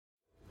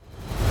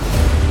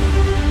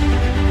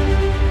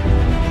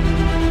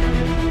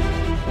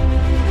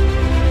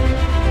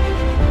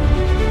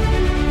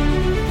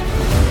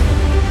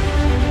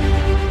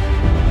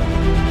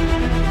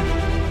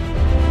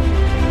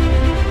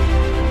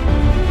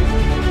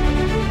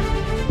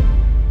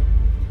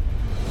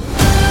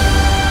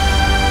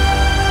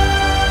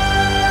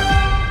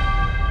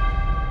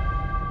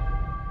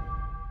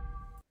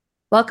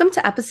Welcome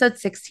to episode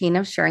 16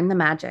 of Sharing the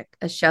Magic,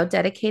 a show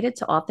dedicated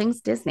to all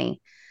things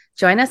Disney.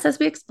 Join us as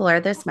we explore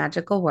this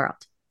magical world.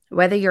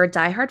 Whether you're a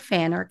diehard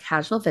fan or a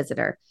casual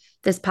visitor,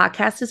 this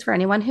podcast is for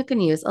anyone who can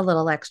use a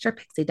little extra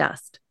pixie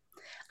dust.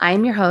 I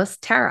am your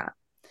host, Tara.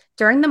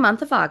 During the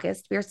month of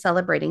August, we are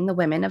celebrating the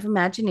women of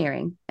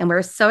Imagineering, and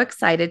we're so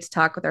excited to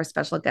talk with our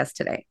special guest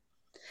today.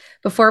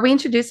 Before we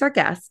introduce our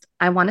guest,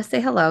 I want to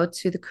say hello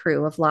to the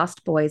crew of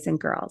Lost Boys and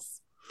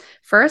Girls.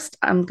 First,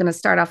 I'm going to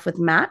start off with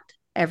Matt,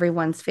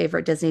 everyone's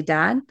favorite Disney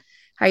dad.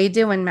 How you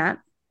doing, Matt?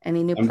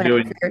 Any new I'm plans for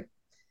doing your...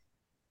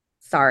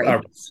 Sorry.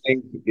 uh,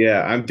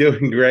 yeah, I'm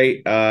doing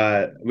great.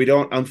 We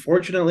don't,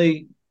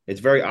 unfortunately, it's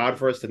very odd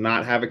for us to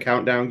not have a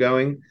countdown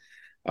going.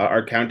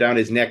 Our countdown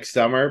is next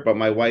summer, but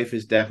my wife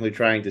is definitely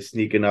trying to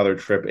sneak another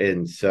trip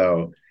in.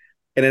 So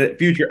in a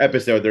future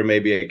episode, there may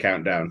be a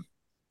countdown.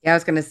 Yeah, I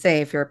was going to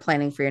say if you're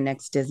planning for your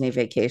next Disney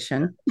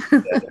vacation. Yeah,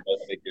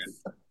 that'll be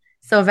good.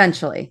 So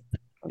eventually.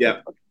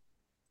 Yeah.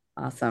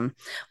 Awesome.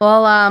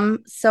 Well,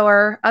 so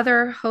our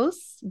other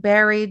hosts,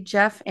 Barry,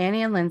 Jeff,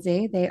 Annie, and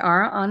Lindsay, they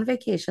are on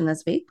vacation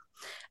this week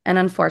and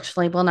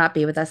unfortunately will not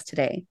be with us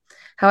today.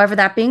 However,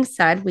 that being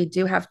said, we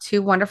do have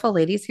two wonderful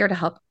ladies here to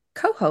help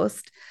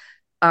co-host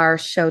our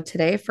show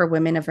today for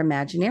Women of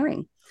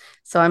Imagineering.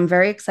 So I'm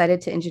very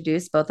excited to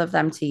introduce both of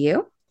them to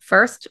you.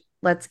 First,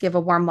 let's give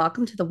a warm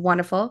welcome to the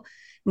wonderful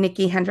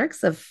Nikki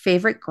Hendricks of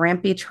Favorite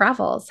Grampy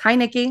Travels. Hi,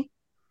 Nikki.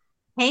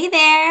 Hey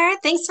there.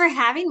 Thanks for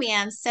having me.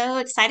 I'm so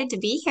excited to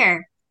be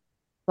here.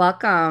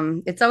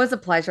 Welcome. It's always a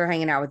pleasure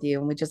hanging out with you,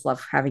 and we just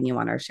love having you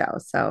on our show.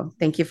 So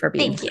thank you for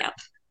being Thank here. you.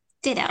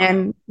 Ditto.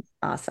 And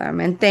awesome.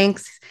 And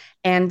thanks.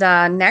 And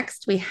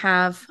next we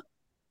have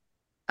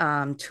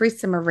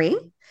Teresa Marie.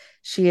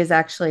 She is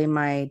actually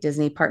my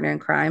Disney partner in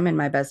crime and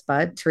my best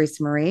bud.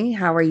 Teresa Marie,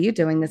 how are you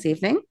doing this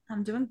evening?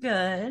 I'm doing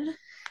good.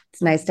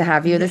 It's nice to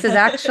have you. This is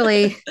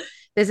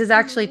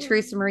actually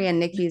Teresa Marie and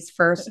Nikki's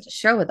first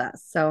show with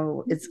us.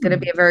 So it's going to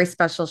be a very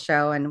special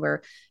show, and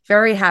we're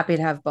very happy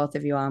to have both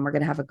of you on. We're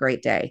going to have a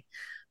great day.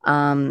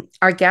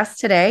 Our guest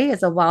today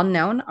is a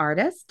well-known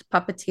artist,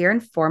 puppeteer,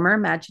 and former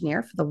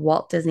Imagineer for the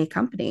Walt Disney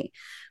Company,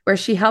 where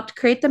she helped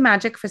create the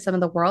magic for some of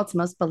the world's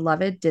most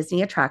beloved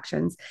Disney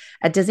attractions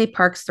at Disney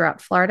parks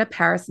throughout Florida,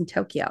 Paris, and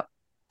Tokyo.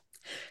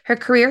 Her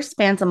career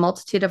spans a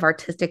multitude of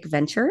artistic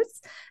ventures,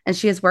 and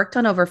she has worked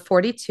on over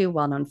 42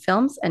 well known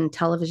films and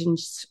television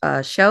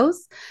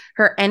shows.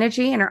 Her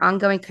energy and her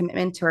ongoing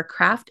commitment to her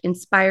craft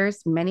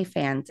inspires many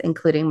fans,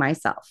 including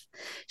myself.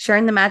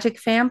 Sharing the Magic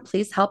fam,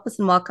 please help us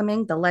in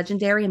welcoming the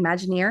legendary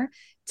Imagineer,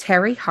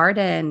 Terri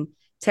Hardin.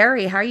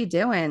 Terri, how are you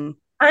doing?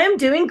 I'm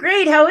doing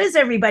great. How is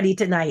everybody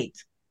tonight?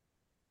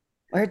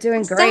 We're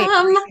doing great.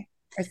 Awesome.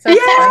 We're so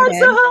Yeah,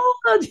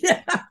 excited.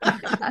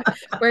 yeah.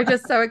 We're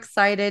just so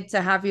excited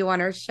to have you on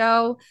our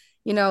show.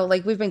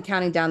 Like we've been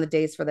counting down the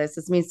days for this.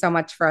 This means so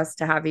much for us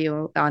to have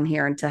you on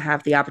here and to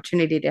have the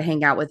opportunity to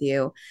hang out with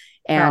you.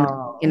 And,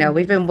 Oh,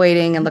 we've been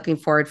waiting and looking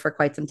forward for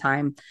quite some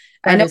time.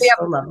 I that know we is have,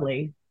 so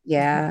lovely.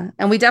 yeah,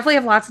 and we definitely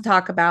have lots to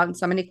talk about and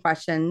so many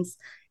questions.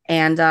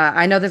 And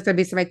I know there's going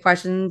to be so many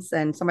questions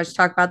and so much to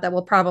talk about that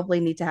we'll probably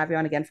need to have you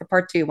on again for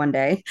part two one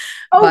day.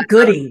 Oh, But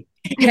goody.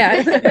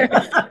 yeah,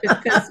 just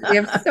because we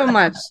have so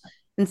much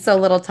in so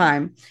little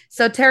time.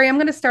 So, Terri, I'm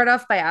going to start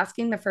off by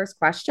asking the first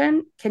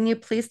question. Can you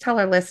please tell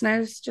our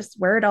listeners just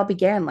where it all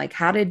began? Like,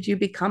 how did you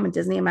become a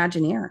Disney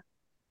Imagineer?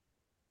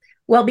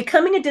 Well,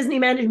 becoming a Disney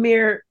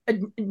Imagineer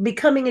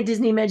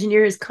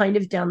is kind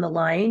of down the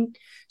line.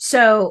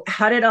 So,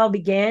 how did it all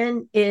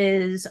begin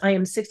is I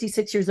am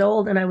 66 years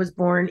old and I was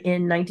born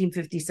in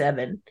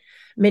 1957.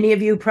 Many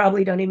of you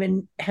probably don't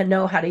even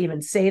know how to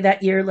even say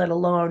that year, let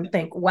alone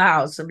think,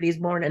 wow, somebody's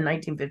born in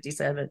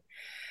 1957.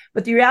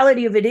 But the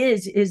reality of it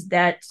is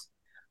that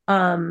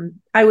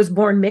I was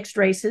born mixed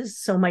races.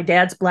 So my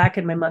dad's black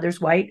and my mother's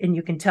white. And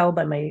you can tell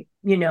by my,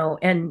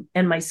 and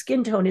my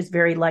skin tone is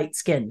very light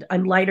skinned.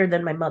 I'm lighter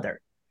than my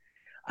mother.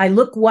 I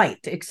look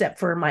white except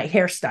for my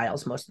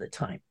hairstyles most of the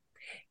time.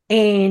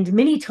 And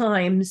many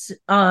times,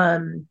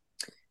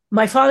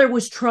 my father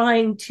was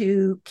trying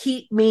to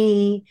keep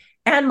me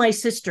and my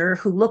sister,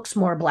 who looks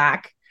more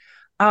black,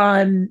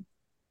 um,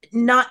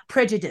 not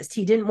prejudiced.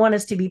 He didn't want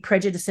us to be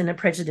prejudiced in a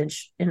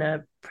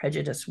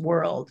prejudice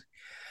world.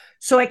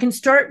 So I can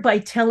start by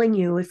telling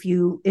you, if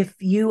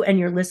you and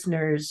your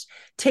listeners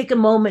take a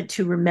moment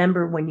to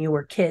remember when you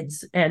were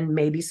kids, and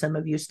maybe some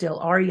of you still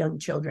are young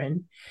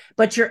children,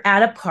 but you're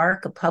at a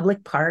park, a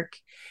public park,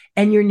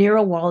 and you're near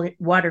a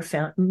water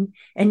fountain,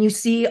 and you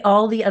see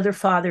all the other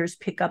fathers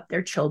pick up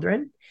their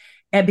children,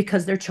 and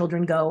because their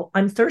children go,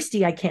 I'm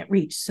thirsty, I can't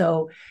reach.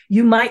 So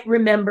you might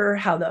remember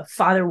how the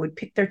father would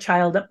pick their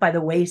child up by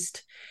the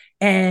waist,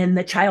 and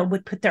the child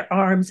would put their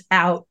arms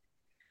out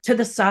to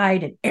the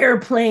side and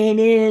airplane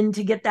in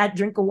to get that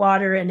drink of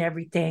water and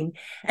everything.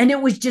 And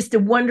it was just a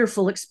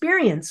wonderful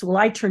experience. Well,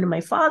 I turned to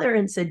my father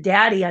and said,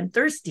 Daddy, I'm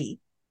thirsty.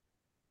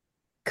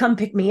 Come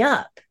pick me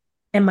up.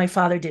 And my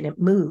father didn't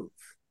move.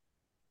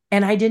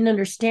 And I didn't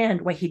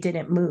understand why he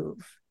didn't move.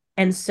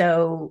 And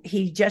so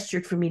he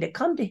gestured for me to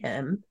come to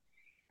him.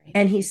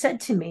 And he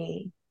said to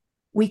me,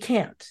 we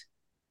can't.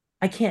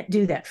 I can't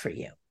do that for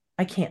you.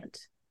 I can't.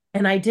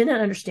 And I didn't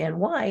understand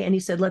why. And he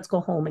said, let's go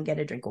home and get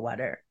a drink of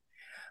water.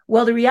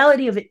 Well, the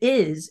reality of it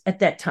is, at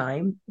that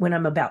time, when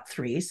I'm about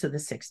 3, so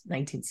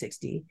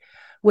 1960,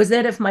 was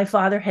that if my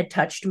father had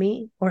touched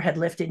me or had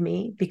lifted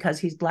me because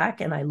he's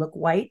Black and I look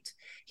white,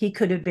 he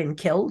could have been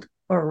killed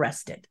or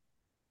arrested.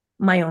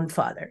 My own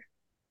father.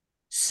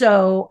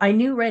 So I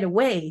knew right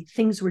away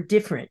things were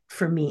different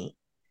for me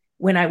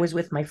when I was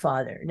with my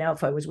father. Now,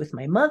 if I was with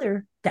my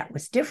mother, that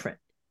was different.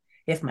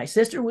 If my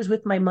sister was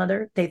with my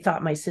mother, they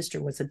thought my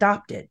sister was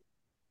adopted.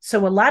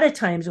 So a lot of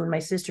times when my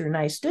sister and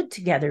I stood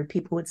together,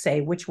 people would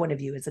say, which one of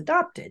you is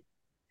adopted?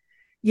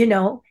 You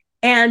know,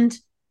 and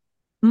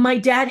my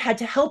dad had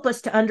to help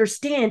us to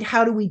understand,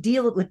 how do we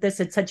deal with this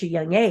at such a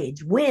young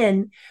age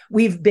when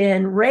we've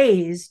been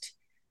raised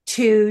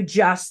to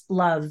just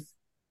love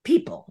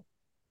people.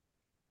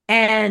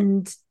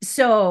 And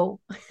so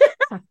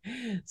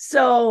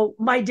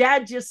my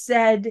dad just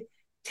said,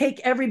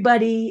 take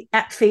everybody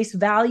at face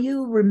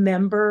value.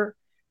 Remember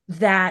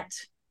that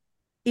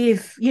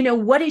if,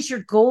 what is your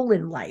goal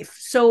in life?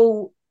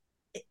 So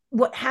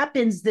what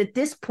happens at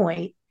this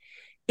point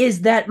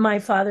is that my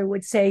father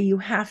would say, you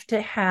have to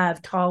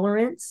have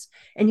tolerance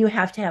and you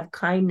have to have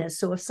kindness.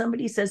 So if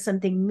somebody says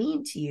something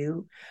mean to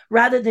you,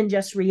 rather than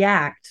just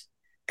react,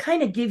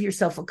 kind of give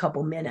yourself a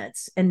couple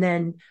minutes and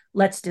then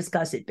let's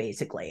discuss it,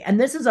 basically. And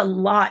this is a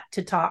lot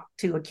to talk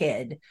to a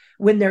kid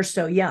when they're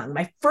so young.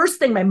 My first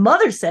thing my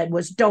mother said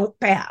was, don't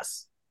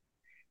pass.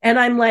 And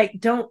I'm like,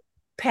 don't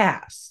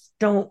pass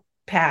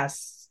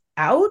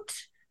out.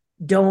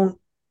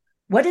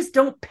 What does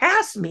don't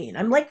pass mean?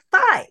 I'm like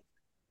 5.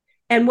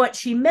 And what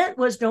she meant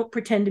was, don't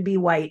pretend to be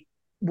white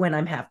when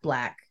I'm half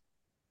Black.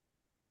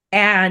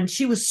 And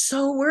she was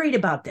so worried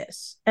about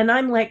this. And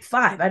I'm like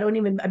 5. I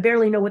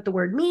barely know what the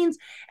word means.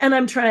 And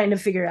I'm trying to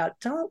figure out,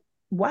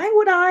 why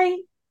would I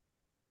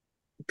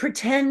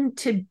pretend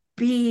to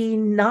be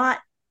not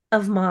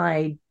of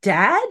my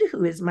dad,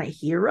 who is my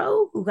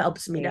hero, who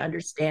helps me to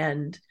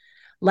understand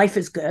life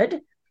is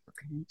good?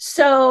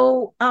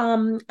 So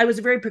I was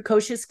a very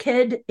precocious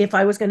kid. If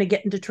I was going to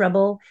get into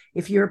trouble,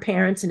 if you're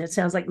parents, and it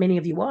sounds like many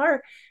of you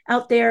are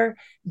out there,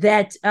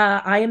 that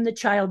I am the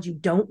child you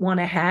don't want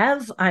to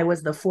have. I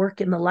was the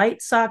fork in the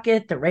light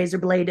socket, the razor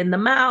blade in the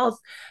mouth,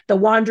 the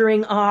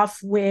wandering off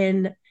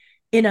when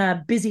in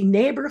a busy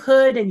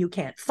neighborhood and you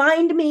can't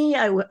find me.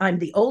 I'm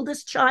the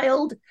oldest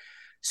child.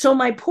 So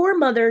my poor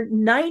mother,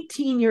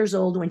 19 years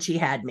old when she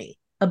had me,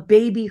 a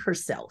baby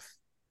herself.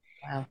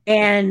 Wow.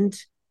 And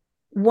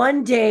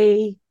one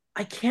day,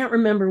 I can't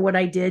remember what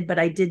I did, but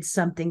I did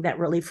something that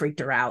really freaked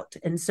her out.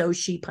 And so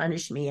she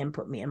punished me and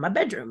put me in my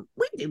bedroom.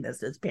 We do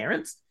this as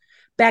parents.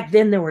 Back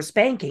then, there were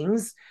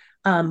spankings.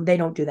 They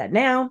don't do that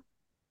now.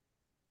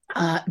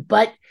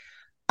 But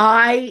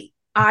I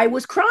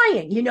was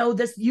crying,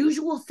 this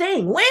usual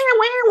thing. When?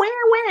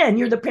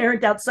 You're the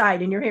parent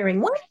outside and you're hearing,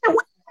 when?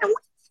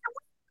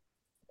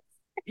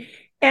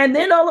 And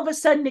then all of a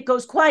sudden it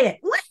goes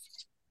quiet.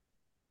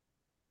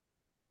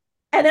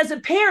 And as a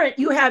parent,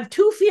 you have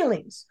 2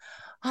 feelings.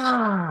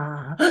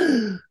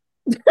 Matt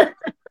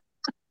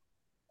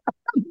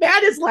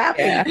is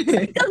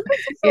laughing.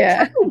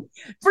 Yeah.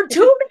 For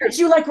 2 minutes,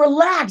 you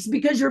relax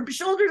because your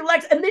shoulders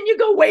relax. And then you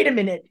go, wait a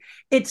minute,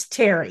 it's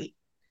Terri.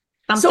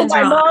 Something's so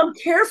my wrong. mom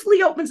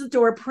carefully opens the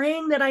door,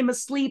 praying that I'm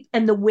asleep.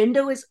 And the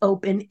window is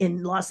open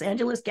in Los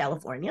Angeles,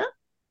 California.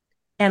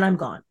 And I'm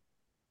gone.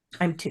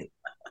 I'm 2.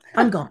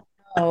 I'm gone.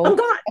 Oh. I'm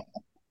gone.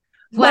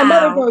 Wow. My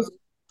mother goes,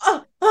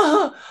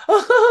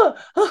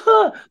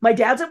 my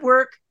dad's at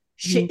work.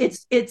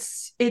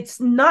 It's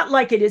not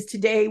like it is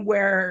today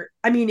where,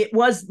 it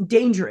was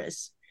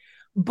dangerous,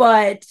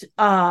 but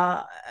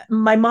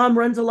my mom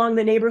runs along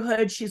the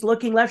neighborhood. She's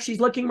looking left, she's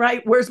looking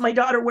right. Where's my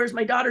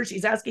daughter?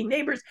 She's asking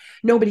neighbors.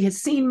 Nobody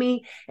has seen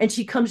me. And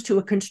she comes to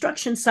a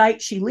construction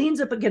site. She leans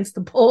up against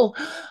the pole.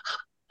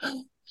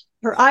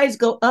 Her eyes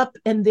go up,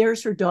 and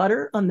there's her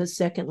daughter on the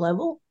 2nd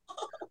level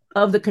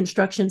of the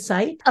construction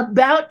site,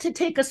 about to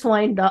take a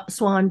swan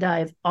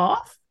dive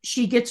off.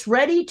 She gets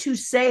ready to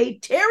say,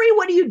 Terri,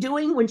 what are you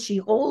doing? When she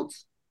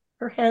holds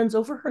her hands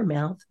over her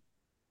mouth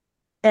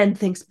and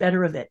thinks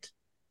better of it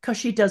because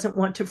she doesn't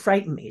want to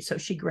frighten me. So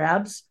she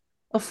grabs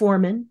a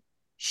foreman.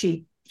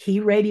 He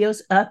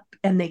radios up,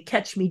 and they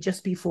catch me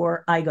just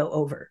before I go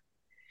over.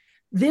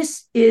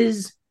 This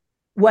is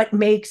what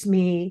makes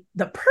me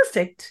the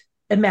perfect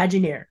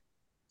Imagineer.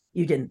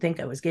 You didn't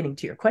think I was getting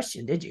to your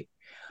question, did you?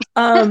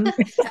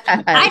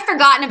 I'd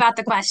forgotten about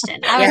the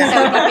question. I was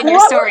so deep in your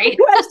story.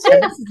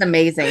 This is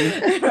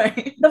amazing.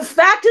 Right. The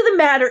fact of the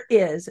matter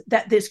is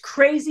that this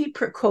crazy,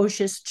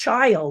 precocious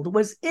child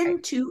was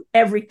into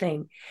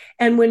everything.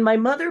 And when my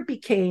mother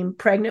became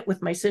pregnant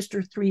with my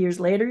sister 3 years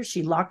later,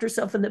 she locked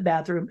herself in the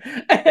bathroom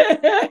and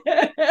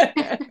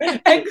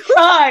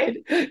cried.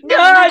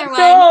 God,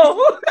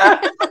 no,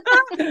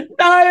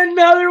 not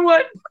another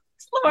one.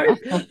 Lord,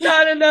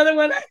 not another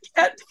one. I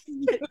can't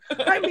take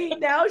it.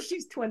 Now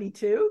she's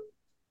 22.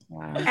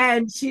 Wow.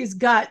 And she's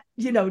got,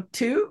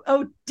 2.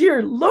 Oh,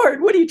 dear Lord,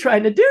 what are you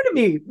trying to do to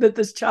me with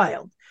this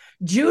child?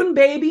 June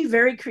baby,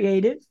 very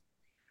creative.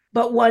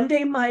 But one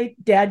day my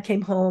dad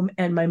came home,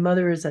 and my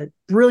mother is a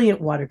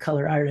brilliant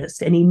watercolor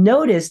artist. And he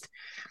noticed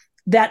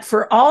that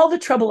for all the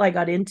trouble I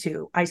got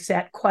into, I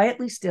sat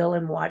quietly still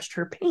and watched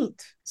her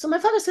paint. So my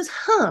father says,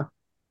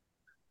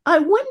 I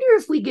wonder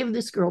if we give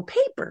this girl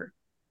paper,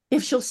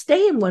 if she'll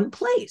stay in one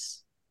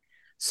place.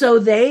 So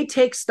they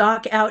take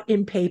stock out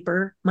in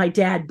paper. My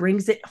dad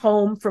brings it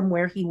home from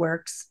where he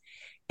works.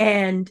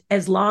 And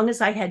as long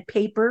as I had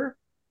paper,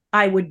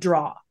 I would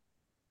draw.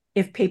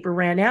 If paper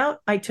ran out,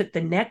 I took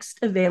the next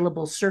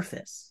available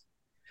surface.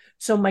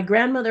 So my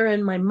grandmother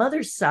and my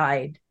mother's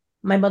side,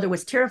 my mother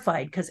was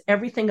terrified because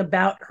everything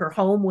about her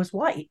home was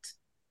white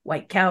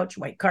couch,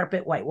 white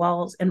carpet, white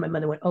walls. And my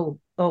mother went, oh,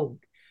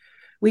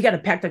 we got to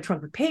pack the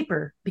trunk with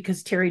paper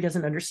because Terri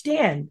doesn't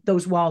understand.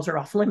 Those walls are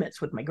off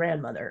limits with my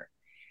grandmother.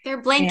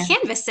 They're blank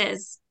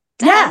canvases.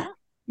 Yeah.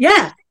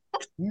 Yeah.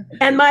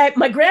 And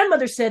my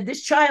grandmother said,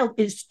 this child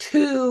is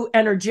too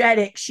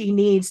energetic. She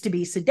needs to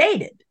be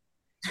sedated.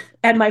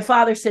 And my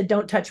father said,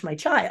 don't touch my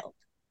child.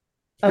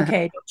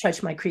 Okay, don't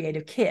touch my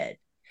creative kid.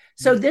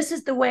 So this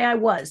is the way I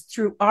was.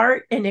 Through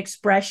art and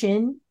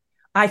expression,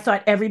 I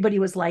thought everybody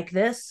was like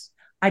this.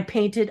 I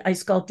painted, I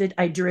sculpted,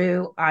 I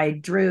drew,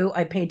 I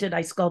painted,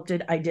 I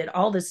sculpted, I did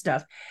all this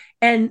stuff.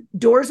 And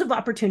doors of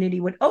opportunity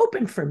would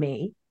open for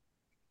me.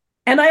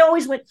 And I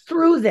always went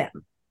through them,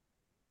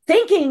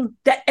 thinking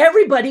that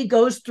everybody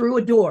goes through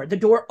a door. The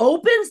door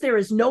opens, there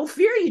is no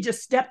fear. You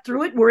just step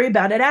through it, worry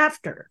about it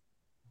after.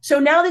 So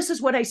now this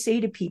is what I say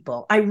to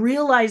people. I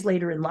realize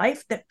later in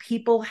life that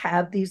people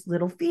have these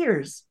little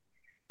fears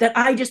that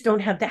I just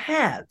don't have to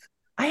have.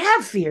 I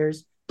have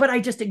fears, but I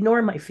just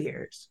ignore my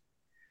fears.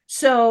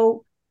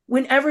 So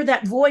whenever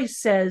that voice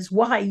says,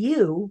 why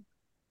you?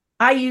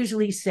 I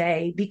usually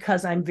say,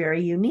 because I'm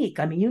very unique.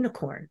 I'm a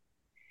unicorn.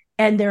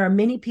 And there are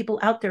many people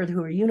out there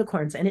who are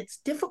unicorns. And it's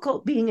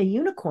difficult being a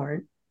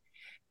unicorn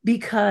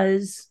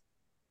because,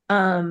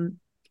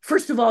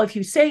 first of all, if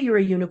you say you're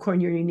a unicorn,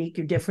 you're unique,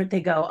 you're different,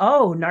 they go,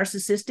 oh,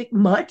 narcissistic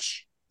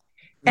much?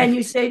 And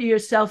you say to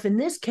yourself, in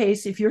this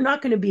case, if you're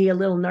not going to be a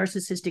little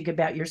narcissistic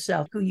about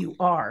yourself, who you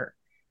are,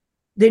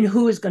 then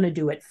who is going to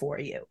do it for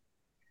you?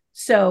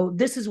 So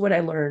this is what I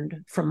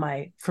learned from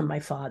my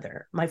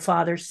father. My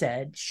father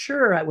said,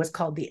 sure, I was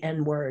called the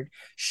N-word.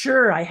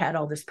 Sure, I had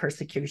all this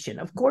persecution.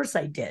 Of course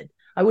I did.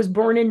 I was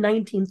born in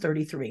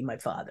 1933, my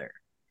father.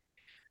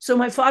 So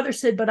my father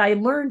said, but I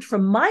learned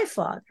from my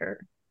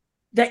father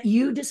that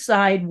you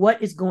decide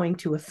what is going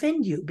to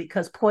offend you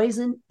because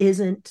poison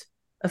isn't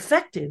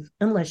effective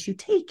unless you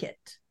take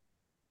it.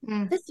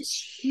 This is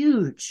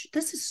huge.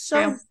 This is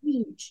so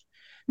huge.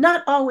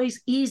 Not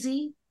always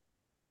easy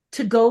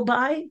to go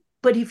by,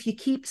 but if you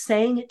keep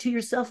saying it to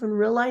yourself and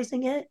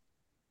realizing it,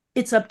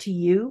 it's up to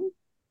you.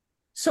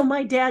 So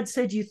my dad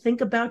said, you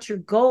think about your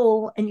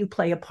goal and you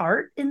play a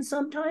part. And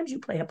sometimes you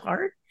play a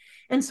part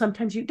and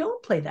sometimes you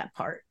don't play that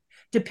part,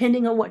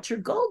 depending on what your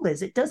goal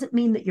is. It doesn't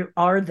mean that you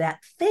are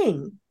that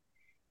thing.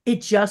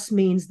 It just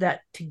means that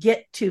to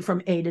get to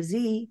from A to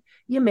Z,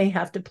 you may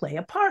have to play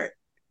a part.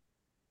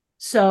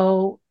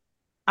 So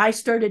I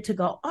started to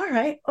go, all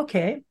right,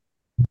 okay.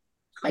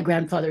 My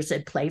grandfather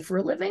said, play for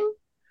a living.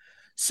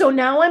 So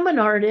now I'm an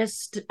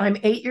artist. I'm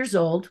 8 years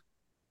old.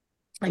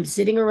 I'm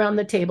sitting around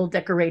the table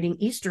decorating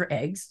Easter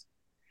eggs,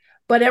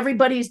 but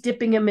everybody's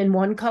dipping them in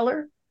one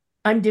color.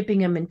 I'm dipping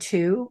them in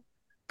two,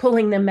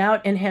 pulling them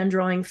out and hand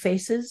drawing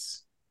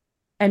faces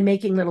and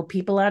making little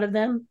people out of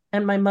them.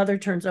 And my mother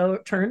turns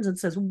and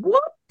says,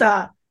 what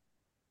the?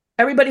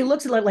 Everybody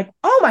looks at it like,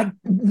 oh my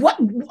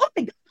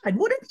God,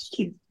 what are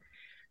these?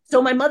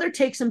 So my mother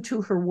takes them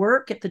to her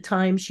work. At the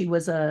time, she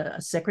was a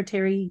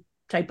secretary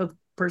type of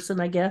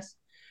person, I guess,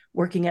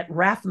 working at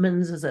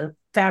Rathman's as a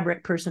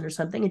fabric person or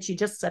something. And she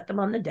just set them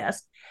on the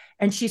desk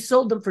and she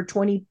sold them for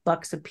 $20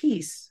 a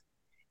piece.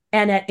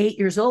 And at 8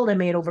 years old, I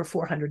made over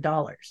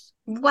 $400.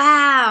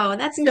 Wow,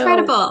 that's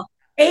incredible.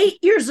 8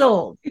 years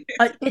old.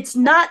 It's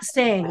not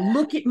saying,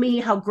 look at me,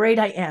 how great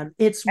I am.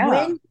 It's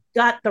when you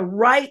got the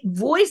right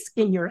voice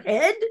in your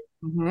head,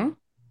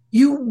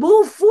 you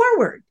move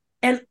forward.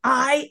 And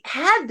I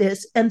had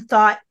this and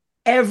thought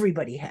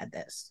everybody had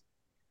this.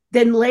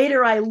 Then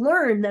later I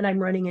learned that I'm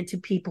running into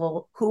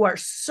people who are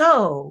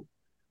so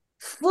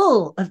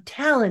full of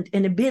talent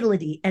and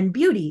ability and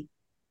beauty,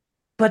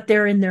 but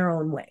they're in their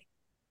own way.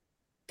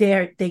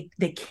 They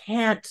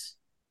can't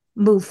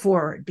move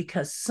forward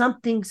because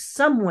something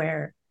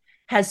somewhere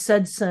has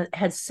said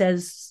something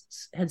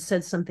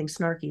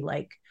snarky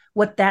like,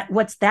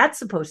 what's that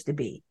supposed to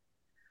be?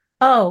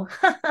 Oh,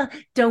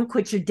 don't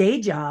quit your day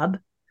job.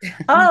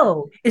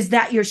 Oh, is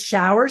that your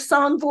shower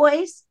song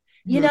voice?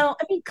 You know,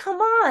 I mean, come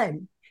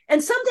on.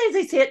 And sometimes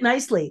they say it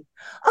nicely.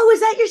 Oh, is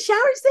that your shower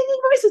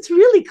singing voice? It's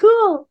really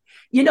cool.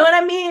 You know what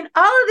I mean?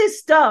 All of this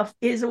stuff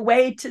is a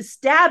way to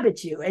stab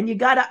at you, and you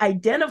got to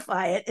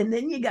identify it. And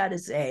then you got to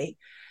say,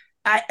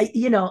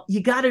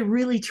 you got to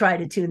really try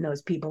to tune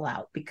those people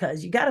out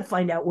because you got to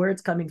find out where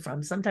it's coming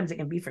from. Sometimes it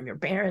can be from your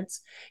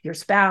parents, your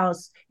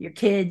spouse, your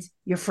kids,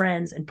 your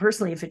friends. And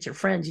personally, if it's your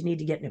friends, you need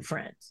to get new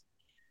friends.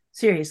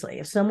 Seriously,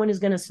 if someone is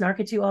going to snark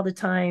at you all the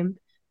time,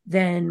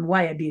 then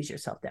why abuse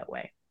yourself that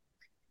way?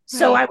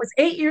 So Right. I was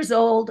 8 years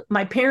old.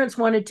 My parents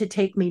wanted to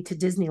take me to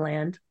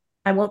Disneyland.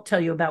 I won't tell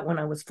you about when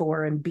I was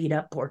 4 and beat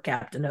up poor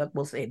Captain Hook.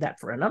 We'll save that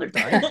for another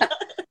time.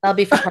 That'll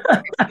be fun.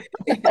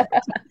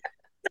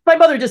 My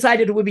mother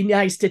decided it would be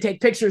nice to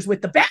take pictures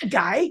with the bad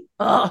guy.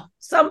 Oh,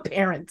 some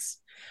parents.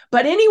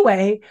 But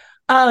anyway,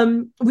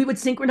 we would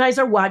synchronize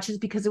our watches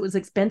because it was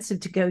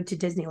expensive to go to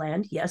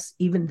Disneyland. Yes,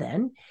 even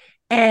then.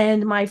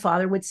 And my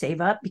father would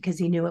save up because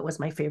he knew it was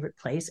my favorite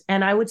place.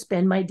 And I would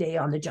spend my day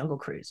on the Jungle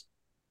Cruise.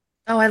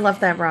 Oh, I love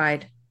that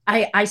ride.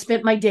 I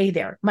spent my day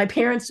there. My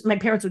parents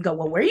would go,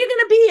 well, where are you going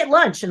to be at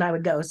lunch? And I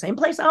would go, same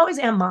place I always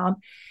am, Mom.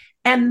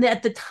 And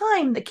at the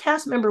time, the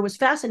cast member was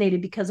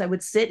fascinated because I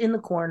would sit in the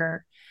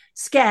corner,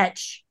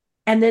 sketch,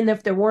 and then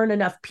if there weren't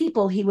enough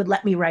people, he would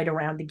let me ride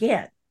around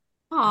again.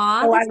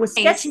 Aw, So I that's was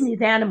nice. sketching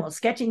these animals,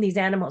 sketching these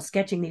animals,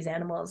 sketching these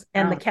animals.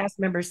 And Oh. the cast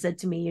member said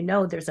to me,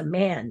 there's a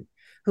man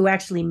who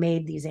actually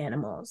made these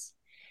animals.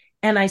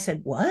 And I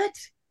said, what?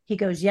 He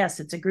goes, yes,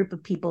 it's a group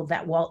of people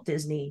that Walt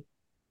Disney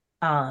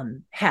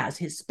has,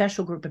 his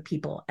special group of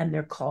people, and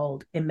they're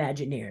called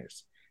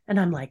Imagineers. And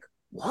I'm like,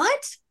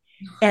 what?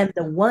 And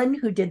the one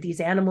who did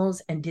these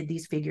animals and did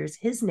these figures,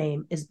 his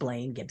name is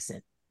Blaine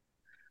Gibson.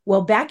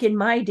 Well, back in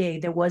my day,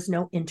 there was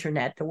no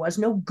internet, there was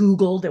no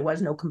Google, there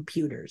was no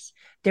computers.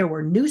 There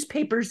were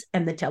newspapers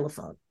and the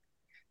telephone.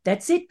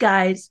 That's it,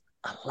 guys.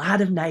 A lot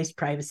of nice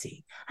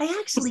privacy. I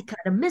actually kind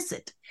of miss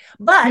it.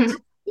 But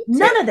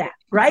none of that,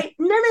 right?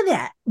 None of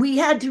that. We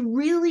had to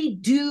really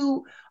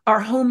do our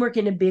homework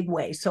in a big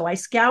way. So I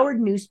scoured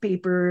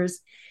newspapers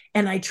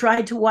and I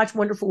tried to watch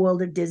Wonderful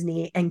World of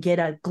Disney and get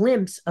a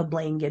glimpse of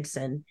Blaine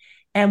Gibson.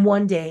 And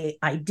one day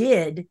I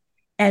did.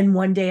 And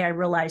one day I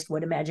realized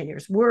what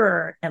Imagineers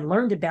were and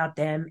learned about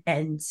them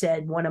and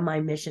said, one of my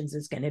missions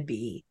is going to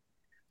be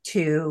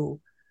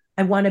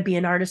I want to be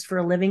an artist for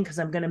a living because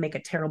I'm going to make a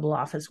terrible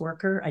office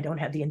worker. I don't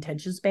have the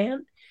attention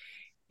span.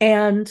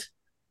 And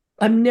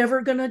I'm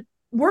never going to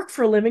work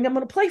for a living. I'm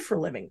going to play for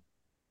a living.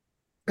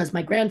 Because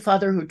my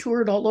grandfather, who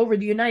toured all over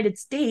the United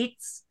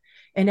States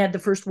and had the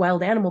first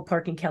wild animal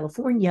park in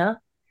California,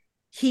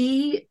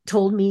 he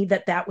told me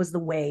that that was the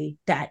way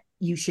that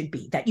you should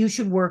be, that you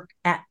should work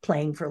at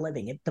playing for a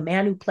living. If the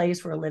man who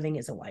plays for a living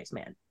is a wise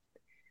man.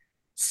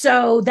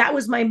 So that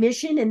was my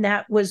mission and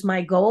that was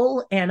my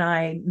goal. And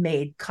I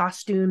made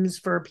costumes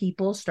for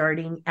people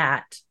starting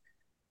at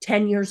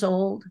 10 years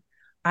old.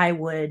 I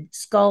would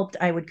sculpt,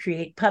 I would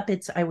create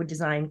puppets, I would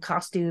design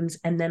costumes,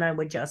 and then I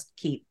would just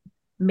keep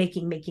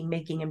making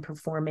and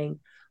performing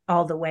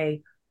all the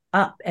way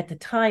up. At the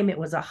time, it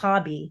was a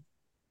hobby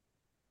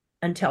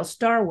until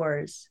Star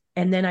Wars.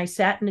 And then I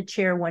sat in a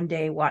chair one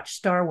day, watched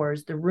Star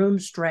Wars. The room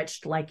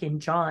stretched like in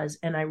Jaws.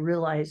 And I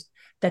realized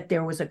that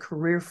there was a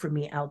career for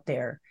me out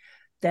there,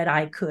 that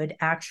I could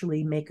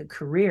actually make a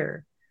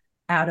career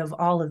out of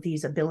all of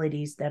these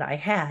abilities that I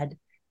had.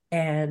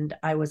 And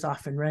I was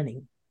off and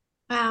running.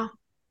 Wow.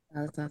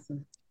 Oh, that's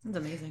awesome. That's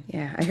amazing.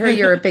 Yeah. I heard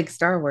you're a big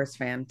Star Wars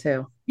fan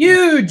too.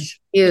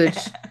 Huge. Huge.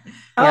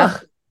 Oh,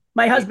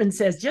 my husband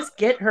says, just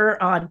get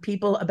her on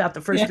people about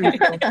the first 3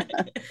 films.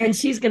 And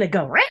she's going to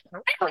go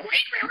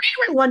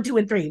 1, 2,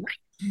 and 3.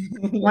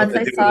 Once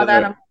I saw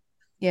that, I'm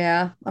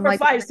 4, like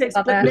 5, 6.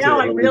 saw But that.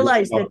 now I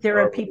realize that there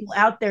are people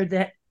out there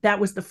that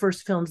was the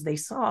first films they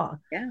saw.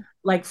 Yeah.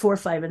 Like 4,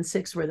 5, and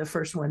 6 were the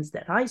first ones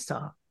that I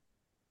saw.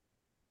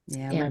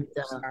 Yeah, And,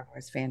 I'm a Star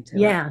Wars fan too.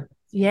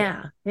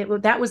 Yeah.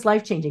 That was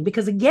life-changing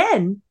because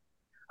again,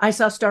 I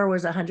saw Star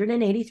Wars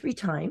 183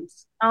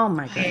 times. Oh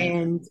my goodness.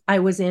 And I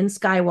was in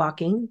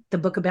Skywalking, the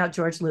book about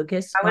George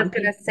Lucas. I was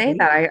going to say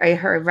that. I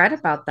read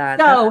about that.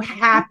 So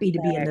happy to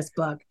be in this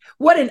book.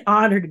 What an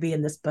honor to be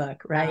in this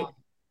book, right? Wow.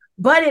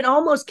 But it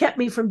almost kept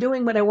me from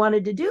doing what I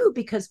wanted to do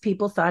because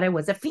people thought I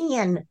was a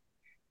fan.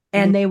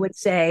 And they would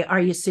say, are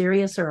you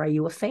serious or are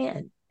you a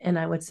fan? And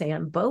I would say,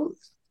 I'm both.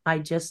 I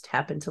just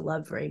happen to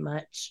love very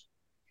much.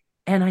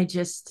 And I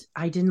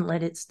didn't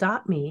let it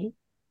stop me.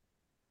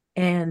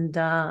 And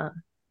I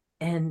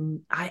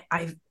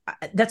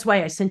that's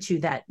why I sent you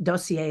that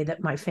dossier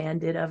that my fan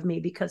did of me,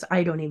 because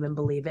I don't even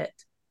believe it.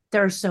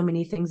 There are so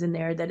many things in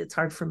there that it's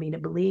hard for me to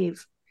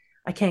believe.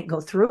 I can't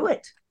go through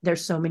it.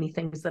 There's so many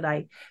things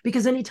that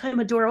because anytime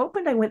a door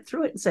opened, I went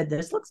through it and said,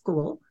 this looks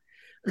cool.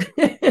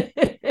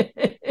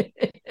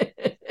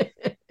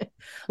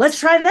 Let's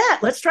try that.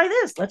 Let's try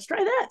this. Let's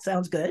try that.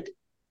 Sounds good.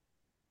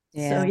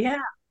 Yeah. So yeah.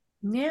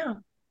 Yeah.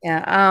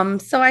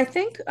 So I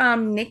think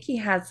Nikki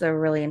has a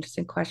really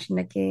interesting question.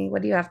 Nikki,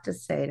 what do you have to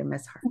say to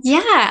Miss Hart?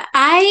 Yeah,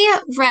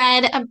 I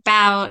read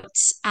about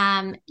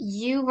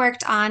you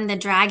worked on the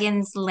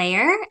Dragon's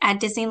Lair at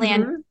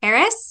Disneyland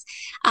Paris.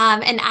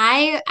 And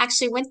I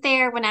actually went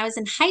there when I was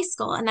in high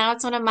school, and that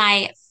was one of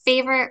my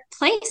favorite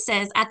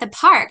places at the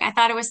park. I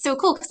thought it was so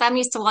cool because I'm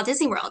used to Walt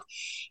Disney World.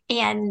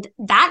 And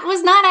that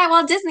was not at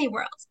Walt Disney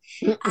World.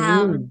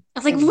 I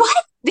was like,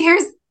 what?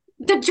 There's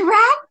the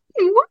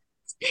dragon? What?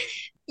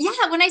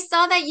 Yeah, when I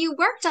saw that you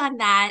worked on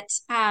that,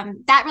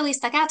 that really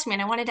stuck out to me.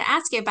 And I wanted to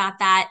ask you about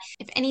that.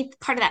 If any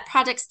part of that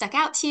project stuck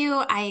out to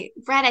you, I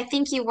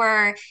think you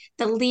were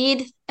the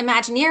lead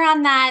Imagineer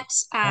on that.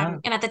 Wow.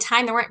 And at the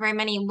time, there weren't very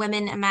many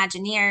women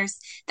Imagineers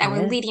that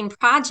were Yeah. leading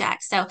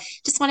projects. So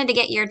just wanted to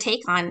get your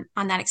take on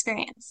that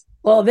experience.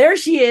 Well, there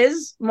she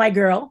is, my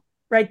girl,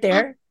 right Oh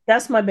there.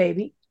 That's my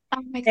baby.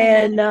 my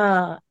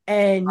goodness.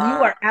 And you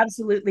are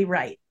absolutely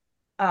right.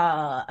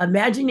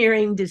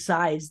 Imagineering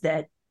decides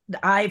that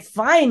I've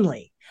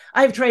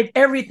tried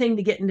everything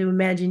to get into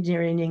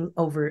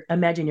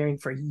Imagineering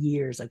for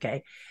years,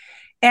 okay?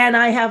 And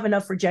I have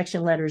enough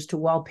rejection letters to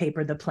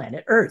wallpaper the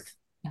planet Earth.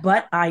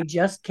 But I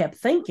just kept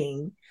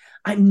thinking,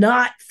 I'm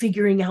not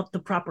figuring out the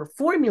proper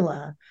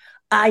formula.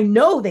 I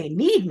know they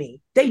need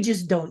me. They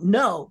just don't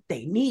know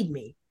they need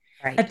me.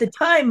 At Right. the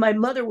time, my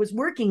mother was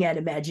working at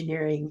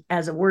Imagineering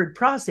as a word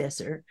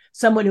processor,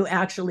 someone who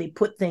actually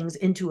put things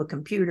into a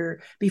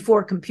computer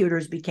before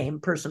computers became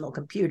personal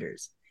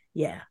computers.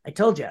 Yeah, I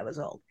told you I was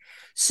old.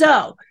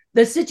 So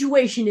the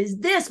situation is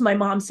this. My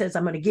mom says,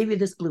 I'm going to give you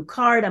this blue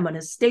card. I'm going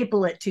to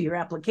staple it to your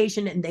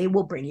application and they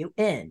will bring you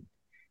in.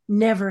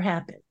 Never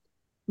happened.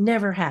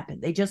 Never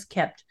happened. They just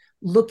kept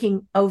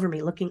looking over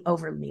me, looking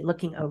over me,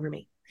 looking over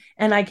me.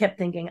 And I kept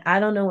thinking, I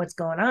don't know what's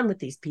going on with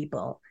these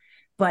people,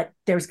 but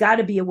there's got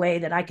to be a way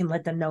that I can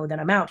let them know that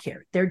I'm out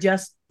here. They're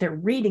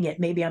reading it.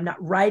 Maybe I'm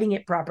not writing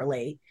it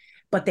properly,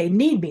 but they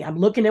need me. I'm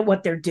looking at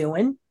what they're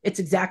doing. It's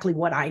exactly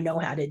what I know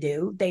how to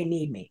do. They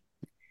need me.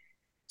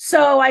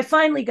 So I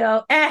finally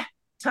go,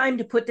 time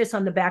to put this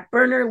on the back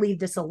burner, leave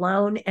this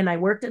alone. And I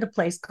worked at a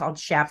place called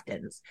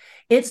Shafton's.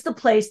 It's the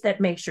place that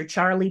makes your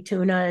Charlie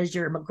Tunas,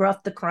 your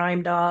McGruff the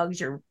Crime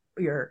Dogs,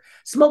 your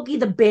Smokey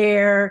the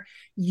Bear,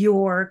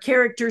 your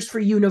characters for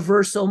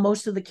Universal,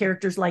 most of the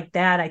characters like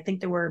that. I think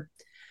there were,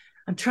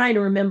 I'm trying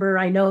to remember.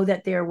 I know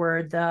that there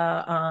were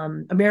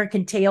the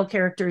American Tail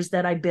characters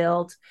that I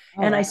built,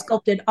 and I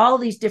sculpted all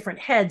these different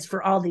heads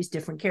for all these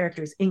different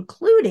characters,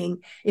 including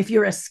if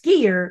you're a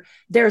skier,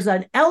 there's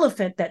an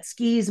elephant that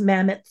skis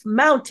Mammoth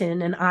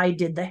Mountain, and I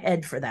did the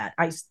head for that.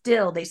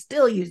 They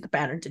still use the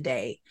pattern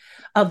today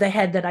of the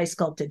head that I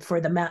sculpted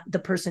for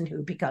the person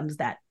who becomes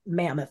that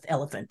mammoth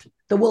elephant,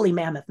 the woolly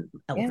mammoth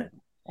elephant.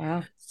 Yeah.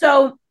 Wow.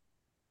 So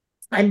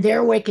I'm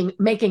there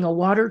making a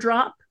water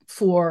drop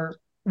for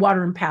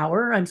Water and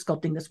Power. I'm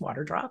sculpting this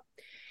water drop.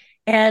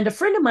 And a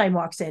friend of mine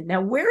walks in.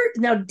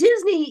 Now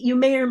Disney, you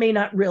may or may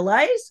not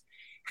realize,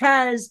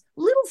 has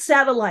little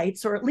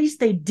satellites, or at least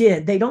they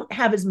did. They don't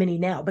have as many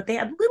now, but they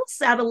had little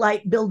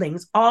satellite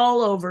buildings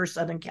all over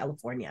Southern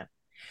California.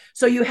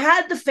 So you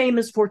had the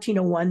famous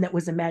 1401 that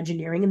was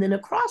Imagineering, and then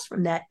across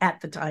from that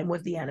at the time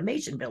was the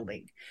animation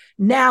building.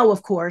 Now,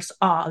 of course,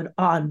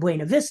 on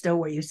Buena Vista,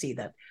 where you see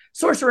the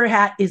Sorcerer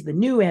Hat, is the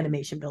new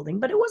animation building,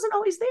 but it wasn't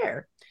always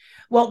there.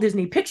 Walt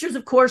Disney Pictures,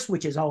 of course,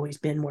 which has always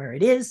been where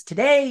it is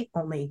today,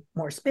 only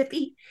more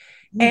spiffy.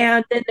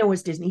 And then there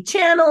was Disney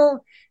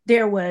Channel.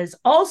 There was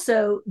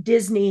also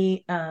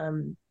Disney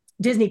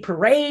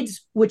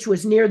Parades, which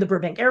was near the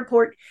Burbank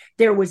Airport.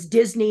 There was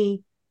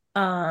Disney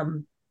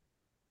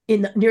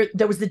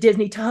there was the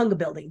Disney Tahunga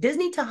building.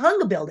 Disney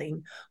Tahunga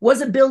building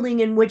was a building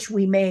in which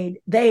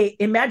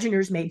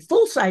Imagineers made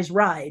full-size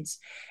rides,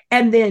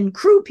 and then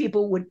crew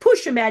people would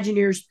push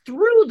Imagineers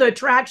through the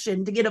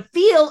attraction to get a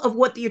feel of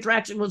what the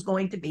attraction was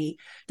going to be,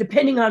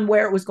 depending on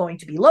where it was going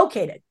to be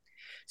located.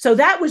 So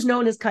that was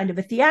known as kind of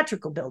a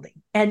theatrical building.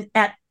 And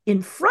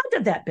in front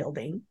of that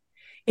building,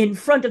 in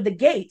front of the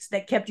gates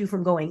that kept you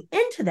from going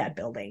into that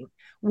building,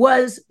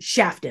 was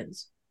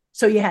Shafton's.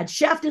 So you had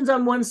Shafton's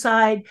on one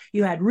side,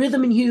 you had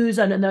Rhythm and Hues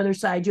on another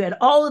side, you had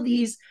all of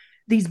these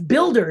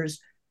builders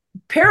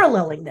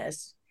paralleling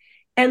this.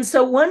 And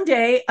so one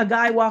day a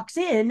guy walks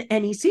in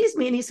and he sees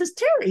me and he says,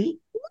 Terri,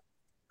 what's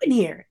in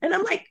here? And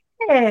I'm like,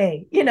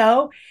 hey,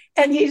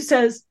 and he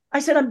says,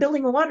 I said, I'm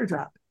building a water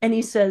drop. And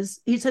he says,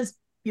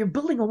 you're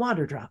building a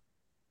water drop,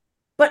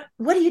 but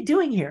what are you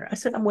doing here? I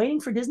said, I'm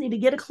waiting for Disney to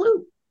get a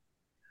clue.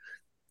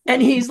 And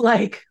he's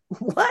like,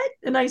 what?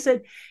 And I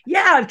said,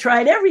 yeah, I've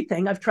tried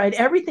everything. I've tried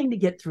everything to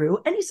get through.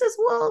 And he says,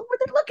 well,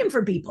 they're looking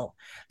for people.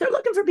 They're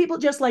looking for people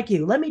just like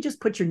you. Let me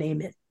just put your name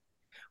in.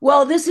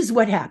 Well, this is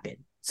what happened.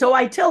 So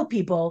I tell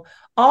people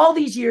all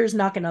these years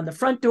knocking on the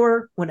front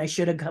door when I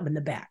should have come in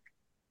the back,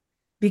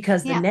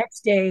 because the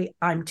next day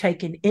I'm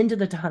taken into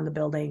the Tahunga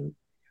building.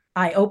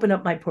 I open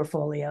up my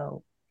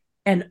portfolio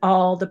and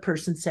all the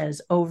person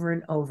says over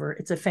and over,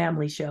 it's a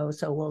family show.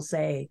 So we'll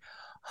say,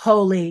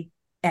 holy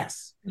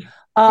S.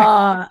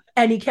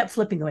 And he kept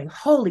flipping, going,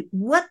 holy,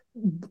 what?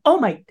 Oh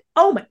my,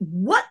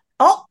 what?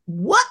 Oh,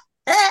 what?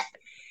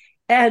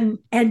 And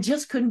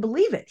just couldn't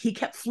believe it. He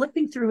kept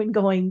flipping through and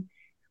going,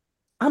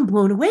 I'm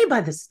blown away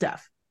by this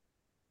stuff.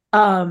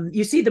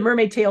 You see the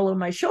mermaid tail on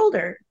my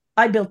shoulder.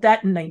 I built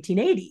that in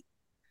 1980.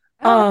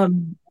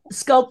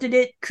 sculpted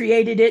it,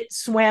 created it,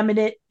 swam in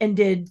it, and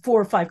did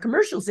 4 or 5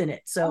 commercials in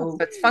it. So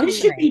it's it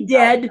functioning. should be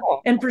dead. Oh,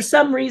 cool. And for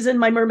some reason,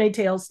 my mermaid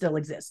tail still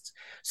exists.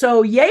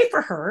 So yay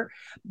for her.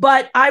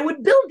 But I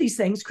would build these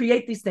things,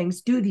 create these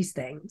things, do these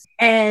things.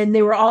 And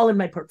they were all in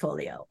my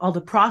portfolio, all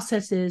the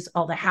processes,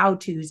 all the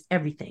how-tos,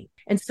 everything.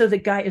 And so the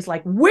guy is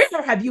like,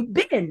 where have you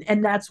been?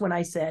 And that's when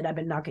I said, I've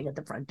been knocking at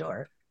the front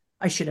door.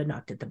 I should have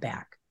knocked at the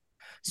back.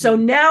 So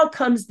now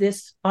comes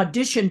this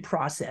audition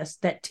process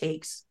that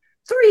takes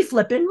 3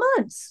 flipping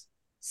months.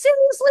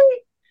 Seriously?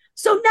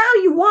 So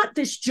now you want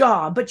this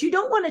job, but you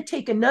don't want to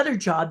take another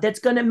job that's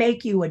going to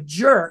make you a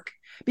jerk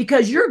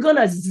because you're going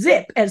to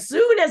zip as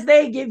soon as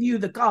they give you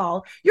the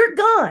call, you're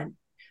gone.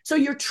 So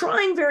you're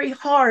trying very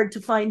hard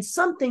to find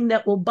something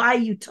that will buy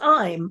you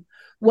time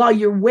while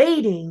you're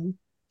waiting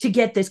to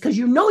get this, because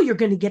you know you're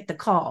going to get the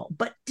call.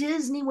 But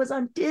Disney was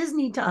on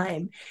Disney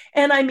time.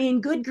 And I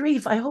mean, good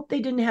grief, I hope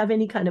they didn't have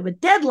any kind of a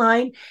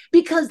deadline,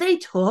 because they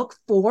took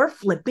 4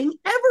 flipping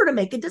ever to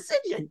make a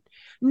decision.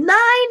 9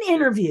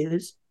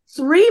 interviews,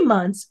 3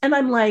 months. And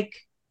I'm like,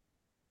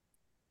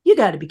 you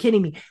got to be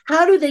kidding me.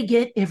 How do they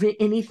get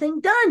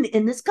anything done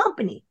in this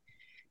company?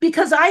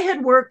 Because I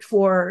had worked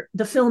for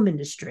the film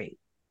industry.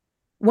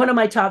 One of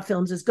my top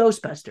films is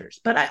Ghostbusters,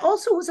 but I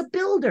also was a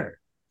builder.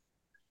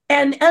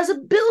 And as a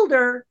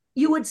builder,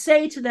 you would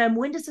say to them,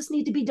 when does this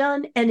need to be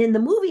done? And in the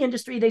movie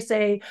industry, they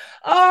say,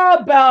 oh,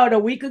 about a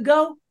week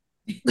ago.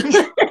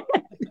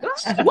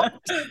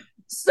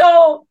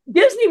 So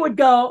Disney would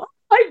go,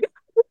 we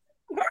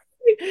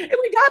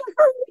got to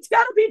hurry. It's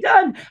got to be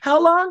done.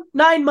 How long?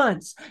 9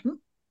 months.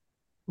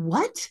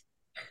 What?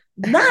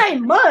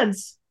 9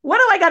 months? What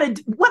do I got to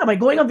do? What, am I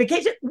going on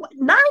vacation?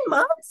 9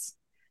 months?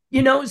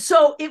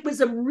 So it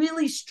was a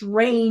really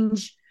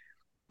strange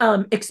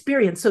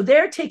experience. So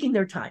they're taking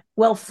their time.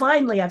 Well,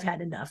 finally, I've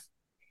had enough.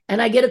 And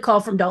I get a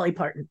call from Dolly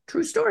Parton.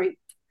 True story.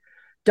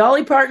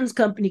 Dolly Parton's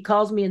company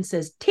calls me and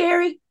says,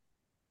 Terri,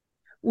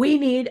 we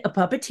need a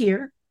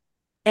puppeteer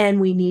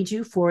and we need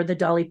you for the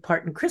Dolly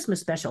Parton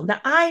Christmas special.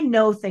 Now, I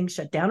know things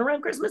shut down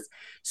around Christmas,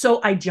 so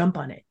I jump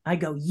on it. I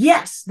go,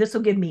 yes, this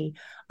will give me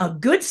a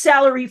good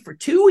salary for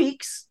 2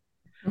 weeks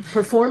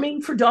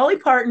performing for Dolly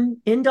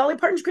Parton in Dolly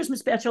Parton's Christmas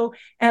special,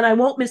 and I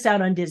won't miss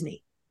out on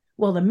Disney.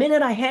 Well, the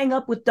minute I hang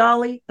up with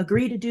Dolly,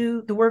 agree to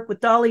do the work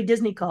with Dolly,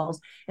 Disney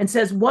calls and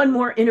says, one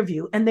more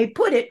interview. And they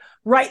put it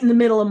right in the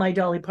middle of my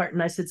Dolly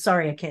Parton. I said,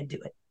 sorry, I can't do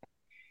it.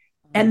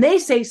 And they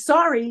say,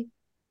 sorry,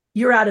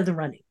 you're out of the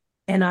running.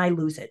 And I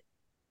lose it.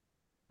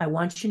 I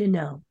want you to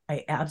know,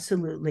 I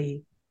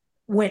absolutely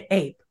went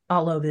ape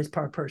all over this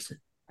poor person.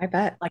 I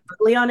bet. Like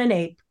really on an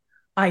ape.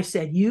 I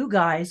said, you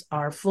guys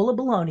are full of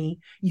baloney.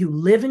 You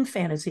live in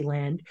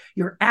Fantasyland.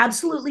 You're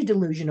absolutely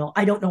delusional.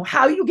 I don't know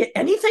how you get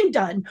anything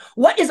done.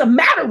 What is the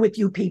matter with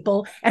you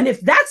people? And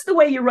if that's the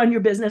way you run your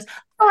business,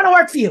 I want to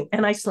work for you.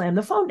 And I slammed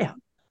the phone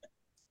down.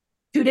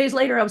 2 days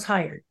later, I was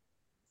hired.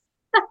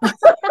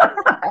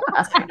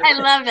 I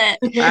love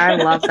it. I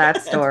love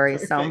that story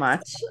so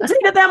much. Say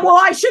to them, well,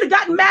 I should have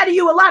gotten mad at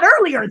you a lot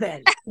earlier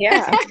then.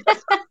 Yeah.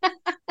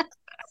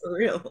 For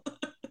real.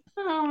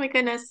 Oh my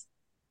goodness.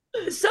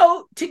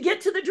 So to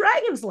get to the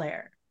Dragon's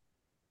Lair,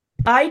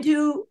 I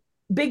do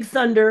Big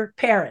Thunder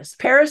Paris.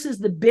 Paris is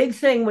the big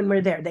thing when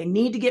we're there. They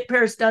need to get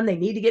Paris done. They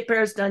need to get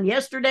Paris done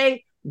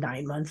yesterday.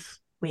 9 months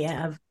we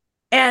have.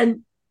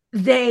 And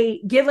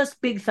they give us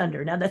Big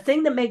Thunder. Now, the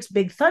thing that makes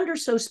Big Thunder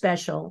so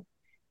special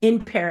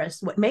in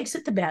Paris, what makes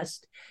it the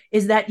best,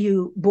 is that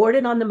you board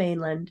it on the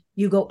mainland,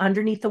 you go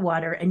underneath the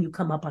water, and you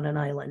come up on an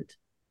island.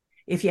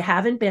 If you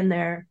haven't been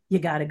there, you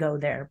got to go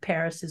there.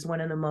 Paris is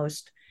one of the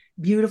most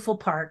beautiful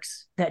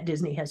parks that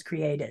Disney has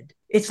created.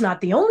 It's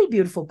not the only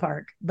beautiful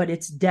park, but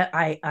it's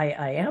I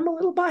am a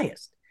little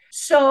biased.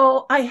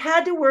 So I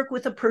had to work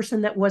with a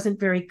person that wasn't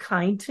very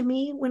kind to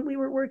me when we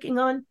were working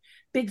on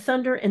Big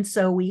Thunder. And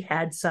so we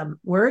had some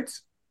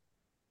words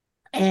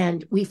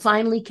and we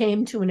finally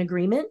came to an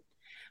agreement.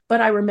 But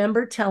I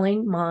remember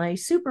telling my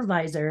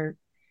supervisor,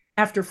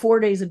 after 4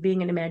 days of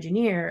being an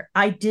Imagineer,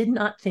 I did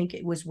not think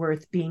it was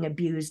worth being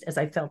abused as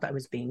I felt I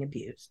was being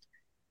abused.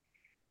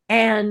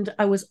 And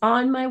I was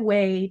on my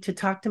way to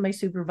talk to my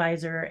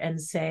supervisor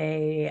and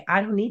say,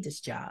 I don't need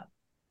this job,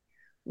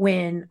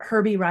 when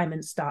Herbie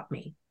Ryman stopped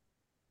me.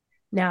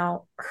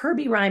 Now,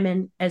 Herbie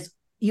Ryman, as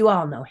you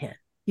all know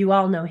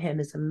him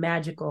as a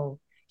magical,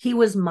 he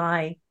was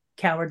my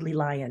cowardly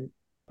lion.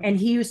 And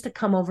he used to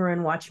come over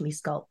and watch me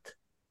sculpt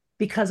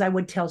because I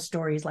would tell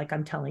stories like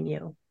I'm telling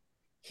you.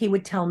 He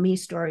would tell me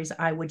stories.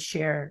 I would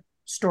share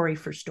story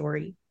for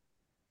story.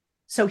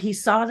 So he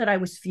saw that I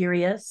was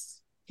furious.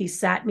 He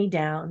sat me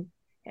down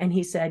and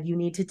he said, you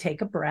need to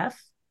take a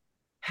breath,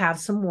 have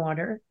some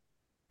water,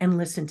 and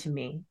listen to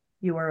me.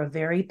 You are a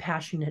very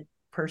passionate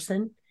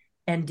person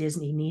and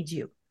Disney needs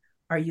you.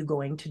 Are you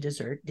going to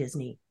desert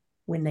Disney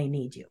when they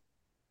need you?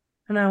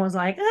 And I was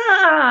like,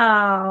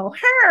 oh,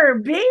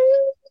 Herbie.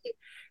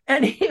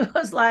 And he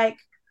was like,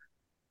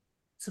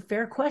 it's a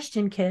fair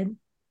question, kid.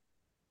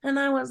 And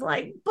I was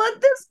like, but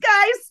this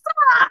guy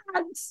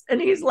sucks. And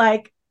he's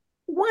like,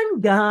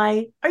 One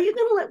guy. Are you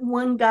going to let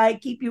one guy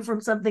keep you from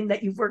something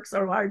that you've worked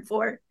so hard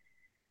for?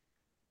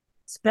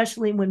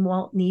 Especially when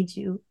Walt needs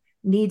you,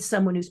 needs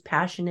someone who's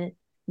passionate,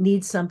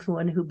 needs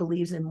someone who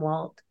believes in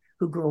Walt,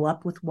 who grew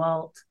up with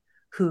Walt,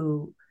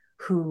 who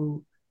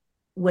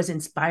was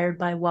inspired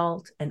by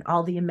Walt and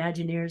all the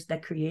Imagineers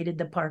that created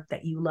the park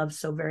that you love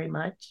so very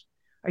much.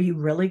 Are you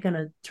really going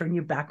to turn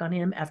your back on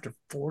him after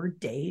 4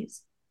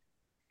 days?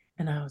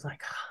 And I was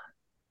like, oh,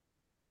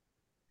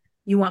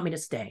 you want me to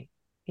stay?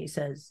 He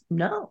says,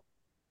 no,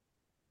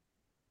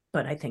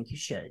 but I think you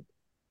should.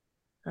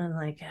 I'm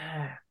like,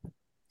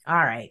 all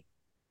right.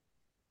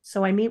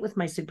 So I meet with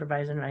my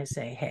supervisor and I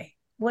say, hey,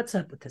 what's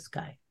up with this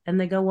guy? And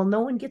they go, well,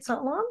 no one gets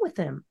along with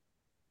him.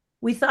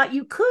 We thought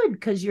you could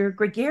because you're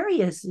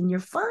gregarious and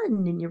you're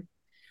fun and you're.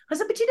 I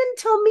said, but you didn't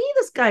tell me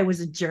this guy was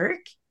a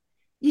jerk.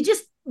 You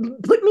just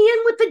put me in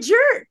with the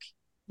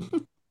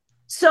jerk.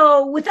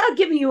 So without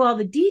giving you all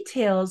the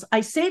details,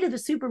 I say to the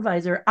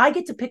supervisor, I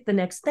get to pick the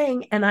next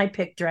thing, and I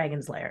pick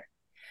Dragon's Lair.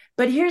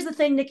 But here's the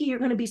thing, Nikki, you're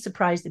going to be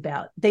surprised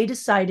about. They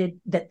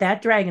decided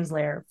that Dragon's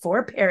Lair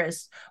for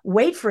Paris,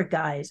 wait for it,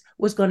 guys,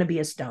 was going to be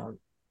a stone.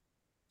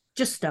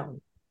 Just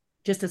stone.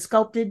 Just a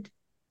sculpted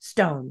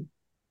stone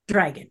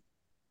dragon.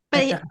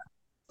 But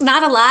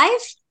not alive?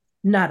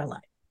 Not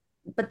alive.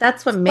 But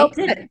that's what makes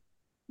it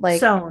like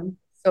stone,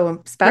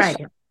 so special,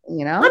 dragon.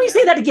 you know? Let me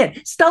say that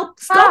again.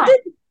 Sculpted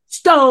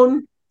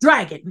stone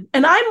dragon.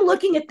 And I'm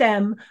looking at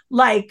them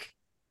like,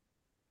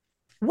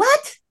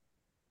 what?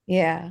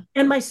 Yeah.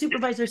 And my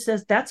supervisor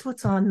says, that's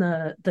what's on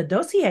the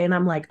dossier. And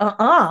I'm like,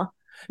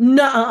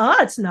 no,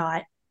 it's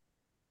not.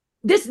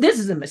 This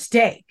is a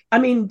mistake. I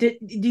mean, do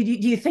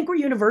you think we're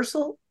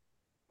Universal?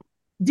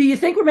 Do you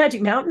think we're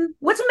Magic Mountain?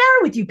 What's the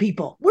matter with you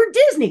people? We're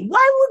Disney.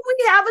 Why would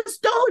we have a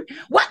stone?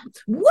 What?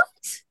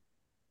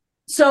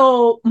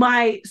 So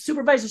my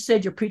supervisor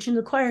said, you're preaching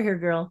to the choir here,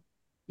 girl.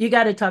 You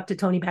got to talk to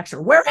Tony Baxter.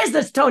 Where is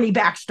this Tony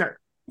Baxter?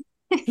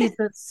 He's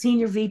the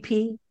senior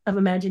VP of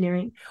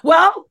Imagineering.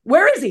 Well,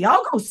 where is he?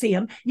 I'll go see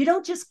him. You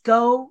don't just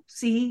go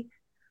see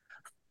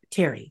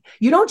Terri.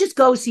 You don't just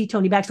go see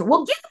Tony Baxter.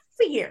 Well, get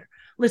over here.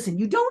 Listen,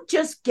 you don't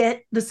just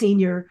get the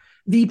senior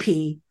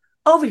VP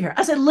over here.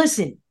 I said,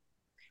 listen,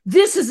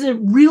 this is a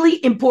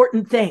really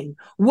important thing.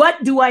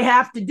 What do I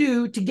have to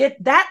do to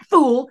get that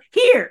fool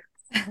here?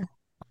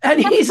 And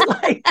he's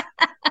like,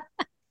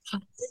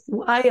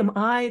 why am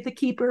I the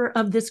keeper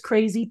of this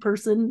crazy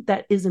person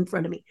that is in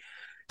front of me?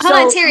 Hold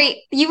on, Terri,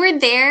 you were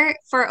there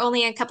for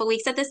only a couple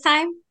weeks at this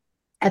time?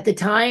 At the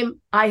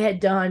time, I had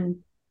done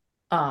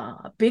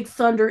Big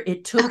Thunder.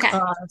 It took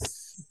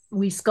us,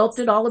 we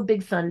sculpted all of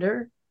Big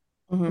Thunder.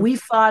 Mm-hmm. We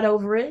fought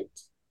over it.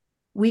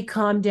 We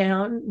calmed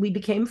down. We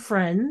became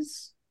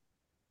friends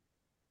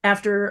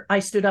after I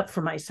stood up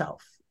for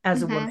myself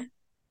as a woman.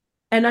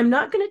 And I'm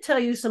not going to tell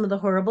you some of the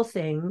horrible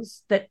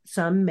things that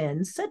some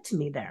men said to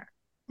me there,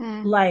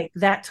 like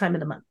that time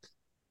of the month.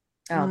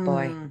 Oh,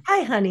 boy.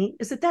 Hi, honey.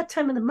 Is it that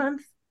time of the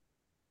month?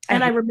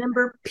 And I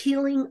remember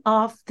peeling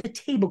off the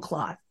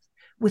tablecloth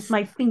with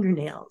my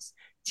fingernails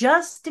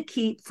just to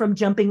keep from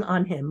jumping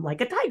on him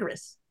like a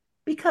tigress,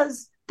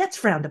 because that's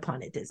frowned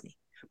upon at Disney.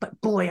 But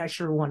boy, I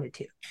sure wanted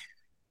to.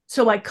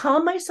 So I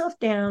calmed myself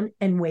down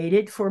and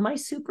waited for my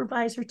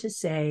supervisor to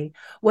say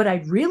what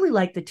I'd really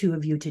like the two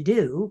of you to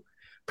do.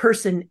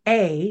 Person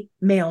A,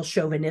 male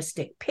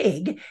chauvinistic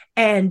pig,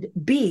 and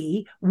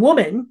B,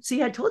 woman.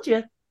 See, I told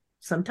you,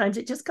 sometimes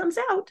it just comes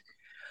out.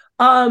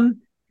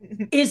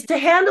 Is to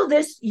handle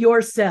this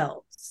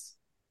yourselves.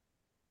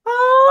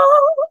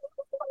 Oh,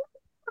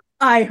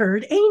 I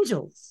heard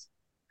angels.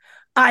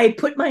 I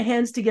put my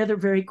hands together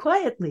very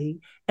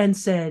quietly and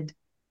said,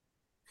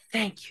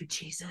 thank you,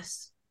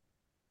 Jesus.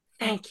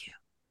 Thank you.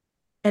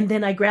 And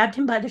then I grabbed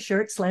him by the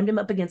shirt, slammed him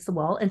up against the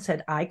wall and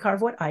said, I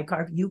carve what I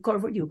carve, you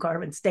carve what you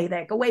carve, and stay the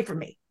heck away from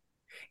me.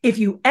 If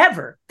you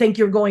ever think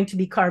you're going to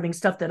be carving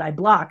stuff that I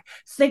block,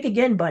 think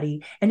again,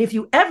 buddy. And if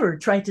you ever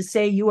try to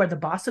say you are the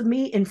boss of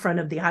me in front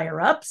of the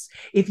higher ups,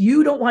 if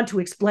you don't want to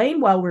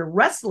explain while we're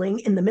wrestling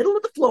in the middle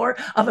of the floor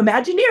of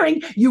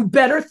Imagineering, you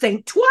better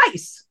think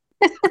twice.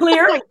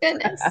 Clear? Oh, my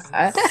goodness.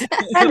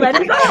 And let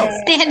it go.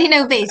 Standing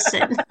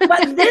ovation.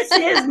 But this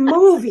is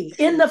movie.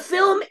 In the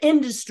film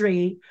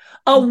industry,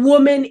 a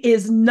woman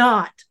is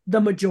not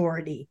the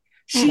majority.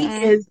 She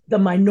is the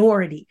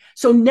minority.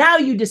 So now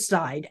you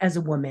decide as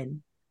a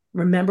woman,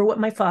 remember what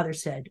my father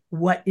said.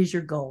 What is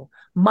your goal?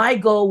 My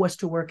goal was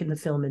to work in the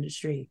film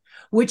industry,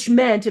 which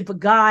meant if a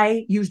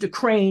guy used a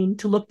crane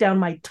to look down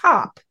my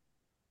top,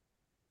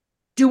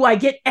 do I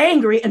get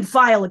angry and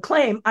file a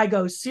claim? I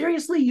go,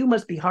 seriously, you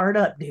must be hard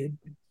up, dude.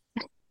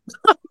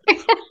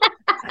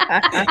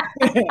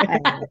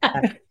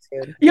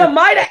 You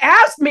might have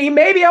asked me,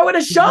 maybe I would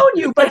have shown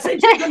you, but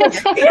since you're going to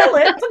steal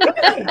it,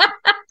 okay.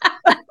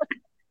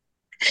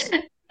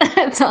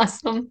 That's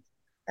awesome.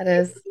 That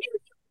is.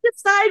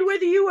 Decide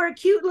whether you were a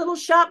cute little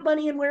shop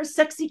bunny and wear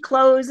sexy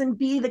clothes and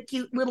be the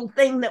cute little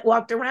thing that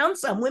walked around.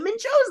 Some women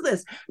chose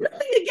this.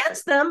 Nothing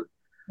against them.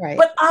 Right.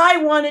 But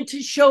I wanted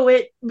to show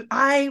it.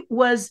 I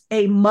was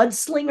a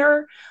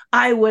mudslinger.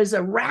 I was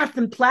a wrath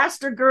and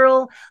plaster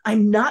girl.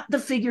 I'm not the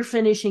figure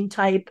finishing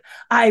type.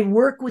 I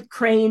work with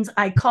cranes.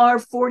 I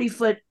carve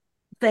 40-foot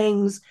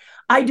things.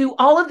 I do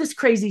all of this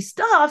crazy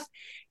stuff.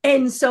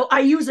 And so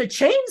I use a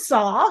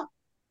chainsaw.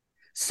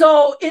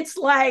 So it's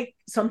like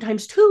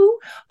sometimes two.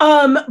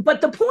 But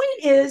the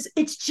point is,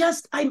 it's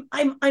just I'm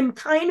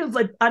kind of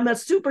I'm a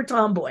super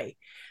tomboy.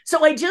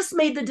 So I just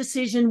made the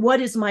decision, what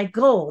is my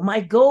goal?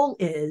 My goal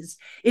is,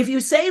 if you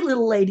say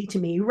little lady to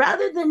me,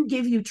 rather than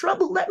give you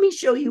trouble, let me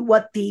show you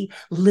what the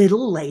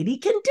little lady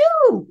can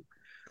do.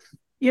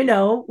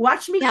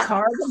 Watch me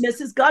carve a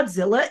Mrs.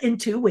 Godzilla in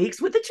 2 weeks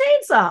with a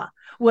chainsaw.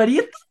 What do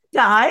you think,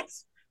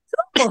 guys?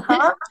 Cool,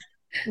 huh?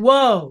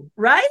 Whoa,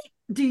 right?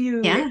 Do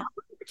you chainsaw,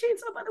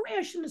 by the way?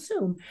 I shouldn't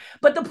assume.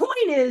 But the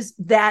point is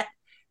that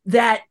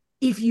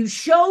if you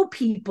show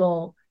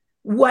people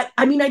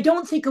I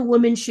don't think a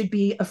woman should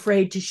be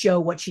afraid to show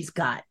what she's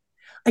got.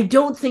 I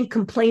don't think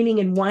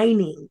complaining and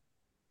whining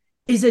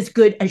is as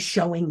good as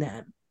showing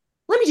them.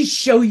 Let me just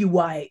show you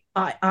why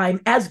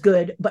I'm as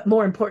good, but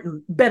more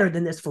important, better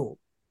than this fool.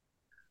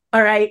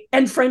 All right.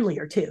 And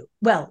friendlier too.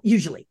 Well,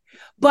 usually.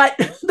 But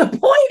the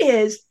point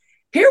is,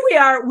 here we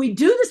are. We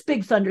do this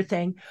Big Thunder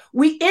thing.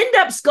 We end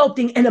up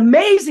sculpting an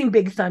amazing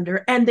Big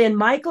Thunder. And then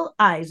Michael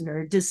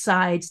Eisner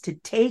decides to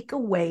take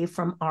away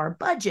from our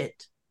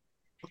budget.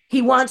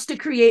 He wants to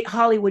create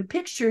Hollywood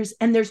pictures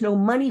and there's no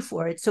money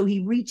for it. So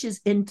he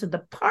reaches into the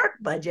park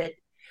budget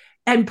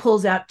and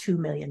pulls out $2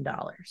 million.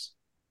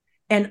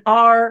 And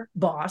our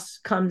boss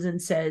comes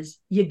and says,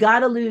 you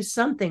got to lose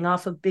something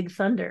off of Big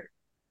Thunder.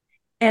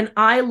 And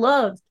I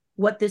loved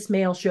what this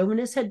male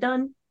chauvinist had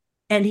done.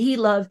 And he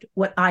loved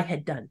what I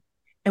had done.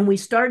 And we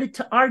started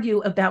to argue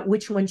about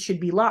which one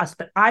should be lost.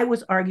 But I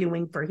was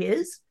arguing for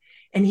his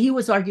and he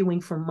was arguing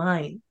for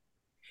mine.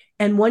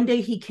 And one day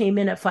he came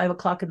in at 5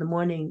 o'clock in the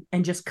morning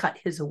and just cut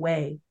his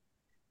away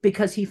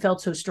because he felt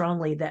so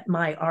strongly that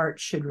my art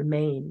should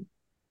remain.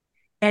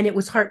 And it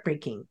was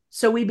heartbreaking.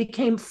 So we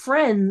became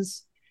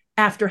friends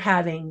after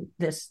having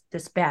this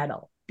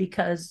battle,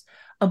 because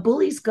a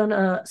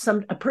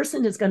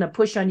person is gonna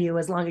push on you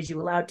as long as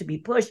you allow it to be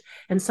pushed.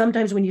 And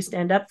sometimes when you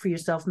stand up for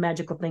yourself,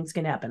 magical things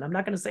can happen. I'm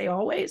not gonna say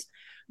always,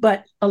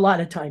 but a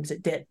lot of times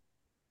it did.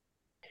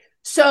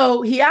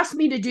 So he asked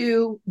me to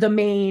do the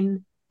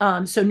main.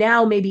 So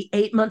now maybe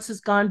 8 months has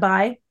gone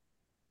by,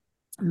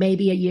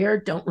 maybe a year,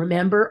 don't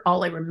remember.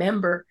 All I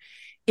remember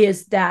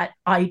is that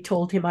I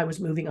told him I was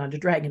moving on to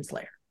Dragon's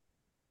Lair.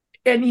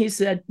 And he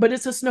said, but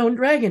it's a snow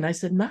dragon. I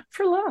said, not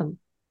for long.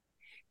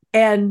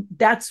 And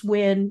that's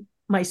when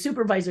my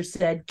supervisor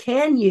said,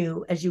 can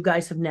you, as you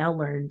guys have now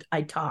learned,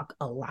 I talk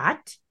a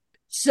lot.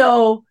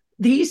 So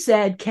he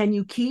said, can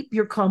you keep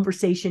your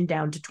conversation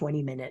down to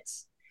 20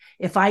 minutes?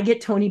 If I get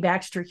Tony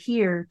Baxter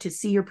here to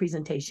see your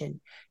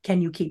presentation,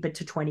 can you keep it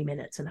to 20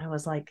 minutes? And I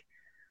was like,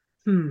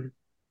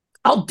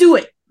 I'll do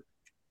it.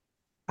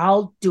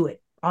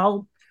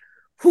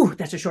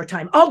 That's a short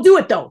time. I'll do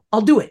it though. I'll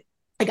do it.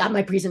 I got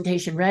my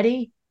presentation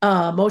ready.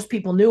 Most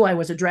people knew I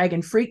was a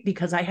dragon freak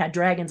because I had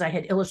dragons. I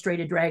had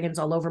illustrated dragons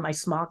all over my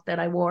smock that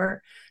I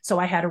wore. So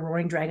I had a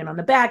roaring dragon on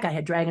the back. I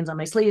had dragons on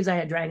my sleeves. I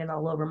had dragon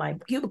all over my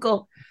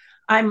cubicle.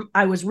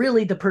 I was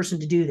really the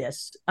person to do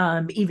this,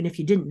 even if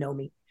you didn't know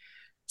me.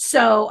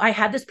 So I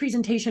had this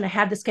presentation, I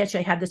had the sketch,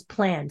 I had this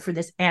plan for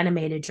this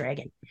animated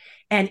dragon.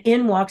 And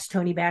in walks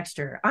Tony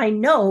Baxter. I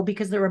know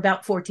because there were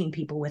about 14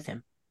 people with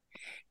him.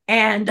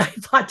 And I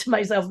thought to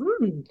myself,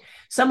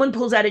 someone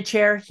pulls out a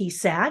chair, he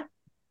sat.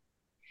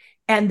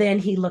 And then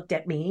he looked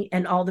at me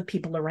and all the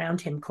people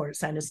around him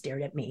kind of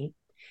stared at me.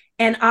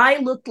 And I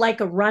looked like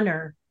a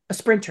runner, a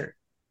sprinter.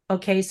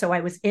 Okay, so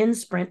I was in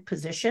sprint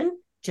position.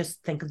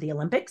 Just think of the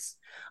Olympics.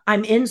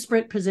 I'm in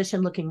sprint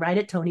position looking right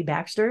at Tony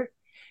Baxter.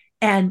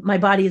 And my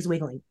body is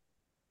wiggling.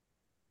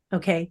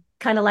 Okay.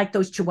 Kind of like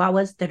those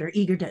chihuahuas that are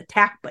eager to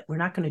attack, but we're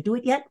not going to do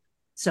it yet.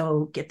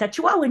 So get that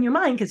chihuahua in your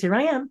mind, because here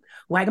I am,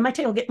 wagging my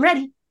tail, getting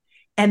ready.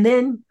 And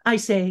then I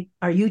say,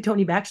 are you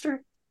Tony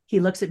Baxter?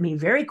 He looks at me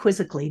very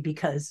quizzically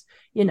because,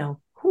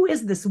 who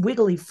is this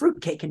wiggly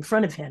fruitcake in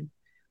front of him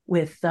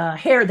with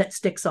hair that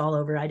sticks all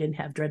over? I didn't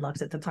have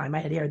dreadlocks at the time. I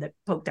had hair that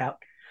poked out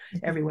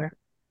everywhere.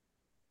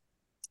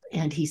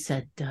 And he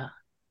said,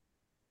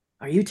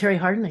 are you Terri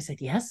Hardin? I said,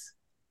 yes.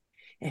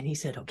 And he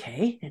said,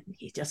 okay. And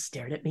he just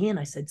stared at me and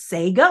I said,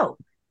 say go.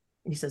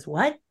 And he says,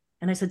 what?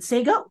 And I said,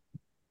 say go.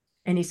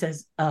 And he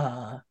says,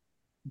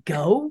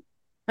 go.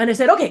 And I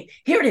said, okay,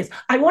 here it is.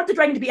 I want the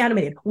dragon to be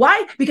animated.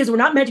 Why? Because we're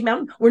not Magic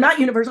Mountain. We're not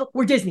Universal.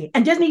 We're Disney.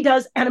 And Disney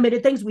does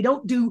animated things. We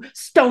don't do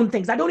stone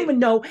things. I don't even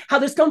know how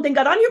the stone thing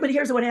got on here, but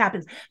here's what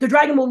happens. The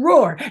dragon will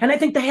roar. And I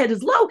think the head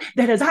is low,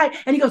 the head is high.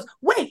 And he goes,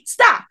 wait,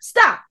 stop.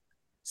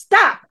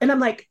 And I'm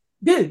like,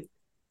 dude,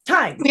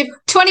 time. We have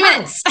 20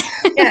 minutes.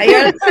 Yeah,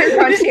 you're on the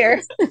crunch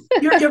here.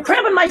 You're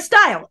cramping my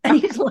style.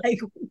 And he's like,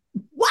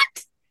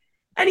 what?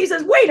 And he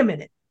says, wait a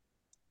minute.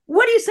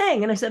 What are you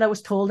saying? And I said, I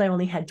was told I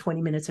only had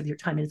 20 minutes of your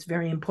time, and it's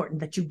very important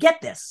that you get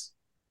this.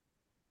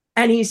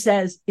 And he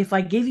says, if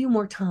I give you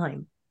more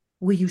time,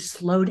 will you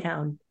slow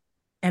down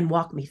and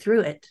walk me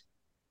through it.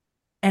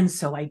 And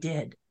so I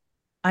did.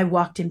 I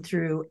walked him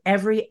through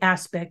every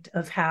aspect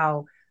of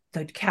how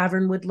the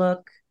cavern would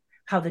look,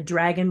 how the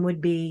dragon would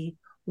be,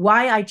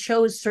 why I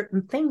chose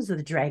certain things of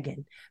the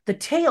dragon. The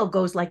tail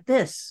goes like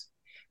this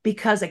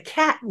because a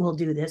cat will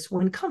do this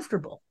when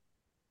comfortable.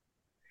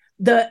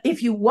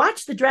 If you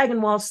watch the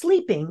dragon while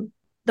sleeping,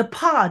 the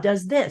paw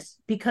does this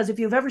because if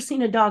you've ever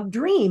seen a dog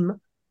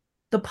dream,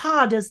 the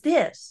paw does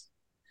this.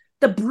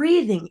 The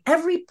breathing,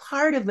 every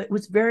part of it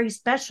was very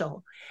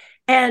special.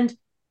 And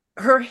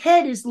her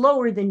head is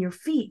lower than your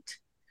feet,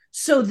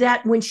 so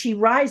that when she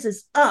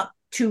rises up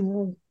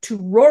to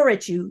roar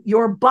at you,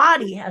 your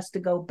body has to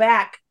go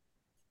back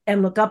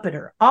and look up at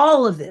her.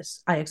 All of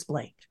this I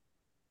explained.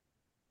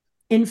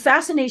 In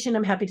Fascination,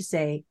 I'm happy to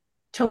say,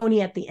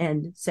 Tony at the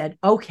end said,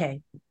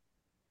 okay,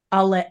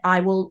 I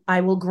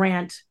will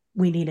grant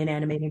we need an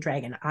animated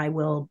dragon.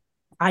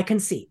 I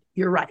concede.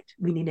 You're right.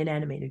 We need an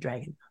animated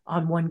dragon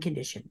on one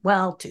condition.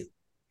 Well, two.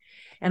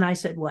 And I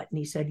said, what? And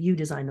he said, you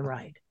design the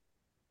ride.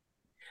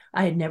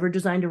 I had never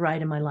designed a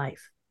ride in my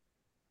life.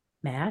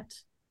 Matt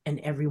and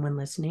everyone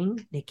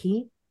listening,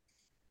 Nikki,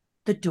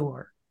 the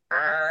door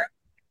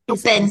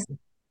is open.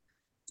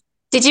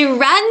 Did you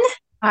run?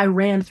 I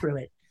ran through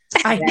it.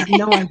 I had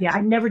no idea.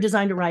 I never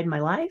designed a ride in my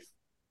life.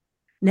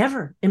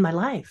 Never in my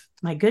life.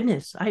 My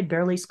goodness, I had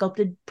barely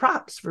sculpted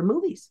props for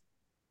movies.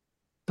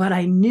 But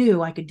I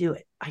knew I could do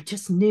it. I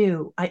just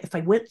knew if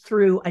I went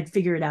through, I'd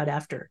figure it out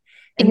after.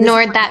 And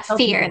ignored that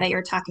fear that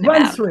you're talking about.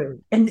 Run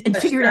through and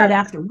figure it out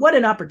after. What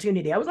an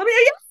opportunity. I was like,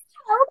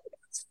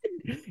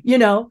 you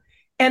know,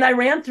 and I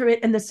ran through it.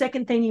 And the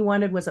second thing he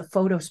wanted was a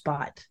photo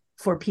spot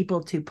for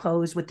people to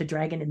pose with the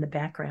dragon in the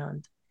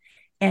background.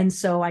 And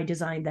so I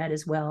designed that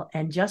as well.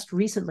 And just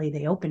recently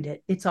they opened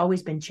it. It's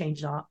always been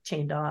chained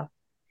off.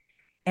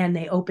 And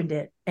they opened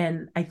it.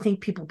 And I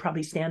think people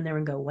probably stand there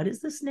and go, what is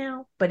this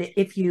now? But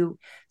if you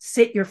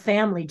sit your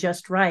family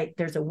just right,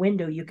 there's a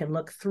window you can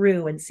look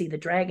through and see the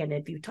dragon.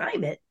 If you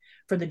time it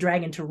for the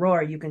dragon to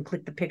roar, you can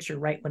click the picture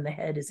right when the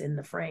head is in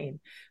the frame.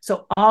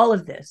 So all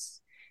of this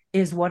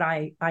is what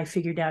I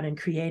figured out and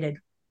created.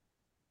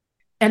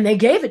 And they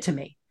gave it to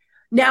me.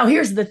 Now,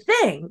 here's the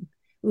thing.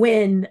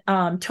 When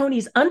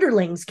Tony's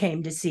underlings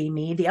came to see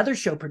me, the other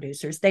show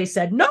producers, they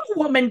said, no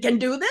woman can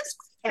do this.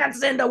 We can't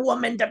send a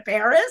woman to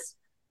Paris.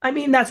 I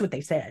mean, that's what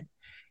they said.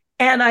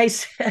 And I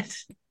said,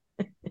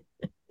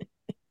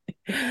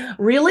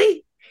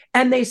 really?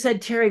 And they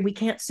said, Terri, we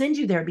can't send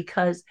you there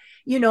because,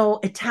 you know,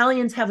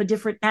 Italians have a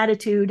different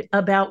attitude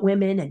about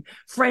women and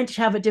French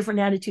have a different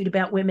attitude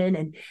about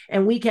women.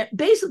 And we can't,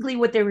 basically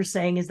what they were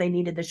saying is they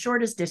needed the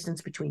shortest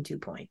distance between 2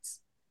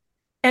 points.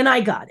 And I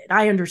got it.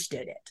 I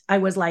understood it. I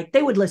was like,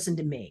 they would listen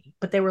to me,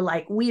 but they were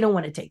like, we don't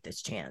want to take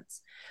this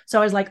chance.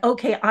 So I was like,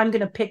 okay, I'm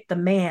going to pick the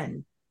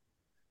man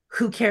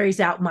who carries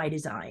out my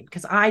design.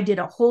 Because I did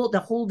the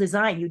whole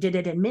design. You did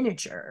it in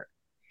miniature.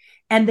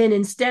 And then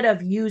instead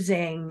of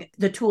using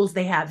the tools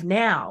they have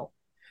now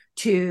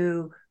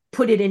to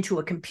put it into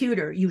a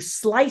computer, you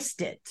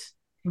sliced it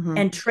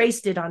and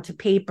traced it onto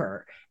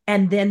paper.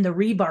 And then the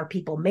rebar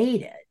people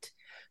made it.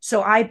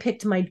 So I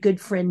picked my good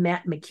friend,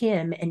 Matt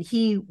McKim, and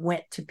he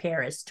went to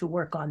Paris to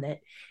work on it.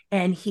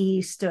 And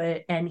he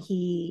stood and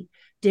he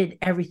did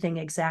everything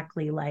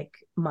exactly like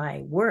my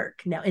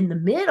work. Now, in the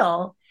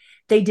middle,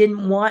 they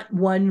didn't want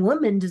one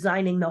woman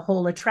designing the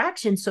whole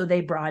attraction, so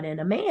they brought in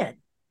a man.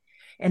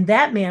 And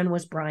that man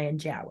was Brian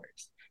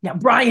Jowers. Now,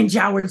 Brian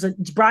Jowers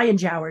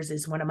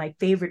is one of my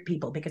favorite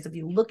people because if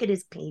you look at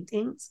his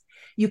paintings,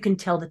 you can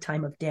tell the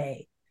time of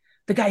day.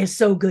 The guy is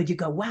so good. You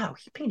go, wow,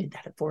 he painted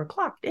that at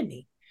 4:00, didn't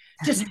he?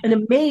 Just an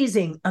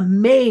amazing,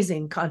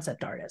 amazing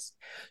concept artist.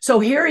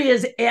 So here he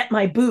is at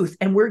my booth,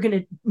 and we're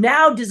going to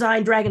now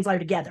design Dragon's Lair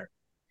together.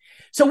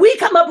 So we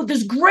come up with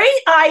this great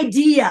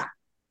idea.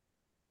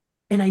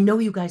 And I know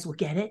you guys will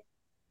get it.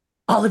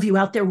 All of you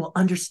out there will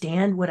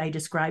understand what I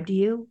described to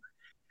you.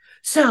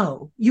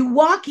 So you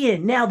walk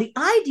in. Now, the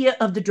idea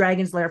of the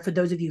Dragon's Lair, for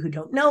those of you who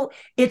don't know,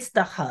 it's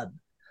the hub.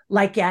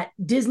 Like at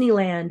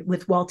Disneyland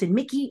with Walt and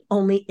Mickey,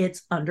 only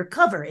it's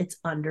undercover. It's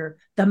under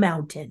the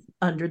mountain,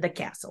 under the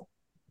castle.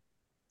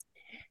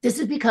 This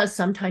is because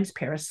sometimes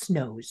Paris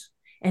snows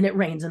and it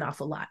rains an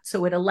awful lot.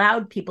 So it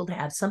allowed people to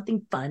have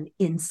something fun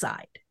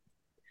inside.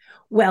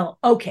 Well,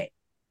 okay.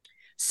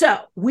 So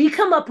we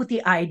come up with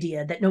the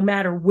idea that no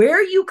matter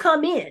where you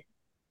come in,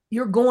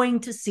 you're going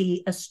to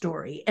see a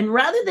story. And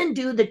rather than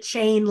do the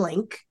chain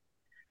link,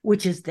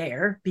 which is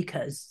there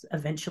because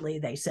eventually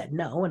they said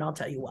no, and I'll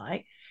tell you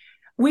why,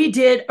 we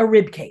did a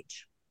rib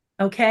cage.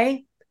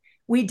 Okay.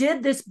 We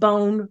did this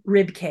bone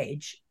rib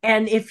cage.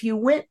 And if you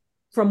went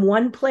from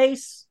one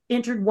place,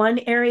 entered one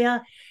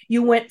area,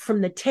 you went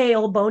from the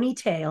tail, bony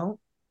tail,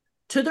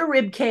 to the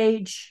rib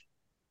cage,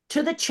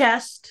 to the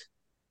chest,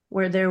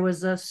 where there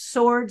was a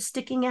sword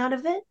sticking out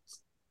of it.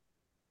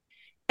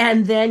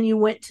 And then you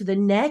went to the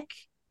neck,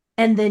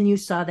 and then you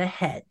saw the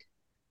head.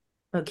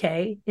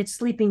 Okay? It's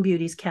Sleeping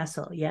Beauty's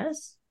castle,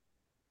 yes?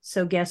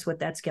 So guess what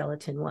that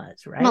skeleton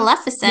was, right?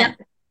 Maleficent.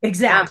 Yep.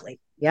 Exactly.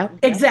 Yep.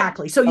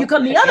 Exactly. So you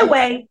come the other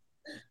way,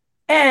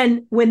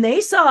 And when they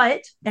saw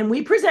it and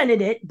we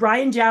presented it,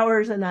 Brian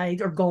Jowers and I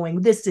are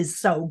going, this is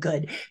so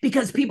good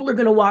because people are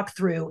going to walk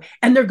through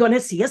and they're going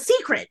to see a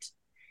secret.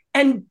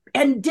 And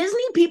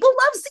Disney people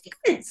love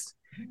secrets.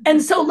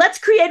 And so let's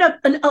create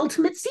an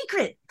ultimate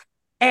secret.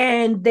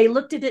 And they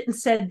looked at it and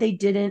said they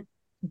didn't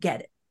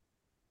get it.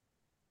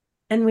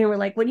 And we were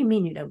like, what do you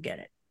mean you don't get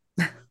it?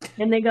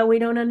 And they go, we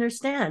don't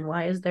understand.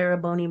 Why is there a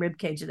bony rib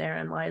cage there?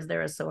 And why is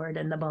there a sword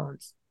in the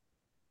bones?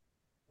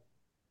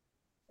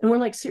 And we're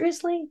like,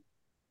 seriously?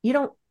 You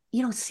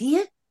don't see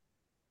it?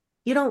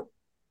 Are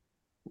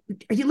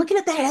you looking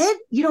at the head?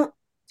 You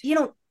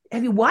don't,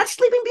 have you watched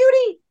Sleeping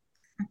Beauty?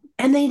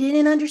 And they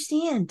didn't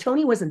understand.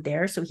 Tony wasn't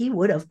there, so he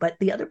would have, but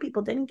the other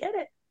people didn't get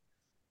it.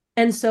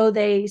 And so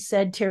they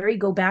said, Terri,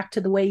 go back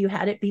to the way you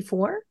had it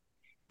before.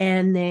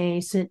 And they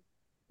sent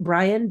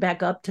Brian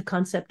back up to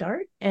concept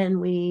art,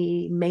 and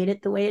we made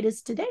it the way it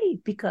is today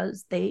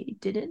because they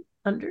didn't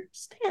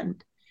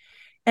understand.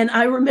 And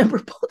I remember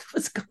both of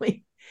us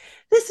going,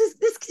 this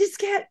just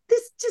can't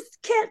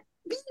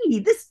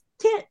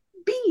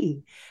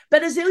be.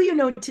 But as you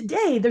know,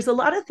 today, there's a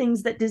lot of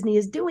things that Disney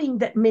is doing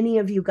that many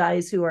of you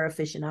guys who are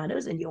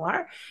aficionados, and you're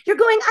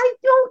going,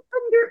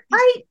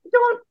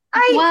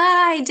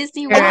 why,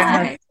 Disney?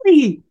 Why?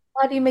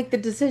 How do you make the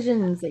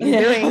decisions that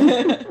you're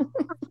doing?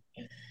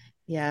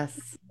 Yes.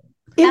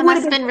 That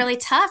must have been really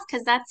tough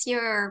because that's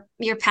your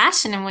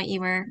passion and what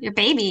your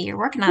baby you're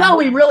working on. Well,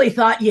 we really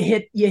thought you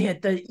hit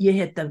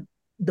the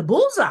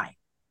bullseye.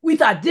 We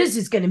thought this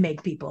is going to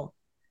make people.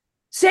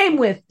 Same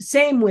with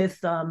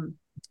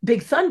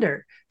Big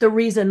Thunder. The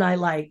reason I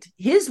liked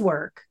his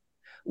work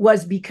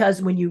was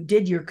because when you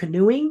did your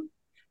canoeing,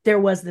 there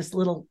was this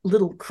little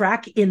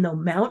crack in the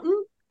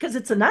mountain because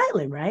it's an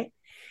island, right?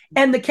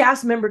 And the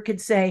cast member could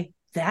say,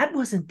 that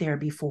wasn't there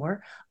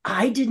before.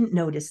 I didn't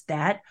notice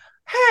that.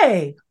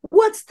 Hey,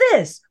 what's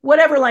this?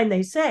 Whatever line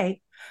they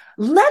say,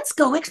 let's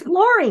go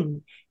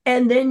exploring.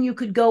 And then you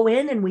could go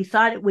in, and we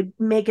thought it would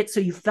make it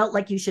so you felt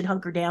like you should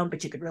hunker down,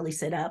 but you could really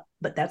sit up.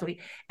 But that's what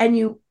and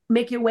you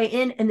make your way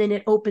in, and then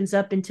it opens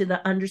up into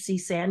the undersea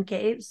sand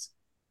caves.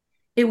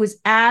 It was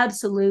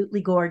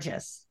absolutely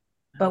gorgeous,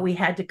 but we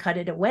had to cut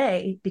it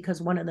away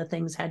because one of the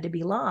things had to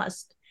be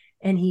lost.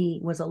 And he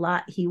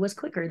was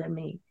quicker than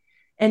me.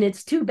 And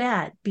it's too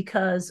bad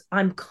because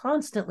I'm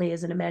constantly,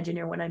 as an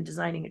Imagineer, when I'm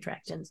designing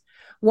attractions,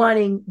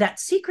 wanting that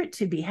secret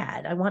to be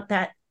had. I want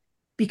that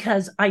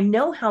because I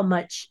know how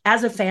much,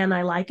 as a fan,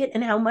 I like it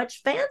and how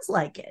much fans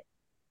like it.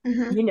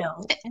 Mm-hmm. You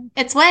know,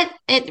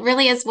 it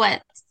really is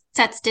what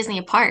sets Disney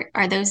apart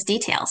are those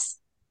details.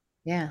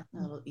 Yeah.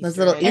 Those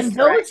little Easter eggs. And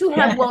those who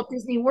have Walt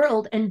Disney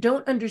World and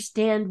don't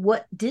understand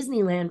what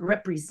Disneyland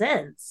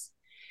represents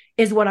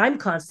is what I'm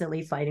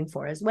constantly fighting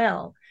for as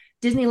well.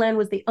 Disneyland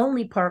was the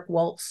only park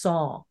Walt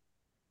saw.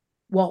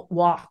 Walt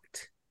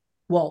walked.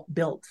 Walt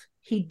built.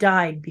 He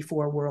died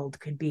before World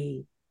could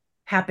be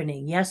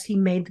happening. Yes, he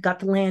got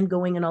the land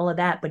going and all of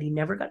that, but he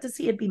never got to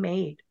see it be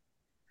made.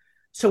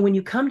 So when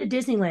you come to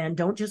Disneyland,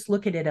 don't just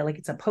look at it like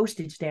it's a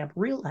postage stamp.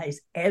 Realize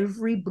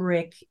every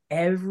brick,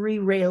 every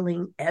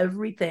railing,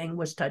 everything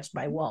was touched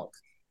by Walt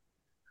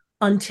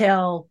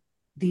until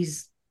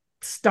these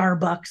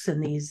Starbucks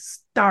and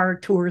these Star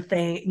Tour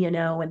thing, you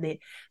know, and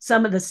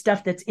some of the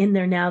stuff that's in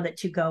there now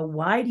that you go,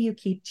 why do you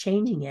keep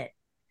changing it?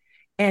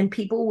 And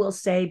people will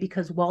say,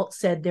 because Walt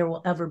said there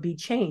will ever be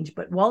change,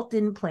 but Walt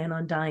didn't plan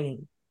on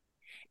dying.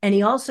 And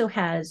he also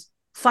has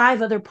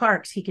 5 other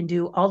parks. He can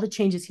do all the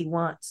changes he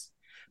wants.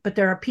 But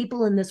there are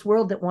people in this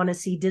world that want to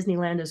see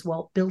Disneyland as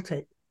Walt built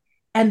it.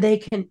 And they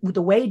can,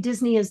 the way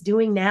Disney is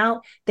doing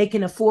now, they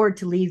can afford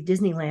to leave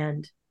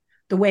Disneyland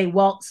the way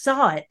Walt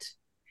saw it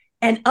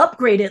and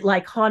upgrade it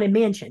like Haunted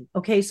Mansion.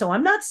 Okay, so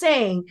I'm not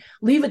saying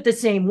leave it the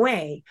same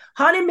way.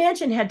 Haunted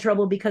Mansion had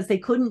trouble because they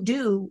couldn't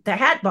do the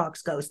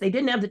Hatbox Ghost. They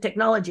didn't have the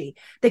technology.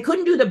 They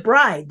couldn't do the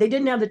Bride. They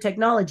didn't have the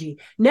technology.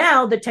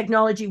 Now the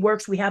technology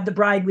works. We have the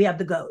Bride. We have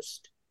the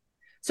Ghost.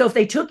 So if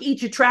they took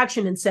each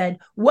attraction and said,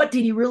 what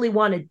did he really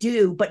want to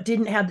do, but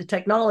didn't have the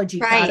technology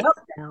thought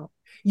up now,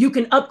 you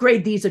can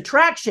upgrade these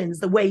attractions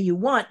the way you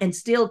want and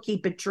still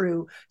keep it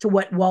true to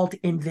what Walt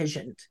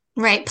envisioned.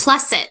 Right.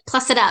 Plus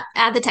it up,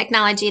 add the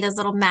technology, those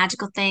little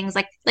magical things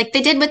like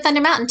they did with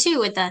Thunder Mountain too,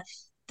 with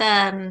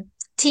the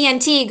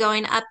TNT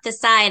going up the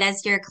side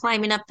as you're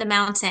climbing up the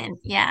mountain.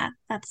 Yeah.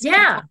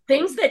 Cool.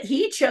 Things that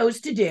he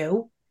chose to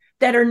do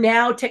that are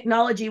now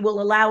technology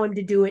will allow him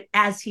to do it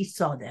as he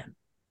saw them.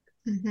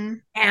 Mm-hmm.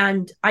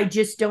 And I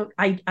just don't,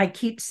 I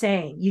keep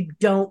saying you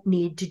don't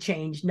need to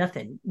change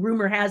nothing.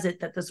 Rumor has it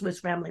that the Swiss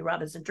Family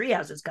Robinson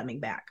Treehouse is coming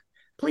back.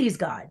 Please,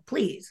 God,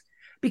 please.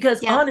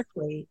 Because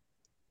honestly,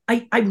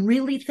 I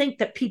really think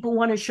that people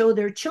want to show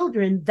their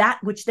children that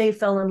which they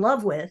fell in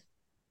love with,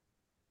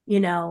 you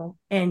know,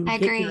 and I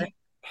get agree. your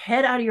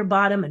head out of your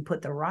bottom and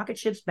put the rocket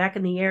ships back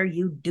in the air,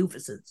 you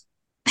doofuses.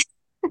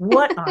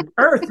 What on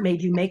earth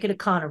made you make it a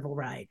carnival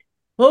ride?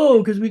 Oh,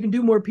 because we can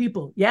do more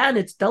people. Yeah, and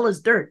it's dull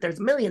as dirt. There's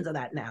millions of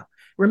that now.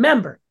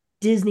 Remember,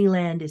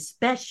 Disneyland is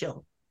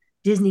special.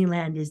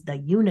 Disneyland is the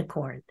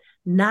unicorn,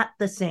 not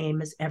the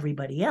same as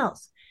everybody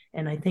else.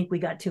 And I think we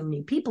got too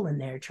many people in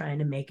there trying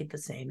to make it the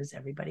same as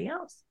everybody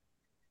else.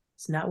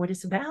 It's not what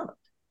it's about.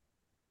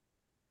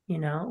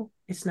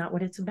 It's not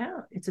what it's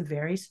about. It's a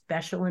very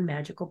special and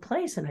magical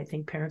place. And I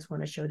think parents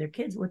want to show their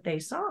kids what they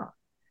saw.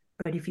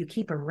 But if you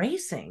keep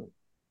erasing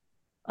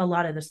a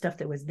lot of the stuff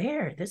that was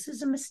there, this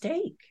is a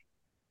mistake.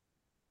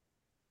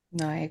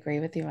 No, I agree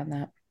with you on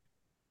that.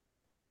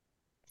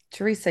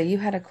 Teresa, you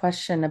had a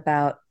question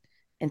about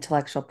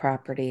intellectual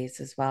properties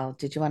as well.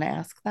 Did you want to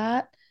ask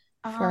that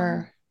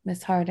for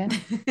Miss Hardin?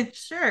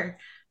 Sure.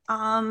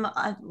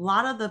 A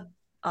lot of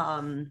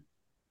the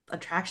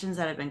attractions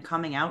that have been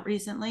coming out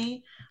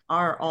recently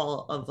are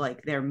all of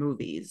like their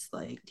movies.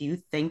 Like, do you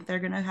think they're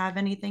gonna have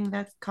anything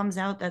that comes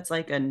out that's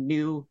like a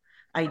new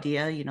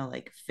idea,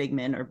 like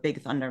Figment or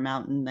Big Thunder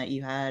Mountain that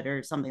you had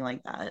or something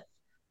like that?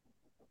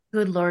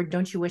 Good Lord,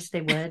 don't you wish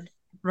they would?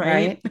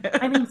 Right?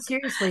 I mean,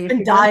 seriously,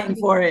 I'm dying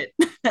for it.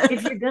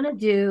 If you're gonna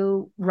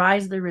do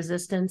Rise of the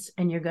Resistance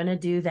and you're gonna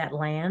do that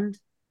land,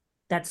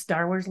 that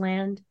Star Wars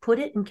land, put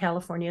it in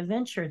California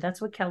Adventure. That's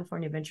what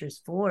California Adventure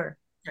is for.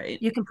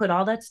 Right. You can put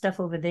all that stuff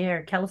over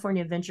there.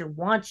 California Adventure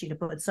wants you to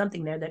put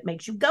something there that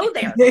makes you go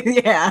there.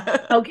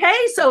 Yeah. Okay,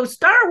 so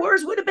Star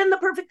Wars would have been the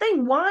perfect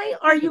thing. Why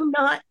are you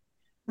not?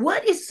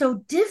 What is so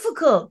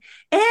difficult?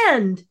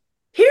 And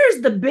here's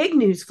the big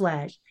news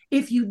flash.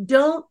 If you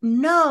don't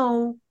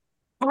know,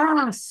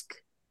 ask.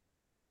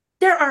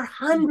 There are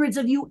hundreds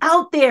of you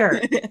out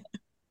there.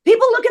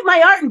 People look at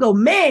my art and go,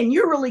 man,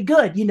 you're really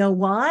good. You know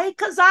why?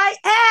 Because I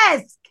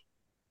ask.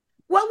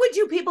 What would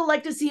you people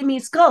like to see me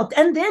sculpt?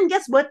 And then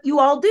guess what you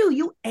all do?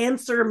 You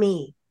answer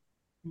me.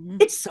 Mm-hmm.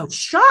 It's so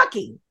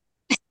shocking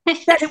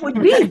that it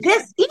would be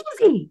this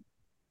easy.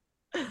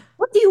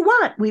 What do you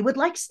want? We would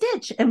like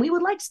Stitch, and we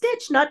would like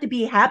Stitch not to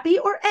be happy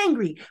or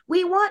angry.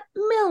 We want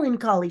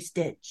melancholy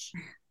Stitch.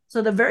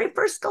 So the very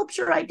first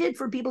sculpture I did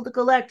for people to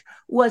collect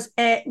was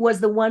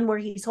the one where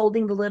he's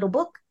holding the little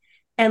book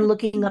and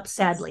looking up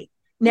sadly.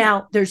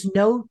 Now, there's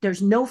no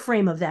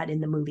frame of that in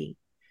the movie.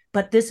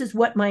 But this is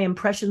what my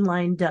impression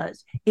line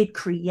does. It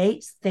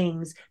creates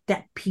things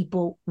that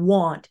people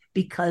want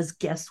because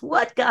guess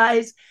what,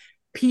 guys?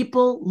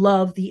 People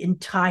love the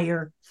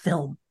entire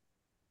film.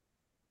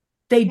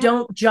 They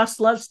don't just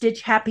love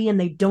Stitch happy and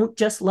they don't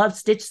just love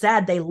Stitch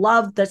sad. They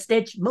love the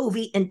Stitch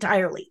movie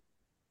entirely.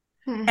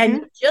 Mm-hmm. And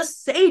you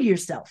just say to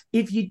yourself,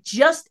 if you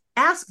just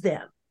ask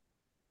them,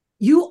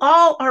 you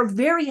all are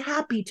very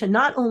happy to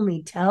not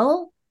only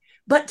tell,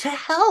 but to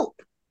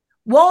help.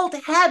 Walt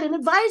had an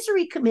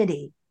advisory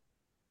committee.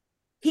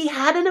 He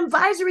had an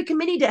advisory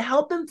committee to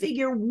help him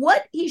figure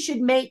what he should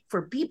make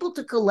for people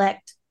to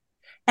collect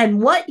and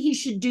what he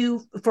should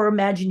do for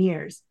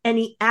Imagineers. And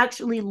he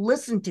actually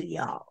listened to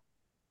y'all.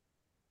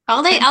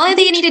 All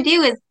they need to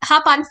do is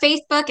hop on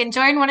Facebook and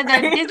join one of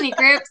those Disney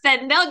groups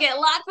and they'll get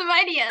lots of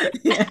ideas.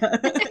 Yeah.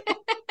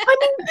 I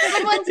mean,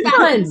 good one's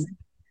fun.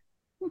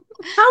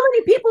 How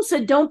many people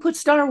said don't put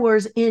Star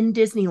Wars in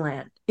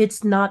Disneyland?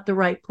 It's not the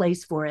right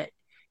place for it.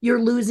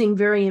 You're losing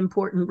very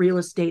important real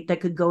estate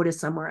that could go to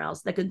somewhere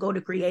else, that could go to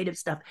creative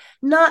stuff.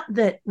 Not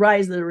that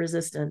Rise of the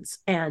Resistance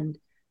and,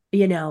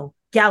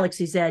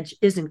 Galaxy's Edge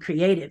isn't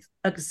creative,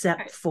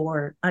 except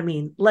for,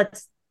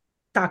 let's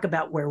talk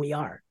about where we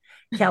are,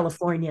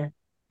 California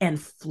and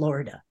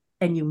Florida,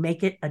 and you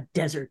make it a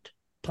desert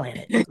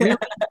planet. Really?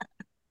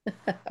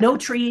 No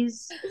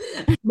trees,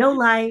 no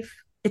life.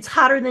 It's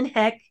hotter than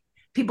heck.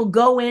 People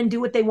go in, do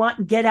what they want,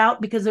 and get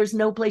out because there's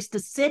no place to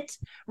sit,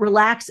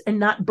 relax, and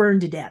not burn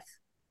to death.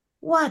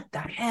 What the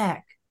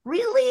heck?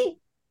 Really?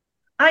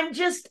 I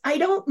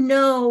don't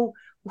know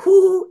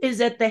who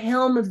is at the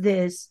helm of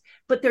this,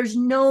 but there's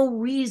no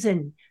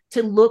reason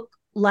to look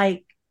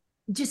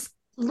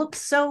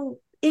so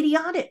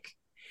idiotic.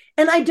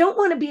 And I don't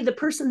want to be the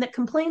person that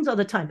complains all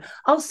the time.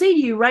 I'll say to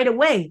you right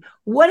away,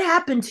 what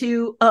happened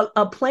to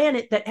a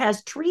planet that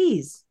has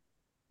trees?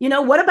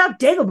 What about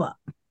Dagobah?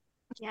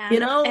 Yeah.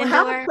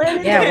 How a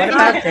planet what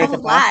about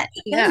Dagobah?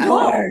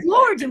 Yeah.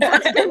 Lords and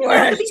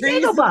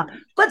Dagobah,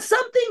 but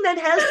something that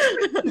has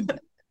trees.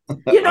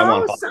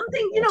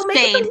 Something,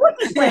 make it a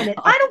Wookiee planet.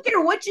 I don't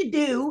care what you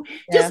do.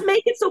 Just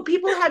make it so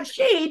people have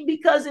shade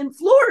because in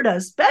Florida,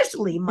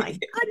 especially, my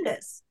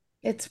goodness.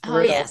 It's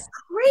brutal.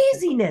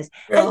 Craziness.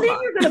 And then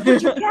you're going to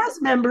put your cast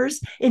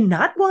members in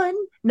not one,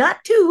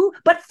 not two,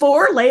 but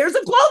 4 layers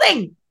of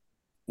clothing.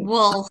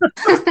 Wool.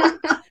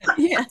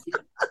 Yeah.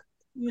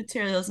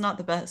 Material is not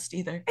the best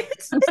either. It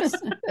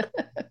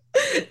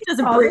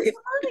doesn't breathe.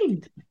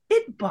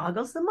 It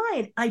boggles the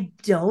mind. I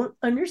don't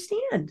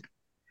understand.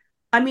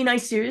 I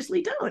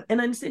seriously don't.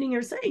 And I'm sitting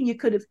here saying you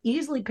could have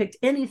easily picked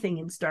anything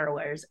in Star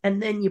Wars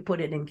and then you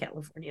put it in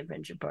California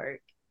Adventure Park.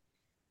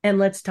 And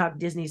let's talk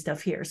Disney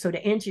stuff here. So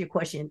to answer your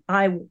question,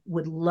 I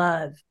would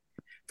love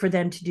for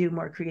them to do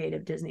more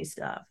creative Disney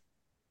stuff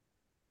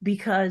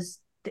because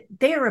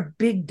they're a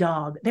big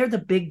dog. They're the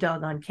big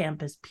dog on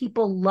campus.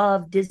 People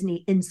love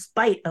Disney in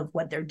spite of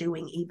what they're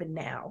doing even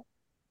now.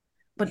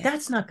 But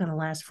that's not going to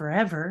last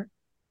forever.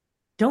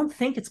 Don't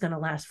think it's going to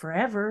last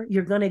forever.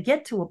 You're going to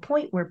get to a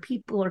point where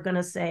people are going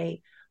to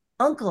say,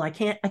 Uncle, I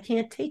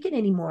can't take it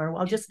anymore.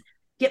 I'll just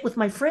get with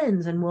my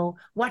friends and we'll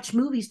watch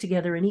movies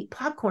together and eat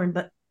popcorn,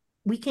 but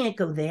we can't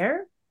go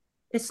there.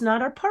 It's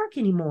not our park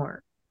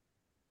anymore.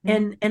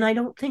 And I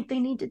don't think they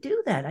need to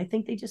do that. I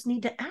think they just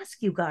need to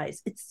ask you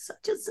guys. It's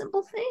such a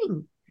simple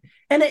thing.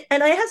 And it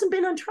hasn't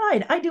been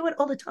untried. I do it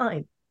all the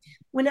time.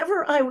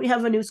 Whenever I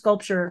have a new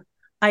sculpture,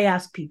 I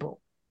ask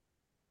people,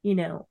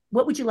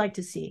 what would you like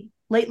to see?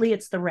 Lately,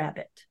 it's the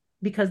rabbit,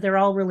 because they're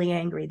all really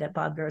angry that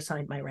Bob Gurr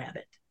signed my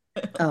rabbit.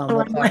 Oh, So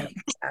we'll I'm like,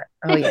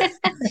 oh yes.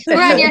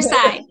 We're on your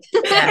side.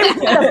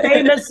 a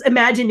famous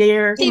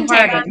Imagineer, Team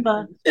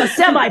Terri. a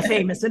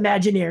semi-famous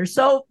Imagineer.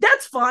 So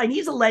that's fine.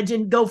 He's a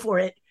legend. Go for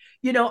it.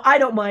 I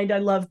don't mind. I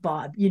love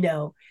Bob,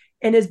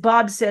 And as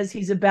Bob says,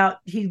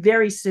 he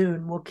very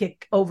soon will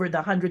kick over the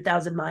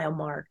 100,000-mile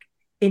mark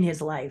in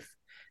his life.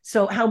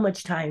 So how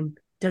much time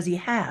does he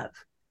have?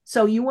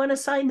 So you want to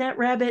sign that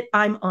rabbit?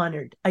 I'm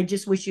honored. I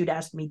just wish you'd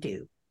asked me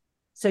to.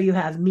 So you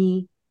have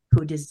me,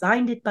 who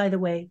designed it, by the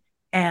way,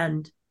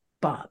 and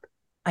Bob.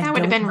 That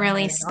would have been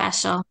really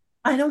special.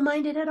 I don't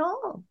mind it at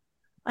all.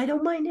 I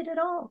don't mind it at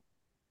all.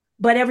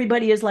 But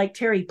everybody is like,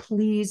 Terri,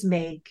 please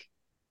make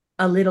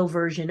a little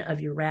version of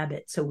your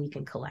rabbit so we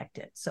can collect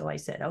it. So I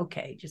said,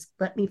 okay, just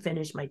let me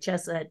finish my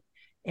chess set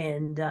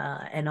and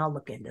I'll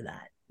look into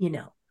that,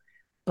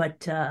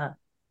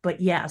 But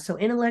yeah, so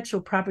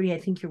intellectual property, I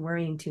think you're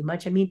worrying too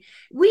much. I mean,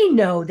 we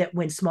know that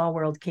when Small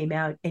World came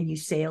out and you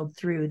sailed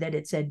through that,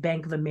 it said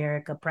Bank of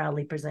America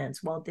proudly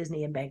presents, Walt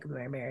Disney and Bank of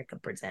America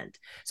present.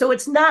 So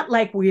it's not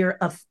like we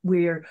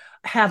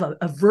have a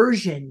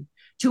aversion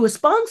to a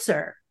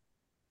sponsor,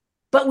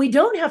 but we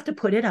don't have to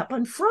put it up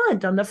on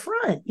the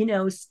front,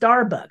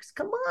 Starbucks.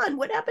 Come on,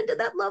 what happened to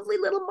that lovely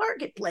little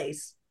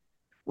marketplace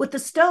with the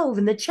stove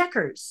and the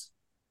checkers?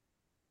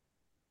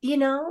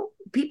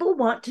 People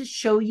want to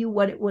show you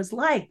what it was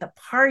like, the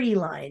party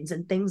lines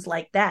and things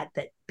like that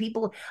there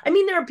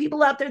are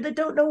people out there that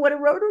don't know what a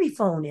rotary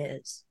phone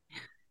is.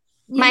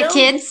 My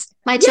kids,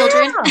 my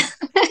children.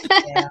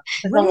 Yeah.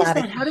 What is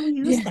that? How do we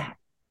use that?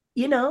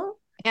 Yeah.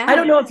 I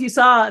don't know if you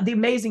saw The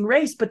Amazing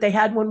Race, but they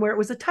had one where it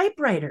was a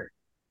typewriter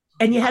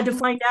and you had to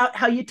find out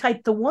how you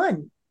type the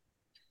one,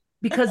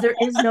 because there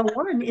is no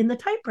one in the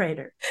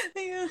typewriter.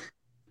 Yeah.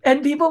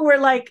 And people were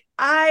like,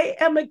 I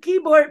am a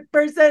keyboard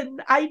person.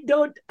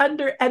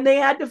 And they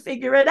had to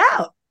figure it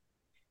out.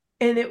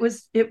 And it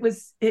was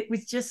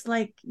just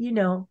like,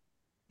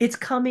 it's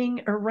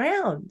coming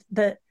around.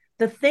 The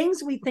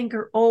things we think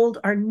are old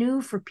are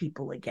new for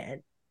people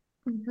again.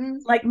 Mm-hmm.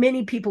 Like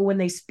many people, when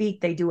they speak,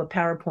 they do a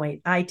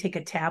PowerPoint. I take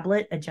a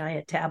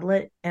giant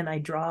tablet, and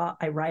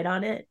I write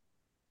on it.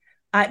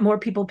 More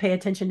people pay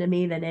attention to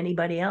me than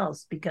anybody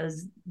else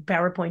because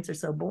PowerPoints are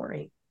so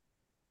boring.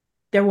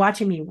 They're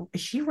watching me. Is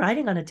she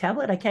writing on a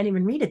tablet? I can't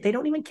even read it. They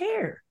don't even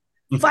care.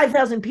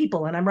 5,000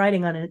 people, and I'm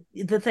writing on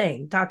the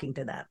thing, talking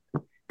to them.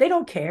 They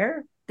don't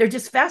care. They're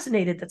just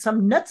fascinated that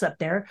some nuts up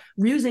there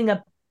using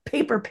a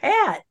paper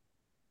pad.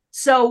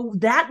 So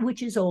that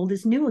which is old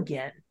is new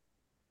again.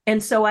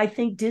 And so I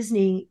think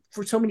Disney,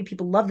 for so many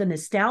people, love the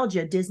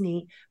nostalgia.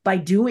 Disney, by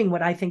doing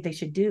what I think they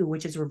should do,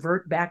 which is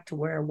revert back to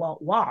where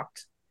Walt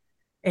walked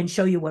and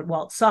show you what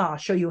Walt saw,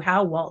 show you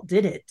how Walt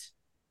did it,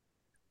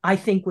 I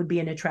think would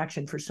be an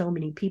attraction for so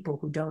many people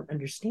who don't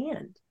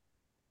understand.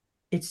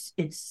 It's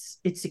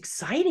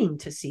exciting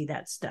to see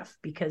that stuff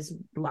because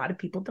a lot of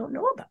people don't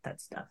know about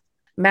that stuff.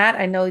 Matt,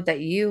 I know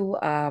that you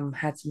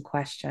had some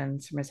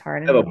questions for Ms.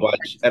 Hardin. I have a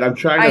bunch, and I'm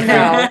trying to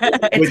know.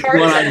 It's hard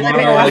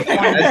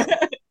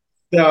to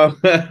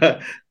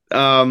So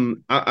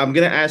I'm going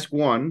to ask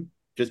one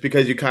just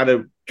because you kind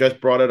of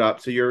just brought it up.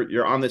 So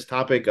you're on this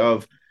topic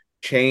of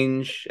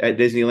change at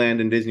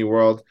Disneyland and Disney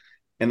World,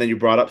 and then you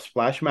brought up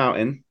Splash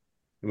Mountain.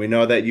 We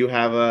know that you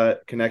have a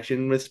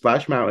connection with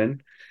Splash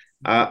Mountain.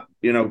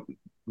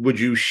 Would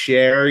you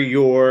share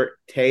your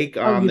take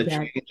on the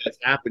change that's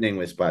happening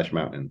with Splash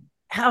Mountain?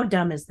 How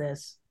dumb is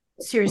this?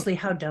 Seriously,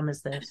 how dumb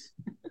is this?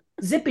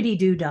 Zippity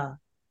doo dah.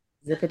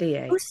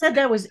 Zippity. Who said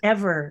that was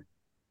ever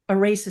a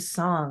racist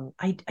song?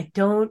 I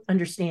don't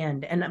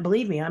understand. And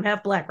believe me, I'm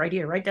half black right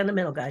here, right down the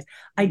middle, guys.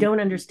 I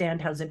don't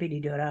understand how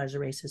Zippity doo dah is a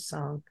racist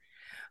song.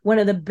 One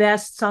of the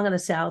best Song of the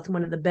South,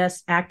 one of the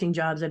best acting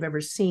jobs I've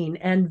ever seen.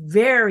 And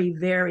very,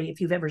 very,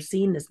 if you've ever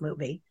seen this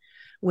movie,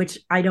 which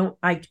I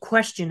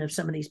question if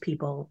some of these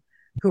people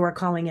who are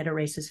calling it a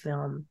racist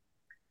film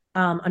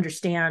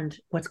understand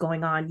what's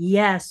going on.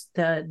 Yes,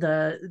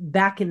 the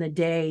back in the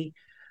day,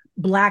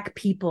 Black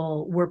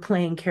people were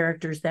playing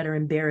characters that are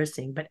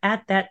embarrassing, but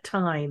at that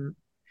time,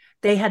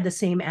 they had the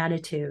same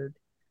attitude.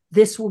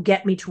 This will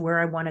get me to where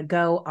I want to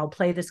go. I'll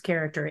play this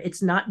character.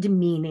 It's not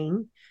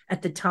demeaning.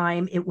 At the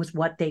time, it was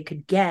what they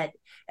could get.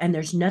 And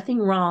there's nothing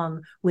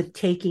wrong with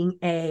taking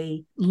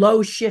a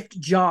low shift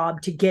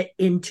job to get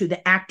into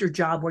the actor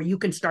job where you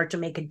can start to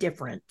make a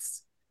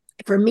difference.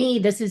 For me,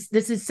 this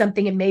is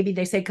something, and maybe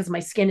they say because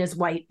my skin is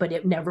white, but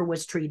it never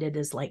was treated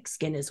as like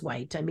skin is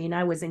white. I mean,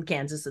 I was in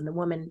Kansas and the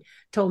woman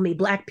told me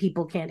Black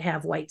people can't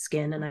have white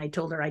skin. And I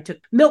told her I took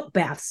milk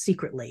baths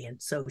secretly. And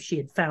so she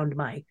had found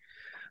my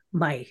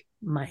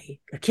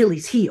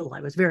Achilles heel.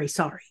 I was very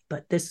sorry,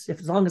 but as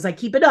long as I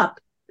keep it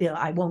up,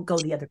 I won't go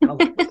the other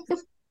color.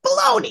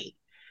 Baloney.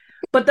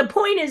 But the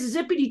point is,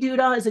 Zippity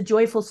Doodah is a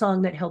joyful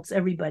song that helps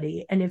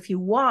everybody. And if you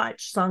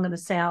watch Song of the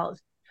South,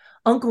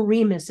 Uncle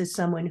Remus is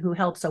someone who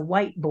helps a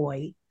white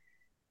boy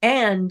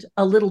and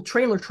a little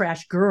trailer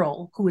trash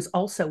girl who is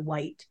also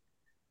white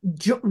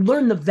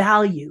learn the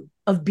value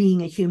of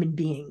being a human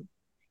being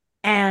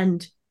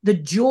and the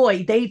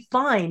joy they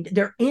find.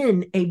 They're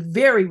in a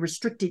very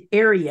restricted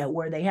area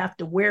where they have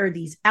to wear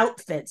these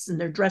outfits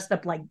and they're dressed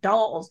up like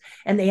dolls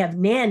and they have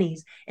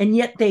nannies, and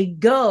yet they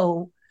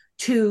go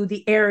to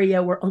the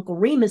area where Uncle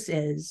Remus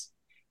is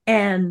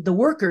and the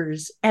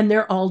workers, and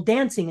they're all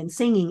dancing and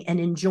singing and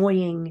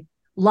enjoying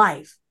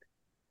life.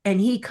 And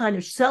he kind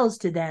of sells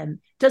to them,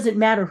 doesn't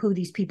matter who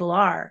these people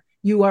are,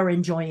 you are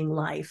enjoying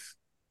life.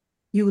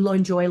 You will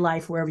enjoy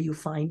life wherever you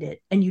find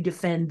it, and you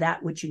defend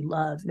that which you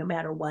love, no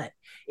matter what.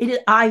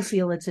 I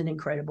feel it's an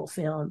incredible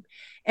film.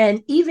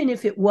 And even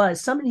if it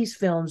was some of these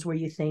films where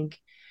you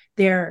think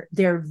they're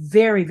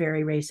very,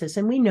 very racist,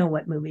 and we know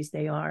what movies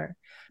they are,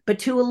 but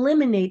to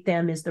eliminate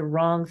them is the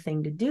wrong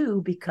thing to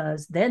do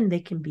because then they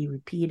can be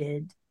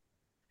repeated.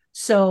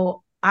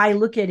 So I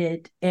look at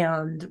it,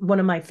 and one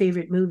of my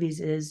favorite movies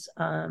is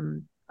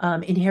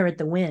Inherit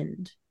the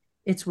Wind.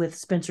 It's with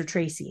Spencer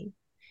Tracy.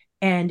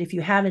 And if you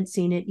haven't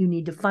seen it, you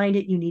need to find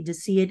it. You need to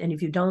see it. And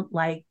if you don't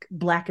like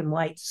black and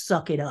white,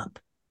 suck it up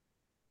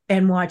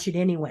and watch it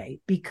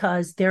anyway,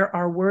 because there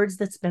are words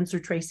that Spencer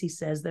Tracy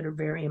says that are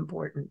very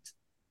important.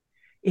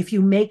 If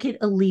you make it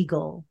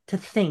illegal to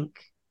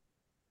think,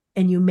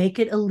 and you make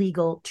it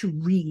illegal to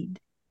read,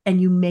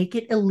 and you make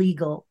it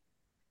illegal,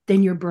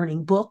 then you're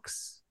burning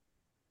books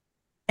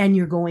and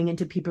you're going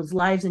into people's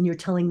lives and you're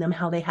telling them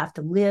how they have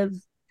to live.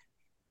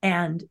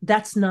 And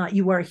that's not,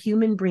 you are a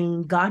human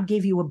being. God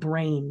gave you a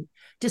brain.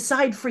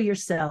 Decide for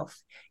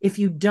yourself. If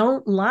you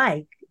don't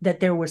like that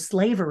there was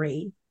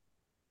slavery,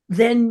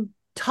 then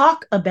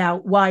talk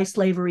about why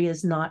slavery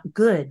is not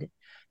good.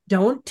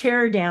 Don't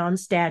tear down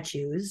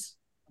statues.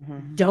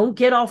 Mm-hmm. Don't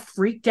get all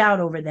freaked out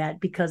over that,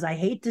 because I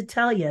hate to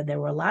tell you, there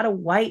were a lot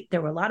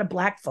of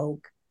black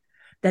folk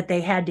that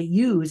they had to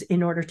use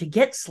in order to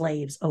get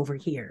slaves over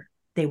here.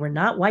 They were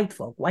not white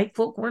folk. White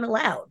folk weren't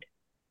allowed.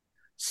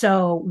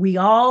 So we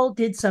all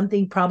did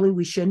something probably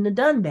we shouldn't have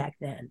done back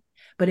then.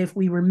 But if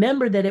we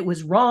remember that it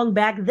was wrong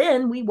back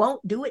then, we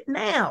won't do it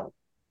now.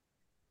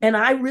 And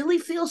I really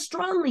feel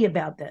strongly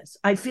about this.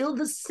 I feel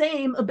the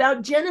same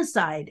about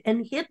genocide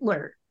and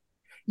Hitler.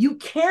 You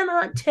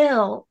cannot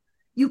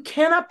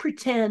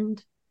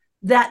pretend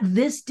that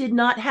this did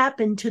not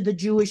happen to the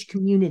Jewish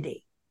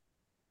community.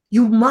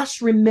 You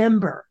must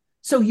remember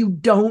so you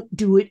don't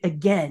do it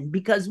again,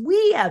 because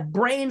we have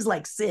brains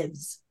like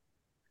sieves.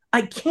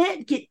 I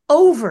can't get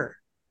over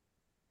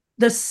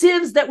the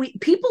sieves that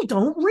people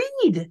don't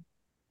read.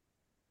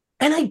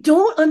 And I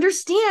don't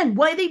understand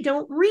why they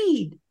don't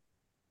read.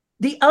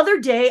 The other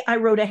day, I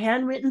wrote a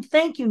handwritten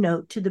thank you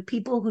note to the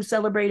people who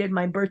celebrated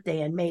my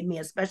birthday and made me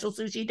a special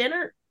sushi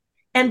dinner,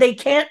 and they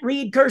can't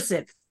read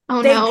cursive.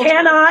 Oh, they no.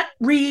 cannot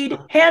read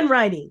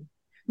handwriting.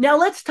 Now,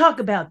 let's talk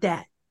about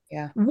that.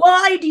 Yeah.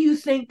 Why do you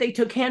think they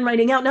took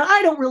handwriting out? Now,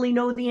 I don't really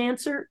know the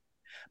answer,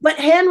 but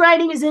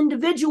handwriting is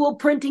individual,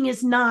 printing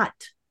is not.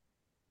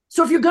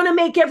 So if you're going to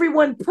make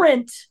everyone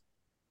print,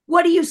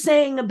 what are you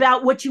saying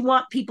about what you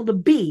want people to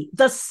be?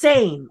 The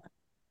same.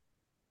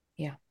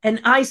 Yeah.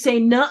 And I say,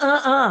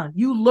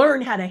 you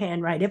learn how to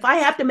handwrite. If I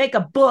have to make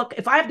a book,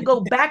 if I have to go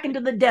back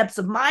into the depths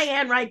of my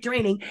handwrite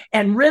training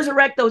and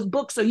resurrect those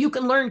books so you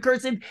can learn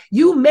cursive,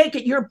 you make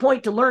it your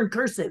point to learn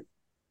cursive.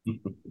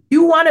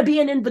 You want to be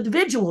an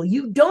individual.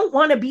 You don't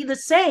want to be the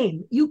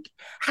same.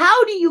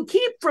 How do you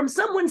keep from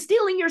someone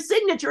stealing your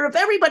signature if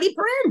everybody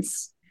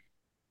prints?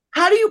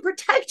 How do you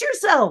protect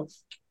yourself?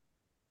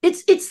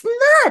 It's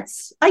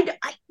nuts.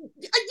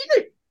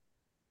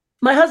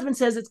 My husband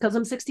says it's because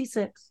I'm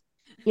 66.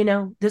 You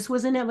know, this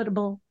was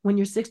inevitable. When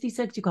you're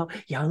 66, you go,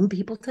 young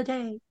people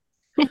today.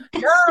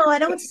 No, I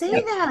don't say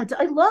that.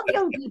 I love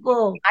young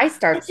people. I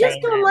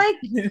don't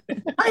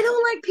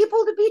like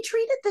people to be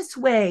treated this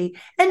way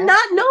and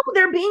not know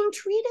they're being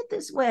treated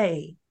this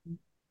way.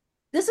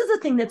 This is the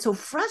thing that's so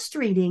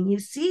frustrating. You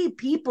see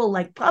people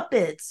like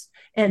puppets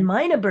and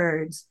minor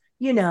birds,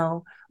 you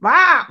know,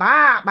 bah,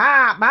 bah,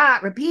 bah, bah,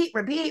 repeat,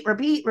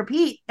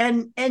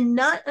 and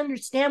not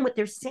understand what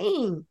they're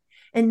saying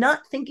and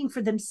not thinking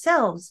for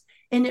themselves.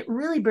 And it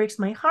really breaks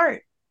my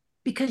heart,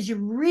 because you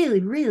really,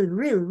 really,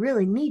 really,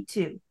 really need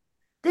to.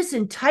 This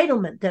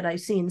entitlement that I've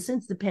seen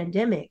since the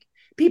pandemic,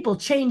 people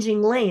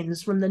changing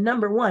lanes from the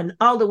number one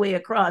all the way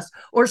across,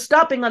 or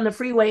stopping on the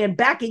freeway and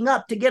backing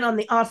up to get on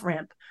the off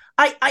ramp.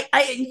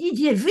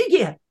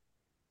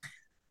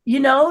 You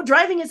know,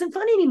 driving isn't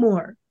fun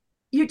anymore.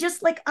 You're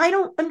just like, I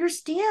don't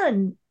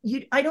understand.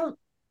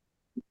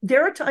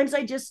 There are times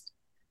I just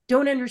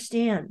don't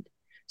understand.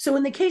 So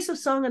in the case of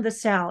Song of the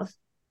South,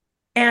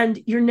 and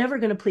you're never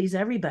going to please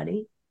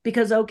everybody,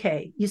 because,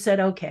 you said,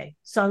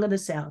 Song of the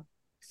South.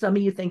 Some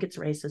of you think it's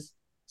racist.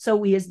 So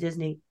we as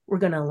Disney, we're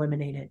going to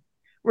eliminate it.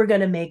 We're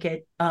going to make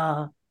it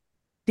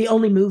the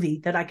only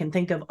movie that I can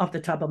think of off the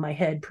top of my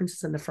head,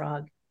 Princess and the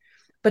Frog.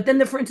 But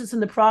then for instance, in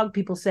the Prague,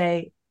 people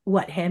say,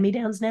 what,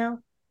 hand-me-downs now?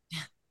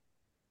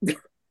 You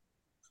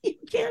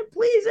can't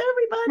please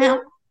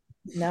everybody.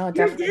 No, You're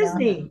definitely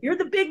Disney. You're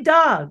the big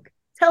dog.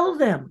 Tell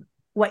them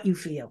what you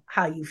feel,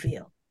 how you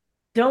feel.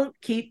 Don't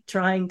keep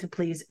trying to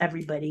please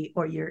everybody,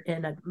 or you're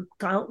in a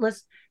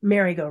countless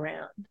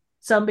merry-go-round.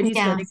 Somebody's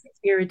going to get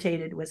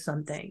irritated with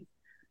something.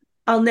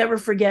 I'll never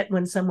forget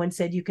when someone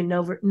said you can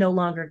no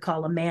longer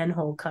call a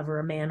manhole cover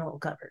a manhole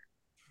cover.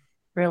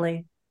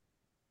 Really?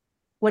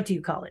 What do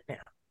you call it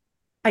now?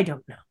 I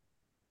don't know.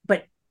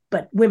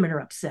 But women are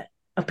upset,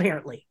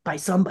 apparently, by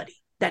somebody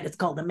that it's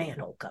called a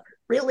manhole cover.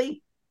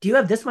 Really? Do you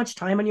have this much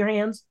time on your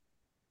hands?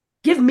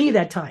 Give me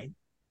that time,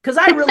 because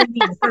I really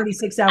need a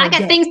 36-hour I got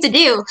day. things to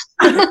do.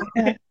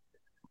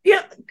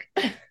 Yeah.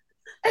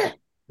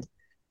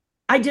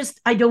 I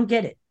don't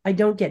get it. I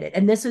don't get it.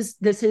 And this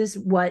is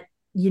what,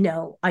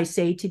 I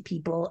say to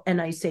people, and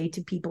I say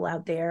to people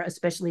out there,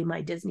 especially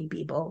my Disney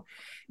people,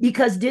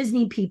 because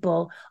Disney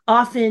people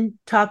often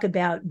talk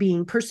about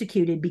being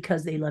persecuted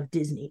because they love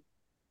Disney.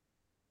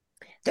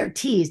 They're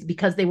teased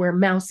because they wear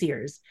mouse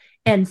ears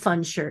and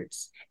fun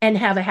shirts and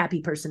have a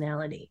happy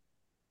personality.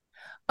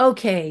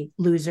 Okay,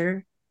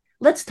 loser,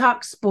 let's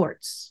talk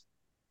sports.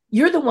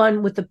 You're the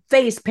one with the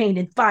face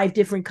painted 5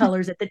 different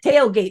colors at the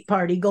tailgate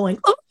party going,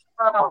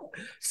 oh,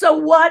 so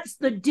what's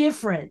the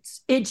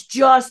difference? It's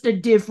just a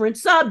different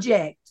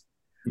subject.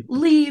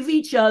 Leave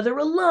each other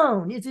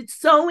alone. Is it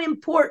so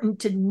important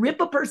to rip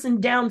a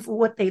person down for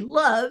what they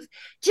love?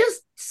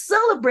 Just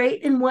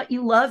celebrate in what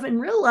you love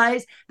and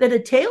realize that a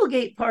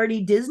tailgate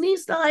party, Disney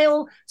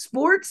style,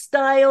 sports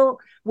style,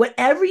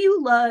 whatever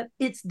you love,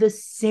 it's the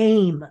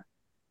same.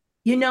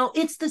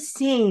 It's the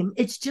same.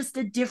 It's just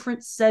a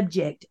different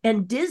subject.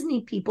 And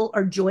Disney people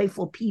are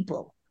joyful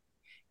people.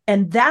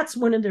 And that's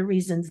one of the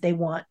reasons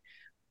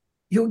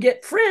you'll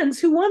get friends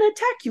who want to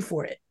attack you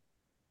for it,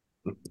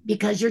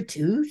 because you're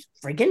too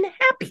friggin'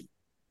 happy.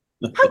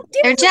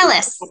 They're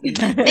jealous. They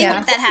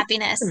want that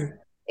happiness.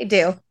 They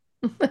do.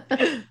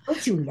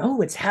 Don't you know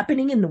what's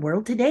happening in the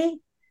world today?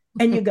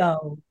 And you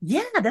go,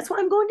 yeah, that's why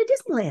I'm going to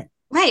Disneyland.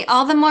 Right.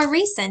 All the more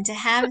reason to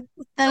have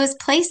those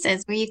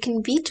places where you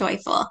can be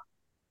joyful.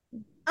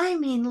 I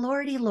mean,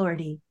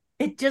 Lordy.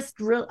 It just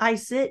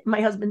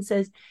my husband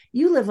says,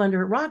 you live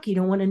under a rock. You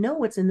don't want to know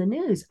what's in the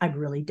news. I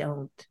really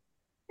don't.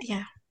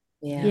 Yeah.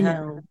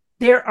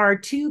 There are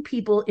 2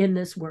 people in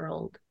this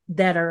world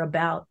that are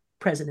about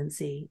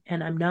presidency,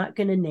 and I'm not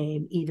going to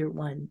name either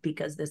one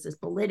because this is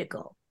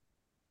political.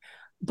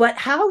 But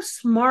how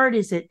smart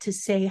is it to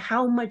say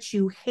how much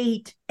you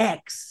hate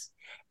X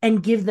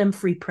and give them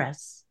free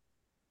press?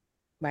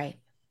 Right.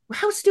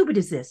 How stupid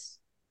is this?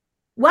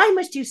 Why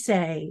must you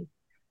say,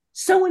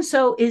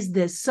 so-and-so is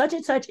this, such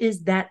and such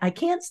is that, I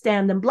can't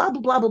stand them, blah,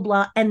 blah, blah, blah,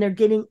 blah, and they're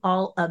getting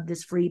all of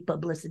this free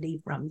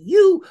publicity from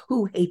you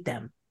who hate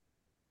them?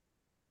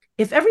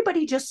 If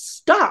everybody just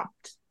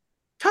stopped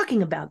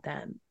talking about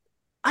them,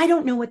 I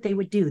don't know what they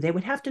would do. They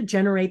would have to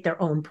generate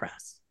their own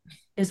press,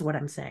 is what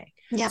I'm saying.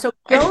 Yeah. So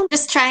don't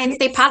just try and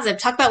stay positive.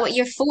 Talk about what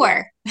you're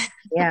for.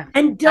 Yeah.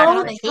 And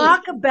don't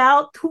talk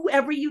about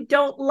whoever you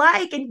don't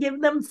like and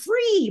give them for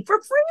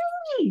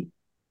free.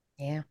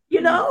 Yeah.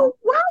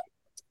 What?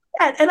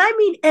 And I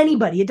mean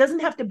anybody. It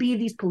doesn't have to be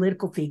these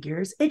political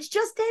figures. It's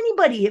just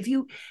anybody. If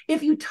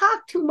you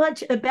talk too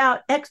much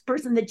about X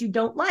person that you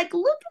don't like,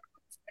 look at,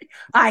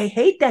 I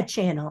hate that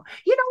channel.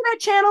 That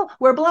channel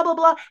where blah blah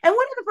blah. And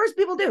what do the first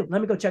people do?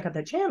 Let me go check out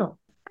that channel.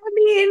 I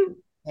mean,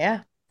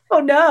 yeah. Oh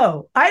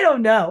no, I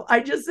don't know. I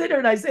just sit here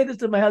and I say this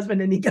to my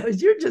husband, and he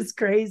goes, "You're just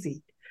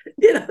crazy."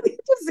 You're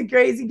just a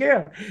crazy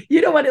girl.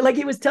 You don't want to, like,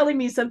 he was telling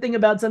me something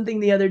about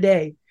something the other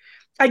day.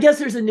 I guess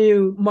there's a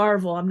new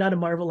Marvel. I'm not a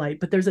Marvelite,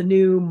 but there's a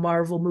new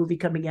Marvel movie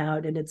coming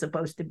out, and it's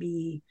supposed to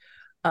be,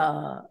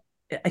 I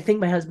think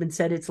my husband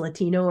said it's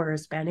Latino or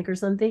Hispanic or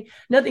something.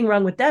 Nothing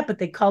wrong with that, but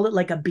they call it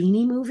like a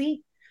beanie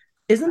movie.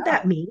 Isn't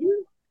that mean?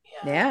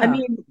 Yeah. I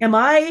mean, am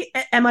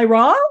I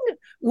wrong?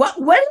 What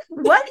are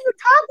you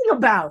talking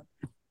about?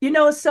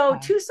 So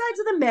 2 sides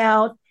of the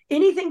mouth.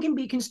 Anything can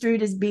be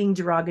construed as being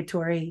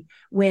derogatory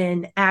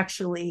when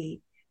actually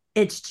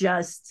it's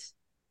just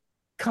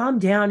calm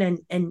down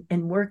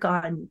and work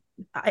on.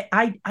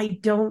 I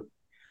don't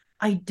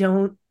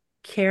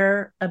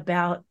care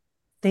about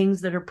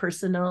things that are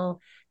personal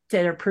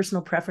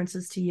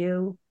preferences to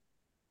you.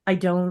 I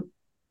don't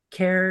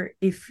care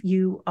if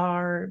you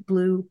are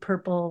blue,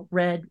 purple,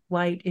 red,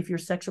 white, if your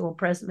sexual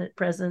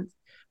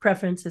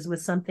preference is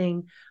with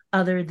something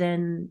other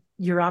than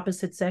your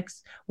opposite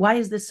sex. Why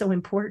is this so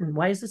important?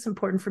 Why is this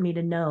important for me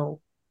to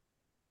know?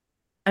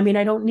 I mean,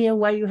 I don't know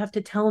why you have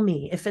to tell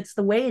me. If it's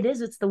the way it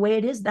is, it's the way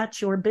it is.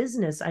 That's your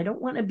business. I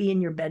don't want to be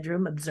in your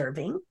bedroom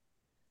observing.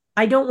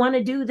 I don't want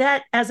to do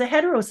that as a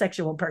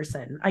heterosexual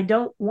person. I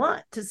don't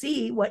want to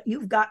see what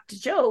you've got to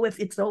show if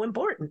it's so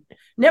important.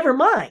 Never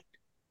mind.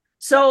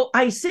 So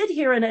I sit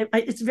here and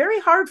it's very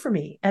hard for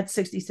me at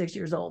 66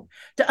 years old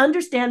to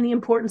understand the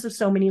importance of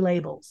so many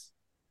labels.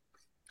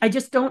 I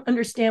just don't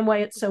understand why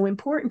it's so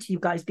important to you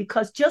guys,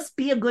 because just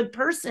be a good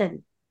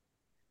person.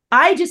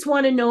 I just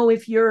want to know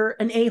if you're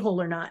an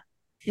a-hole or not.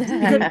 Because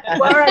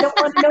you are, I don't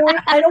want to know it.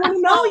 I don't want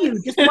to know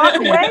you. Just walk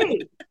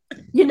away.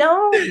 You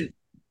know,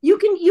 you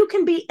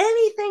can be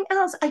anything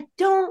else. I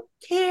don't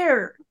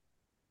care.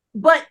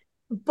 But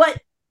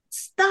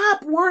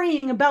stop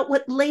worrying about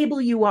what label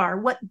you are,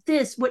 what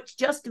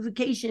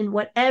justification,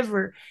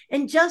 whatever,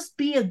 and just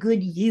be a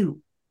good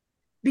you.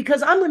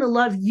 Because I'm going to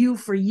love you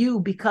for you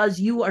because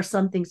you are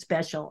something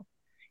special.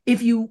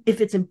 If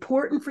it's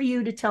important for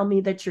you to tell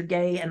me that you're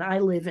gay, and I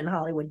live in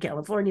Hollywood,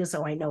 California,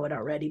 so I know it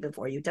already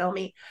before you tell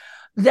me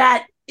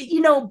that,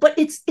 but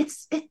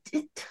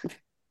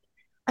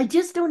I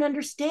just don't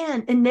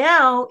understand. And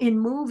now in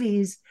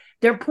movies,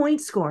 they're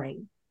point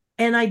scoring,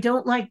 and I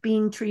don't like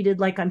being treated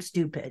like I'm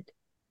stupid.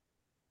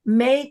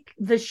 Make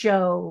the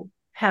show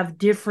have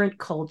different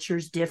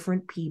cultures,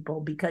 different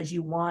people, because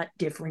you want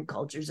different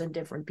cultures and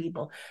different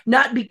people,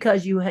 not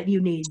because you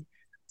need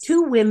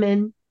 2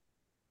 women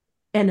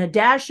and a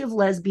dash of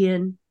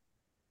lesbian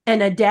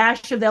and a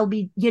dash of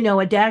LB,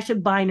 a dash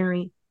of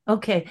binary.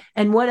 Okay.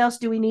 And what else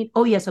do we need?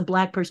 Oh, yes, a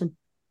Black person.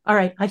 All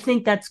right. I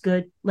think that's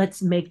good.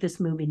 Let's make this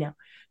movie now.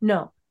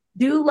 No,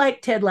 do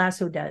like Ted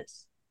Lasso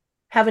does.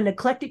 Have an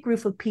eclectic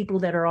group of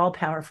people that are all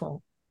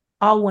powerful,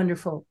 all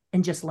wonderful,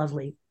 and just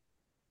lovely.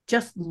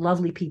 Just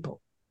lovely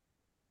people.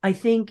 I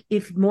think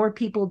if more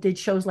people did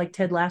shows like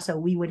Ted Lasso,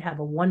 we would have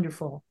a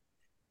wonderful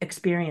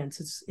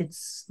experience.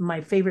 It's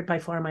my favorite, by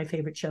far my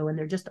favorite show, and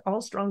they're just all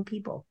strong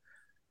people.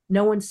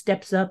 No one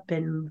steps up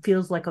and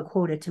feels like a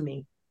quota to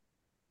me.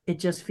 It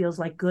just feels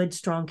like good,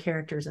 strong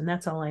characters, and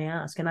that's all I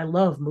ask. And I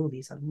love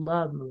movies. I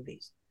love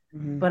movies.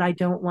 Mm-hmm. But I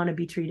don't want to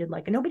be treated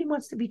like, nobody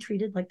wants to be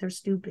treated like they're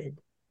stupid.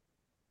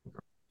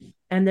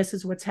 And this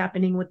is what's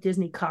happening with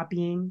Disney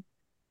copying.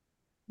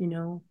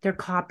 They're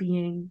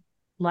copying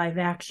live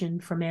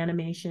action from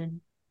animation.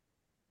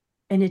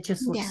 And it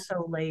just looks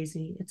so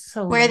lazy. It's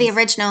so Where are the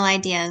original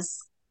ideas?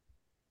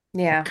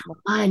 Yeah. Come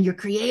on, you're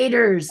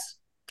creators.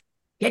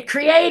 Get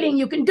creating.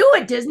 You can do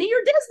it, Disney.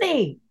 You're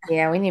Disney.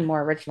 Yeah, we need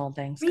more original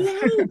things.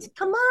 Create.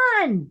 Come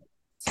on.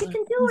 You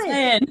can do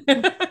it.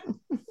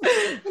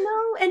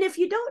 And if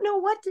you don't know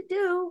what to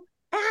do,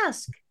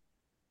 ask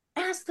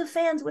the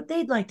fans what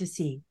they'd like to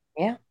see.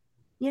 Yeah.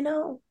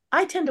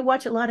 I tend to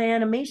watch a lot of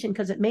animation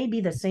because it may be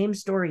the same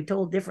story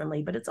told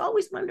differently, but it's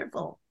always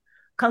wonderful.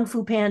 Kung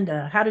Fu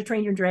Panda, How to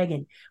Train Your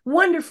Dragon,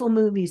 wonderful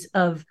movies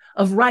of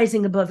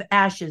rising above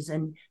ashes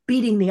and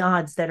beating the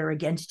odds that are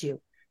against you.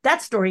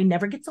 That story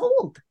never gets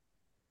old.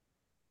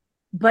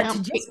 But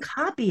to just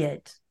copy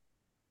it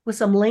with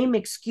some lame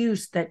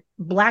excuse that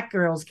Black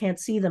girls can't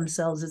see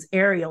themselves as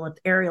Ariel if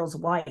Ariel's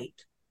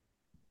white.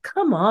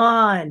 Come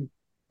on.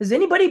 Has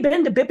anybody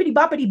been to Bippity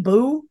Boppity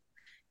Boo?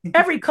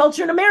 Every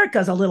culture in America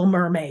is a Little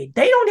Mermaid.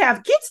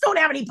 Kids don't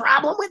have any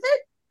problem with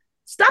it.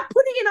 Stop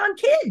putting it on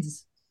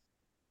kids.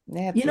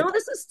 Yeah,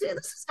 this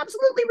is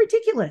absolutely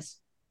ridiculous.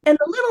 And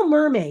the Little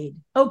Mermaid,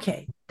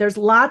 okay, there's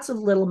lots of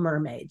Little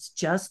Mermaids.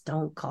 Just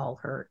don't call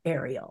her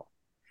Ariel.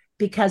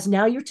 Because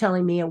now you're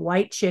telling me a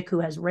white chick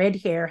who has red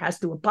hair has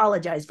to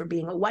apologize for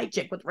being a white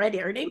chick with red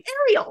hair named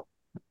Ariel.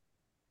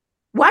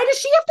 Why does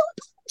she have to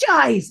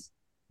apologize?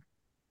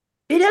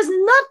 It has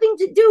nothing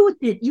to do with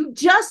it.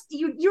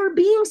 You're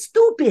being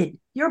stupid.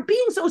 You're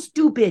being so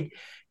stupid.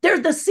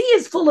 The sea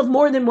is full of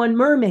more than one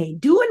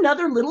mermaid. Do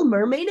another Little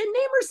Mermaid and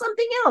name her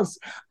something else.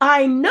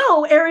 I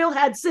know Ariel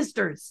had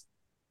sisters.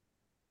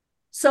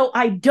 So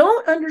I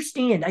don't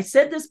understand. I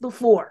said this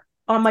before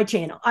on my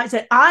channel. I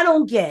said, I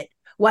don't get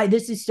why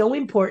this is so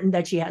important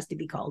that she has to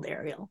be called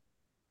Ariel.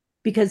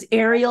 Because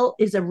Ariel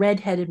is a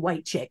redheaded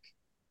white chick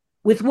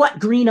with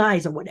green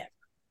eyes or whatever.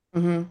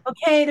 Mm-hmm.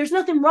 Okay, there's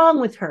nothing wrong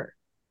with her.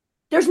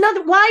 There's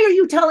nothing. Why are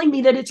you telling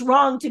me that it's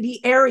wrong to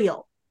be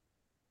Ariel?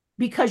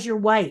 Because you're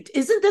white.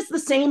 Isn't this the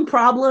same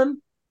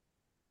problem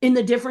in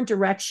the different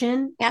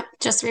direction? Yep,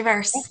 just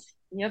reverse.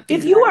 Yep.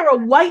 If you are a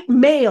white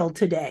male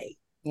today,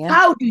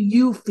 how do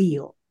you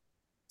feel?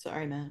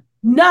 Sorry, Matt.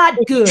 Not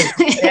good. How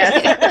do you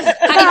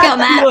feel,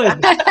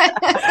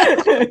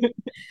 Matt?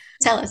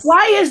 Tell us.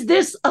 Why is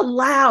this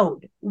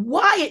allowed?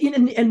 Why?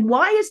 And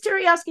why is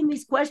Terri asking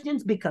these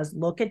questions? Because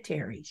look at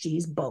Terri.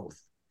 She's both.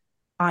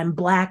 I'm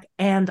Black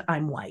and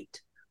I'm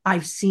white.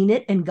 I've seen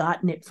it and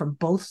gotten it from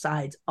both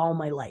sides all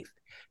my life.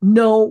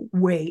 No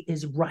way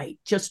is right.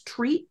 Just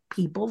treat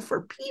people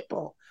for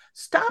people.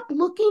 Stop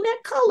looking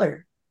at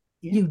color.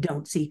 Yeah. You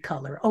don't see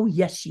color. Oh,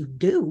 yes, you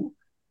do.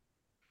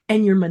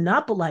 And you're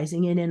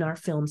monopolizing it in our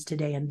films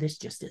today, and this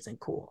just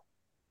isn't cool.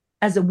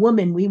 As a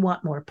woman, we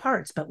want more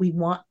parts, but we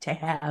want to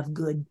have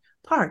good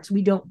parts.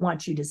 We don't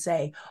want you to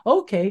say,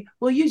 okay,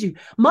 we'll use you.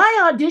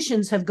 My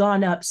auditions have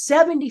gone up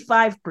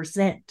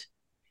 75%.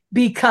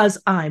 Because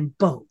I'm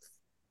both.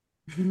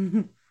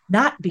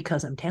 Not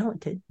because I'm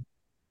talented,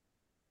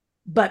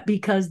 but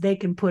because they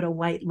can put a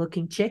white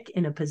looking chick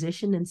in a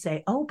position and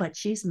say, oh, but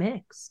she's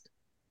mixed.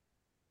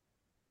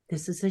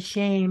 This is a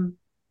shame.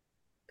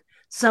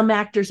 Some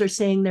actors are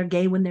saying they're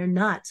gay when they're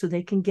not, so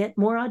they can get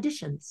more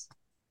auditions.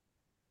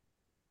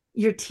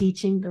 You're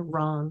teaching the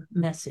wrong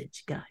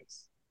message,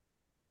 guys.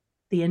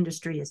 The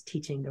industry is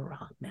teaching the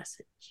wrong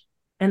message.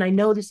 And I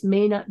know this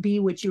may not be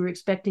what you were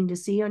expecting to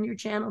see on your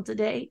channel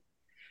today,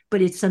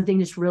 but it's something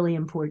that's really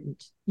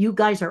important. You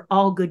guys are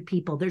all good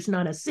people. There's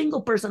not a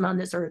single person on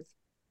this earth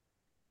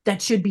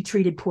that should be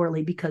treated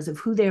poorly because of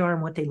who they are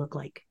and what they look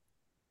like.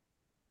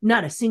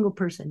 Not a single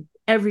person.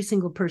 Every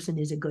single person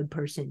is a good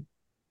person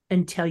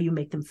until you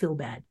make them feel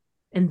bad.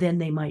 And then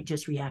they might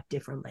just react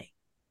differently.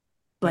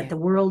 But the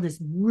world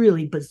is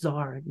really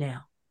bizarre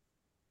now.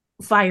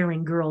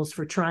 Firing girls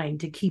for trying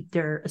to keep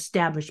their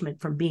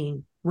establishment from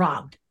being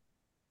robbed.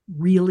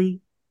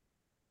 Really?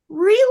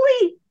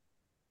 Really?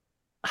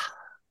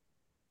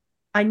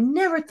 I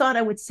never thought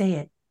I would say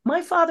it.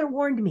 My father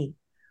warned me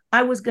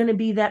I was going to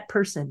be that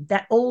person,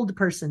 that old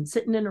person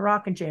sitting in a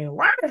rocking chair.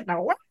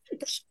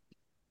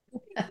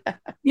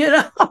 You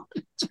know?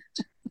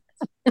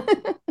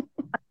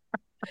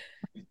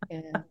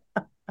 Yeah.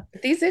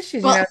 These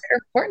issues, they're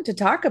important to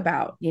talk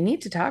about. You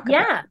need to talk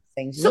about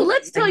things. So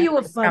let's tell you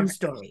a fun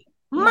story.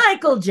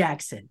 Michael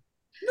Jackson.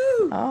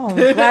 Oh, I'm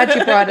glad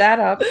you brought that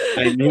up.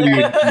 I knew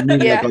you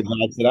Michael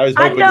Jackson.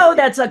 I know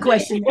that's a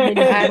question many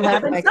people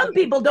have. And some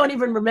people don't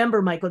even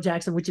remember Michael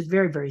Jackson, which is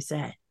very, very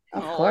sad.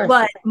 Of course.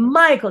 But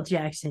Michael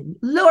Jackson,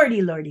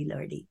 lordy, lordy,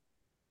 lordy.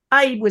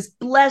 I was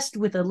blessed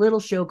with a little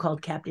show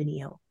called Captain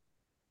EO.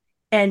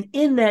 And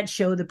in that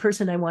show, the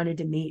person I wanted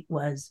to meet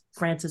was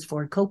Francis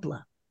Ford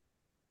Coppola.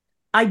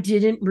 I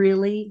didn't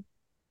really.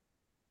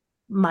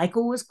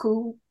 Michael was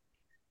cool,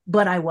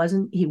 but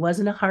he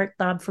wasn't a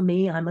heartthrob for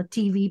me. I'm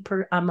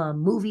a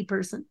movie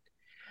person.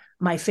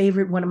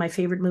 One of my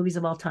favorite movies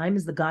of all time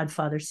is the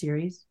Godfather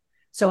series.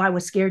 So I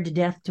was scared to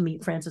death to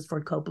meet Francis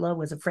Ford Coppola,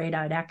 was afraid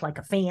I'd act like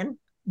a fan.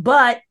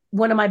 But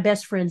one of my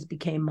best friends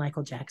became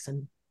Michael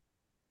Jackson.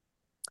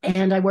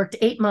 And I worked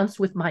 8 months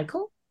with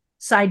Michael,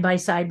 side by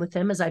side with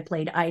him as I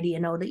played Idie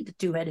and Odie, the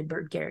two-headed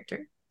bird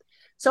character.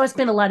 So I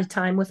spent a lot of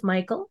time with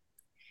Michael,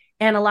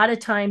 and a lot of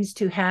times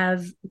to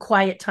have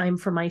quiet time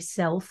for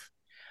myself.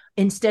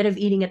 Instead of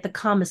eating at the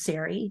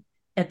commissary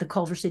at the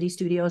Culver City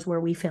Studios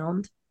where we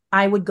filmed,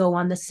 I would go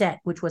on the set,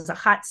 which was a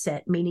hot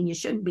set, meaning you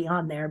shouldn't be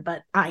on there,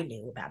 but I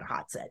knew about a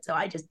hot set, so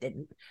I just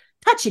didn't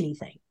touch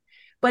anything.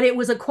 But it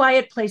was a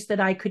quiet place that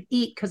I could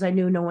eat because I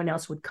knew no one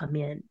else would come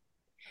in.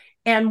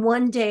 And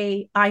one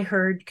day I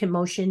heard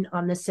commotion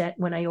on the set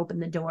when I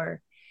opened the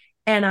door,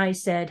 and I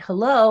said,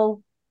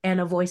 hello, and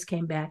a voice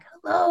came back,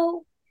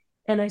 hello.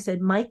 And I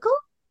said, Michael?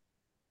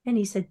 And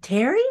he said,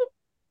 Terri?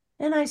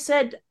 And I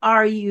said,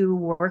 are you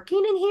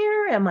working in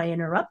here? Am I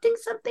interrupting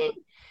something?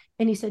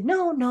 And he said,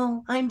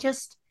 no, I'm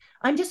just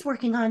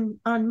working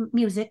on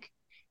music.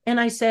 And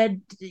I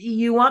said,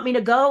 you want me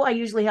to go? I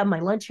usually have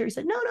my lunch here. He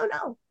said,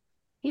 no.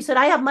 He said,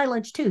 I have my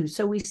lunch too.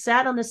 So we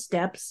sat on the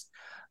steps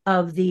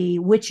of the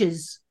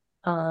witch's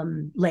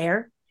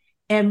lair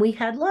and we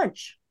had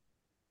lunch.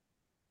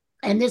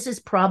 And this is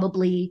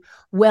probably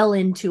well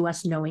into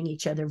us knowing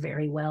each other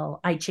very well.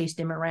 I chased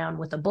him around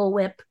with a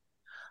bullwhip.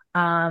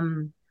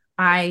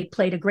 I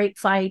played a great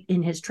fight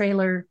in his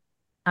trailer.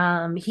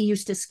 He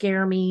used to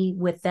scare me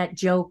with that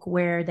joke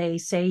where they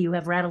say you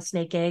have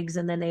rattlesnake eggs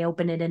and then they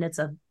open it and it's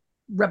a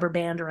rubber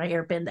band or a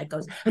hairpin that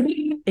goes and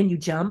you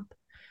jump.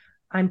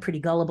 I'm pretty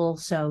gullible,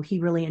 so he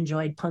really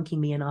enjoyed punking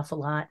me an awful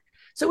lot.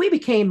 So we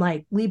became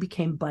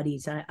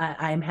buddies.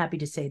 I'm happy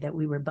to say that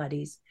we were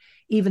buddies,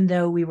 even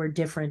though we were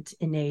different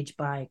in age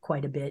by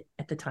quite a bit.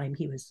 At the time,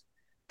 he was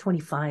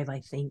 25, I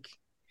think,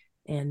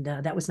 and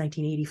that was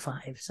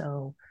 1985.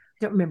 So I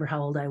don't remember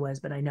how old I was,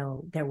 but I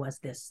know there was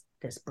this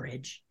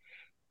bridge.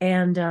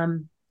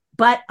 And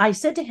but I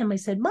said to him, I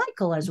said,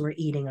 Michael, as we're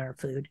eating our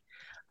food,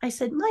 I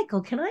said,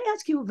 Michael, can I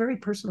ask you a very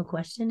personal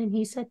question? And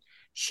he said,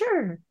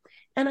 sure.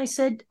 And I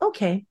said,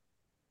 okay.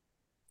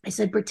 I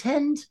said,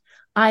 pretend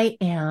I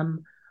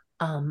am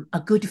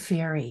a good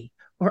fairy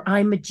or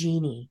I'm a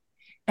genie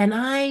and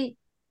I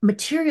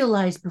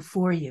materialize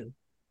before you.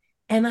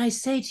 And I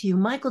say to you,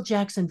 Michael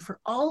Jackson, for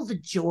all the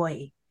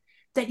joy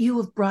that you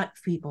have brought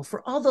people,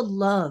 for all the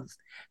love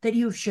that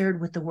you have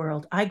shared with the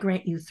world, I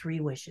grant you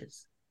 3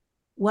 wishes.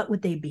 What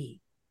would they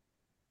be?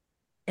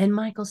 And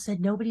Michael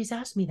said, nobody's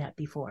asked me that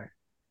before.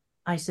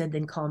 I said,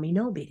 then call me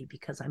nobody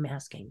because I'm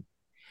asking.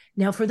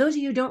 Now, for those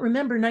of you who don't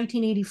remember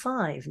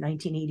 1985,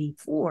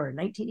 1984,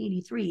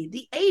 1983,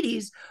 the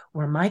 80s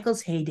were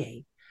Michael's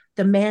heyday.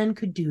 The man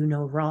could do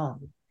no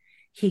wrong.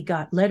 He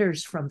got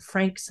letters from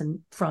Fred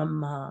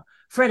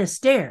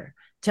Astaire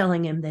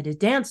telling him that his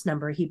dance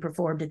number he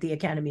performed at the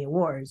Academy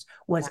Awards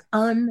was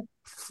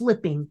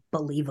unflipping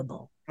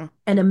believable,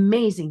 an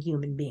amazing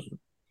human being.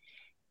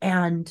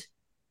 And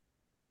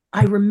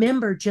I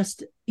remember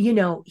just, he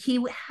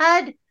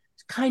had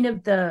kind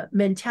of the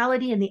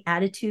mentality and the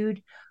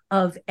attitude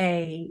of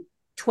a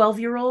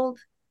 12-year-old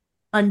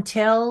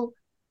until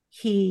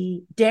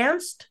he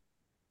danced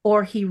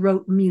or he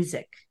wrote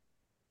music.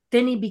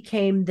 Then he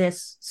became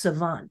this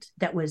savant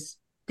there was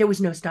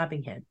no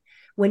stopping him.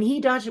 When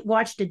he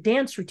watched a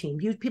dance routine,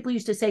 people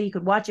used to say you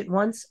could watch it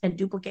once and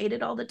duplicate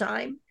it all the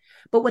time.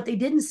 But what they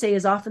didn't say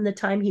is often the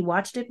time he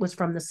watched it was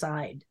from the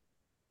side.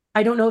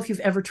 I don't know if you've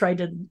ever tried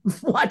to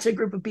watch a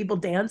group of people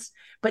dance,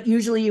 but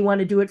usually you want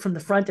to do it from the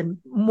front and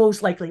more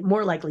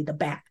likely the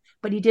back.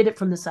 But he did it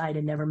from the side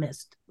and never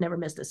missed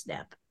a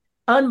step.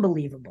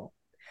 Unbelievable.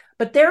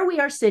 But there we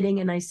are sitting,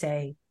 and I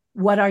say,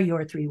 what are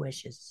your 3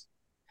 wishes?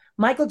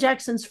 Michael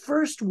Jackson's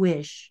first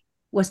wish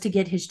was to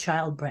get his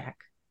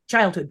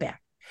childhood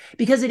back.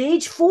 Because at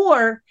age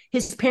 4,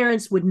 his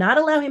parents would not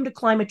allow him to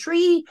climb a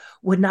tree,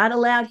 would not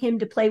allow him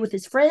to play with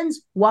his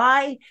friends.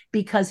 Why?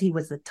 Because he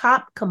was the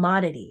top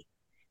commodity.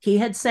 He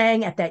had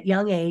sang at that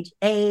young age,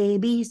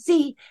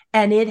 ABC,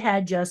 and it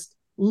had just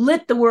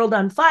lit the world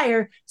on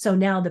fire. So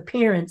now the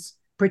parents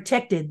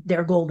protected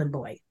their golden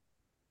boy.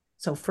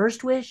 So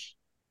first wish,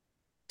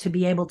 to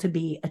be able to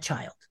be a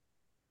child.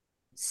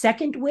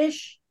 Second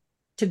wish,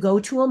 to go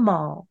to a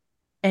mall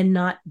and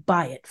not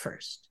buy it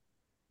first,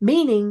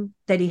 meaning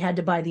that he had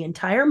to buy the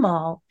entire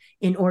mall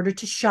in order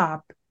to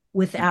shop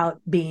without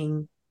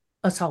being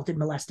assaulted,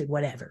 molested,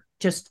 whatever,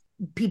 just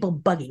people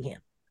bugging him.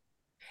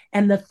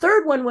 And the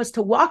third one was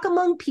to walk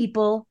among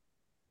people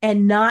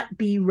and not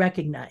be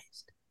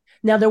recognized.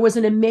 Now, there is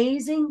an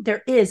amazing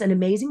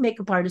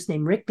makeup artist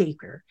named Rick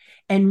Baker,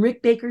 and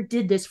Rick Baker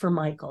did this for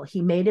Michael.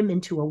 He made him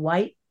into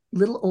a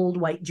little old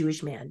white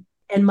Jewish man.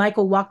 And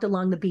Michael walked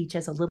along the beach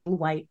as a little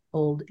white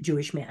old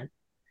Jewish man.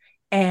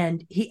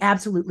 And he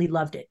absolutely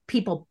loved it.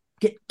 People,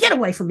 get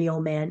away from me,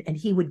 old man. And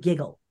he would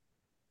giggle.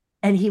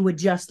 And he would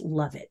just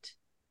love it.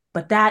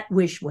 But that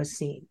wish was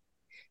seen.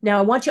 Now,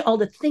 I want you all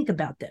to think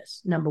about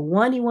this. Number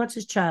 1, he wants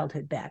his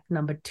childhood back.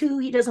 Number 2,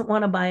 he doesn't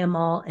want to buy a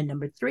mall. And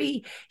number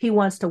 3, he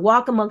wants to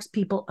walk amongst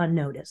people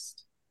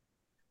unnoticed.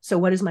 So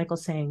what is Michael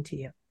saying to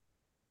you?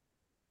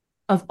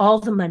 Of all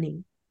the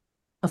money,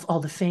 of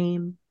all the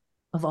fame,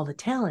 of all the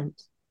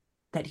talent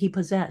that he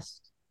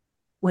possessed,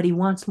 what he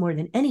wants more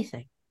than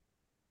anything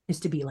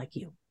is to be like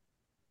you.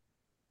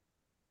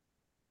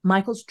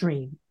 Michael's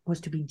dream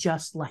was to be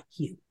just like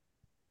you,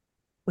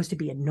 was to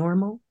be a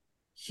normal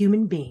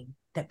human being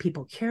that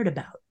people cared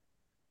about,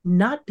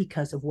 not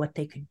because of what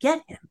they could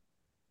get him,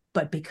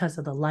 but because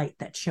of the light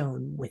that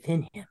shone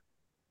within him.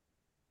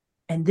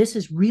 And this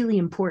is really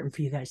important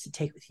for you guys to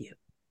take with you,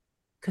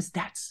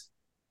 because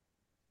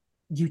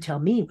you tell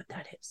me what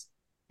that is.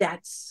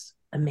 That's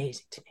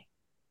amazing to me.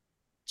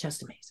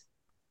 Just amazing.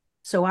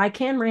 So I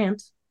can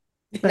rant,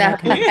 but I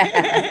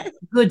can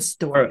good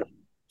story.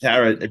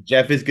 Tara,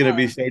 Jeff is going to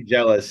be so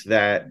jealous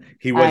that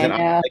he wasn't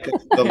on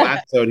the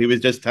last episode. He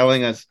was just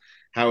telling us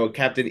how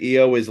Captain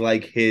EO is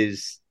like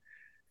his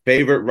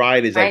favorite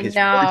ride, is like his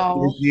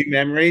first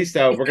memory.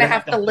 So we're gonna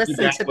have to listen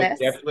to this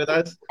Jeff with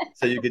us,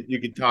 so you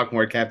could talk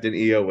more Captain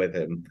EO with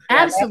him.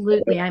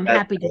 Absolutely, I'm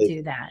happy to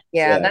do that.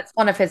 Yeah, that's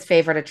one of his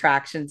favorite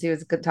attractions. He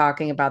was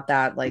talking about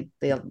that, like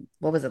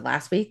what was it,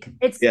 last week?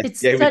 It's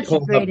such a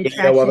great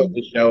attraction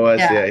to show us.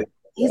 Yeah.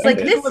 He's like,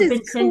 this is cool.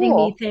 Sending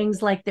me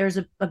things like there's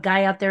a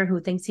guy out there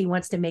who thinks he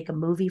wants to make a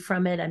movie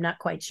from it. I'm not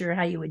quite sure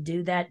how you would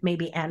do that.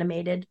 Maybe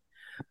animated.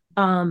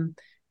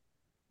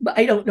 But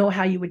I don't know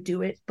how you would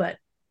do it, but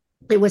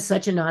it was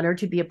such an honor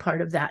to be a part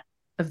of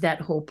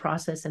that whole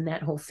process and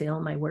that whole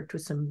film. I worked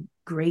with some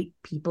great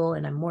people,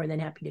 and I'm more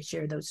than happy to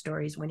share those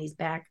stories when he's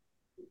back.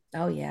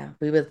 Oh yeah,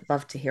 we would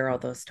love to hear all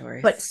those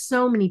stories. But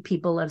so many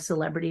people love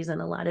celebrities,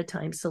 and a lot of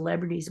times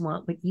celebrities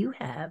want what you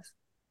have.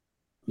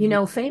 You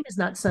know, fame is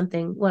not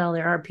something, well,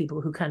 there are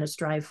people who kind of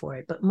strive for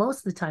it, but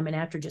most of the time an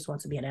actor just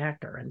wants to be an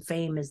actor, and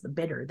fame is the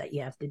bitter that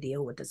you have to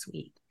deal with the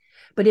sweet.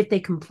 But if they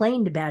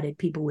complained about it,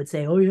 people would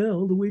say, oh yeah,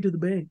 all the way to the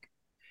bank,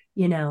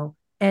 you know,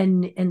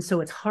 and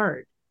so it's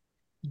hard.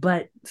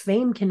 But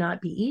fame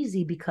cannot be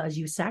easy because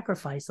you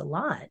sacrifice a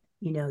lot.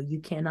 You know,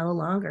 you can no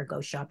longer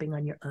go shopping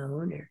on your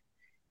own, or,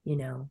 you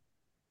know,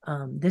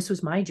 this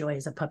was my joy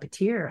as a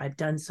puppeteer. I've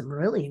done some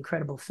really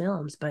incredible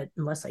films, but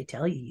unless I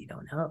tell you, you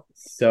don't know.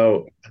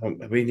 So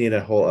we need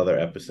a whole other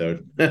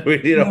episode. We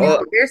need a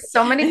whole. There's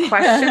so many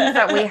questions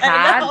that we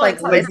had.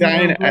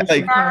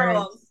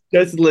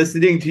 Just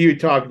listening to you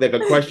talk, like a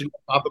question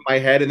pop in my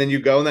head, and then you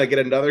go, and then I get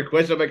another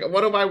question. I'm like,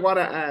 what do I want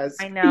to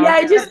ask? I know.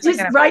 Yeah, just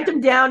write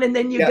them down, and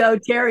then you go,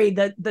 Terri,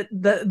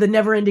 the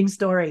never-ending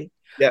story.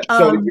 Yeah,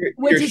 so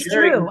which is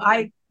true.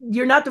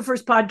 You're not the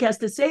first podcast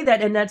to say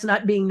that, and that's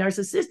not being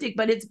narcissistic,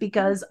 but it's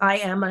because I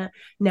am a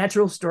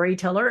natural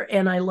storyteller,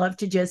 and I love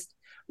to just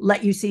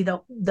let you see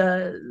the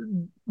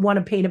want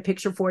to paint a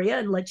picture for you,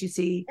 and let you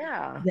see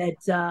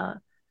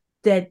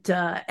that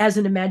as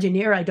an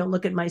Imagineer, I don't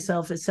look at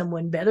myself as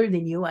someone better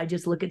than you. I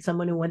just look at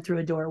someone who went through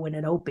a door when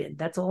it opened.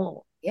 That's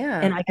all. Yeah.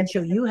 And I can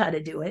show you how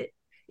to do it.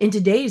 In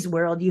today's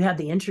world, you have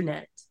the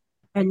internet.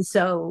 And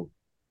so,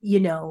 you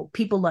know,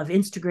 people love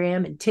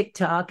Instagram and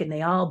TikTok, and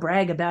they all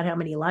brag about how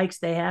many likes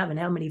they have and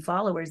how many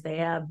followers they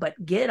have. But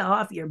get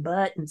off your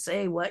butt and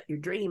say what your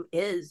dream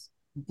is.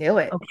 Do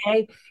it.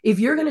 Okay. If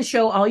you're going to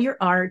show all your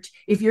art,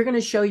 if you're going to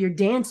show your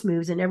dance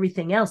moves and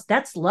everything else,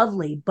 that's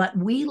lovely. But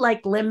we,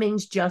 like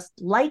lemmings, just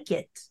like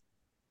it.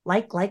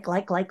 Like.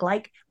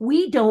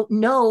 We don't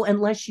know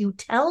unless you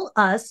tell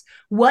us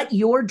what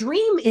your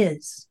dream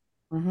is.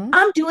 Mm-hmm.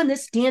 I'm doing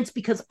this dance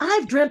because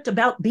I've dreamt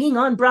about being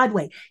on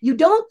Broadway. You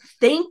don't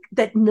think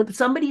that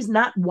somebody's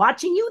not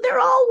watching you? They're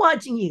all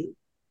watching you.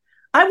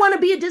 I want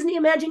to be a Disney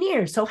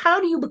Imagineer. So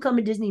how do you become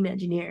a Disney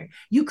Imagineer?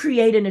 You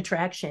create an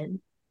attraction.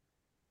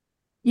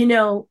 You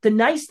know, the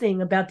nice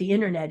thing about the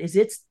internet is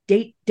it's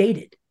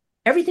dated.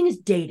 Everything is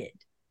dated.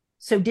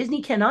 So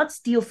Disney cannot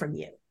steal from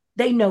you.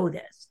 They know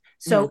this.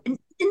 So, and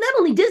not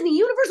only Disney,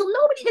 Universal,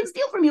 nobody can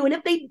steal from you. And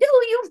if they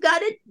do, you've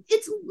got it.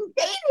 It's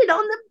dated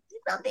on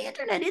the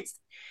internet.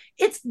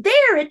 It's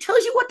there. It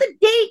tells you what the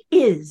date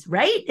is,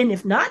 right? And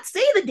if not,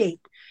 say the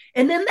date.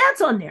 And then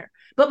that's on there.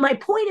 But my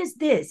point is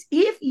this: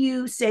 if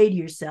you say to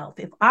yourself,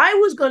 if I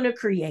was going to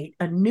create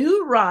a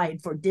new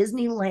ride for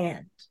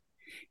Disneyland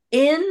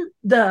in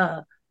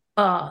the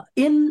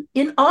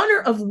in honor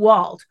of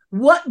Walt,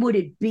 what would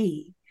it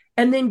be?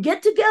 And then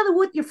get together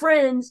with your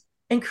friends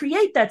and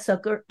create that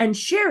sucker and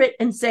share it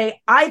and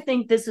say, I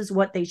think this is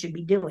what they should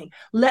be doing.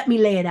 Let me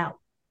lay it out.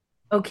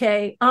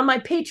 Okay. On my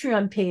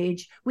Patreon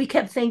page, we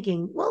kept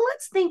thinking, well,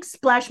 let's think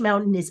Splash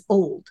Mountain is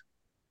old.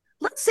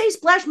 Let's say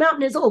Splash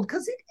Mountain is old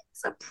because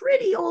it's a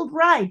pretty old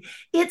ride.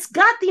 It's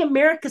got the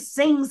America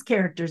Sings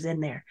characters in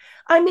there.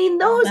 I mean,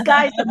 those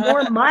guys have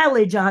more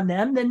mileage on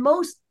them than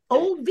most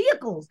old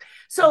vehicles.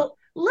 So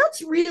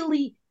let's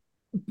really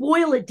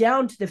boil it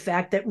down to the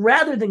fact that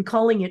rather than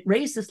calling it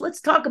racist, let's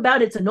talk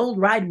about it's an old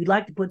ride. We'd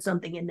like to put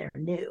something in there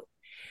new.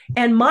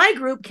 And my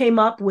group came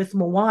up with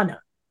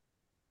Moana.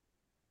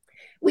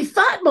 We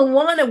thought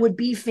Moana would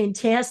be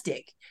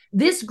fantastic.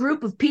 This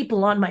group of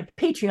people on my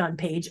Patreon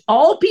page,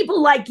 all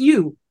people like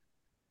you,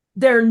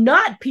 they're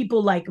not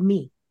people like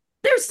me.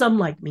 There's some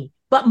like me,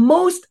 but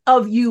most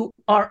of you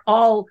are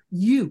all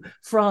you,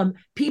 from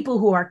people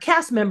who are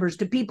cast members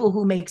to people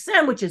who make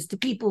sandwiches to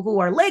people who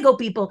are Lego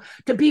people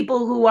to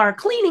people who are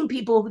cleaning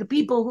people to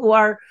people who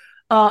are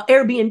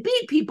Airbnb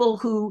people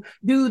who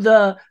do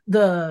the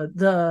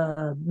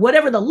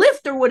whatever, the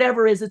lift or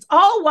whatever is. It's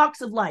all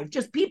walks of life,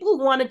 just people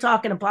who want to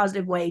talk in a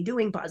positive way,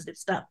 doing positive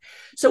stuff.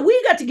 So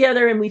we got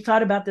together and we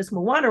thought about this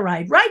Moana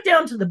ride, right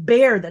down to the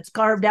bear that's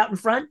carved out in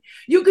front.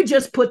 You could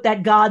just put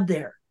that god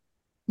there.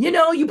 You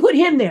know, you put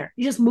him there.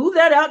 You just move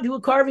that out, do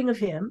a carving of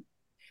him.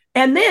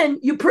 And then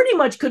you pretty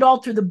much could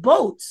alter the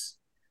boats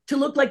to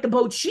look like the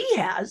boat she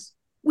has.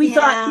 We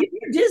thought, if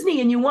you're Disney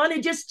and you want to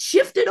just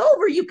shift it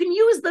over, you can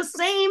use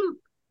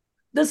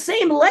the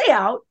same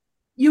layout.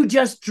 You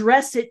just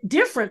dress it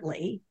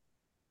differently.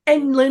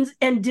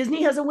 And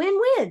Disney has a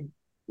win-win.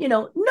 You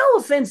know, no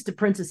offense to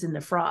Princess and the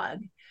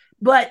Frog,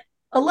 but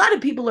a lot of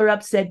people are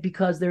upset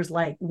because there's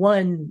like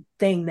one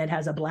thing that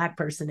has a Black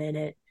person in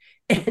it.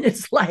 And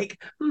it's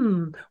like,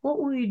 what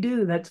will we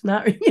do? That's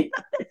not, it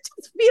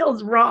just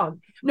feels wrong.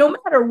 No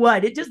matter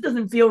what, it just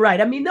doesn't feel right.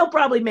 I mean, they'll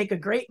probably make a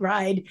great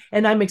ride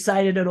and I'm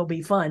excited it'll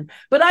be fun.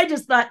 But I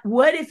just thought,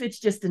 what if it's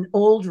just an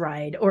old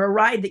ride or a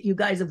ride that you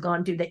guys have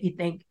gone to that you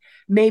think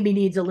maybe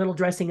needs a little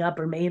dressing up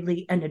or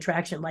maybe an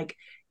attraction? Like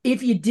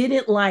if you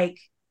didn't like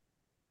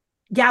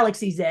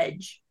Galaxy's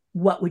Edge,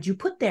 what would you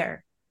put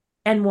there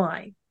and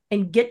why?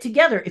 And get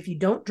together. If you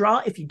don't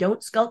draw, if you don't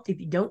sculpt, if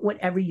you don't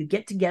whatever, you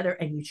get together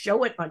and you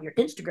show it on your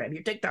Instagram,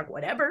 your TikTok,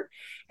 whatever,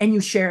 and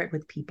you share it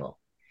with people.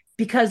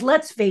 Because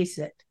let's face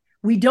it,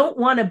 we don't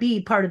want to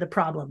be part of the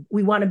problem.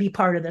 We want to be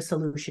part of the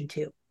solution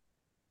too.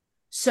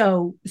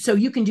 So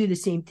you can do the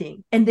same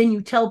thing. And then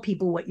you tell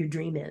people what your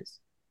dream is.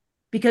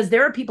 Because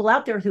there are people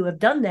out there who have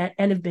done that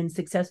and have been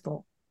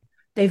successful.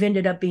 They've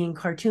ended up being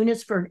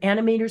cartoonists for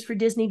animators for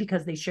Disney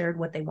because they shared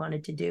what they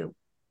wanted to do.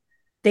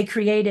 They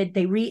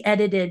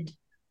re-edited.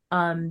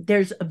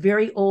 There's a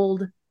very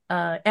old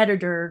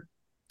editing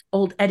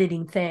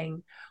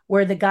thing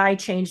where the guy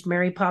changed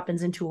Mary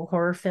Poppins into a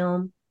horror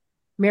film.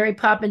 Mary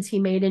Poppins, he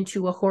made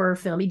into a horror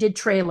film. He did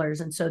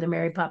trailers. And so the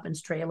Mary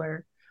Poppins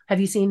trailer,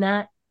 have you seen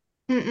that?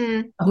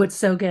 Mm-mm. Oh, it's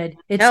so good.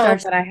 But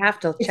I have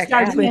to check it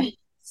out. With,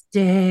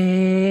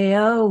 stay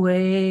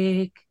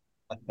awake.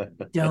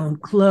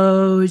 Don't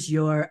close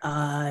your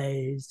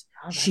eyes.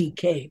 She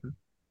came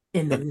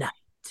in the night.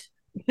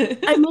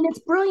 I mean, it's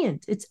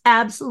brilliant. It's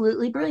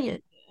absolutely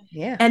brilliant.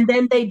 Yeah. And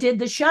then they did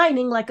The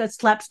Shining like a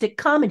slapstick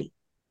comedy.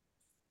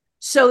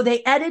 So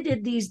they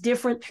edited these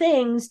different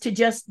things to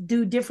just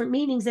do different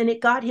meanings, and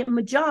it got him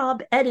a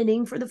job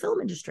editing for the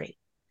film industry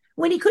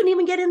when he couldn't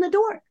even get in the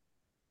door.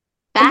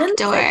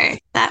 Backdoor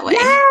that way.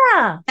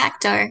 Yeah.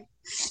 Backdoor.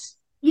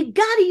 You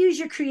got to use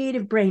your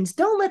creative brains.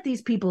 Don't let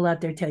these people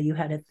out there tell you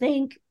how to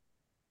think.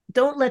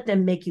 Don't let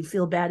them make you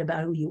feel bad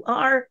about who you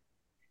are.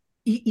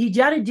 You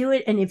got to do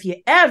it. And if you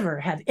ever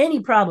have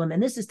any problem,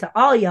 and this is to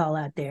all y'all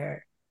out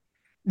there,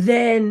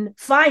 then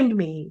find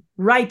me,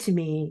 write to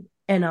me,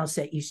 and I'll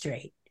set you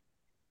straight.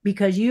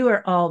 Because you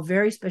are all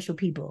very special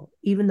people,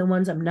 even the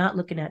ones I'm not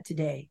looking at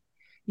today.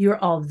 You're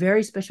all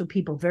very special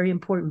people, very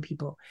important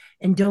people.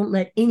 And don't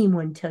let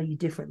anyone tell you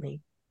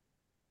differently.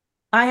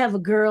 I have a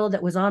girl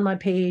that was on my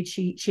page.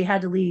 She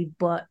had to leave,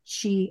 but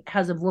she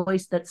has a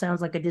voice that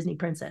sounds like a Disney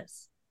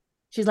princess.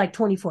 She's like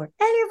 24. And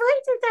her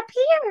voice is up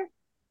here.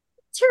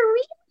 It's her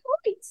real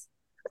voice.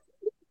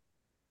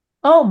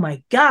 Oh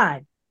my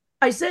God.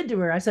 I said to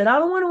her, I said, I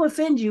don't want to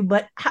offend you,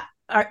 but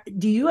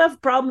do you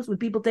have problems with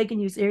people taking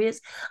you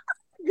serious?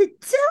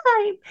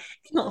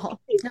 All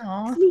the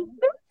time.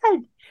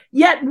 Oh.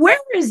 Yet where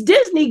is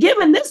Disney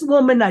giving this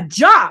woman a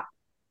job?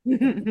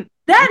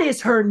 That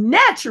is her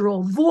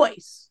natural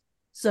voice.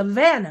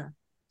 Savannah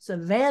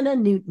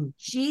Newton.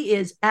 She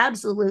is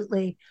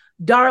absolutely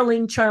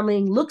darling,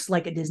 charming, looks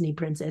like a Disney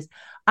princess.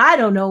 I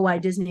don't know why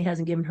Disney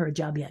hasn't given her a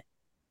job yet.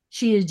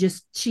 She is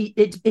just,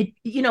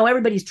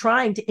 everybody's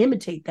trying to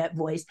imitate that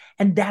voice,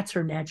 and that's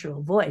her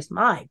natural voice.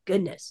 My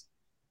goodness,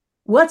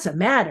 what's the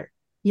matter?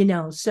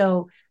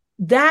 So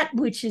that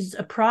which is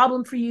a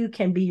problem for you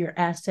can be your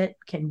asset,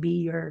 can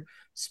be your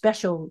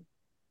special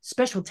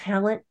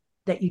talent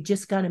that you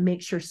just got to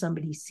make sure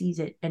somebody sees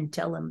it and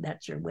tell them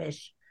that's your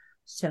wish.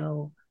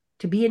 So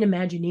to be an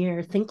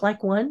Imagineer, think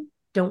like one.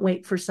 Don't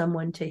wait for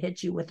someone to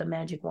hit you with a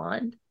magic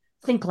wand.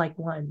 Think like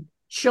one.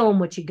 Show them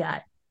what you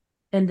got.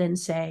 And then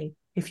say,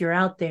 if you're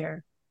out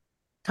there,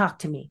 talk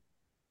to me,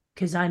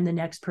 because I'm the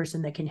next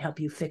person that can help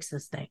you fix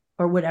this thing,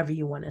 or whatever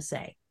you want to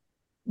say.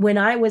 When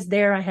I was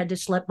there, I had to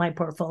schlep my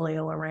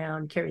portfolio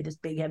around, carry this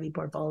big, heavy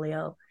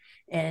portfolio,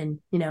 and,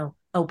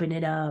 open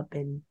it up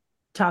and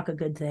talk a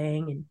good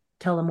thing and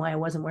tell them why I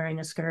wasn't wearing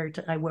a skirt.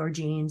 I wore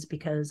jeans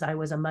because I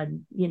was a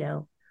mud,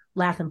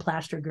 lath and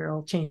plaster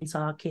girl,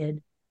 chainsaw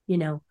kid,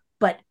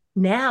 But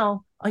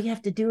now all you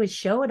have to do is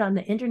show it on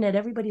the internet.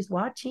 Everybody's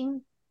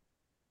watching.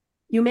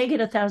 You may get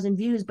 1,000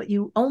 views, but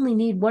you only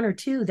need 1 or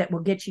 2 that will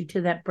get you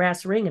to that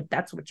brass ring if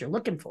that's what you're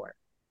looking for.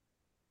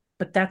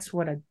 But that's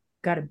what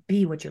got to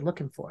be what you're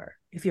looking for.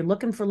 If you're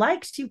looking for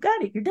likes, you've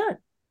got it. You're done.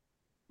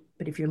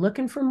 But if you're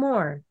looking for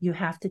more, you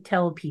have to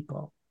tell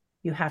people.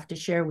 You have to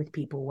share with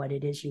people what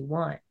it is you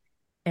want.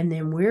 And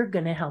then we're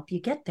going to help you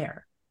get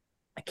there.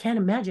 I can't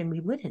imagine we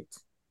wouldn't.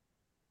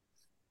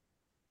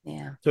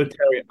 Yeah. So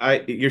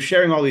Terri, you're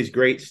sharing all these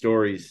great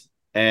stories,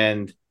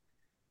 and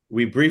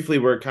we briefly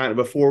were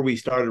before we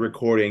started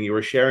recording, you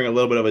were sharing a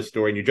little bit of a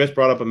story, and you just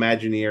brought up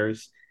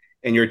Imagineers,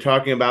 and you're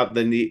talking about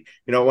the need.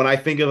 When I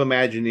think of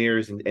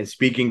Imagineers and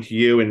speaking to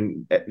you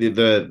and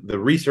the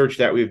research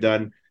that we've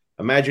done,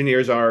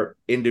 Imagineers are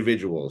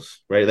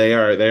individuals, right? They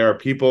are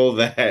people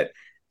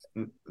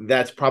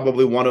that's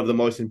probably one of the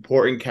most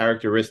important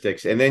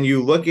characteristics. And then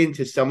you look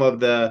into some of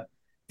the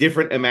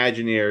different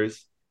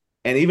Imagineers,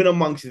 and even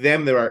amongst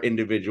them, there are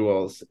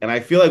individuals. And I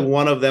feel like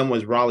one of them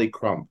was Raleigh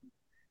Crump.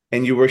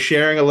 And you were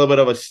sharing a little bit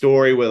of a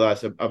story with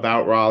us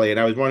about Raleigh. And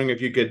I was wondering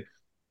if you could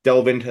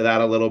delve into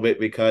that a little bit,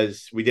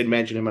 because we did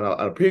mention him on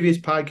a previous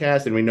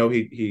podcast, and we know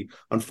he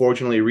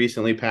unfortunately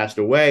recently passed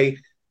away.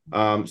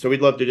 So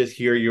we'd love to just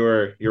hear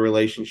your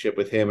relationship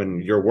with him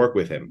and your work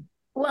with him.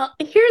 Well,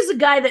 here's a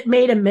guy that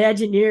made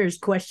Imagineers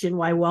question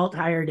why Walt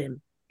hired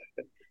him.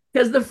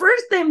 Because the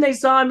first time they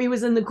saw him, he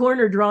was in the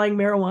corner drawing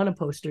marijuana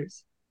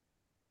posters.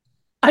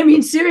 I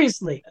mean,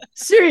 seriously.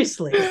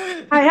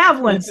 I have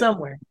one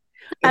somewhere.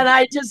 And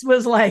I just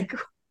was like,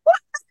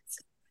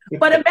 what?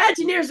 But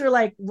Imagineers are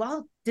like,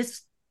 well,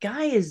 this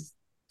guy is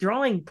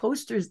drawing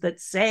posters that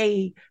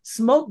say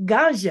smoke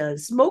ganja,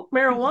 smoke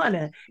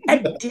marijuana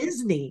at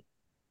Disney.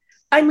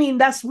 I mean,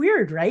 that's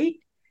weird, right?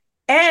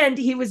 And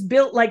he was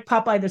built like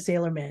Popeye the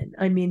Sailor Man.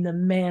 I mean, the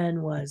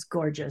man was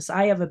gorgeous.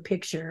 I have a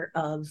picture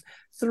of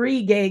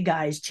 3 gay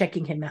guys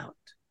checking him out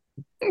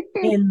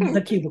in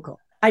the cubicle.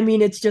 I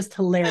mean, it's just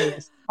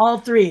hilarious. All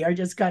 3 are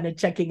just kind of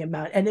checking him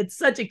out. And it's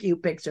such a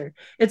cute picture.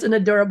 It's an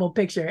adorable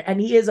picture.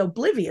 And he is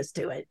oblivious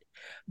to it.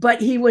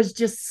 But he was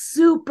just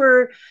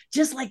super,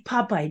 just like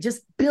Popeye,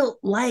 just built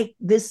like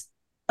this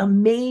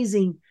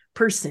amazing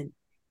person.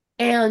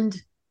 And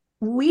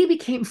we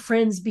became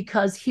friends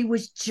because he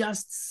was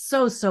just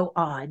so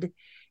odd.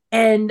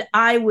 And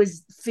I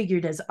was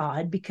figured as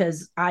odd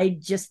because I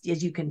just,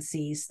 as you can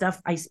see,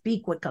 stuff I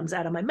speak, what comes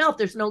out of my mouth,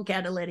 there's no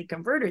catalytic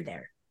converter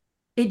there.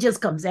 It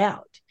just comes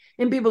out.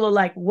 And people are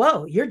like,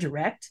 whoa, you're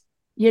direct,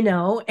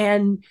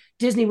 and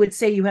Disney would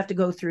say you have to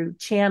go through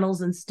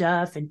channels and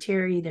stuff. And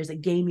Terri, there's a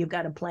game you've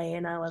got to play.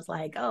 And I was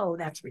like, oh,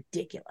 that's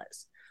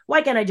ridiculous.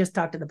 Why can't I just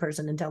talk to the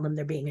person and tell them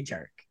they're being a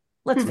jerk?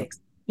 Let's fix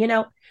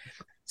it,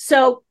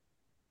 So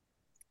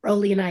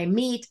Rolly and I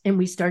meet and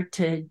we start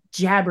to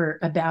jabber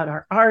about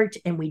our art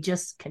and we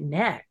just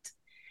connect.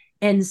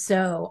 And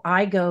so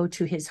I go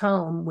to his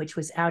home, which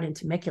was out in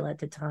Temecula at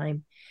the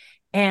time.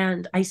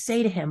 And I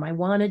say to him, I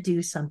want to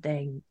do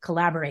something,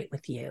 collaborate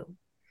with you.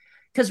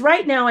 Because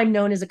right now I'm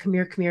known as a come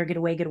here, get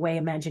away,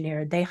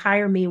 Imagineer. They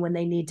hire me when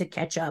they need to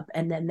catch up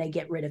and then they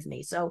get rid of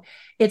me. So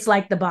it's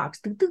like the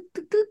box.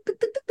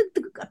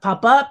 I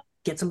pop up,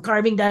 get some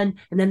carving done,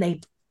 and then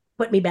they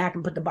put me back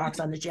and put the box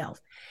on the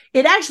shelf.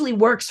 It actually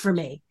works for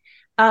me.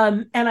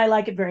 And I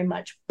like it very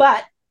much.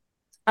 But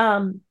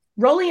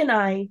Rolly and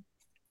I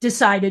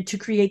decided to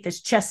create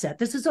this chess set.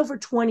 This is over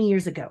 20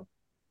 years ago.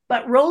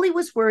 But Rolly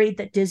was worried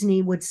that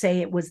Disney would say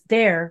it was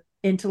their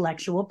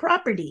intellectual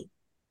property.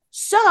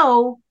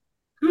 So,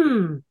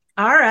 all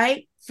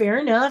right, fair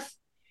enough.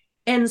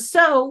 And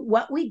so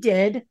what we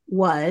did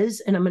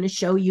was, and I'm going to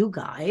show you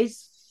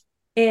guys,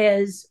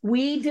 is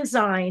he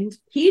designed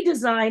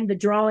the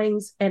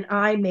drawings and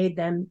I made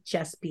them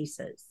chess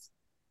pieces.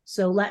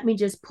 So let me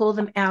just pull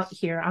them out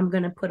here. I'm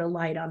going to put a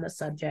light on the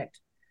subject.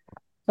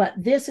 But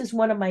this is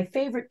one of my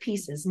favorite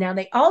pieces. Now,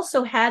 they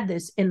also had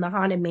this in the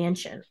Haunted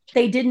Mansion.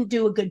 They didn't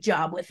do a good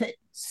job with it.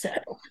 So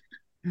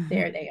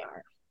there they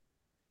are.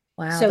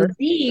 Wow. So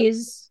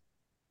these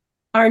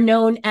are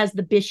known as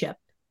the Bishop.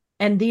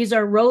 And these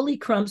are Rolly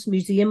Crump's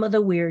Museum of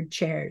the Weird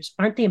chairs.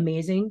 Aren't they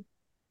amazing?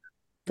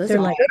 Those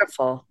are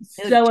beautiful.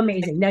 So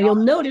amazing. Now you'll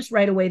notice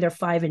right away they're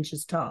 5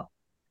 inches tall.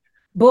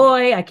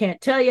 Boy, I can't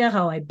tell you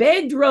how I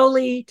begged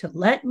Rolly to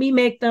let me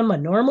make them a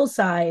normal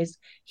size.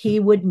 He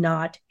would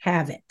not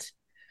have it.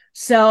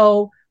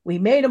 So we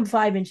made them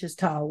 5 inches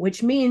tall,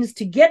 which means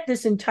to get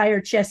this entire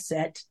chess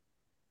set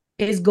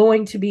is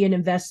going to be an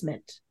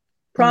investment.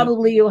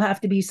 Probably you'll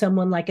have to be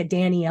someone like a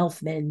Danny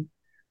Elfman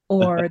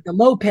or the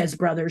Lopez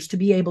brothers to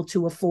be able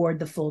to afford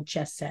the full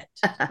chess set.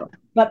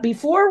 But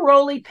before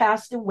Rolly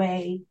passed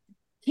away,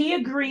 he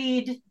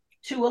agreed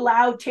to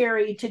allow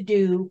Terri to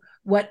do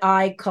what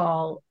I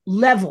call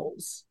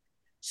levels.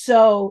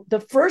 So the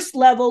first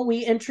level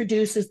we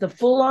introduce is the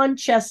full-on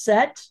chess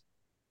set,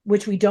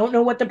 which we don't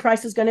know what the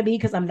price is going to be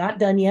because I'm not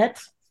done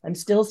yet. I'm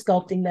still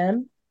sculpting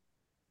them.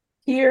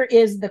 Here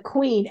is the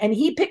queen, and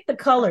he picked the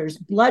colors,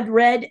 blood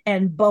red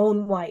and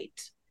bone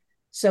white.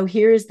 So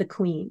here is the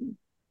queen.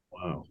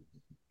 Wow.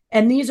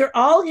 And these are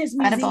all his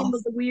Museum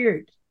of the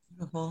Weird.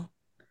 Beautiful.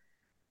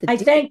 I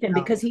thanked him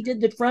because he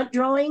did the front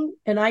drawing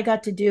and I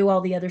got to do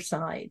all the other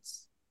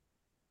sides.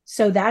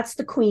 So that's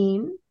the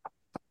queen.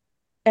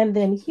 And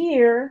then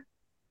here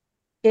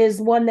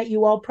is one that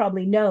you all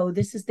probably know.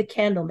 This is the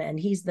Candleman.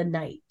 He's the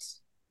knight.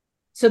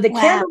 So the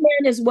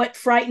Candleman is what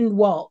frightened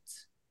Walt.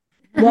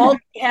 Walt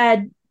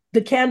had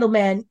the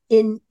Candleman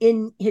in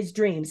his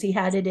dreams. He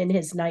had it in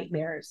his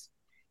nightmares.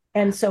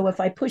 And so if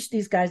I push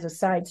these guys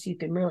aside so you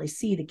can really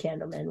see the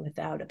Candleman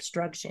without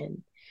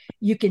obstruction,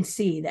 you can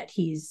see that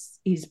he's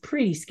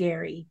pretty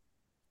scary.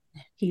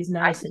 He's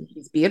nice and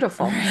he's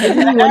beautiful.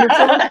 Isn't he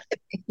wonderful?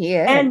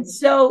 Yeah. And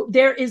so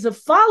there is a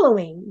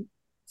following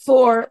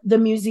for the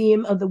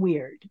Museum of the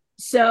Weird.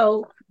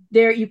 So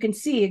there you can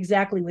see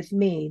exactly with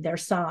me their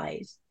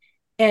size.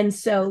 And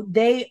so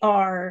they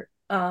are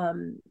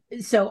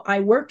so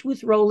I worked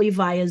with Rolly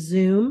via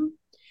Zoom,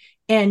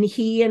 and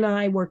he and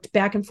I worked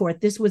back and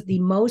forth. This was the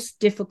most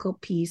difficult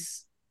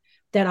piece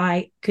that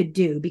I could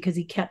do because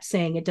he kept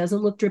saying, it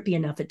doesn't look drippy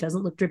enough. It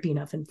doesn't look drippy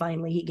enough. And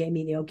finally he gave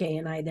me the okay.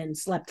 And I then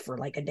slept for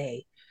like a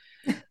day.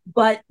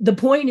 But the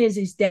point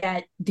is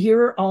that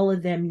here are all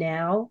of them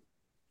now.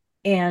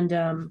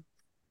 And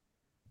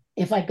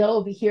if I go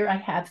over here, I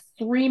have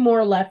 3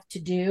 more left to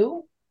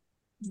do.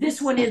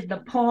 This one is the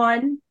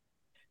pawn.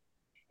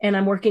 And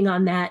I'm working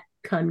on that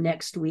come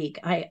next week.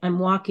 I'm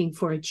walking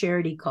for a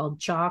charity called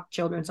CHOC,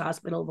 Children's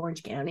Hospital of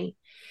Orange County.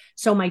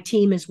 So my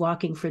team is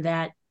walking for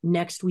that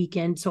next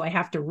weekend. So I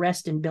have to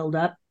rest and build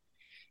up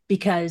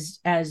because,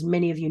 as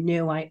many of you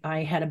knew,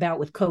 I had a bout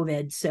with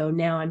COVID. So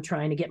now I'm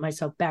trying to get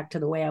myself back to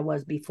the way I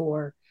was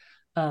before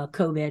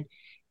COVID.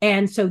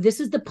 And so this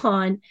is the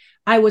pawn.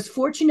 I was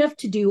fortunate enough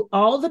to do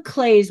all the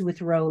clays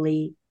with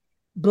Rolly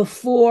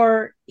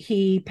before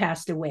he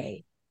passed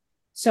away.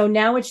 So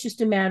now it's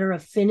just a matter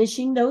of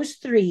finishing those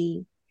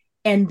 3.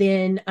 And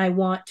then I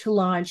want to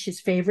launch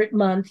his favorite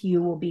month.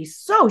 You will be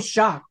so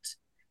shocked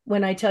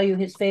when I tell you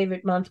his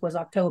favorite month was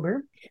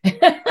October.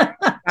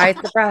 Surprise,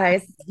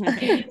 surprise.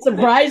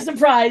 Surprise,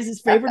 surprise,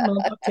 his favorite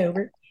month,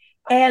 October.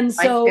 And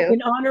so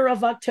in honor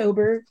of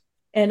October,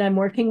 and I'm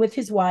working with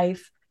his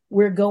wife,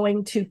 we're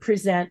going to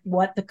present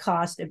what the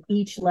cost of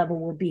each level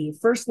will be.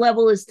 First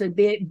level is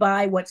to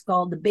buy what's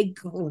called the Big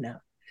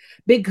Kahuna.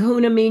 Big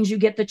Kahuna means you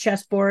get the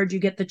chessboard, you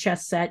get the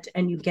chess set,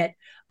 and you get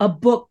a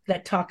book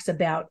that talks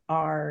about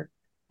our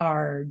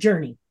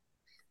journey.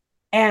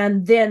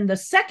 And then the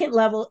second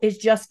level is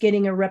just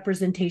getting a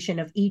representation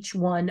of each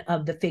one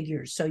of the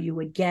figures. So you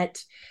would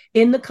get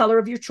in the color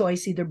of your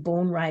choice, either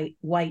bone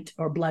white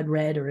or blood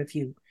red, or if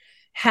you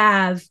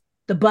have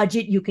the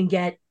budget, you can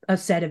get a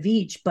set of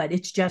each, but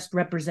it's just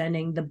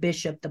representing the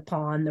bishop, the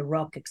pawn, the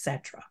rook,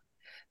 etc.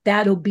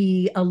 That'll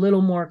be a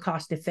little more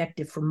cost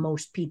effective for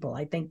most people.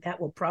 I think that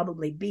will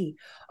probably be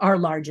our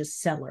largest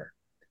seller.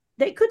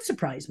 They could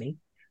surprise me,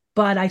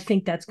 but I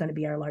think that's going to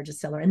be our largest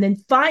seller. And then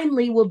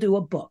finally, we'll do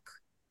a book.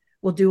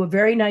 We'll do a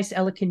very nice,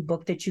 elegant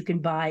book that you can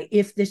buy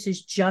if this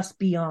is just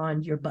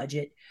beyond your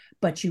budget,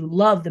 but you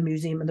love the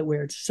Museum of the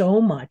Weird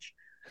so much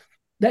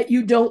that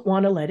you don't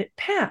want to let it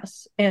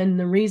pass. And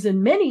the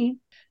reason many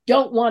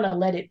don't want to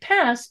let it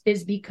pass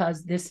is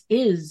because this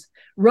is,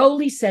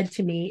 Rolly said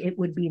to me, it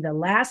would be the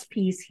last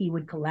piece he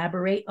would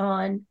collaborate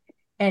on.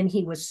 And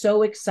he was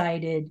so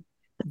excited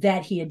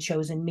that he had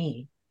chosen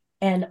me.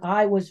 And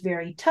I was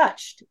very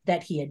touched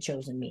that he had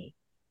chosen me.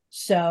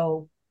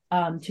 So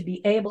to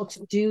be able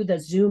to do the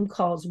Zoom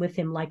calls with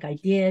him like I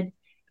did,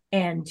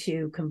 and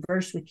to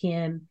converse with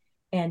him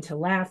and to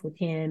laugh with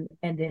him.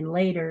 And then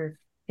later,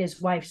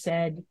 his wife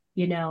said,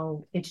 you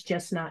know, it's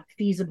just not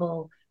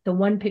feasible. The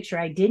one picture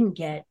I didn't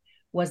get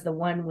was the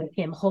one with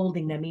him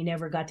holding them. He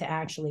never got to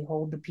actually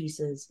hold the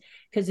pieces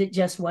because it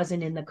just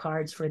wasn't in the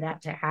cards for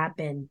that to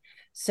happen.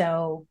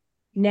 So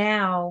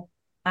now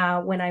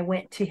when I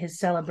went to his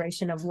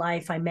celebration of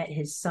life, I met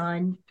his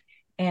son.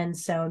 And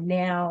so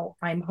now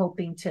I'm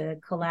hoping to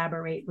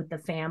collaborate with the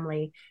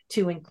family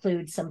to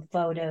include some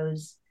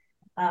photos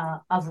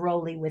of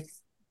Rolly with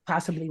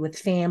possibly with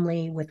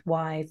family, with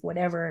wife,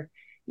 whatever,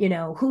 you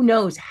know, who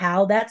knows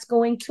how that's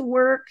going to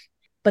work.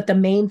 But the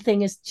main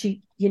thing is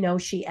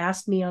she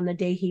asked me on the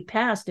day he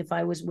passed if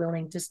I was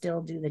willing to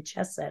still do the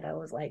chess set. I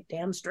was like,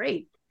 damn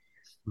straight,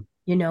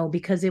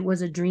 because it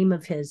was a dream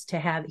of his to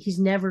have.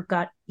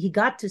 He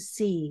got to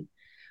see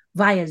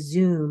via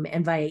Zoom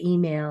and via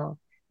email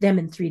them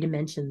in 3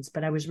 dimensions,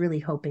 but I was really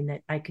hoping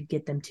that I could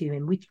get them to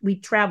him. We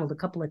traveled a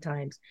couple of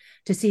times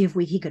to see if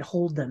he could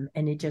hold them,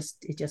 and it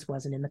just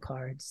wasn't in the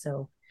cards.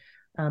 So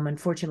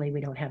unfortunately, we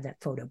don't have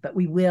that photo, but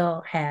we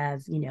will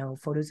have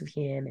photos of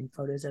him and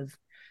photos of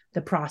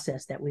the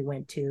process that we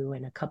went to,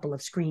 and a couple of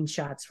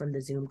screenshots from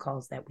the Zoom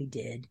calls that we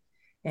did,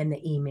 and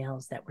the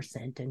emails that were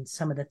sent, and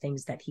some of the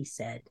things that he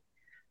said.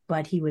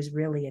 But he was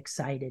really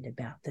excited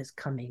about this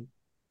coming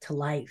to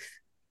life,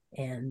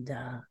 and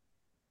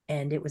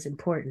it was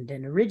important.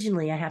 And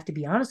originally, I have to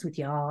be honest with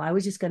y'all, I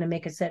was just going to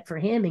make a set for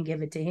him and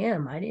give it to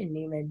him. I didn't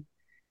even,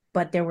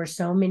 but there were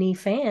so many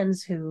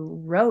fans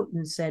who wrote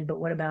and said, but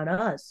what about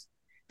us?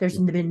 There's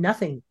been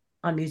nothing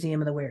on Museum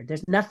of the Weird.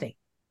 There's nothing.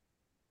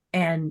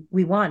 And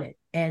we want it.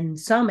 And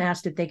some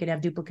asked if they could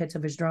have duplicates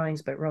of his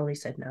drawings, but Rowley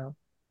said no.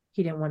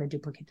 He didn't want to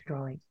duplicate the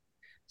drawings.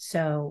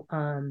 So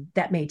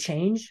that may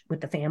change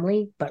with the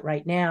family, but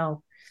right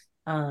now,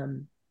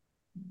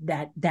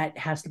 that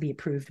has to be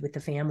approved with the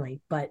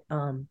family. But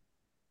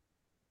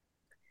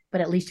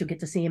at least you'll get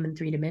to see him in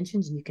 3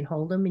 dimensions, and you can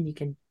hold him, and you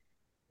can,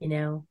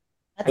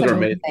 That's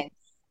amazing.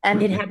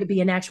 And it had to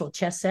be an actual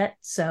chess set.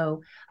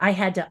 So I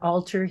had to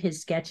alter his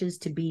sketches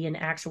to be an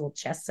actual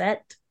chess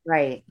set.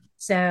 Right.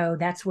 So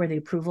that's where the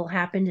approval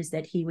happened, is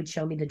that he would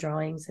show me the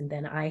drawings, and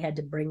then I had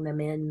to bring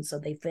them in so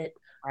they fit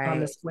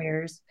on the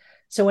squares.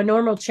 So a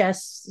normal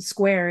chess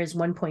square is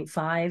 1.5.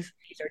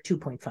 These are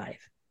 2.5.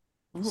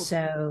 Ooh.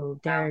 So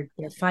they're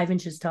 5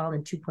 inches tall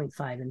and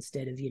 2.5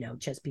 instead of,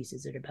 chess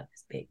pieces that are about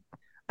this big.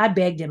 I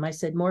begged him. I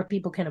said, more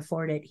people can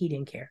afford it. He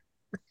didn't care.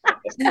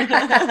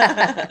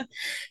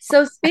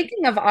 So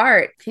speaking of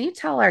art, can you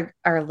tell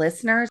our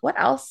listeners what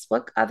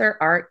other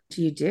art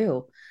do you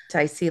do?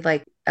 I see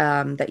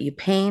that you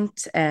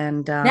paint,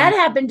 and that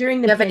happened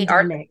during the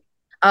pandemic.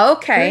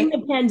 Okay.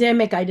 During the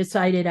pandemic, I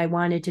decided I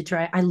wanted to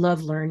try. I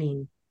love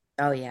learning.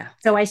 Oh yeah.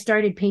 So I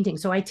started painting.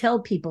 So I tell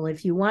people,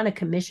 if you want a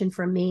commission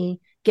from me,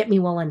 get me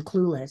while I'm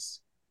clueless,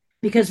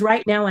 because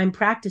right now I'm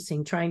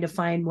practicing, trying to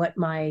find what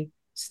my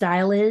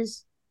style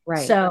is.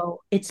 Right.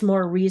 So it's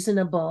more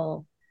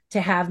reasonable to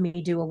have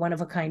me do a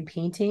one-of-a-kind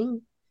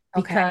painting,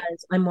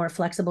 because I'm more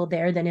flexible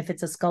there than if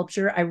it's a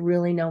sculpture. I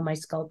really know my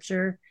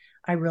sculpture.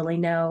 I really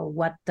know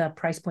what the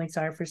price points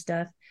are for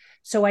stuff.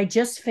 So I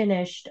just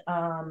finished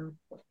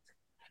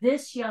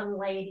this young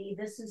lady.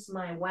 This is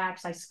my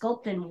wax. I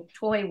sculpted in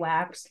toy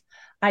wax.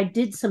 I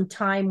did some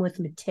time with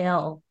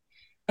Mattel.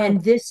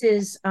 And this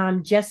is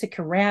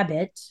Jessica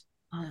Rabbit.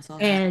 Oh, that's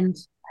awesome.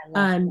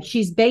 And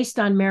she's based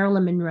on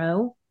Marilyn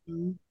Monroe.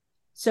 Mm-hmm.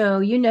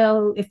 So,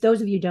 if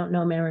those of you don't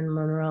know Marilyn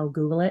Monroe,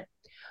 Google it.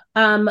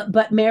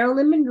 But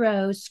Marilyn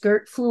Monroe's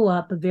skirt flew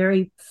up, a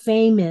very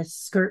famous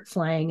skirt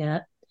flying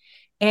up.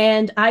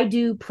 And I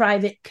do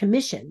private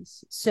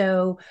commissions.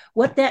 So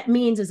what that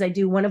means is I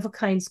do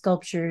one-of-a-kind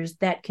sculptures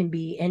that can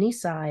be any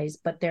size,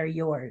 but they're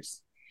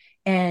yours.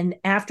 And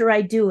after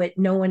I do it,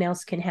 no one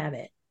else can have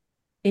it.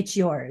 It's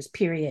yours,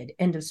 period,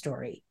 end of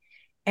story.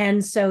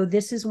 And so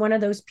this is one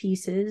of those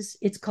pieces.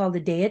 It's called A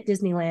Day at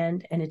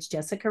Disneyland, and it's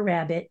Jessica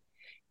Rabbit.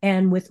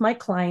 And with my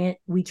client,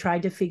 we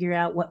tried to figure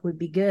out what would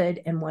be good.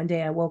 And one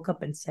day I woke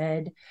up and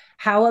said,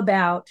 how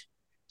about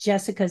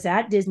Jessica's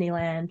at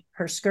Disneyland,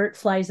 her skirt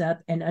flies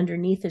up, and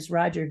underneath is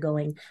Roger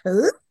going,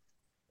 so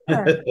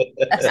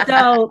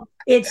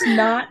it's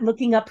not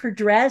looking up her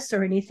dress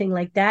or anything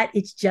like that.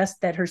 It's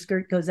just that her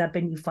skirt goes up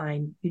and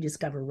you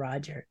discover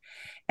Roger.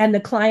 And the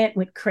client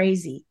went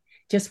crazy,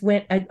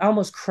 I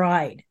almost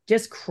cried.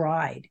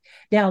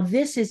 Now,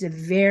 this is a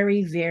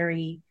very,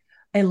 very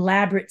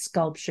elaborate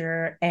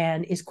sculpture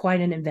and is quite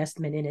an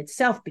investment in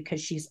itself,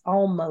 because she's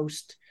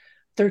almost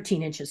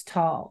 13 inches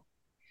tall.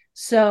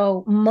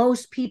 So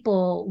most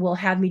people will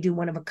have me do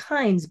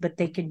one-of-a-kinds, but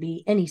they can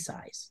be any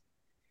size.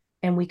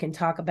 And we can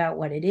talk about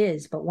what it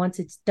is. But once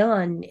it's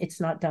done, it's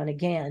not done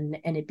again,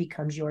 and it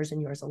becomes yours and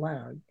yours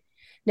alone.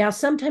 Now,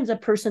 sometimes a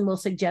person will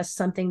suggest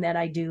something that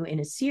I do in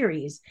a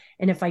series.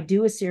 And if I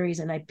do a series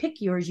and I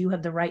pick yours, you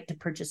have the right to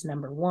purchase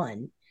number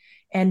 1.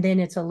 And then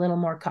it's a little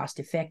more cost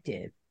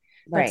effective.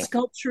 Right. But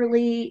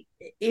sculpturally,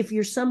 if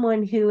you're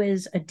someone who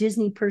is a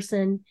Disney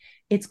person,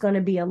 it's going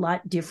to be a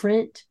lot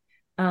different.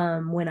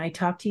 When I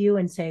talk to you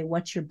and say,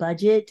 what's your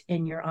budget?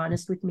 And you're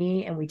honest with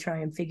me, and we try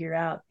and figure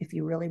out if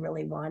you really,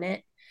 really want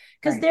it.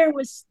 Because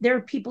there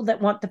are people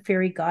that want the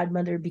fairy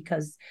godmother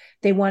because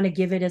they want to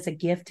give it as a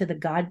gift to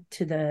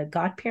the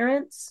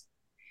godparents.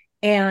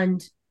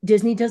 And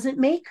Disney doesn't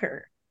make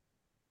her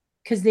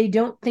because they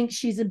don't think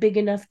she's a big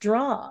enough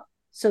draw.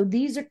 So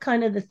these are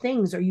kind of the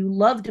things. Or you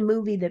loved a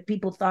movie that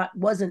people thought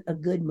wasn't a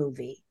good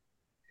movie,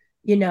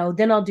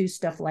 then I'll do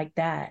stuff like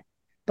that.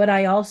 But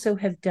I also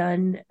have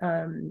done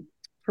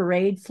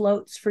parade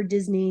floats for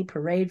Disney,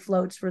 parade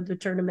floats for the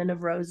Tournament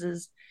of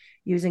Roses,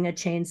 using a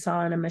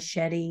chainsaw and a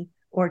machete,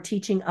 or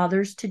teaching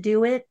others to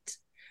do it.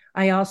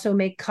 I also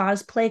make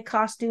cosplay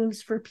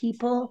costumes for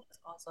people.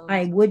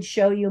 I would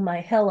show you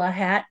my Hella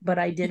hat, but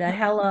I did a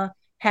Hella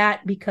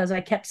hat because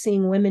I kept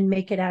seeing women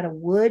make it out of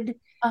wood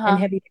and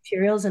heavy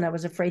materials, and I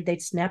was afraid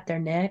they'd snap their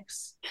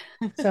necks.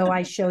 So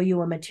I show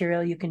you a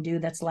material you can do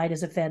that's light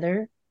as a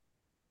feather.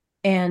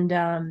 And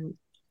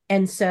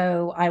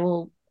so I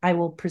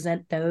will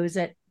present those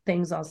at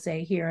things. I'll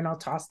say here, and I'll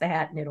toss the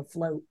hat and it'll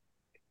float.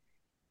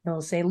 And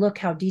I'll say, look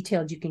how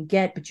detailed you can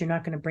get, but you're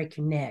not going to break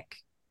your neck.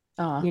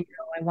 You know,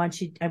 I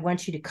want you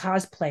to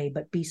cosplay,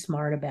 but be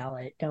smart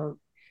about it. Don't,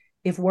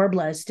 if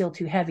Warbler is still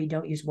too heavy,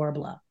 don't use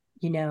Warbler.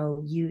 You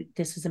know,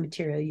 this is a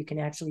material you can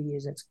actually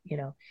use. It's, you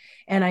know,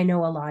 and I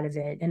know a lot of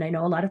it, and I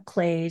know a lot of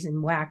clays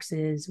and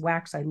waxes.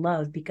 Wax I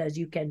love because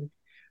you can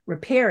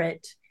repair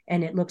it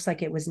and it looks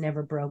like it was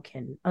never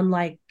broken.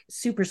 Unlike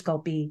Super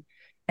Sculpey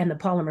and the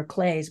polymer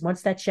clays,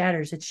 once that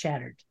shatters, it's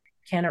shattered.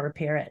 Cannot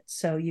repair it.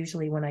 So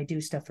usually when I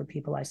do stuff for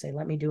people, I say,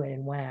 let me do it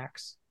in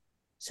wax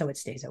so it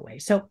stays away.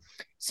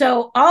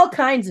 So all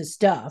kinds of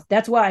stuff.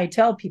 That's why I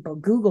tell people,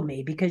 Google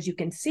me, because you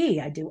can see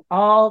I do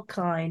all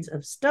kinds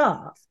of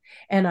stuff.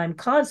 And I'm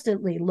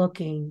constantly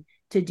looking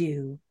to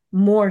do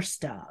more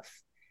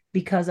stuff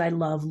because I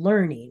love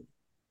learning.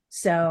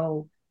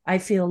 So I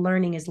feel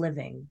learning is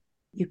living.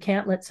 You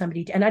can't let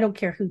somebody, and I don't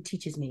care who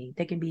teaches me.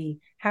 They can be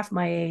half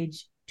my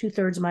age,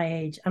 2/3 my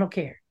age. I don't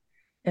care.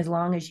 As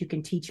long as you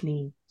can teach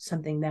me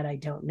something that I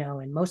don't know.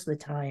 And most of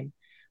the time,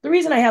 the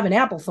reason I have an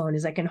Apple phone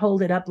is I can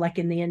hold it up like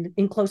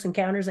in Close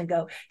Encounters and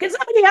go, can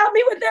somebody help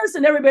me with this?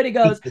 And everybody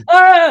goes,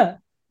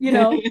 you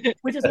know,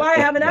 which is why I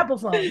have an Apple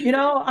phone. You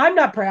know, I'm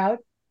not proud.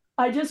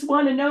 I just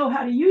want to know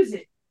how to use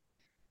it.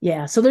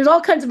 Yeah. So there's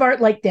all kinds of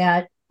art like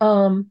that.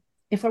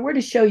 If I were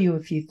to show you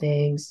a few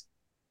things,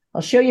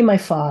 I'll show you my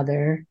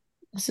father.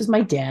 This is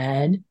my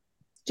dad.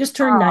 Just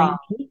turned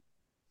 90.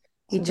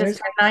 He just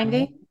turned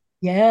 90?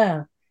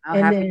 Yeah. Oh,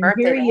 and happy then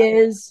birthday. here he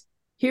is.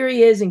 Here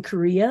he is in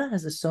Korea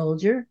as a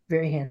soldier.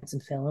 Very handsome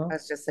fellow. I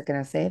was just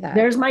going to say that.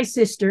 There's my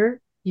sister.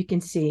 You can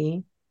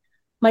see.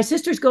 My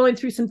sister's going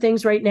through some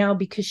things right now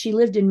because she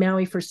lived in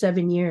Maui for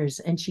 7 years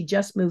and she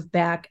just moved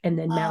back, and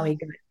then Maui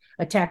got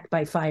attacked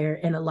by fire,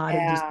 and a lot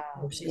of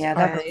these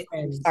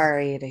that's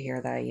sorry to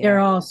hear that. Yeah. They're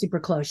all super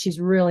close. She's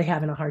really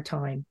having a hard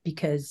time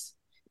because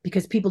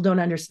people don't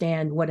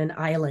understand what an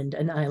island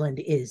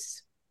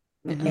is.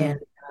 And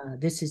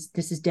this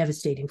is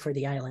devastating for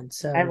the island.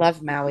 So I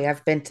love Maui.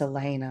 I've been to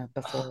Lahaina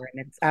before,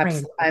 and it's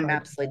I'm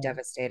absolutely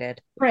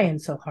devastated. Praying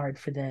so hard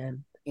for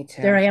them. Me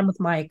too. There I am with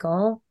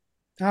Michael.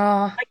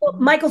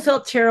 Michael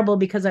felt terrible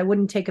because I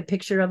wouldn't take a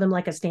picture of him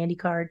like a standy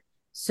card.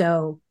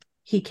 So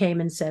he came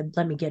and said,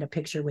 let me get a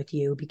picture with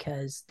you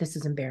because this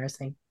is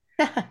embarrassing.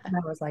 And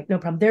I was like, no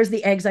problem. There's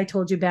the eggs I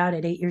told you about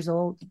at 8 years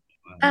old.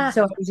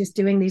 So I was just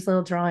doing these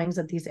little drawings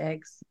of these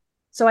eggs.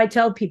 So I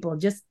tell people,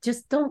 just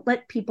don't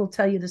let people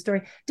tell you the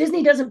story.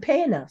 Disney doesn't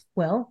pay enough.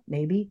 Well,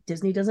 maybe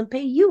Disney doesn't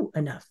pay you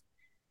enough.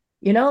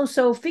 You know,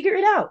 so figure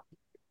it out.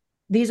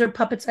 These are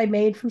puppets I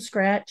made from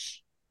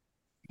scratch.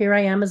 Here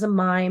I am as a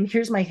mime.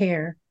 Here's my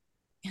hair.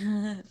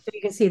 So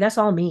you can see that's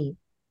all me.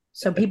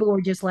 So people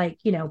were just like,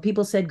 you know,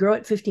 people said grow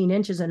it 15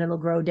 inches and it'll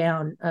grow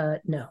down.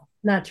 No,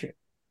 not true.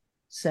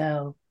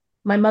 So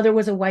my mother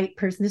was a white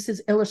person. This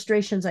is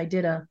illustrations. I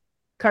did a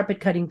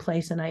carpet cutting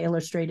place and I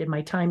illustrated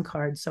my time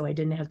card so I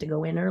didn't have to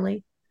go in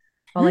early.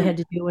 All I had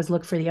to do was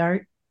look for the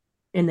art.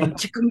 And then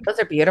those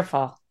are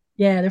beautiful.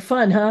 Yeah, they're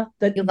fun, huh?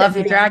 You love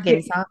your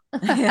dragons, huh?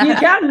 The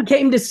accountant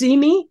came to see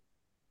me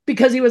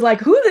because he was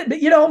like,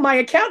 my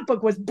account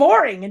book was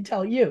boring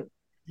until you.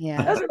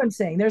 Yeah. That's what I'm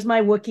saying. There's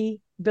my Wookiee,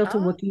 built a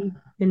Wookiee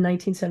in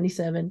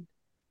 1977.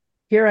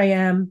 Here I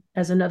am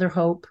as another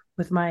Hope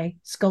with my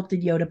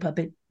sculpted Yoda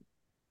puppet.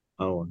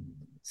 Oh.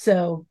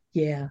 So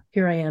yeah,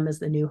 here I am as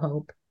the new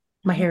Hope.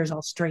 My hair is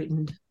all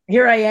straightened.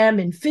 Here I am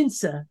in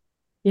Finsa.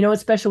 You know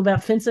what's special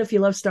about Finsa if you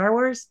love Star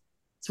Wars?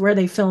 It's where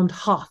they filmed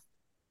Hoth.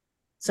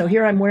 So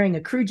here I'm wearing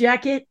a crew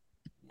jacket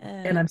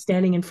and I'm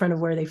standing in front of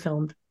where they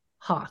filmed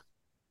Hoth.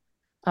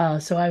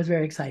 So I was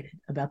very excited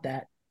about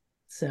that.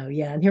 So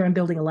yeah, and here I'm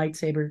building a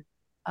lightsaber.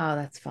 Oh,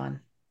 that's fun.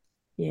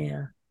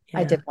 Yeah.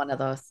 I did one of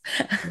those.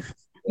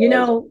 You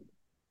know,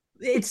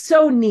 it's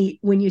so neat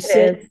when you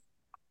sit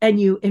and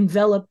you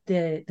envelop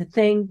the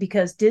thing,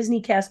 because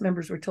Disney cast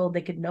members were told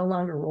they could no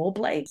longer role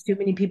play. Too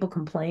many people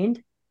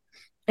complained.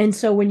 And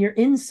so when you're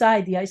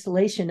inside the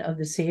isolation of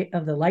the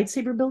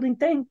lightsaber building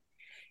thing,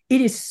 it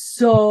is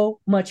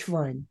so much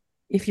fun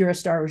if you're a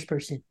Star Wars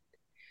person.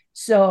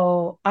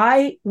 So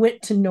I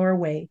went to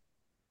Norway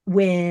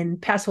when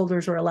pass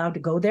holders were allowed to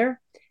go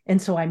there.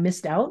 And so I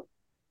missed out.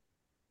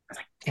 I was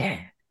like,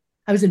 damn.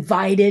 I was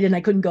invited and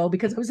I couldn't go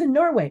because I was in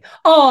Norway.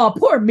 Oh,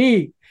 poor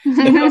me.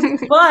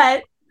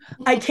 But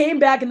I came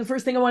back and the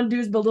first thing I wanted to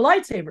do is build a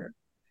lightsaber.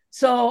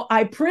 So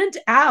I print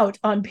out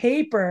on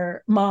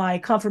paper my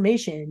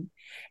confirmation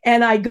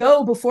and I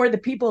go before the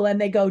people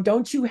and they go,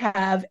 don't you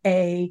have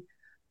a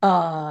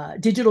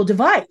digital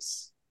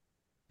device?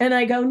 And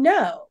I go,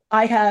 no,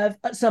 I have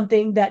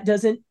something that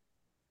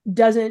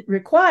doesn't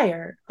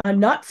require, I'm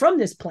not from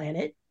this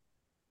planet.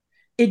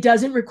 It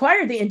doesn't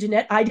require the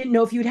internet. I didn't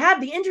know if you'd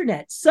have the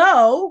internet.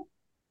 So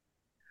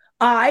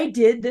I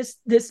did this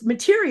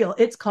material.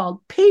 It's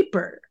called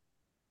paper.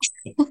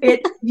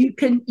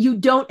 You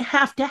don't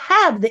have to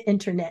have the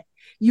internet.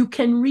 You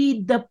can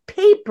read the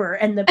paper,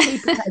 and the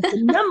paper has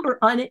the number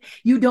on it.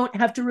 You don't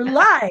have to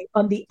rely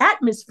on the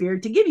atmosphere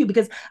to give you,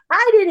 because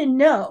I didn't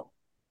know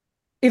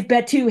if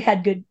Batu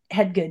had good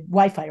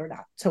Wi-Fi or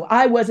not. So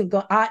I wasn't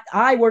going.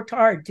 I worked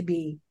hard to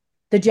be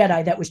the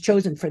Jedi that was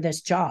chosen for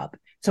this job.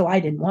 So I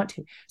didn't want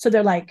to. So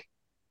they're like,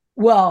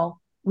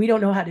 well, we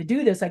don't know how to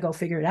do this. I go,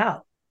 figure it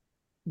out.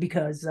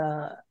 Because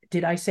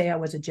did I say I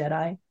was a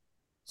Jedi?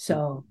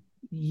 So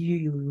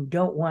you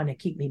don't want to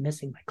keep me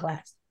missing my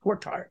class.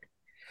 Worked hard.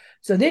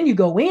 So then you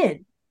go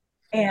in,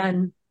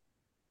 and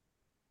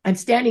I'm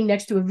standing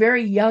next to a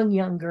very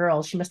young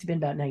girl. She must have been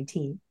about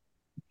 19.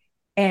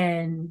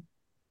 And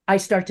I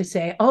start to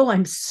say, oh,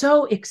 I'm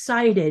so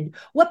excited.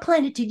 What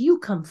planet did you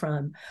come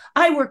from?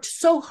 I worked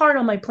so hard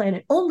on my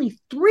planet. Only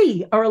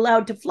 3 are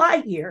allowed to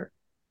fly here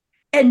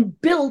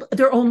and build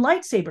their own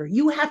lightsaber.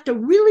 You have to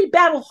really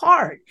battle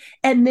hard.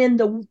 And then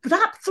the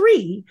top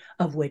 3,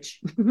 of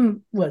which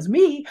was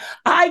me,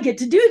 I get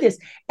to do this.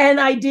 And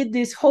I did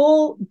this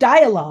whole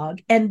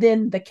dialogue. And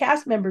then the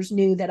cast members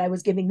knew that I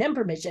was giving them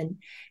permission.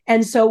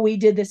 And so we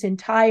did this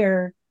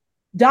entire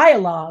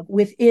dialogue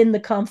within the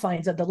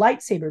confines of the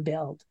lightsaber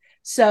build.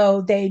 So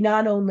they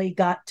not only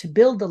got to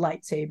build the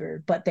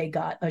lightsaber, but they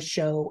got a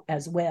show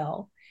as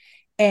well.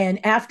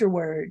 And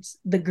afterwards,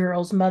 the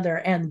girl's mother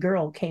and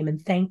girl came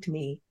and thanked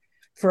me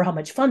for how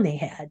much fun they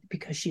had,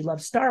 because she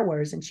loves Star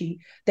Wars. And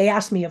they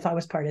asked me if I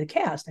was part of the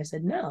cast. I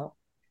said, no,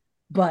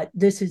 but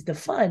this is the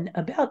fun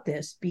about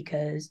this,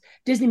 because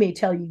Disney may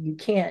tell you you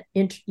can't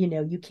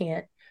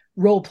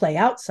role play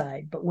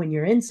outside, but when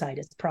you're inside,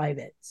 it's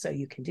private. So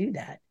you can do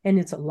that. And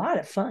it's a lot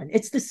of fun.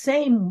 It's the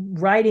same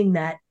riding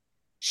that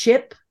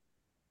ship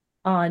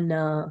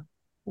on,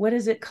 what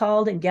is it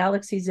called in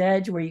Galaxy's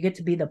Edge, where you get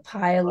to be the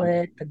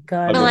pilot, the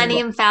gunner?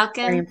 Millennium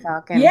Falcon. Millennium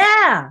Falcon.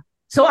 Yeah.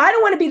 So I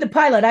don't want to be the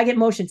pilot. I get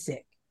motion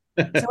sick.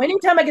 So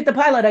anytime I get the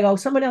pilot, I go,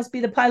 someone else be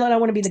the pilot. I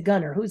want to be the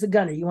gunner. Who's the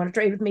gunner? You want to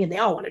trade with me? And they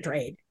all want to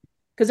trade,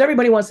 because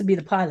everybody wants to be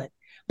the pilot.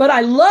 But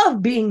I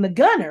love being the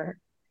gunner,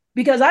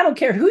 because I don't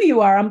care who you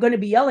are. I'm going to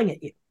be yelling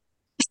at you.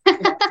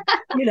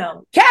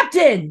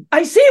 Captain,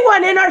 I see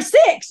one in our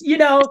 6,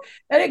 and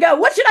I go,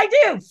 what should I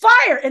do?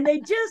 Fire. And they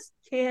just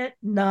can't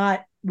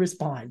not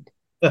respond.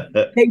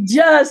 They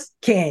just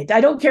can't. I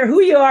don't care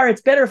who you are.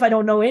 It's better if I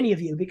don't know any of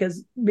you,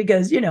 because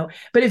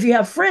but if you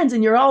have friends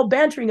and you're all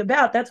bantering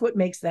about, that's what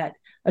makes that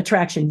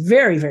attraction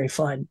very, very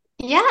fun.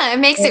 Yeah, it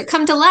makes it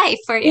come to life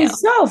for you.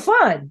 It's so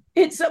fun.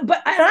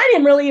 But I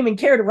didn't really even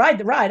care to ride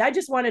the ride. I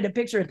just wanted a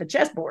picture at the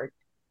chessboard.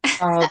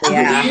 Oh,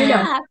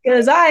 yeah.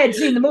 Because I had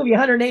seen the movie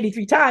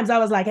 183 times. I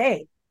was like,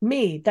 hey,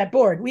 me, that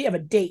board, we have a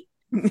date.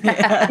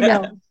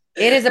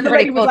 It is a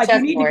pretty cool like,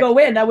 chessboard. You need to go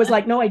in. I was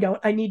like, no, I don't.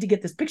 I need to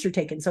get this picture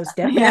taken. So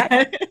step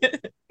back.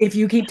 If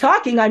you keep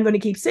talking, I'm going to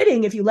keep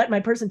sitting. If you let my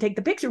person take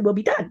the picture, we'll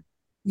be done.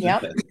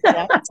 Yep.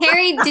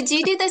 Terri, did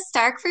you do the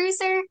Star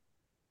Cruiser?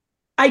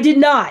 I did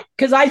not,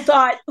 because I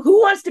thought,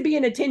 who wants to be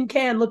in a tin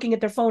can looking at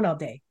their phone all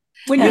day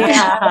when you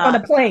can on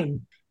a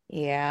plane?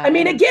 Yeah. I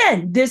mean,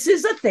 again, this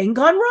is a thing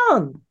gone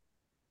wrong.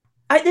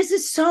 This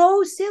is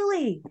so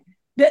silly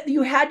that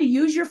you had to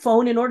use your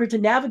phone in order to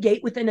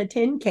navigate within a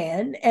tin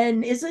can.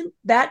 And isn't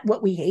that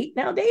what we hate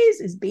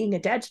nowadays, is being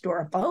attached to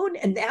our phone?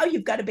 And now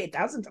you've got to pay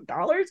thousands of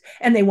dollars,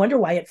 and they wonder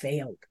why it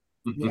failed.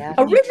 Yeah.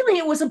 Originally,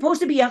 it was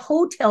supposed to be a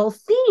hotel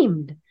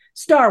themed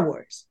Star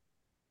Wars.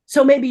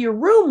 So maybe your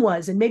room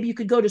was, and maybe you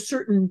could go to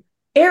certain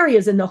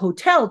areas in the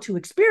hotel to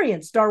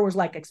experience Star Wars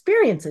like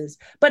experiences,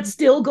 but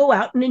still go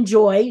out and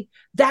enjoy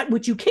that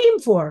which you came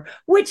for,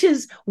 which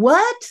is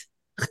what?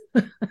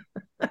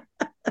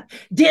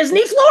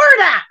 Disney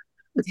Florida.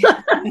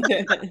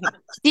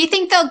 Do you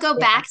think they'll go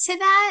back to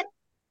that?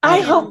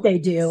 I hope they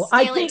do.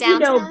 I think,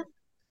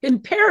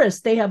 in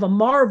Paris, they have a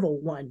Marvel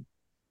one.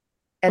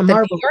 At the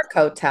New York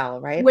hotel,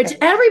 right? Which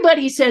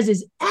everybody says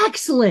is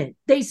excellent.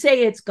 They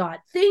say it's got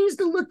things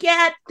to look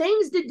at,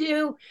 things to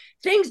do,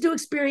 things to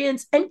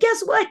experience. And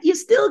guess what? You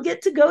still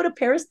get to go to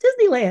Paris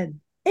Disneyland.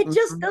 It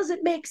just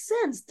doesn't make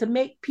sense to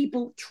make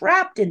people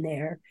trapped in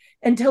there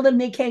and tell them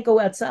they can't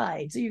go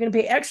outside. So you're going to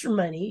pay extra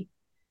money,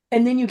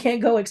 and then you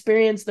can't go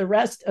experience the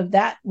rest of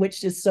that,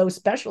 which is so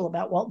special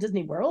about Walt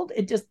Disney World.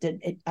 It just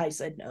didn't. I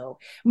said no.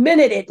 The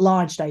minute it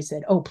launched, I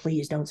said, oh,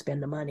 please don't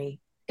spend the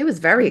money. It was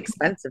very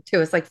expensive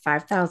too. It's like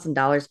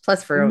 $5,000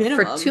 plus for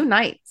 2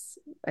 nights.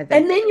 I think.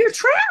 And then you're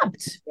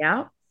trapped.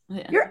 Yeah.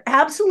 You're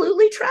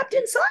absolutely trapped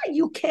inside.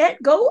 You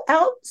can't go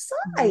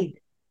outside.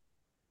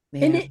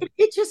 And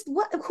it just,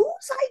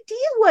 whose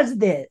idea was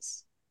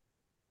this?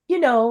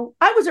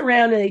 I was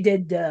around and they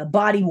did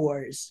Body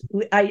Wars.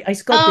 I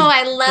sculpted. Oh,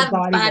 I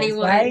love Body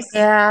Wars. Right?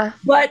 Yeah.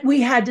 But we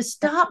had to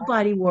stop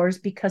Body Wars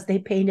because they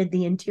painted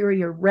the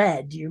interior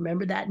red. Do you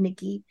remember that,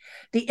 Nikki?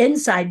 The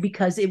inside,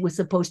 because it was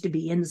supposed to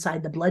be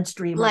inside the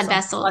bloodstream. Blood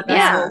vessel.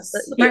 Yeah.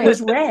 It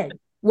was red.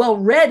 Well,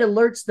 red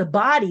alerts the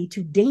body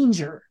to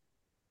danger.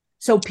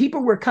 So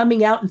people were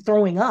coming out and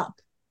throwing up.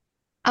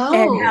 and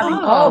Oh, having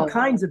all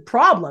kinds of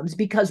problems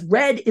because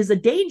red is a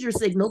danger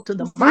signal to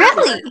the body.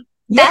 really?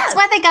 That's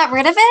why they got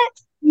rid of it?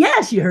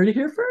 Yes, you heard it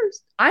here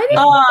first.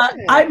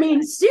 I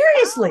mean,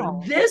 seriously,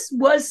 this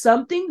was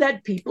something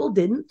that people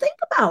didn't think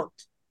about.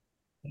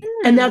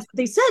 And that's what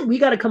they said. We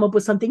got to come up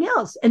with something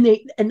else.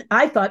 And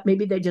I thought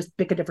maybe they just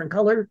pick a different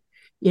color,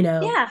 you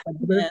know.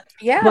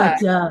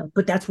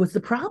 But that's what's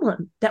the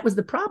problem. That was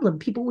the problem.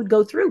 People would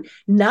go through,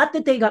 not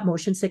that they got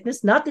motion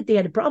sickness, not that they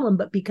had a problem,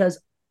 but because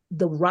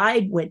the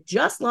ride went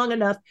just long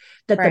enough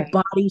that the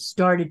body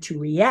started to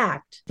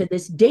react to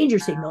this danger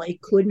signal.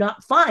 It could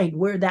not find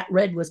where that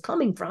red was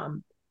coming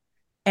from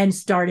and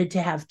started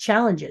to have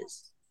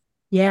challenges.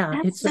 Yeah.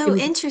 That's so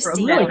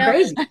interesting. Really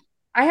crazy.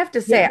 I have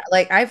to say,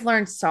 like, I've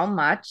learned so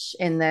much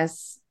in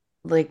this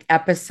like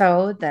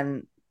episode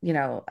than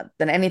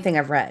anything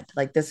I've read.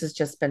 Like, this has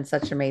just been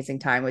such an amazing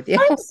time with you.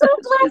 I'm so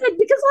glad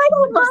because I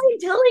don't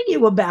mind telling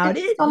you about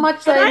it. So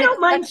much, and I don't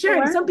mind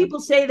sharing. Some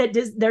people say that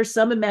there's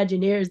some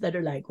Imagineers that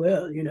are like,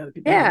 well, you have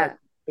to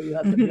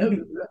blah, blah,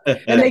 blah.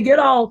 And they get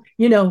all,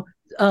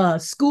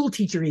 school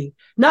teachery.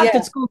 Not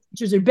that school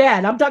teachers are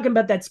bad. I'm talking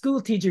about that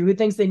school teacher who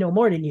thinks they know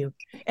more than you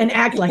and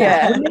act like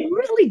that. And they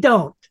really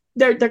don't.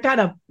 They're kind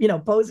of,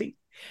 posing.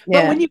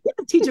 But when you get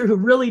a teacher who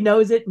really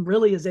knows it and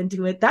really is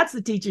into it, that's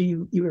the teacher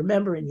you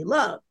remember and you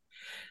love.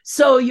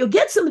 So you'll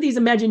get some of these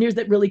Imagineers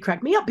that really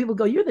crack me up. People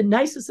go, you're the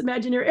nicest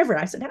Imagineer ever.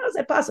 I said, how is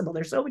that possible?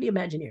 There's so many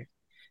Imagineers.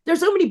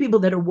 There's so many people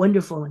that are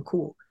wonderful and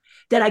cool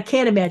that I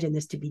can't imagine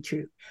this to be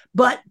true.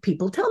 But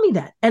people tell me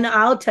that. And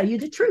I'll tell you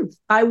the truth.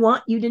 I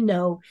want you to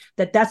know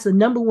that that's the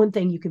number one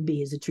thing you can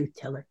be is a truth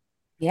teller.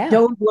 Yeah.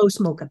 Don't blow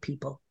smoke at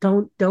people.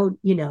 Don't,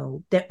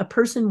 that a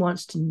person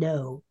wants to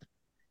know,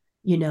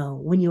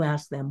 when you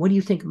ask them, what do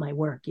you think of my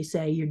work? You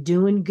say, you're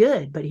doing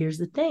good, but here's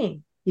the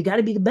thing. You got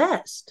to be the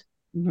best.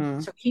 Mm-hmm.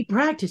 So keep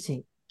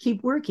practicing,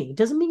 keep working. It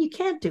doesn't mean you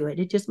can't do it.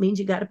 It just means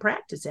you got to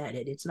practice at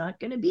it. It's not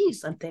going to be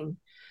something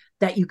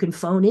that you can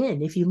phone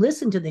in. If you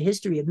listen to the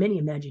history of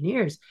many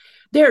Imagineers,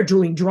 they're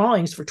doing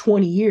drawings for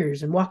 20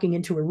 years and walking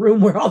into a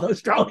room where all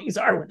those drawings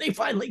are when they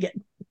finally get,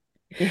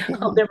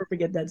 I'll never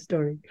forget that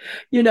story,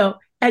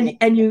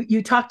 and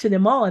you talk to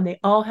them all and they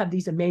all have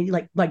these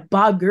amazing, like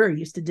Bob Gurr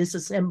used to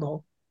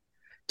disassemble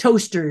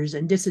toasters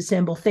and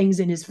disassemble things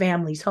in his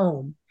family's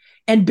home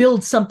and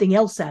build something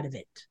else out of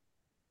it.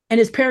 And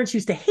his parents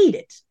used to hate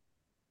it.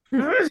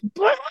 I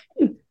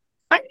need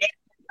a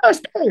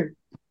toaster.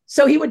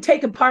 So he would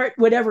take apart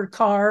whatever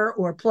car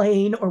or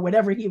plane or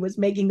whatever he was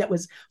making that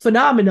was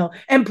phenomenal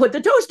and put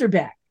the toaster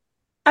back.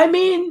 I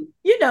mean,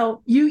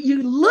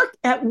 you look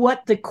at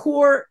what the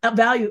core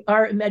value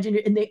are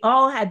Imagineers, and they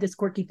all had this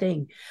quirky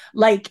thing.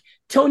 Like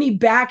Tony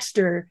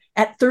Baxter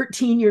at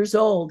 13 years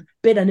old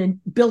built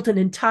an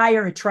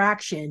entire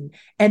attraction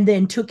and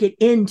then took it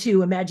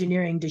into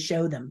Imagineering to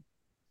show them.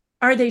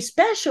 Are they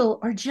special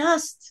or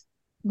just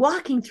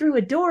walking through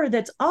a door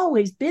that's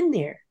always been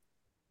there?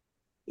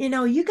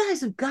 You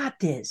guys have got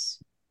this,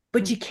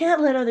 but you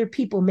can't let other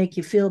people make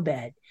you feel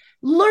bad.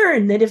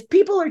 Learn that if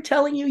people are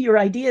telling you your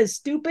idea is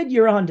stupid,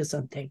 you're onto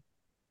something.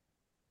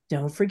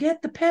 Don't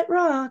forget the pet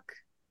rock.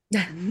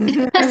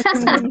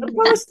 The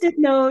Post-it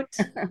note.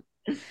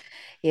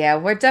 Yeah,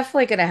 we're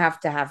definitely going to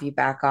have you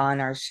back on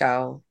our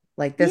show.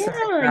 Like, this is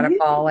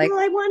incredible. I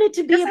want it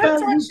to be about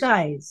you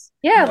guys.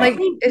 Yeah,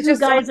 it's you just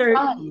guys are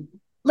fun.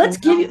 Let's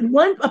give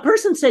you a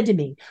person said to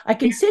me, I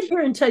can sit here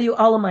and tell you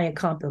all of my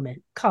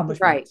accomplishments.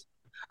 Right.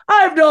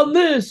 I've done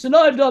this and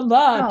I've done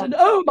that. And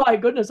oh my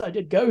goodness, I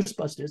did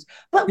Ghostbusters.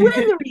 But when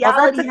the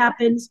reality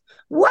happens,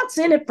 what's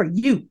in it for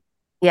you?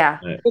 Yeah.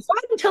 If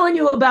I'm telling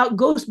you about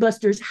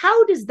Ghostbusters,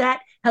 how does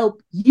that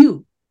help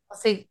you?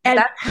 See,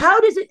 and how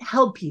does it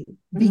help you?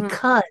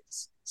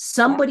 Because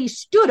somebody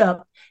stood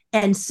up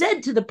and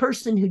said to the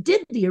person who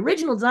did the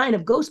original design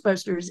of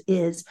Ghostbusters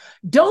is,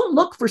 don't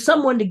look for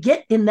someone to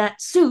get in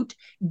that suit.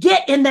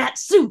 Get in that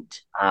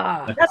suit.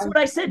 That's what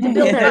I said to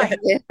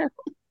Bill.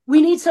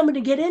 We need someone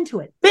to get into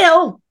it.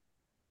 Bill,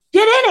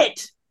 get in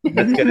it.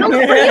 That's gonna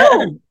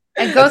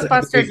and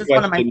Ghostbusters is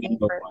one of my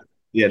favorites.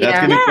 Yeah,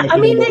 that's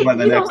gonna be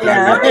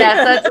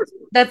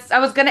that's I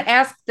was gonna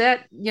ask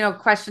that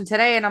question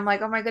today, and I'm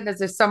like, oh my goodness,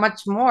 there's so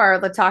much more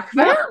to talk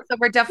about. So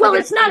we're definitely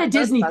it's not a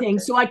Disney thing,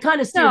 so I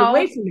kind of steered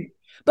away from it.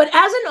 But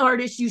as an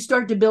artist, you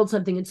start to build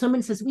something and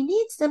someone says, we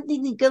need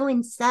something to go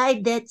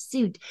inside that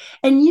suit.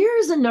 And you're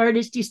as an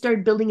artist, you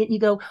start building it and you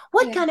go,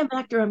 what kind of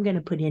actor I'm going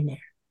to put in there?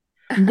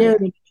 No.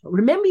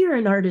 Remember, you're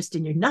an artist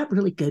and you're not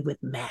really good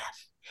with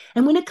math.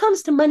 And when it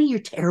comes to money, you're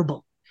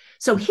terrible.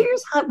 So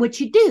here's what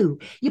you do.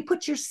 You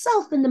put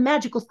yourself in the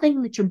magical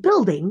thing that you're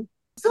building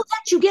so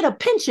that you get a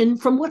pension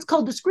from what's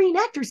called the Screen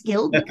Actors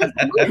Guild. Because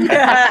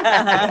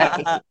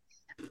I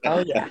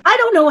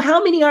don't know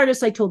how many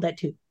artists I told that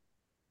to.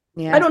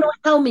 Yeah. I don't know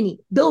how many.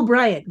 Bill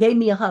Bryant gave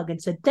me a hug and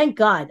said, thank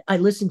God I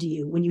listened to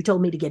you when you told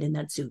me to get in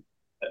that suit.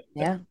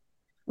 Yeah.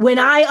 When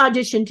I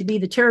auditioned to be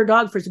the terror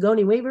dog for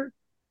Sigourney Weaver,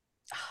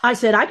 I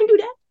said, I can do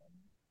that.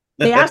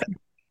 They asked me,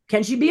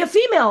 can she be a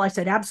female? I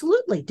said,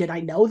 absolutely. Did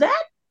I know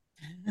that?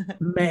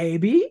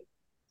 Maybe.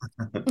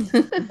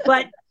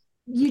 But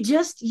you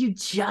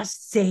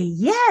just say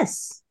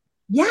yes.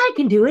 Yeah, I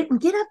can do it, and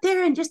get up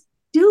there and just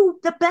do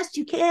the best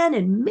you can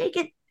and make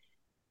it,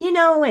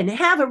 and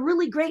have a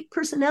really great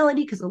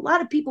personality, because a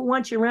lot of people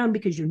want you around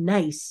because you're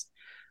nice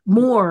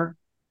more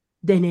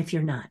than if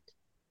you're not.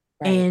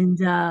 Right. And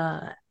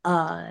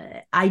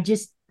I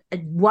just,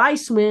 why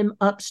swim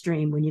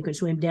upstream when you can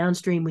swim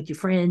downstream with your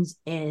friends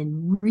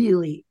and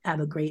really have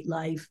a great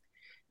life?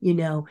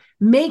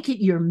 Make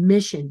it your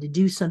mission to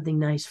do something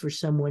nice for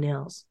someone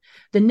else.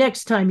 The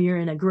next time you're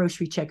in a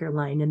grocery checker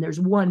line and there's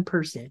one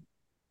person,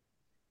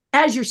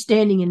 as you're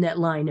standing in that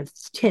line of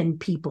 10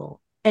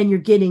 people and you're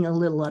getting a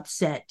little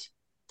upset,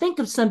 think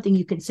of something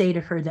you can say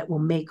to her that will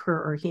make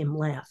her or him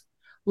laugh.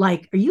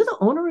 Like, are you the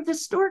owner of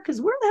this store?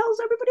 Because where the hell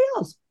is everybody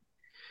else?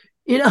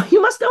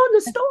 You must own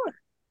the store,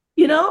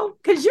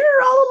 because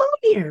you're all alone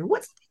here.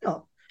 What's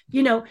the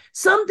deal?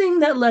 Something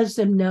that lets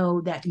them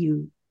know that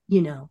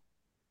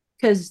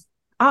because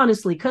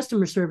honestly,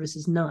 customer service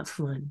is not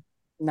fun.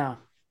 No.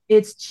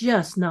 It's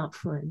just not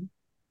fun.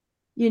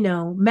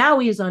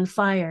 Maui is on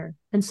fire,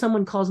 and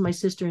someone calls my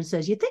sister and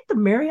says, "You think the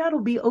Marriott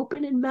will be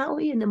open in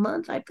Maui in a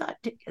month? I've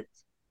got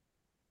tickets."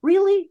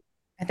 Really?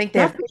 I think they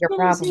have bigger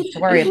problems to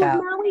worry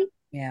about. Maui?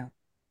 Yeah.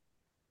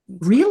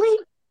 Really?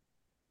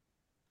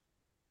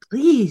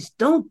 Please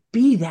don't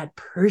be that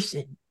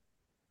person.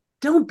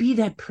 Don't be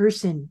that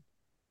person.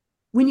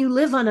 When you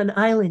live on an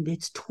island,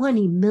 it's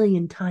 20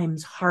 million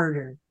times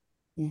harder.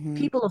 Mm-hmm.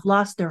 People have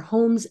lost their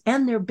homes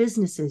and their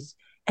businesses,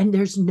 and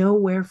there's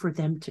nowhere for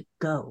them to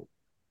go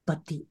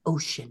but the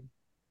ocean.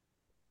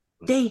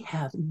 They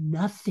have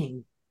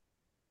nothing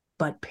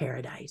but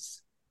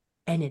paradise,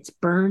 and it's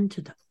burned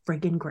to the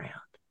friggin' ground.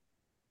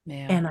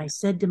 Yeah. And I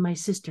said to my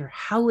sister,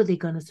 how are they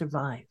going to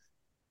survive?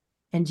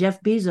 And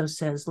Jeff Bezos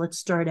says, let's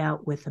start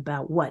out with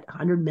about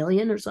 100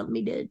 million or something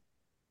he did.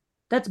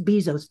 That's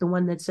Bezos, the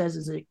one that says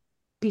is a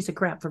piece of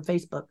crap for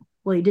Facebook.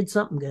 Well, he did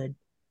something good.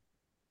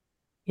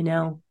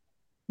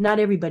 Not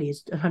everybody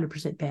is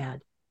 100%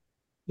 bad.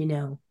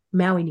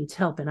 Maui needs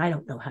help, and I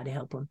don't know how to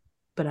help him.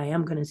 But I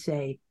am going to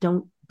say,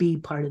 don't be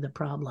part of the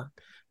problem.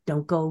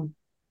 Don't go,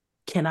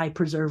 can I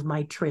preserve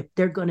my trip?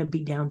 They're going to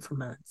be down for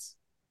months.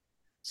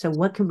 So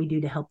what can we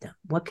do to help them?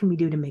 What can we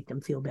do to make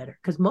them feel better?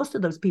 Because most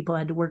of those people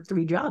had to work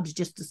 3 jobs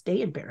just to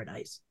stay in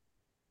paradise.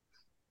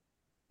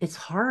 It's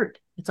hard.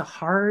 It's a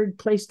hard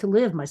place to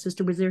live. My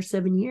sister was there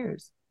 7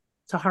 years.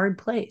 It's a hard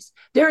place.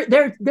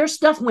 Their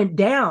stuff went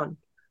down.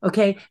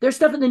 Okay. There's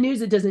stuff in the news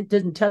that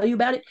doesn't tell you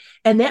about it.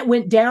 And that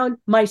went down.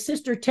 My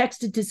sister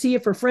texted to see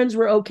if her friends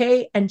were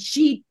okay. And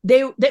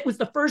that was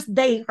the first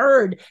they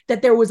heard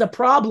that there was a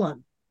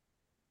problem.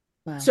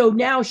 Wow. So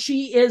now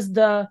she is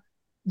the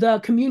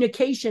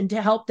communication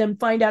to help them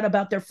find out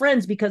about their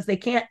friends, because they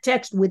can't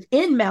text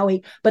within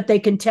Maui, but they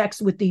can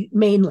text with the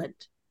mainland.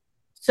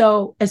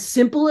 So as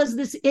simple as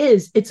this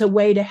is, it's a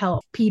way to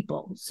help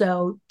people.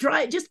 So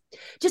just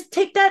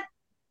take that.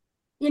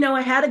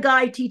 I had a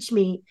guy teach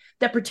me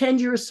that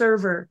pretend you're a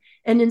server,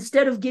 and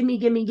instead of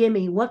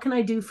gimme, what can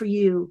I do for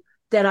you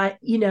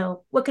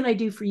what can I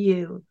do for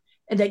you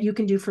and that you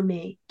can do for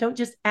me? Don't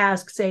just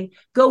ask, say,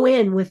 go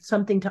in with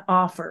something to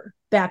offer,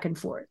 back and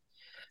forth.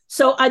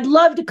 So I'd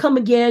love to come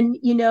again.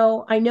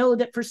 I know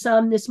that for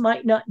some, this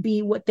might not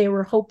be what they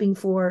were hoping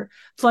for,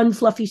 fun,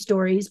 fluffy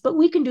stories, but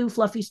we can do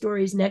fluffy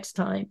stories next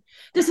time.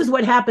 This is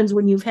what happens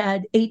when you've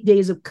had 8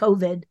 days of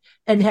COVID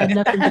and had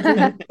nothing to do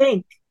but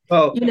think.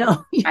 Well,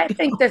 I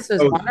think this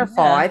was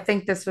wonderful. Yeah. I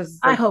think this was.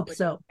 I hope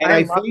so.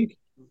 And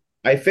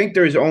I think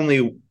there's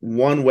only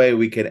one way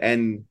we could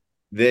end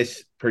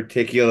this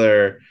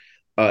particular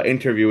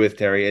interview with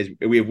Terri. Is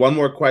we have one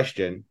more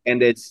question,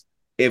 and it's,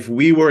 if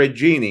we were a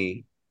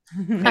genie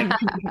and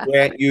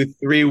grant you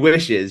 3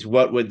 wishes,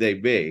 what would they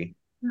be?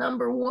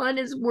 Number 1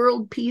 is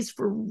world peace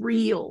for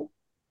real.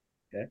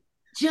 Okay.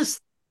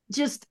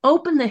 Just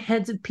open the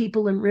heads of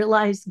people and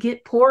realize,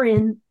 pour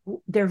in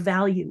their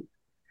value.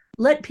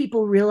 Let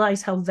people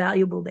realize how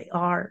valuable they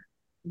are.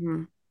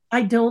 Mm-hmm.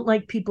 I don't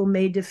like people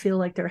made to feel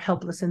like they're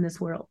helpless in this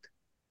world.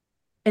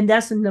 And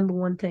that's the number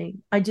 1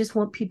 thing. I just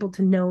want people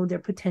to know their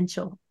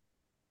potential.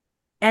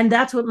 And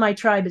that's what my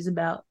tribe is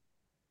about.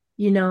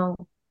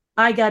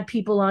 I got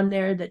people on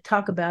there that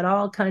talk about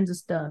all kinds of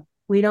stuff.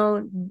 We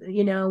don't,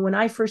 when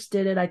I first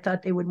did it, I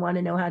thought they would want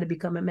to know how to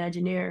become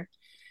Imagineer.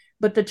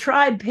 But the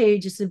tribe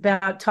page is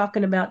about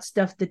talking about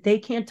stuff that they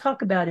can't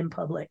talk about in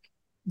public.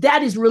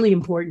 That is really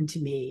important to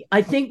me.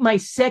 I think my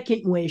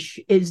second wish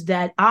is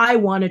that I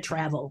want to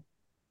travel.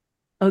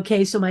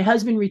 Okay, so my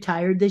husband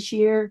retired this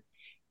year,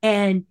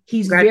 and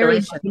he's I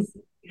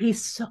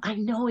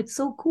know, it's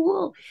so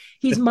cool.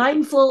 He's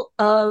mindful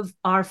of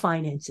our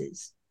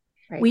finances.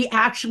 Right. We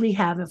actually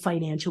have a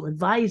financial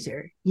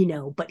advisor,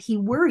 but he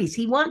worries.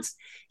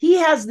 He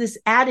has this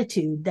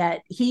attitude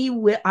that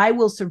I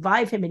will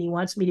survive him, and he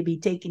wants me to be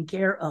taken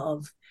care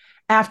of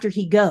after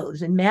he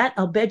goes. And Matt,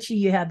 I'll bet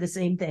you have the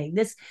same thing.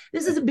 This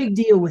is a big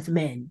deal with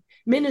men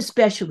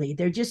especially.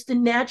 They're just the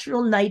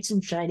natural knights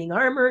in shining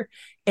armor.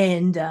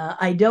 And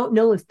I don't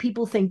know if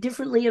people think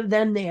differently of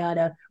them. They ought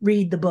to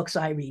read the books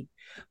I read.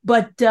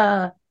 But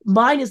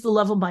mine is the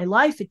love of my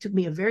life. It took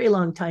me a very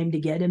long time to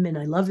get him, and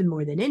I love him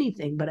more than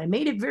anything. But I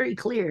made it very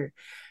clear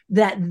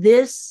that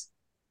this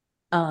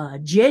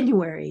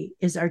January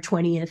is our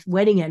 20th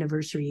wedding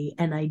anniversary,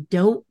 and I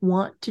don't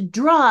want to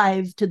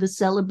drive to the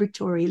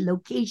celebratory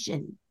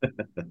location.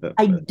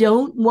 I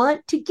don't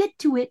want to get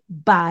to it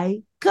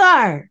by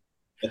car.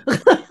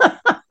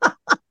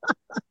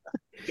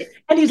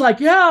 And he's like,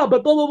 yeah,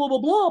 but blah, blah, blah, blah,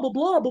 blah, blah,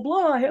 blah, blah,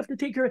 blah. I have to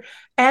take her.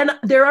 And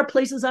there are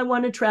places I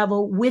want to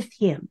travel with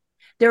him.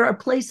 There are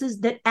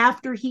places that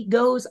after he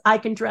goes, I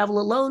can travel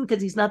alone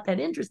because he's not that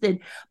interested.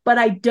 But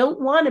I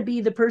don't want to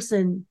be the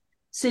person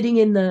sitting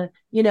in the,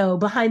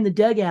 behind the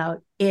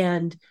dugout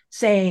and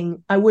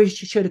saying, I wish,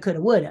 shoulda,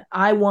 coulda, woulda.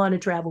 I want to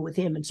travel with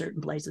him in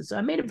certain places. So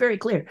I made it very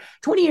clear.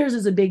 20 years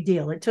is a big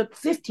deal. It took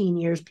 15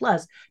 years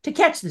plus to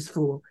catch this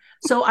fool.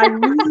 So I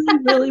really,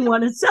 really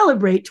want to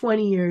celebrate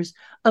 20 years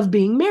of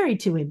being married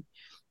to him.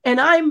 And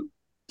I'm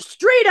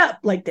straight up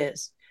like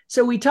this.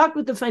 So we talked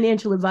with the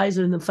financial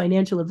advisor, and the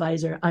financial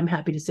advisor, I'm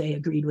happy to say,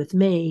 agreed with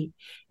me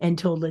and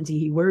told Lindsay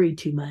he worried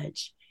too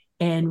much.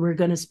 And we're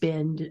going to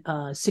spend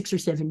 6 or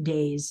 7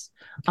 days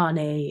on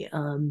a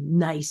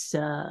nice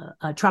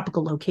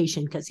tropical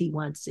location because he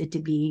wants it to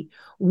be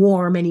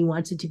warm, and he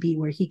wants it to be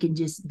where he can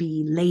just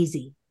be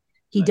lazy.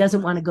 He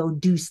doesn't want to go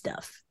do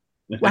stuff.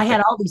 Well, I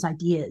had all these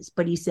ideas,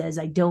 but he says,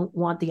 I don't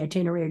want the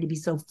itinerary to be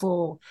so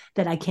full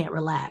that I can't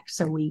relax.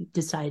 So we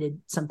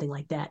decided something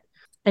like that.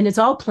 And it's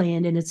all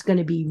planned, and it's going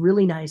to be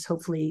really nice.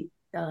 Hopefully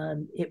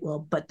it will.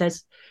 But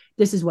this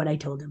is what I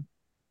told him.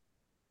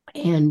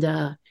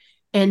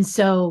 And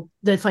so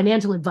the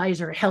financial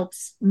advisor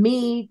helps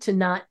me to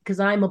not, because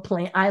I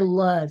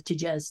love to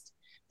just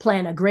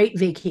plan a great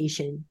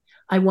vacation.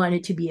 I want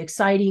it to be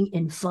exciting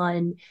and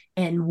fun.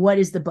 And what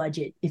is the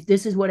budget? If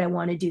this is what I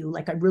want to do,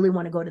 like I really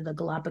want to go to the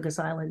Galapagos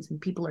Islands, and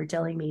people are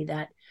telling me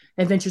that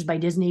Adventures by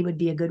Disney would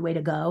be a good way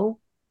to go.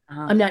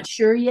 I'm not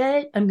sure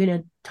yet. I'm going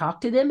to talk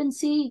to them and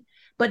see.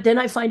 But then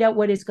I find out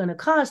what it's going to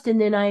cost,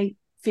 and then I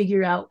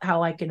figure out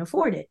how I can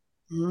afford it.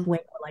 When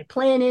will I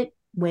plan it?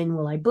 When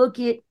will I book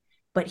it?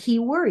 But he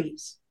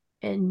worries.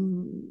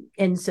 And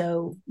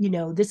so,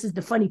 this is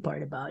the funny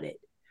part about it.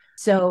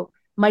 So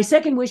my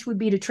second wish would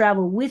be to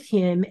travel with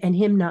him and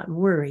him not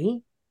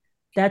worry.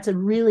 That's a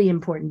really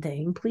important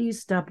thing.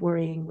 Please stop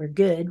worrying. We're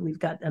good. We've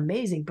got an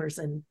amazing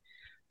person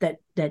that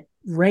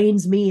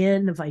reins me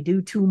in if I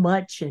do too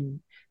much and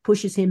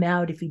pushes him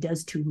out if he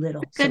does too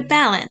little. Good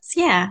balance.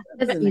 Yeah.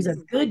 He's a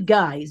good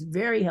guy. He's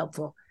very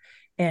helpful.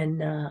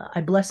 And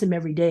I bless him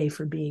every day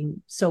for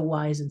being so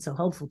wise and so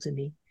helpful to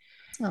me.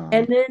 Aww.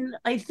 And then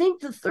I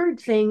think the third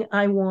thing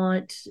I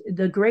want,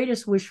 the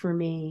greatest wish for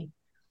me,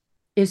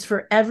 is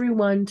for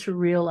everyone to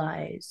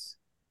realize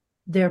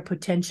their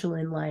potential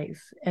in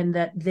life, and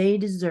that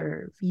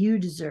you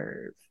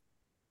deserve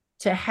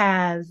to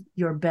have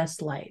your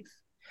best life.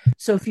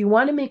 So if you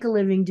want to make a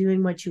living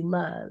doing what you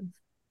love,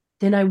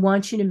 then I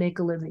want you to make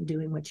a living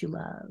doing what you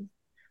love.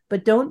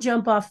 But don't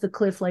jump off the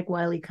cliff like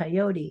Wile E.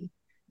 Coyote.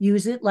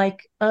 Use it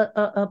like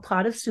a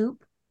pot of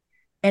soup,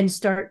 and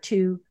start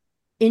to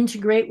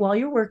integrate while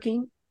you're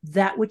working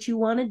that what you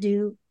want to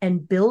do,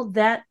 and build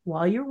that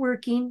while you're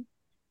working.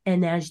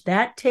 And as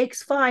that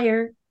takes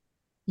fire,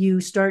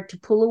 you start to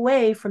pull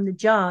away from the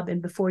job,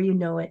 and before you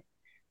know it,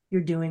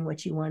 you're doing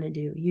what you want to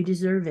do. You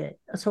deserve it.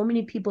 So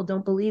many people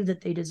don't believe that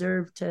they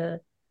deserve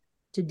to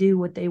do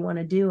what they want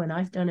to do, and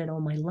I've done it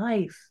all my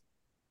life,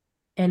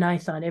 and I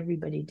thought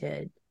everybody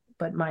did.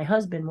 But my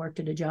husband worked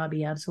at a job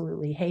he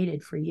absolutely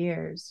hated for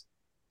years.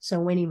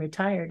 So when he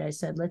retired, I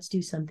said, let's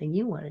do something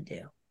you want to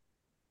do.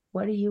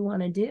 What do you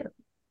want to do?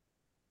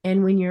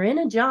 And when you're in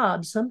a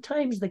job,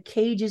 sometimes the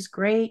cage is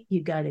great.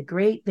 You got a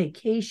great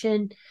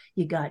vacation.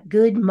 You got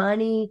good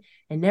money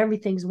and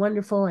everything's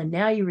wonderful. And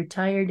now you're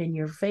retired and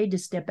you're afraid to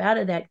step out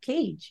of that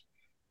cage.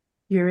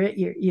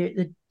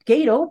 The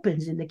gate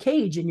opens in the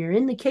cage, and you're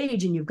in the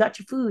cage, and you've got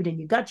your food and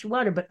you've got your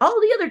water. But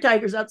all the other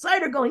tigers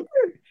outside are going,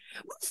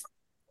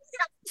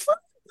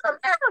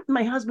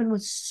 my husband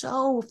was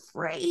so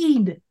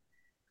afraid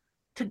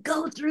to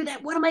go through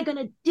that. What am I going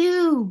to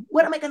do?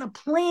 What am I going to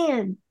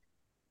plan?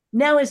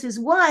 Now, as his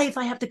wife,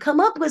 I have to come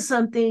up with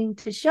something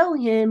to show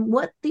him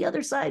what the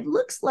other side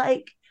looks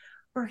like,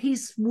 or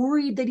he's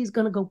worried that he's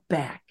going to go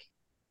back,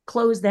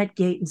 close that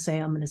gate and say,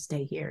 I'm going to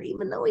stay here,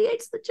 even though he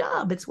hates the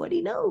job. It's what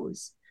he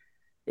knows.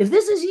 If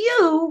this is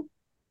you,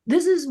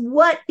 this is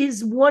what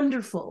is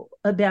wonderful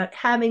about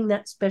having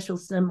that special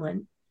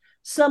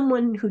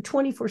someone who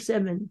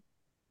 24/7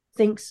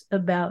 thinks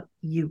about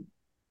you.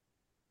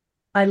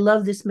 I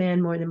love this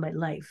man more than my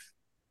life.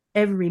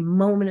 Every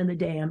moment of the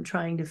day, I'm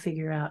trying to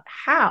figure out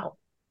how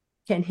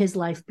can his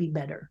life be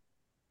better?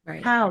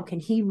 Right. How can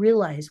he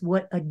realize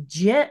what a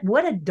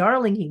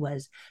darling he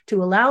was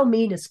to allow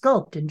me to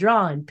sculpt and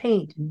draw and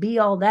paint and be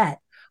all that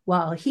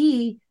while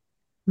he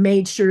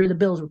made sure the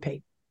bills were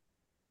paid,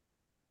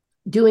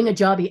 doing a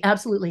job he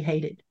absolutely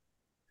hated.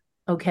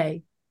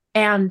 Okay.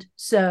 And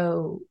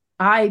so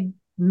I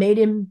made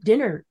him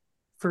dinner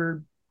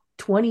for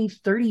 20,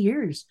 30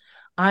 years.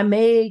 I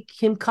make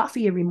him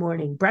coffee every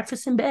morning,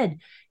 breakfast in bed,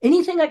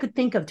 anything I could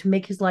think of to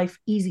make his life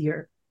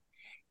easier.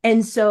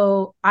 And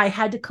so I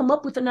had to come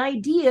up with an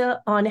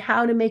idea on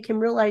how to make him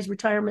realize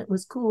retirement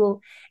was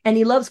cool. And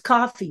he loves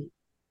coffee.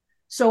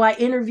 So I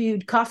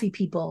interviewed coffee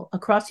people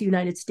across the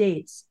United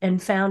States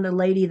and found a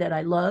lady that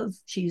I love.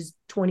 She's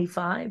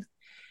 25.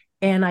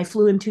 And I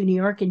flew him to New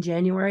York in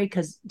January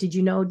because did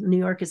you know New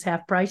York is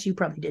half price? You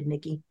probably did,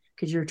 Nikki,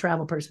 because you're a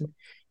travel person.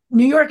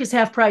 New York is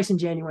half price in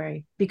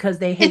January because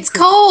they hate It's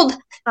cold.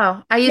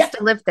 Oh, I used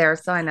to live there,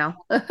 so I know.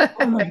 Oh my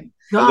I live in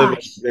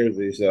gosh. New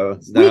Jersey, so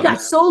it's We not.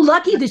 got so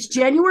lucky this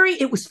January.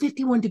 It was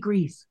 51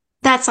 degrees.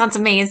 That sounds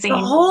amazing. The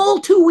whole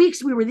 2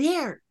 weeks we were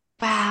there.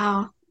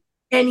 Wow.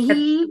 And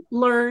he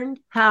learned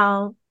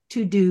how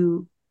to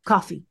do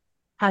coffee,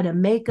 how to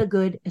make a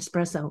good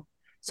espresso.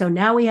 So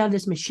now we have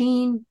this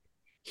machine.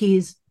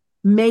 He's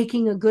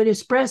making a good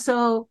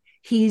espresso.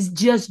 He's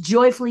just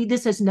joyfully,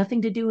 this has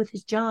nothing to do with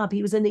his job.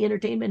 He was in the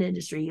entertainment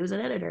industry. He was an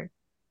editor.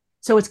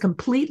 So it's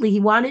completely,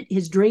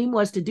 his dream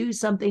was to do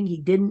something he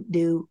didn't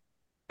do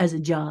as a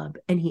job.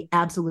 And he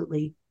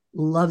absolutely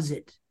loves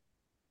it.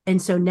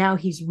 And so now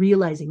he's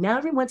realizing, now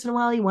every once in a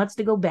while he wants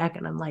to go back.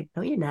 And I'm like,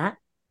 no, you're not.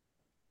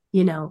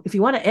 If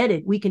you want to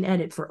edit, we can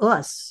edit for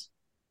us,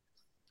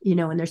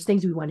 and there's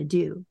things we want to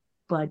do.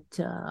 But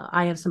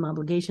I have some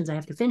obligations I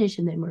have to finish,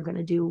 and then we're going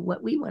to do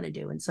what we want to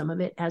do. And some of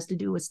it has to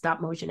do with stop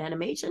motion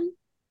animation.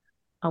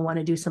 I want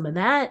to do some of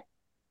that.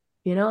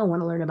 I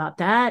want to learn about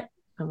that.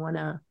 I want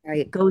to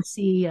go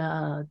see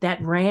that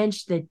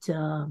ranch that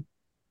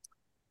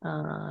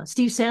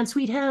Steve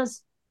Sansweet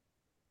has.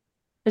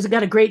 It's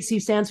got a great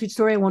Steve Sansweet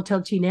story. I won't tell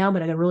it to you now,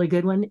 but I got a really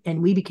good one.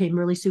 And we became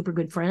really super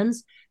good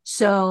friends.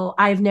 So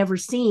I've never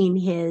seen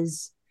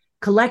his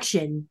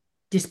collection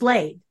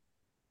displayed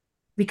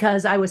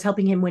because I was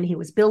helping him when he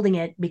was building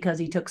it because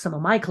he took some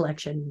of my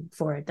collection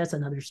for it. That's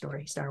another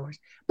story, Star Wars.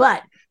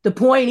 But the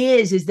point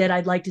is that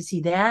I'd like to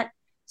see that.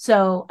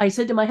 So I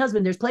said to my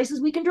husband, there's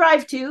places we can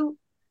drive to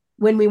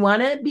when we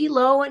want to be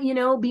low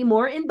and, be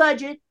more in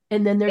budget.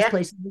 And then there's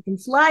places we can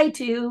fly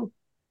to,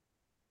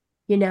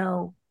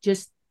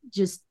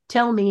 just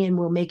tell me and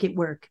we'll make it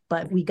work.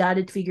 But we got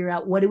to figure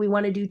out what do we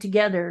want to do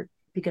together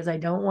because I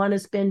don't want to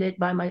spend it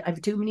I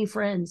have too many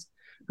friends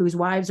whose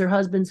wives or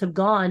husbands have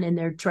gone and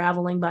they're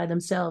traveling by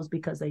themselves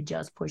because they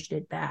just pushed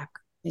it back.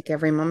 Make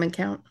every moment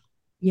count.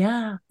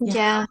 Yeah.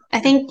 I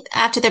think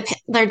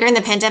during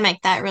the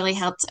pandemic, that really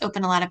helped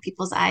open a lot of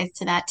people's eyes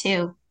to that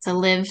too. To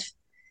live.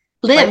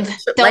 Don't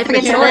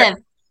forget to live.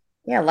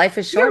 Yeah, life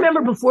is short. You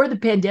remember before the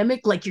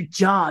pandemic, like your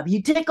job,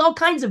 you take all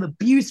kinds of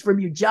abuse from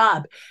your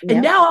job.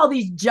 And now all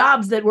these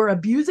jobs that were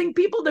abusing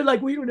people, they're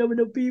like, we don't have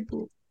enough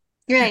people.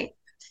 Right.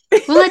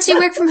 We'll let you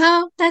work from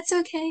home. That's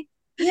okay.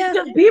 Yeah.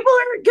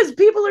 Because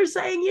people are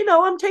saying,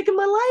 I'm taking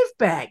my life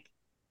back.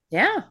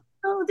 Yeah.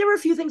 There were a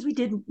few things we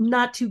did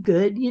not too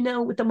good,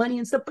 with the money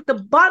and stuff. But the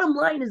bottom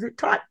line is it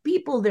taught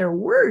people their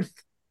worth.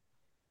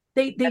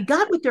 They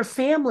got with their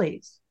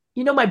families.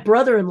 My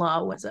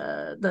brother-in-law was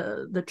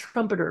the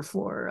trumpeter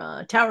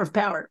for Tower of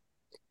Power.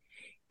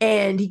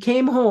 And he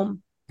came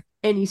home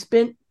and he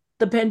spent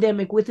the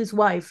pandemic with his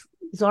wife,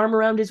 his arm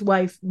around his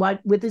wife,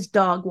 with his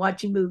dog,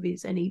 watching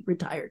movies, and he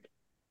retired.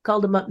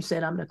 Called him up and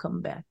said, I'm not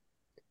coming back.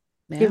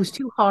 Man. It was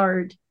too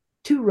hard,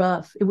 too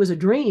rough. It was a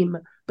dream,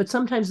 but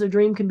sometimes the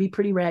dream can be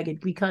pretty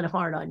ragged, be kind of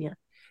hard on you.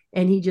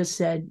 And he just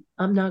said,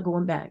 I'm not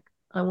going back.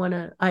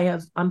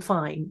 I'm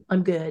fine.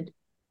 I'm good.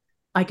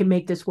 I can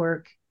make this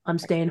work. I'm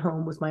staying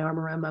home with my arm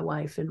around my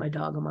wife and my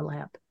dog on my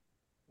lap.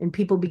 And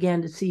people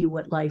began to see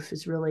what life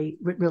is really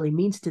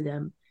means to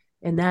them.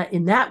 And that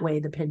in that way,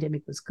 the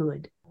pandemic was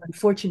good.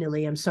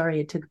 Unfortunately, I'm sorry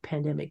it took a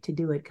pandemic to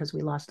do it because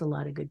we lost a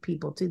lot of good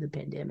people to the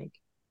pandemic.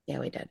 Yeah,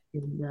 we did.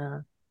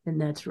 And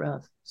that's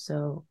rough.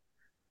 So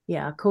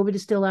yeah, COVID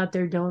is still out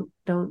there. Don't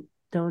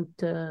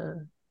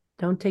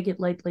take it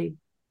lightly.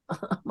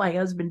 My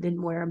husband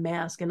didn't wear a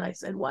mask and I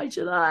said, why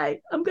should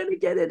I? I'm going to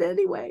get it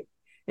anyway.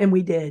 And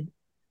we did.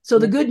 So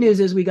the good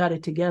news is we got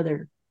it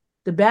together.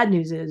 The bad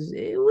news is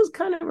it was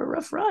kind of a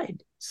rough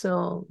ride.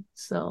 So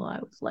I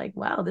was like,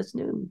 wow, this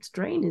new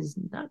strain is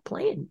not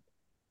playing.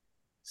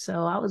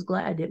 So I was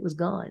glad it was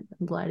gone.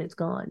 I'm glad it's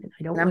gone.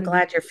 And I'm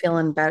glad you're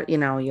feeling better.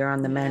 You're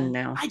on the mend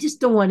now. I just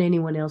don't want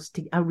anyone else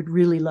I would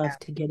really love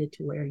to get it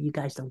to where you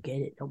guys don't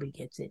get it. Nobody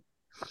gets it.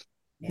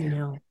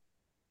 Yeah.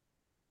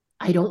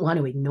 I don't want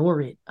to ignore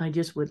it. I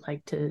just would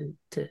like to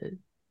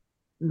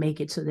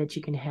make it so that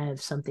you can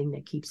have something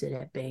that keeps it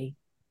at bay.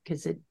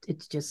 Because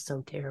it's just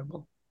so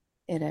terrible.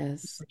 It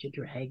is. It's such a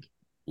drag.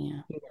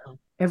 Yeah.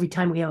 Every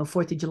time we have a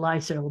 4th of July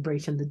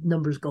celebration, the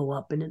numbers go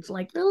up. And it's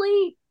like,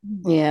 really?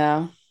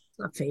 Yeah. It's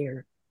not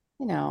fair.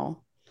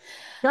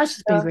 Gosh,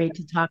 it's been great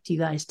to talk to you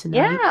guys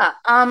tonight.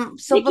 Yeah.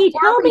 So Nikki,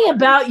 tell me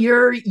about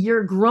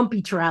your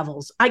grumpy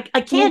travels. I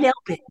can't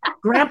help it.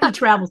 Grumpy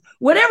travels.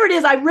 Whatever it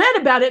is, I read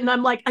about it and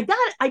I'm like,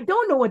 I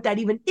don't know what that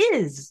even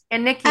is.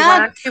 And Nikki, why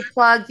don't you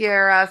plug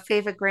your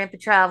favorite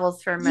Grampy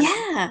Travels for a minute?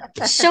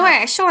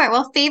 Yeah, sure.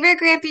 Well, Favorite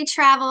Grampy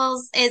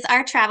Travels is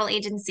our travel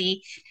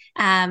agency.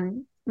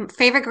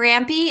 favorite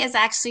Grampy is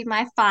actually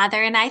my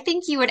father, and I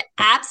think you would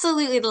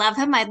absolutely love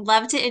him. I'd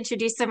love to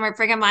introduce him or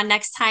bring him on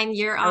next time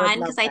you're I would on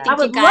love because I that. I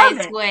think you would love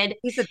guys it. would.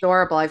 He's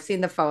adorable. I've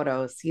seen the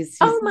photos.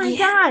 Oh my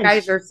Yeah. You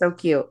guys gosh. are so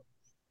cute.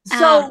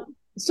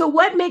 So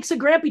what makes a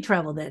Grampy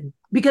travel then?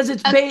 Because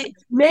it's Okay.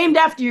 named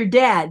after your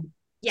dad.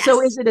 Yes.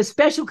 So is it a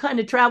special kind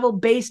of travel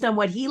based on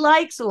what he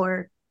likes,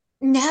 or?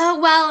 No,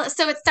 well,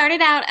 so it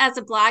started out as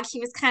a blog. He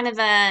was kind of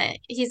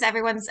he's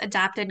everyone's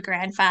adopted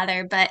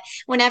grandfather, but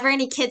whenever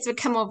any kids would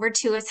come over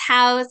to his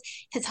house,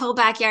 his whole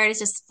backyard is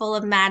just full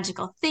of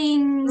magical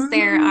things.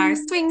 There are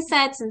swing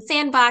sets and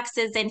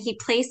sandboxes, and he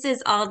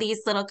places all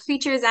these little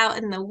creatures out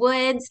in the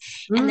woods.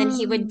 And then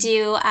he would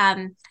do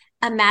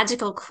a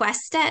magical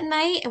quest at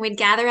night, and we'd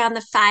gather around the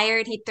fire,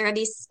 and he'd throw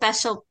these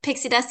special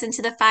pixie dust into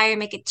the fire,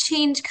 make it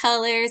change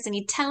colors, and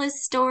he'd tell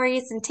his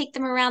stories and take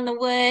them around the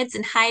woods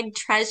and hide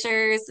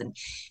treasures.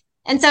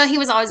 And so he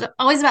was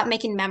always about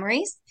making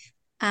memories.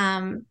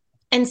 And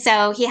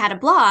so he had a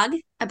blog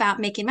about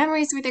making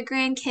memories with their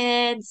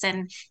grandkids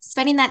and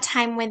spending that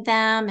time with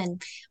them, and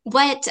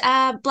what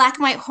black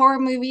and white horror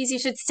movies you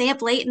should stay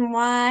up late and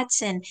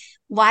watch, and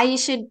why you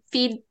should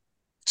feed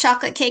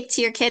chocolate cake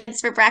to your kids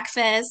for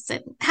breakfast,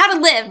 and how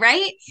to live,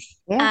 right?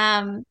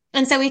 Yeah.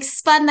 And so we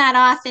spun that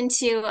off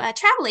into a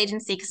travel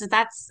agency because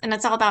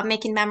it's all about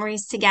making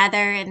memories together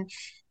and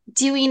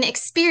doing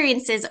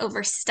experiences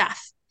over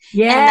stuff.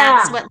 Yeah. And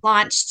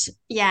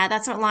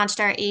that's what launched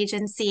our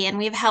agency. And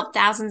we've helped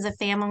thousands of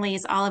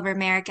families all over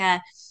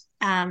America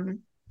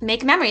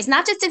make memories,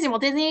 not just Disney. Well,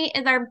 Disney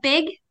is our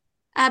big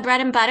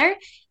bread and butter,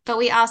 but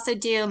we also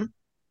do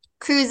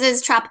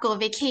cruises, tropical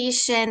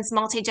vacations,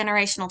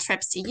 multi-generational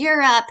trips to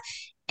Europe,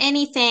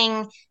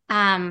 anything,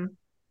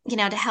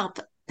 to help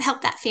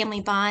that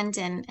family bond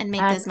and make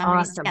That's those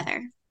memories awesome.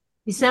 together.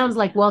 He sounds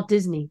like Walt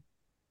Disney.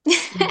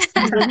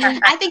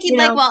 I think he'd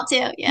like Walt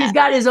too. Yeah. He's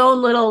got his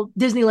own little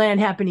Disneyland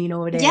happening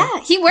over there.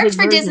 Yeah, he worked His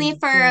for version, Disney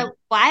for yeah. a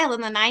while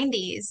in the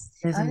 90s.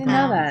 I didn't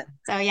know that.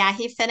 So yeah,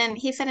 he fit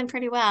in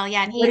pretty well.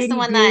 Yeah, and What he's did the he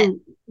one do? that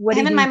What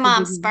him did and he my do for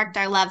mom Disney? sparked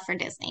our love for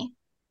Disney.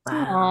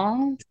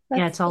 Wow. Aw,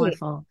 Yeah, it's all our sweet.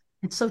 fault.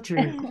 It's so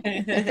true.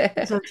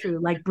 It's so true.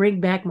 Like, bring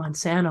back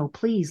Monsanto,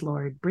 please,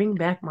 Lord. Bring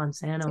back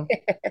Monsanto.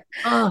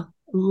 Oh,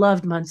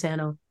 loved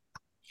Monsanto.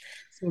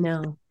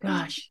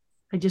 Gosh,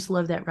 I just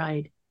love that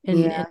ride, and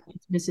Yeah. I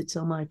miss it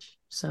so much.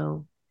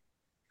 So,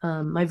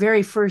 my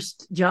very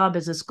first job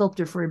as a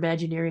sculptor for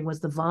Imagineering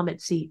was the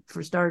vomit seat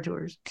for Star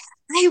Tours.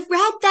 I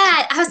read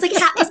that. I was like, is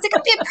it going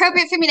to be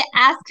appropriate for me to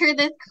ask her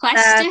this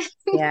question?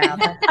 Yeah.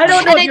 I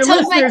don't know And if I your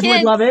told my listeners would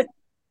kids love it.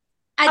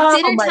 at Oh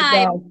dinner my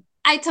time. God.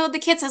 I told the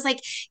kids, I was like,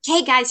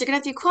 "Okay, guys, you're gonna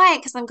have to be quiet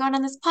because I'm going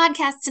on this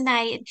podcast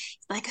tonight." And he's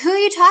like, "Who are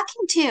you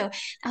talking to?"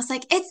 I was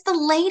like, "It's the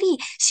lady.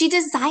 She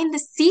designed the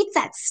seats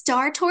at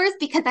Star Tours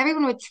because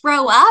everyone would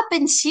throw up,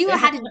 and she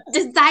had to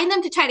design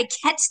them to try to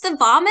catch the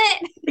vomit."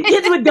 The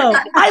kids would go,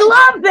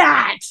 I love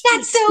that.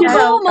 That's so Yeah.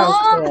 cool, So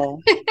Mom.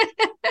 cool.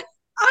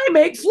 I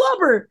make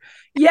flubber.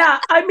 Yeah,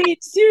 I mean,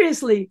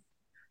 seriously.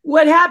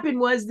 What happened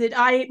was that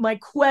my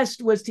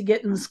quest was to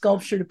get in the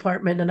sculpture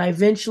department, and I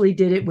eventually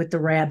did it with the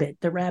rabbit.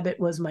 The rabbit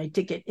was my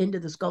ticket into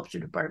the sculpture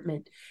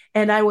department,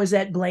 and I was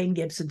at Blaine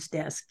Gibson's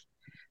desk.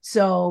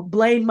 So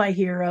Blaine, my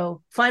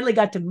hero, finally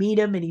got to meet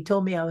him, and he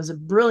told me I was a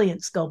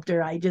brilliant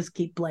sculptor. I just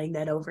keep playing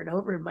that over and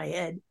over in my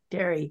head.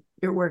 Terri,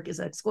 your work is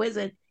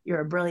exquisite.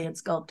 You're a brilliant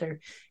sculptor.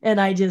 And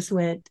I just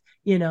went,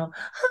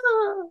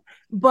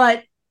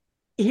 But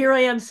here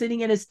I am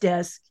sitting at his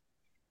desk.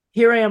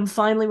 Here I am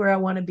finally where I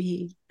want to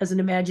be as an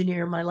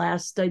Imagineer. My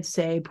last, I'd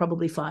say,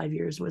 probably 5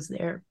 years was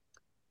there.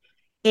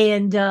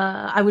 And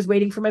I was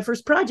waiting for my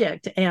first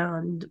project.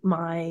 And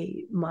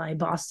my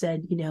boss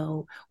said,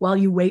 while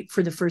you wait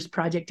for the first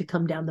project to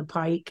come down the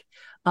pike,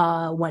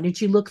 why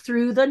don't you look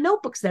through the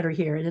notebooks that are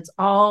here? And it's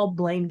all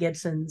Blaine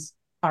Gibson's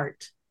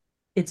art.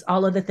 It's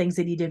all of the things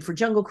that he did for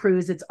Jungle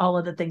Cruise. It's all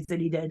of the things that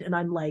he did. And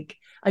I'm like,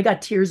 I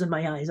got tears in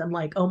my eyes. I'm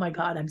like, oh my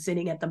God, I'm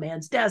sitting at the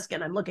man's desk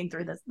and I'm looking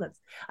through this.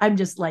 I'm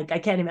just like, I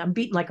can't even, I'm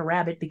beaten like a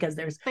rabbit because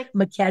there's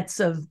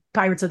maquettes of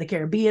Pirates of the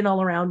Caribbean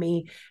all around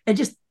me and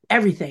just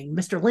everything.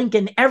 Mr.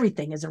 Lincoln,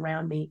 everything is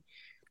around me.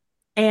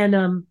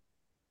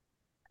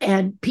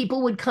 And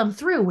people would come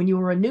through. When you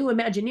were a new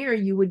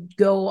Imagineer, you would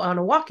go on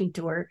a walking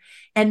tour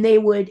and they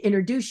would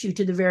introduce you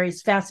to the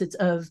various facets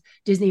of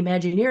Disney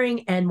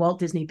Imagineering and Walt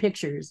Disney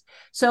Pictures.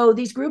 So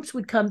these groups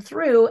would come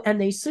through and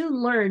they soon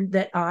learned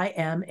that I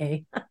am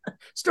a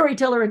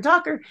storyteller and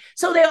talker.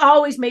 So they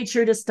always made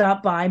sure to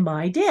stop by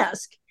my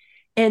desk.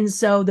 And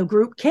so the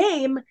group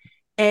came.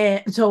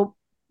 And so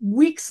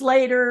weeks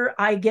later,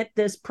 I get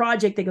this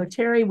project. They go,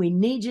 Terri, we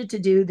need you to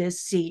do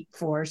this seat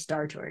for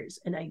Star Tours.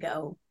 And I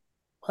go,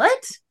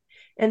 what?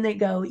 And they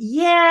go,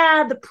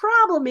 yeah, the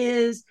problem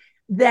is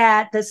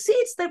that the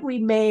seats that we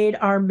made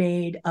are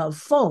made of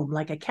foam,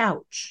 like a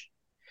couch.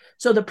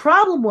 So the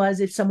problem was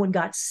if someone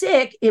got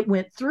sick, it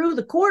went through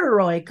the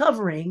corduroy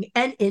covering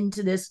and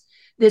into this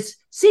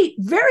seat.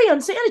 Very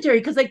unsanitary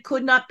because they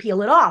could not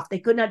peel it off. They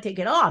could not take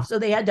it off. So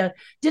they had to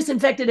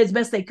disinfect it as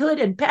best they could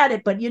and pat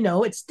it. But,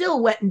 it's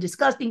still wet and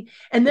disgusting.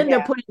 And then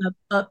they're putting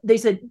up, they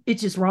said,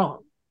 it's just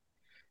wrong.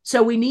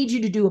 So we need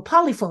you to do a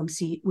polyfoam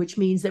seat, which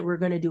means that we're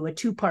going to do a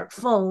 2-part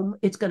foam.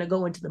 It's going to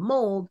go into the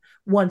mold.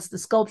 Once the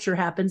sculpture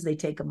happens, they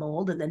take a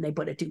mold and then they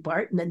put a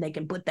 2-part, and then they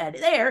can put that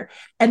there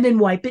and then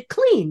wipe it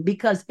clean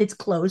because it's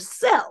closed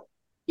cell.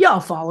 Y'all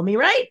follow me,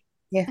 right?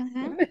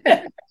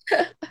 Yeah.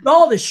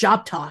 All the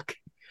shop talk.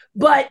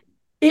 But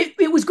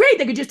it was great.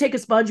 They could just take a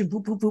sponge and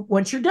poop, poop, poop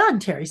once you're done,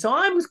 Terry. So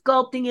I'm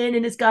sculpting it,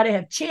 and it's got to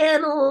have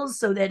channels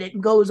so that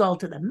it goes all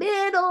to the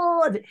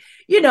middle,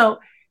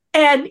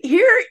 and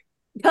here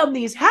come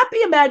these happy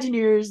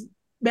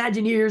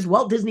Imagineers,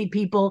 Walt Disney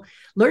people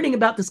learning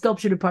about the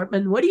sculpture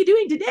department. What are you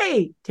doing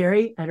today,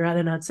 Terry? I'd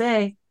rather not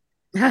say.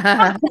 Come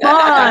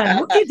on,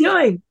 what are you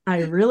doing?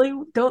 I really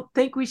don't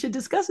think we should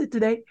discuss it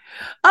today.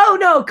 Oh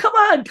no, come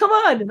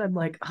on. And I'm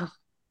like, oh,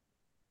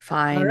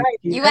 fine. All right,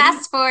 you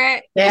asked for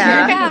it.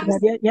 Yeah.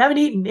 You haven't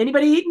eaten.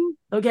 Anybody eaten?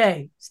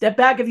 Okay, step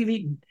back if you've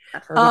eaten.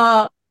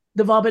 The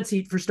vomit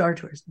seat for Star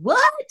Tours.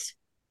 What?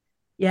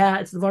 Yeah,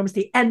 it's the vomit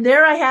seat. And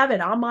there I have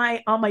it on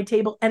my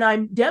table, and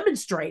I'm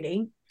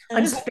demonstrating.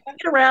 I'm just spinning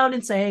it around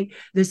and saying,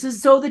 "This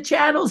is so the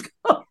channels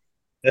go."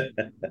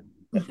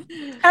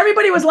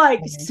 Everybody was like,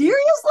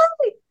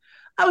 "Seriously?"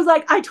 I was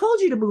like, "I told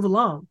you to move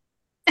along.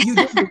 You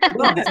didn't,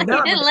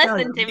 You didn't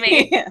listen to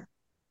me."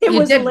 It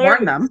was did hilarious.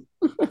 warn them.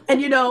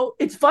 And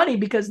it's funny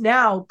because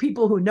now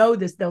people who know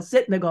this, they'll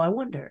sit and they go, "I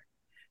wonder."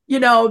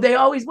 They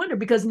always wonder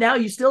because now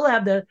you still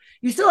have the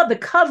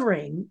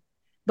covering,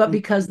 but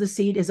because the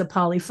seat is a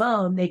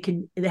polyfoam,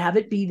 they have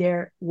it be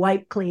there,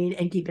 wipe clean,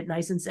 and keep it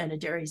nice and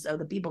sanitary, so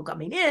the people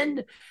coming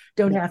in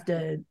don't have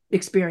to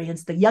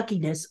experience the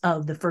yuckiness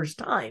of the first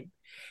time.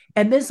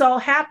 And this all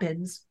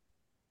happens.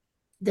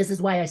 This is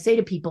why I say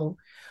to people,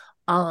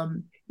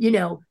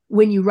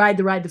 when you ride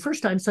the ride the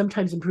first time,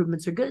 sometimes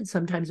improvements are good,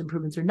 sometimes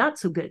improvements are not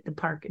so good. The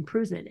park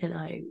improves it. And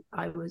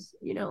I was,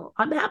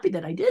 I'm happy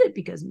that I did it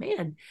because,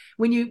 man,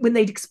 when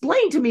they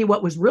explained to me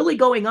what was really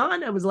going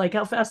on, I was like,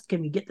 how fast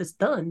can we get this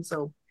done?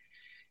 So,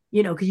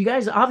 because you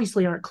guys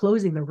obviously aren't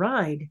closing the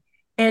ride.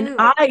 And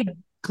I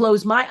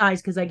close my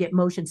eyes because I get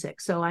motion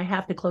sick. So I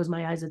have to close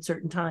my eyes at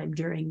certain time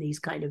during these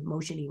kind of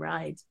motiony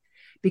rides,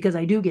 because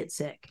I do get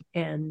sick.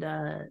 And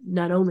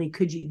not only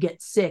could you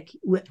get sick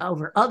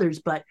over others,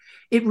 but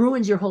it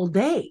ruins your whole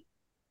day.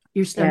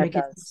 Your stomach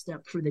is messed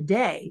up for the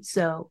day.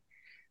 So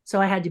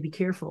I had to be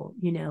careful.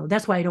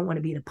 That's why I don't want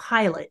to be the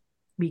pilot,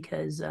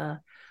 because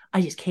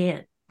I just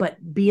can't. But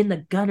being the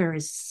gunner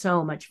is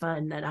so much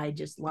fun that I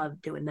just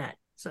love doing that.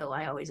 So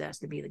I always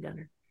ask to be the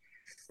gunner.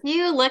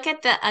 You look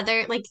at the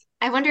other,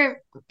 I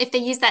wonder if they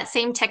use that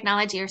same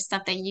technology or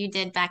stuff that you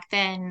did back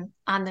then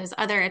on those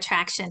other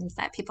attractions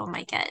that people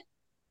might get.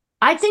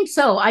 I think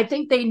so. I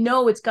think they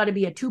know it's got to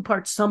be a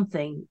 2-part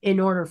something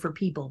in order for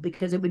people,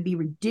 because it would be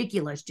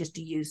ridiculous just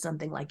to use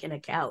something like in a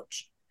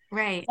couch.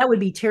 Right. That would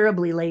be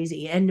terribly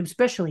lazy. And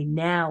especially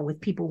now with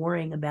people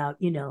worrying about,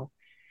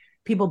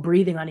 people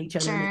breathing on each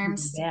other.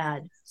 Germs.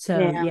 Bad. So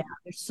yeah,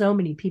 there's so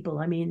many people.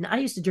 I mean, I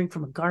used to drink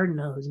from a garden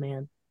hose,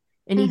 man,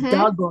 and eat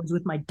dog bones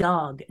with my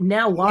dog. And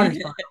now water's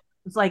bottled.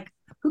 It's like,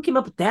 who came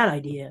up with that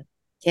idea?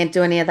 Can't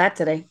do any of that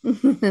today.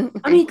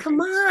 I mean,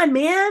 come on,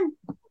 man.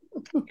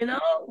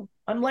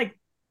 I'm like,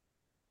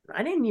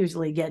 I didn't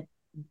usually get,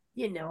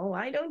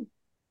 I don't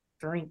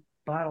drink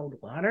bottled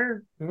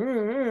water.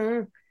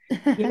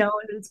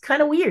 It's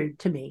kind of weird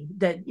to me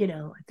that,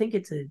 I think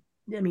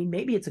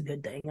maybe it's a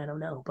good thing. I don't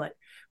know. But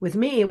with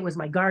me, it was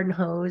my garden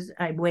hose.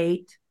 I'd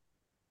wait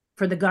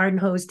for the garden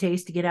hose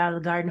taste to get out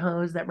of the garden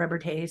hose, that rubber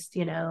taste,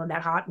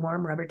 that hot,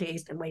 warm rubber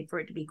taste, and wait for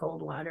it to be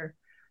cold water,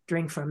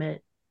 drink from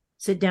it.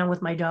 Sit down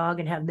with my dog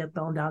and have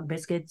milk-bone dog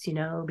biscuits,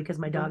 because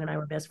my dog and I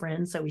were best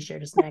friends, so we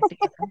shared a snack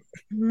together.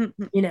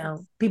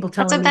 People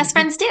telling That's what me best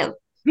friends do.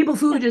 People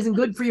food isn't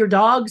good for your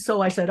dog,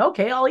 so I said,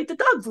 okay, I'll eat the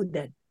dog food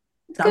then.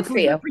 Dog good food for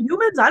you. For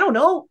humans? I don't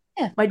know.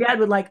 Yeah. My dad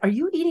would are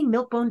you eating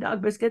milk-bone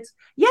dog biscuits?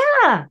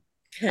 Yeah.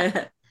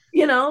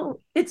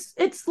 It's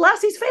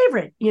Lassie's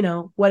favorite.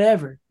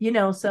 Whatever.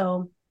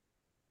 So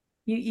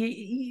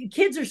you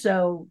kids are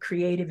so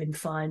creative and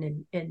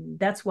fun, and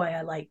that's why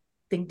I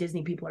think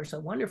Disney people are so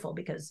wonderful,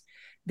 because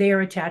they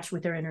are attached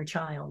with their inner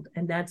child,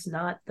 and that's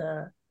not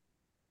the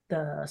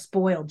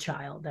spoiled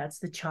child. That's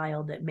the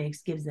child that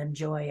gives them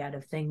joy out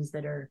of things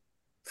that are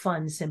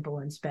fun, simple,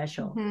 and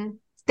special. Mm-hmm.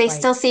 They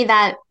still see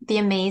the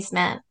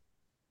amazement.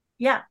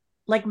 Yeah,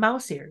 like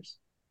mouse ears.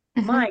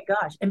 Mm-hmm. My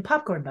gosh, and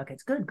popcorn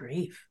buckets. Good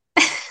grief.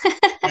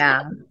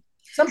 Yeah.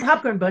 Some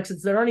popcorn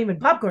buckets that aren't even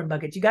popcorn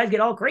buckets. You guys get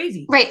all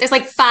crazy. Right. There's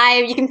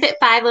 5. You can fit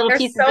 5 little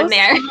pieces in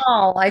there.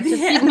 Small. I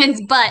just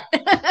Friedman's butt.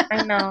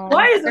 I know.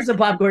 Why is this a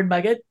popcorn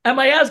bucket? Am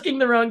I asking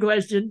the wrong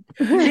question?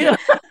 And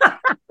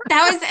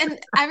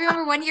I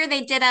remember one year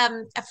they did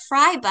a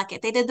fry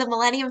bucket. They did the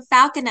Millennium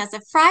Falcon as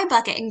a fry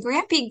bucket, and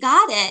Grampy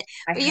got it.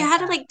 But you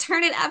had to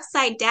turn it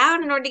upside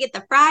down in order to get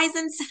the fries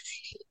inside.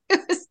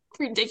 It was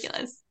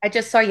ridiculous. I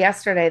just saw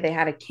yesterday they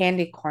had a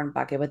candy corn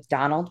bucket with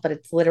Donald, but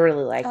it's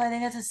literally I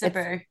think that's a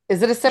sipper.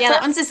 Is it a sipper? Yeah,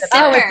 that one's a sipper.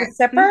 Oh, it's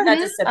a sipper?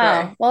 That's a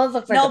sipper. Oh, well, it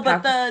looks like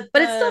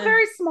but it's still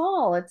very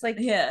small. It's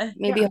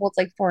maybe it holds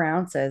 4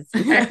 ounces.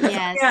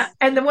 Yes. Yeah,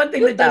 and the one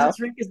thing that doesn't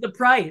shrink is the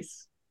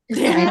price.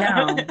 I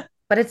know.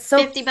 but it's so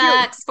 50 cute.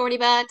 bucks, 40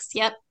 bucks.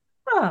 Yep.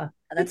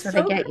 That's where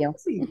they get you.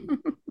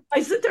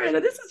 I sit there and go,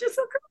 this is just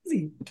so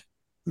crazy.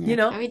 Yeah. You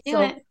know, How we do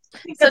so it. I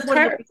think that's one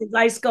of the reasons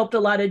I sculpt a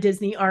lot of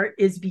Disney art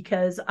is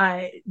because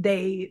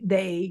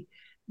it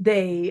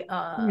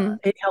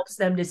helps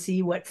them to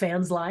see what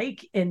fans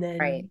like, and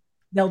then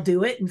they'll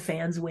do it and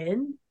fans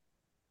win.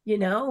 You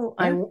know,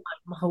 I'm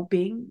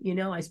hoping, you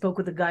know, I spoke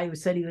with a guy who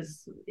said he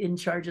was in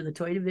charge of the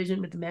toy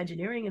division with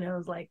Imagineering, and I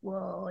was like,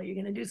 well, are you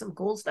going to do some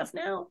cool stuff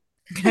now?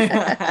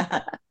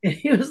 And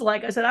he was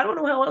like, I said, I don't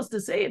know how else to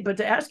say it, but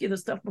to ask you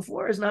this stuff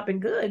before has not been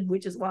good,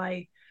 which is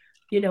why,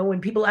 you know, when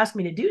people ask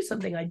me to do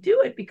something, I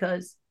do it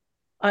because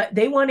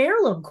they want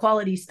heirloom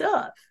quality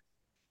stuff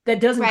that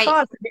doesn't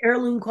cost an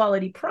heirloom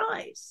quality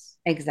price.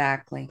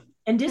 Exactly.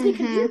 And Disney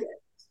can do that.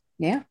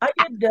 Yeah. I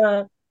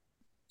did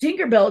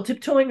Tinkerbell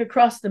tiptoeing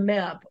across the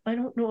map. I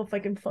don't know if I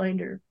can find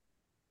her,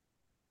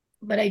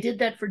 but I did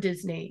that for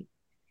Disney.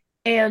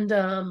 And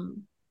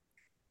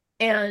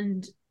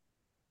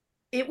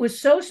it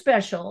was so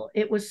special.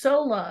 It was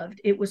so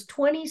loved. It was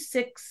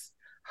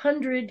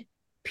 2,600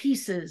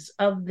 pieces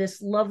of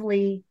this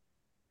lovely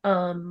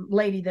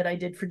lady that I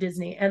did for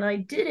Disney. And I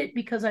did it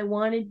because I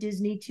wanted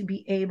Disney to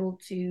be able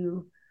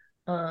to,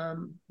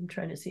 I'm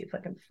trying to see if I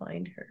can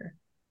find her.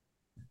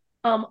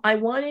 I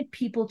wanted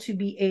people to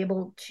be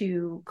able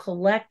to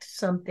collect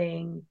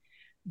something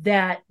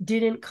that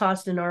didn't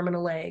cost an arm and a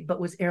leg,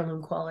 but was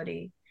heirloom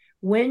quality.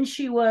 When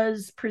she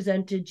was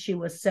presented, she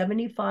was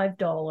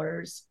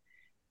 $75.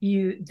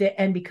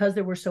 And because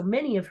there were so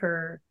many of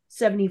her,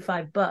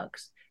 $75.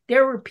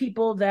 There were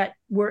people that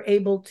were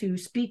able to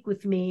speak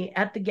with me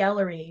at the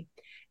gallery,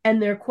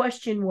 and their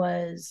question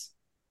was,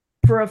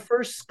 for a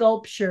first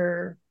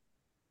sculpture,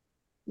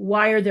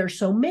 why are there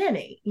so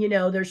many? You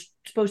know, there's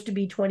supposed to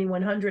be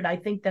 2,100. I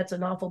think that's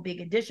an awful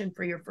big addition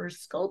for your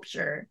first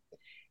sculpture.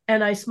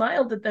 And I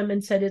smiled at them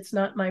and said, it's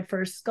not my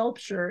first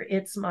sculpture,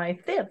 it's my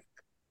fifth.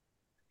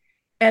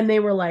 And they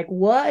were like,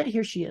 what?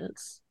 Here she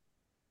is.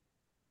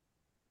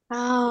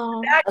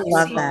 Oh, I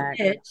love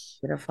that.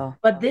 Beautiful.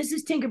 But this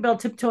is Tinkerbell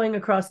tiptoeing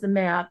across the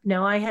map.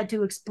 Now I had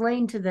to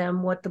explain to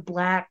them what the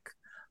black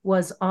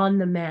was on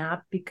the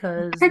map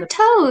because her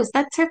toes,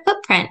 that's her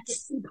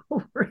footprints.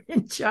 People were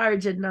in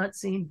charge had not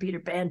seen Peter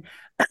Pan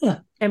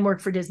and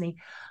worked for Disney.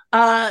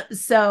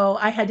 So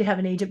I had to have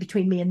an agent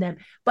between me and them.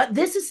 But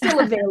this is still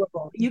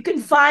available. You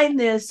can find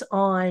this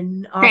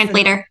on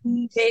Translator,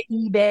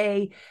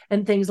 eBay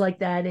and things like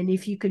that. And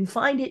if you can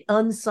find it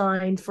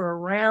unsigned for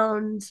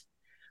around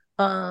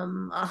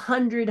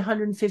 100,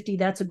 150,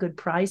 that's a good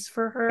price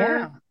for her.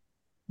 Yeah.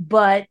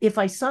 But if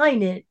I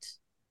sign it,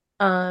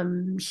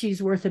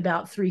 she's worth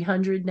about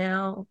 300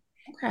 now.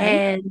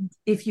 Okay. And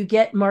if you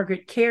get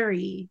Margaret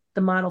Carey,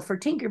 the model for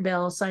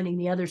Tinkerbell, signing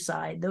the other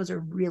side, those are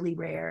really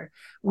rare.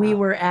 Wow. We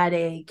were at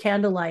a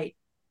candlelight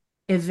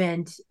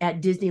event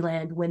at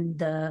Disneyland when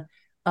the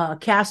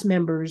cast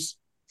members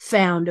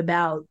found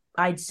about,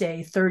 I'd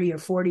say 30 or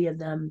 40 of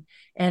them.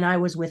 And I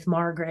was with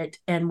Margaret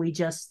and we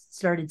just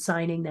started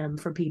signing them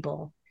for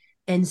people.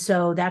 And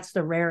so that's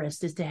the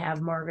rarest, is to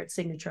have Margaret's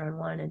signature on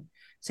one and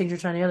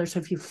signature on the other. So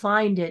if you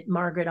find it,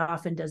 Margaret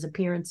often does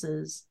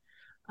appearances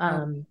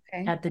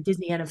at the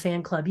Disneyana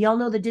Fan Club. Y'all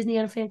know the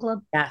Disneyana Fan Club?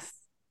 Yes.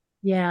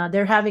 Yeah,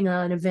 they're having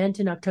an event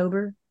in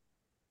October.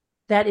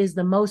 That is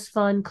the most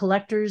fun,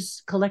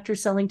 collectors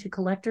selling to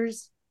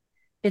collectors.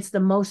 It's the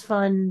most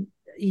fun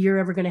you're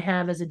ever going to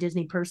have as a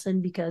Disney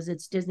person, because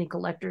it's Disney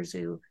collectors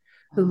who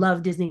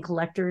love Disney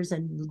collectors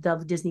and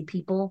love Disney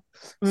people.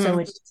 So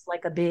it's just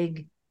like a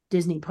big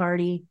Disney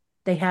party.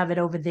 They have it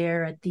over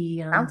there at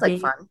the sounds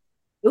like fun.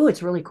 Oh,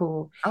 it's really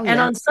cool. Oh,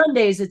 and on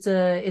Sundays it's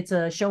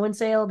a show and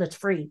sale that's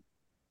free.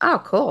 Oh,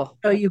 cool.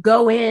 So you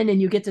go in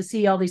and you get to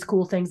see all these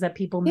cool things that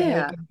people make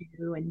and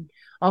do, and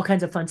all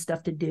kinds of fun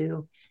stuff to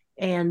do.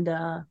 And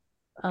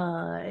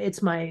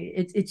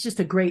it's just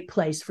a great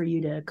place for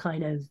you to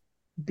kind of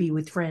be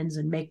with friends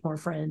and make more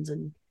friends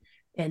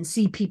and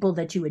see people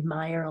that you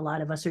admire. A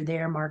lot of us are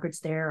there. Margaret's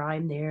there.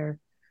 I'm there.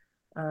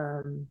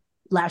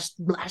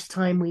 Last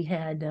time we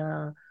had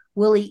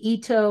Willie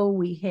Ito.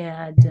 We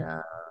had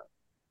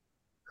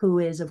who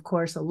is, of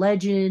course, a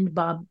legend.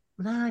 Bob.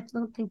 I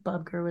don't think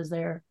Bob Gurr was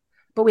there.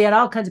 But we had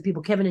all kinds of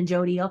people, Kevin and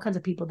Jody, all kinds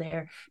of people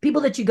there.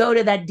 People that you go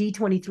to that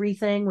D23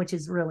 thing, which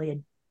is really a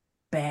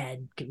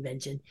bad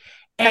convention.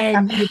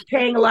 And you're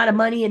paying a lot of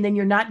money and then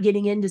you're not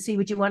getting in to see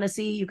what you want to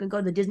see. You can go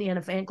to the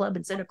Disneyana Fan Club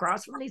and sit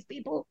across from these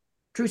people.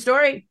 True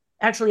story.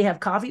 Actually have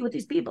coffee with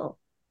these people.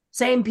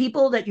 Same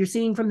people that you're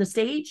seeing from the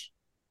stage.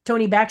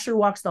 Tony Baxter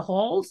walks the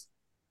halls.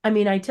 I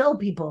mean, I tell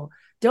people,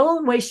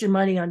 don't waste your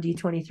money on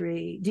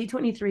D23.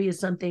 D23 is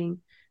something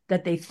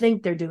that they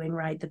think they're doing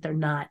right, that they're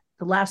not.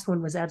 The last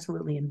one was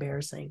absolutely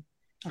embarrassing.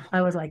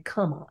 I was like,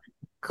 come on.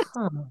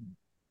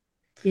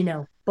 You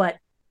know, but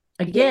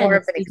again, more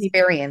of an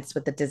experience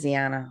with the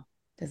Disneyana.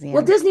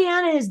 Well,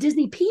 Disneyana is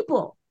Disney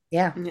people.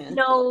 Yeah. You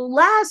know,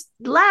 last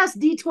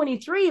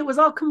D23, it was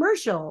all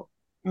commercial.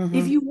 Mm-hmm.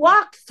 If you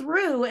walked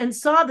through and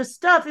saw the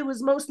stuff, it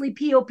was mostly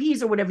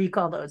POPs or whatever you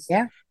call those.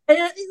 Yeah. And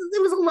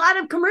there was a lot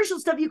of commercial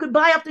stuff you could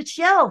buy off the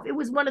shelf. It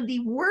was one of the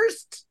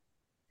worst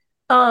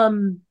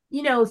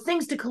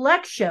things to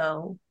collect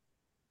show.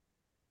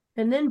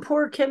 And then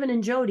poor Kevin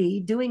and Jody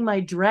doing my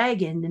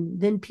dragon, and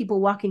then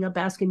people walking up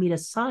asking me to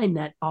sign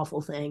that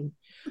awful thing.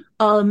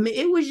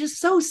 It was just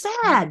so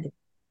sad.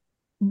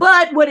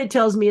 But what it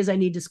tells me is I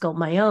need to sculpt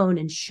my own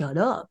and shut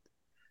up.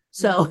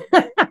 So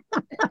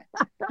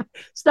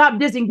stop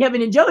dissing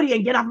Kevin and Jody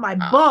and get off my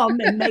bum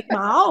and make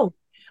my own.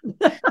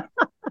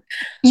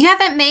 You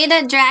haven't made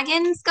a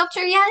dragon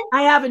sculpture yet?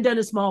 I haven't done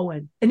a small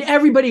one. And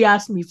everybody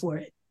asked me for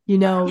it,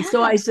 Yeah.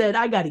 So I said,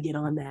 I got to get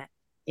on that.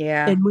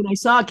 Yeah. And when I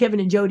saw Kevin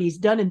and Jody's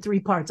done in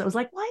 3 parts, I was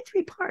like, why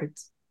 3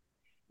 parts?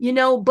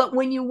 But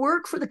when you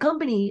work for the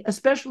company,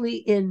 especially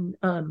in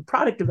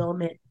product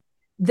development,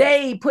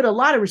 they put a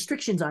lot of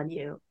restrictions on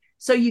you.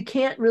 So you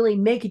can't really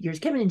make it yours.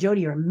 Kevin and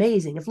Jody are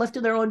amazing. If left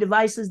to their own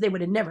devices, they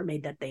would have never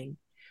made that thing.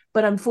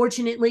 But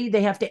unfortunately,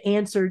 they have to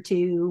answer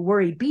to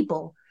worried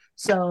people.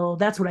 So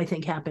that's what I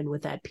think happened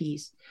with that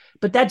piece.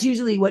 But that's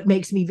usually what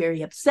makes me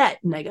very upset.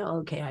 And I go,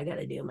 okay, I got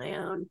to do my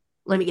own.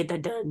 Let me get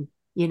that done.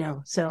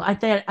 So I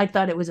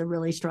thought it was a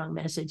really strong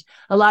message.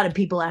 A lot of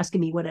people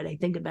asking me, what did I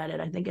think about it?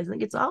 I think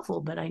it's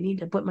awful, but I need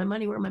to put my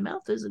money where my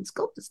mouth is and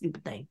sculpt the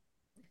stupid thing.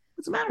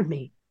 What's the matter with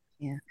me?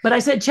 Yeah. But I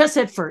said chess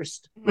set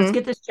first. Let's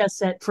get this chess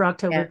set for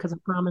October because I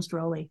promised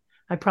Rolly.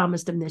 I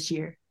promised him this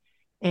year.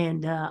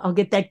 And I'll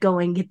get that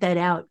going, get that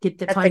out,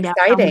 find out.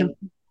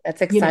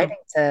 That's exciting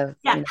to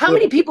how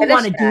many people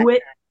want to do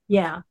it?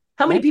 Yeah.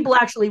 How many people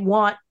actually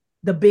want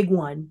the big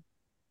one?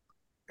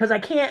 Because I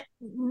can't,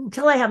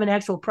 until I have an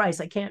actual price,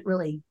 I can't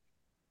really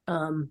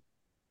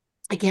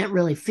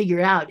figure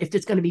out if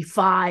it's going to be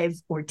 5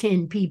 or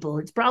 10 people.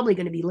 It's probably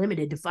going to be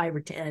limited to 5 or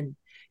 10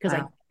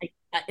 because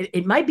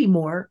it might be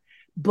more,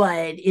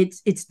 but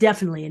it's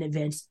definitely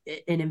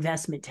an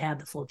investment to have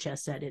the full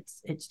chess set.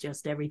 It's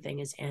just everything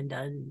is hand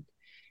done.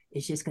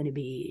 It's going to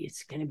be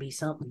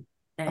something.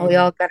 And, we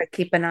all got to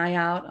keep an eye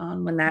out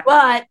on when that.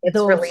 But it's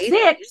the released.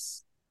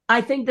 6,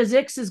 I think the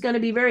Zix is going to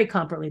be very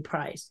comparably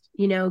priced.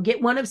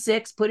 Get one of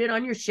 6, put it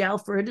on your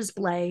shelf for a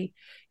display.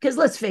 Because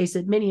let's face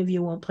it, many of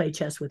you won't play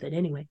chess with it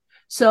anyway.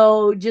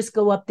 So just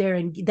go up there,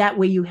 and that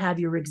way you have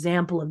your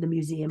example of the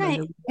museum.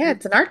 Right.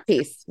 It's an art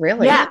piece,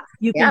 really. Yeah,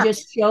 you can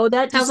just show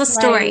that. Tells a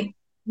story.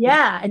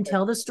 Yeah, and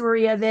tell the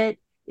story of it.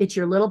 It's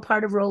your little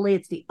part of Rolly.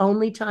 It's the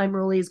only time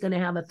Rolly is going to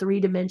have a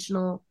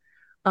 3-dimensional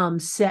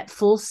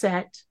full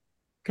set,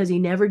 because he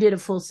never did a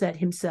full set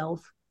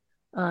himself.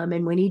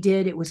 And when he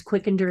did, it was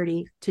quick and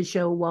dirty to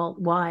show Walt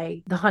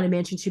why the Haunted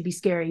Mansion should be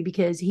scary,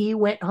 because he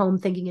went home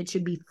thinking it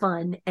should be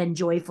fun and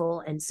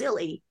joyful and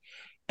silly.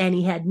 And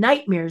he had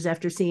nightmares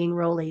after seeing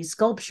Rolly's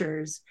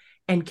sculptures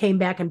and came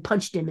back and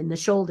punched him in the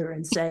shoulder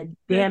and said,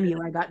 damn you,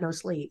 I got no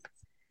sleep.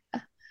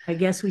 I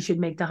guess we should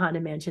make the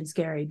Haunted Mansion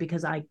scary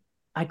because I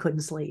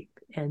couldn't sleep.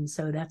 And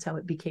so that's how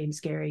it became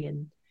scary.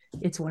 And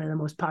it's one of the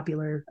most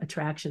popular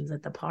attractions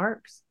at the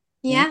parks.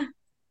 Yeah.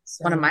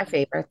 So, one of my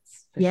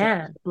favorites.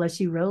 Yeah. Sure. Bless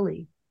you,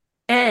 Rolly.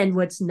 And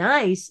what's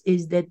nice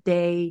is that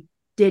they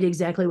did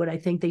exactly what I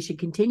think they should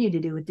continue to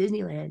do with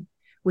Disneyland,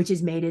 which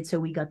has made it so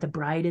we got the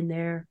bride in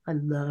there. I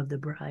love the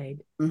bride.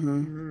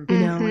 Mm-hmm.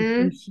 I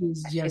think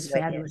she's just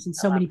fabulous. And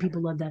so many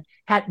people love that.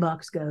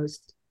 Hatbox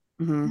Ghost.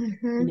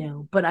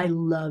 Mm-hmm. But I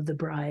love the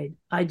bride.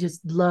 I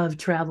just love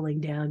traveling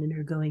down and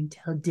her going,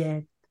 till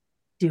death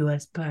do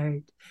us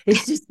part.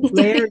 It's just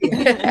hilarious.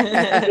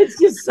 It's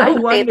just so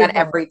wonderful. I say that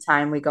every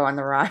time we go on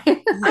the ride.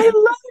 I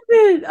love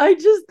it. I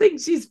just think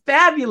she's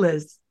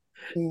fabulous.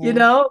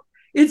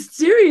 It's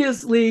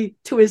seriously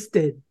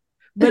twisted,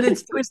 but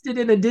it's twisted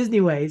in a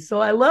Disney way.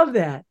 So I love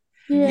that.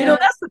 Yeah.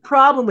 That's the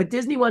problem with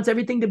Disney. Wants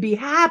everything to be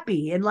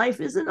happy, and life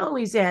isn't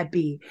always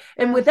happy.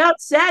 And without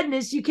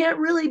sadness, you can't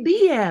really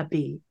be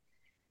happy.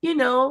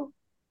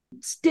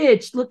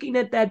 Stitch looking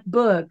at that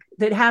book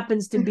that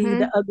happens to be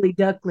The Ugly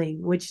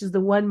Duckling, which is the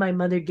one my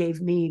mother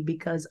gave me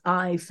because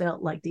I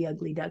felt like the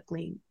ugly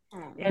duckling.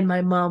 And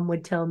my mom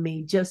would tell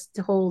me, just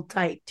hold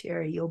tight,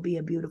 Terri, you'll be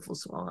a beautiful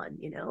swan,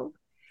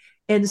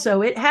 And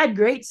so it had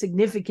great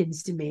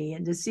significance to me.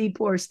 And to see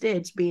poor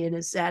Stitch being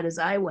as sad as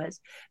I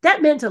was,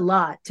 that meant a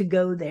lot to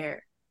go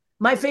there.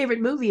 My favorite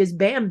movie is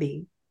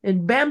Bambi.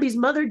 And Bambi's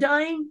mother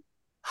dying,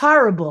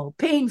 horrible,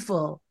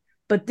 painful.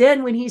 But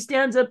then when he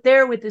stands up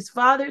there with his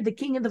father, the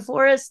king of the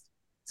forest,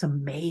 it's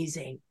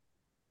amazing.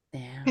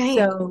 Yeah.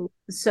 Right.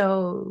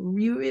 So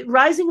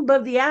rising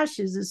above the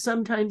ashes is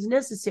sometimes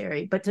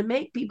necessary, but to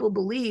make people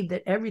believe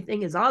that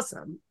everything is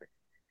awesome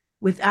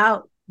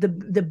without the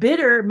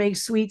bitter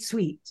makes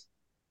sweet.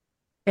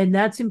 And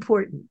that's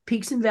important.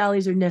 Peaks and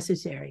valleys are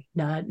necessary,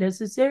 not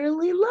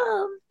necessarily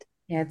loved.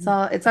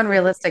 Yeah, it's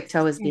unrealistic to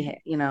always be,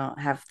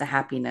 have the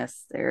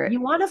happiness there.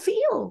 You want to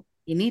feel.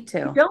 You need to.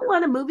 You don't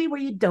want a movie where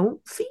you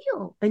don't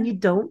feel and you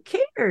don't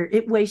care.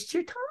 It wastes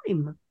your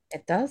time.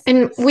 It does.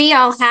 And we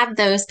all have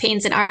those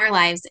pains in our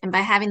lives. And by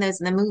having those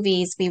in the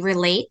movies, we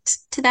relate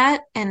to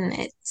that and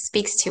it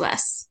speaks to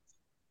us.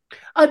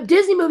 A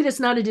Disney movie that's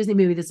not a Disney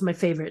movie that's my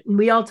favorite, and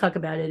we all talk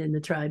about it in the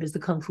tribe, is the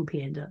Kung Fu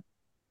Panda.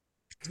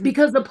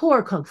 Because the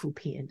poor Kung Fu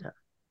Panda,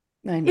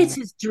 it's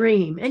his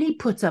dream. And he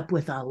puts up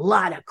with a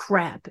lot of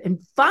crap. And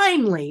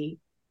finally,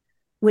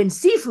 when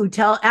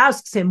Sifu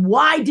asks him,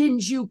 why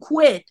didn't you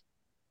quit?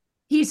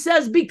 He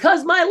says,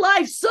 because my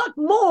life sucked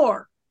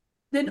more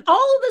than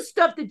all of the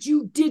stuff that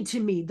you did to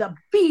me, the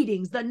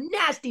beatings, the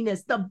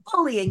nastiness, the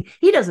bullying.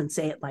 He doesn't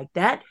say it like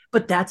that,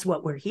 but that's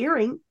what we're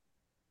hearing.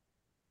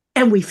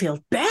 And we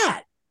feel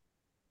bad.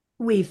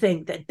 We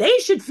think that they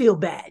should feel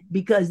bad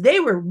because they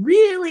were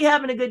really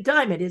having a good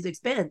time at his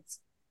expense.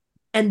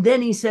 And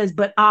then he says,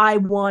 but I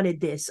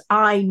wanted this.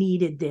 I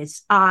needed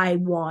this.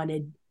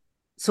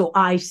 So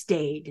I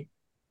stayed.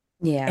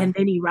 Yeah. And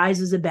then he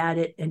rises about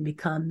it and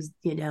becomes,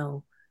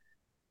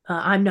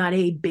 I'm not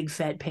a big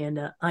fat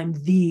panda. I'm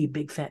the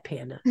big fat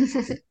panda.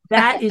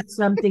 That is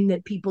something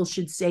that people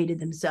should say to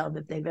themselves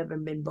if they've ever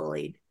been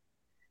bullied.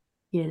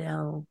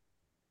 I'm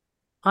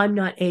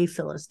not a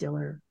Phyllis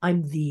Diller.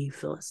 I'm the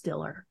Phyllis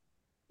Diller.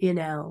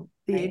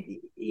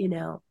 Right.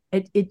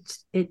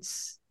 It's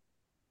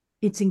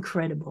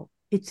incredible.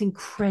 It's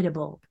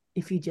incredible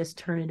if you just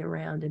turn it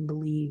around and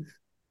believe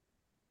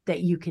that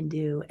you can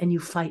do, and you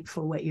fight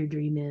for what your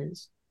dream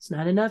is. It's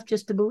not enough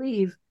just to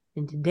believe.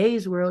 In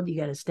today's world, you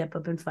got to step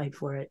up and fight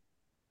for it.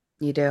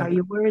 You do. Are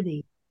you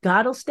worthy?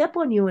 God will step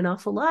on you an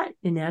awful lot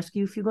and ask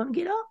you if you're going to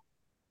get up.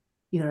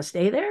 You're going to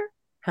stay there?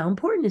 How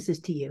important is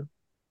this to you?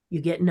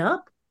 You getting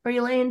up, or are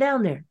you laying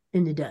down there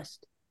in the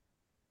dust?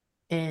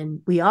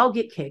 And we all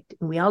get kicked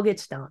and we all get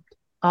stomped.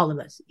 All of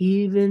us,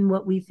 even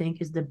what we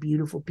think is the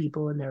beautiful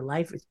people and their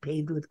life is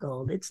paved with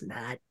gold. It's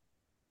not.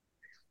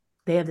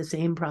 They have the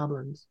same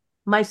problems.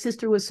 My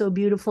sister was so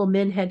beautiful,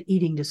 men had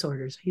eating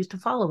disorders. I used to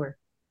follow her.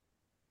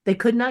 They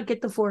could not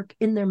get the fork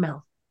in their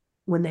mouth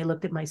when they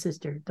looked at my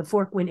sister. The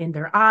fork went in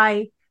their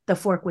eye. The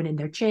fork went in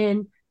their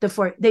chin.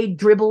 They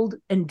dribbled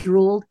and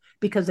drooled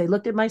because they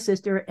looked at my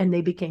sister and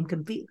they became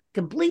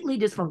completely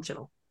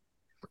dysfunctional.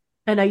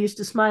 And I used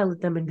to smile at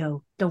them and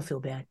go, don't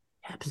feel bad.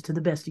 Happens to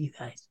the best of you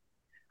guys.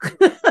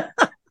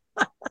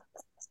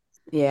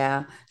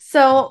 Yeah.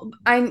 So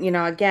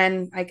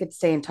again, I could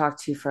stay and talk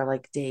to you for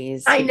like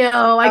days. I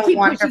know. I keep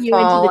pushing you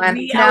into the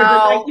 3 hours,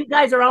 but like, you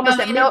guys are almost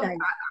at midnight.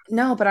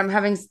 No, but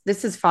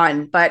this is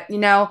fun. But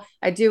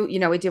I do,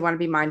 we do want to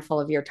be mindful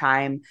of your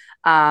time.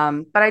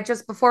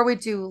 But before we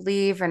do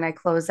leave and I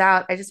close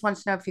out, I just want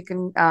to know if you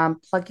can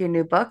plug your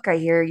new book. I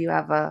hear you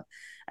have a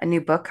new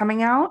book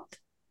coming out.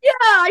 Yeah,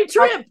 I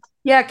tripped.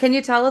 Yeah, can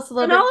you tell us a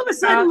little bit? And all of a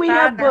sudden we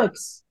have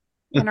books.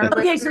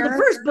 Okay, so the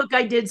first book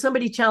I did,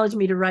 somebody challenged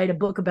me to write a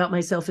book about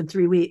myself in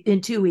 2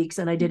 weeks,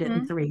 and I did it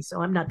in 3.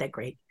 So I'm not that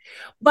great,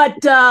 but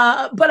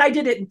I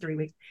did it in 3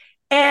 weeks,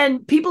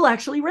 and people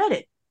actually read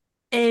it,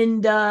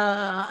 and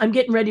I'm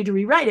getting ready to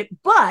rewrite it.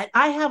 But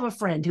I have a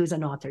friend who's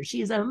an author.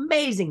 She's an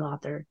amazing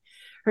author.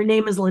 Her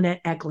name is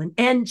Lynette Eklund,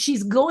 and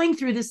she's going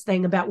through this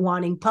thing about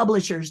wanting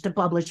publishers to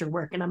publish her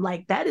work, and I'm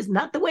like, that is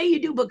not the way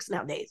you do books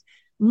nowadays.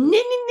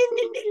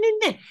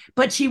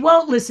 But she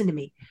won't listen to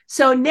me.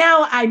 So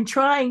now I'm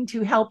trying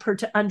to help her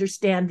to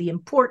understand the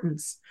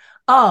importance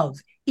of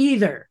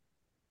either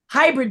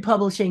hybrid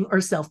publishing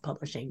or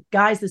self-publishing.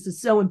 Guys, this is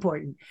so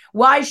important.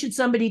 Why should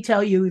somebody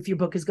tell you if your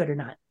book is good or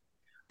not?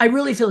 I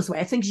really feel this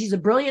way. I think she's a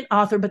brilliant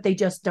author, but they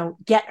just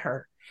don't get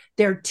her.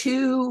 They're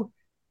too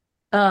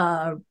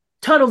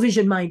tunnel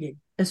vision minded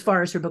as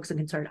far as her books are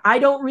concerned. I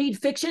don't read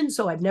fiction,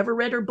 so I've never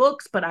read her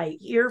books, but I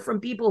hear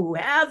from people who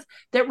have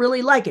that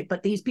really like it.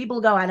 But these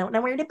people go, I don't know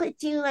where to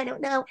put you. I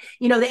don't know.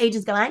 The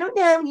agents go, I don't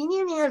know.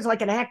 It's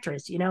like an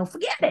actress,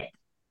 forget it.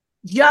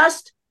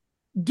 Just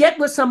get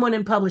with someone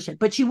and publish it.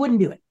 But she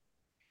wouldn't do it.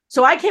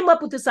 So I came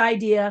up with this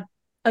idea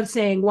of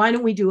saying, why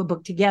don't we do a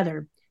book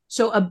together?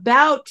 So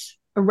about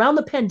around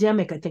the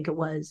pandemic, I think it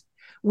was,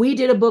 we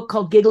did a book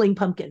called Giggling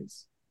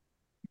Pumpkins.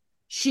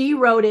 She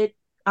wrote it.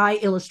 I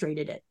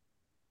illustrated it.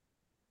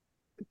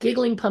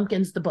 Giggling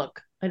Pumpkins, the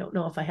book. I don't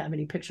know if I have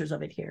any pictures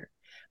of it here.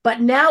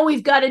 But now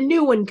we've got a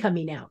new one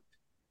coming out.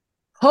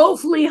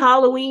 Hopefully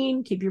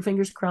Halloween. Keep your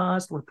fingers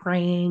crossed. We're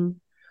praying.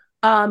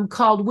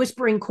 Called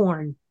Whispering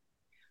Corn.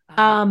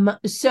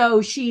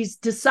 So she's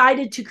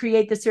decided to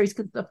create the series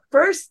because the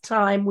first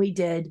time we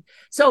did.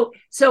 So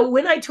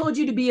when I told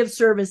you to be of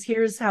service,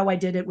 here's how I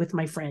did it with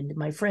my friend.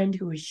 My friend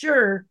who was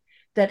sure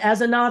that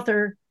as an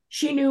author,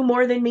 she knew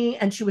more than me,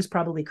 and she was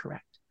probably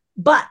correct.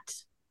 But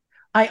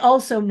I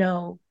also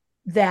know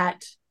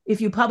that if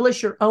you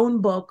publish your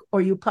own book or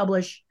you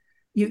publish,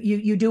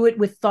 you do it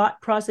with thought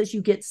process,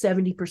 you get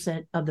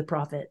 70% of the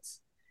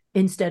profits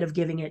instead of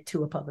giving it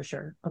to a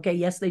publisher. Okay.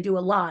 Yes, they do a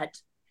lot,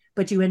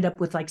 but you end up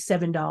with like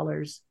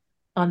 $7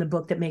 on the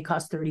book that may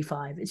cost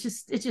 $35.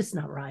 It's just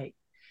not right.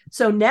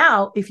 So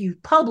now if you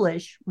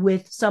publish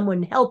with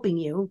someone helping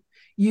you,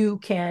 you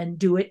can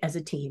do it as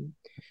a team.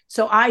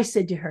 So I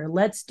said to her,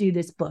 let's do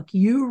this book.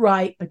 You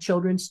write a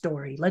children's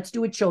story. Let's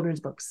do a children's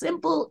book.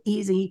 Simple,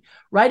 easy.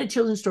 Write a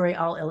children's story.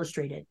 I'll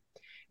illustrate it.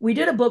 We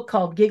did a book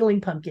called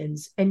Giggling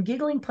Pumpkins. And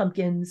Giggling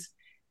Pumpkins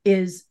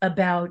is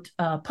about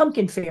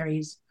pumpkin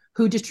fairies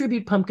who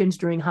distribute pumpkins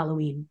during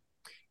Halloween.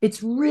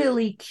 It's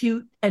really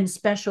cute and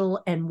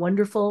special and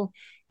wonderful.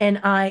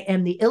 And I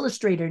am the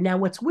illustrator. Now,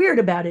 what's weird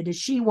about it is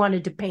she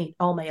wanted to paint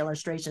all my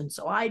illustrations.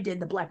 So I did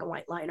the black and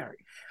white line art.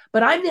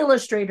 But I'm the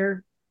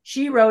illustrator.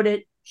 She wrote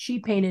it. She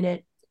painted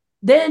it.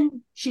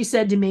 Then she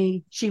said to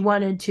me she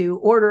wanted to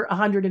order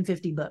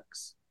 150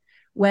 books.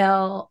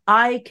 Well,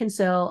 I can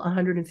sell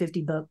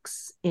 150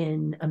 books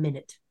in a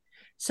minute.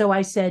 So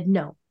I said,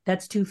 no,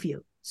 that's too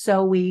few.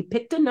 So we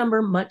picked a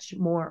number much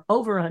more,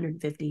 over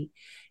 150.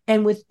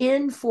 And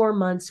within 4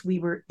 months, we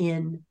were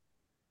in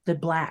the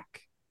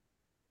black.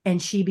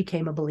 And she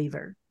became a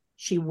believer.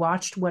 She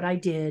watched what I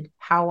did,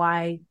 how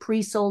I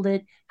pre-sold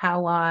it,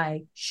 how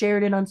I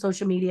shared it on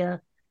social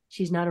media.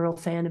 She's not a real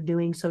fan of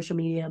doing social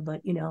media,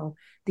 but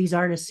these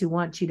artists who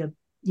want you to,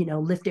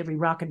 lift every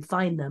rock and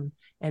find them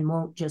and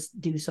won't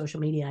just do social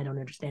media. I don't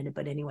understand it,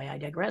 but anyway, I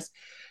digress.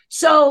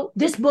 So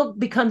this book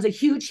becomes a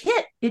huge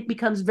hit. It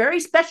becomes very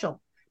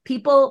special.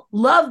 People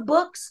love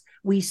books.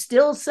 We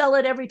still sell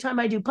it every time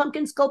I do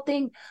pumpkin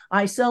sculpting.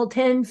 I sell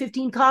 10,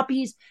 15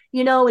 copies.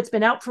 It's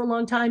been out for a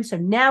long time. So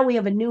now we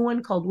have a new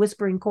one called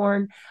Whispering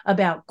Corn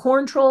about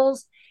corn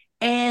trolls.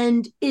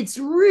 And it's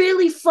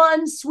really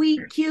fun,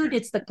 sweet, cute.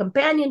 It's the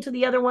companion to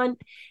the other one.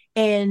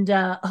 And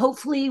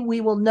hopefully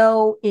we will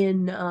know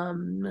in,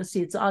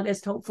 it's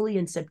August. Hopefully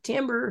in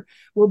September,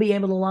 we'll be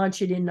able to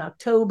launch it in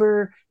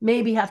October.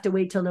 Maybe have to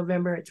wait till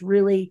November.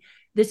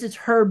 This is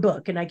her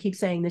book. And I keep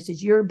saying, this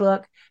is your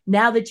book.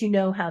 Now that you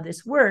know how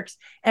this works.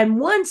 And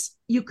once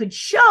you could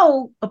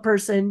show a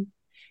person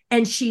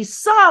and she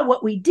saw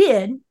what we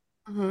did,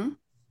 and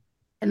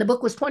the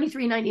book was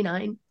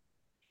 $23.99.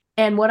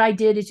 And what I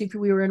did is if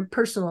we were in a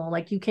personal,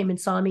 like you came and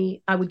saw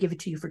me, I would give it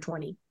to you for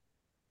 $20.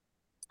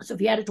 So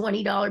if you had a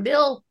 $20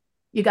 bill,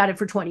 you got it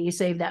for $20. You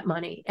save that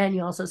money and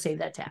you also save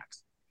that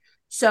tax.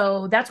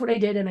 So that's what I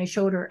did. And I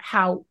showed her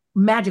how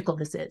magical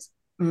this is.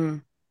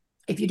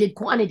 If you did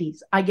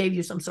quantities, I gave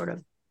you some sort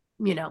of,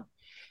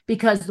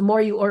 because the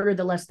more you order,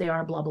 the less they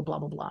are, blah, blah, blah,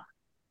 blah, blah.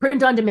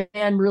 Print on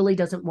demand really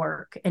doesn't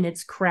work and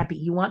it's crappy.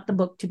 You want the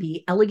book to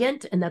be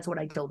elegant. And that's what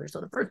I told her.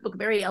 So the first book,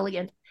 very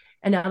elegant.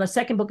 And now the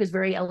second book is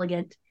very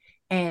elegant.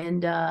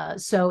 And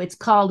so it's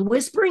called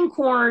Whispering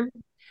Corn.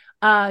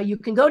 You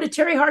can go to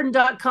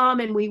terrihardin.com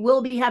and we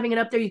will be having it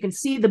up there. You can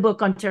see the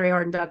book on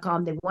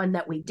terrihardin.com, the one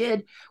that we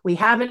did. We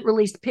haven't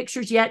released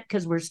pictures yet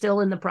because we're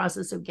still in the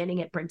process of getting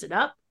it printed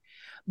up.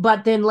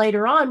 But then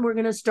later on, we're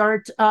going to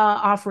start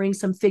offering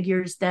some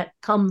figures that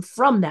come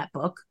from that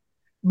book.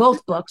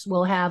 Both books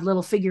will have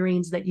little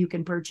figurines that you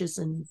can purchase.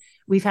 And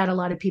we've had a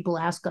lot of people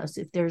ask us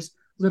if there's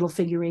little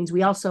figurines.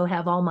 We also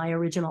have all my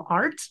original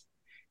art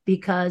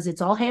because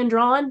it's all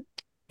hand-drawn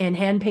and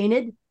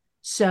hand-painted.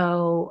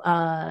 So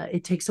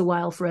it takes a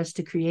while for us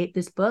to create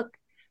this book.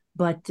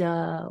 But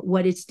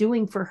what it's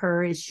doing for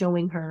her is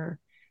showing her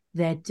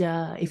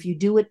that if you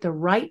do it the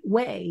right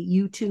way,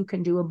 you too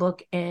can do a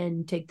book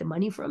and take the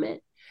money from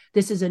it.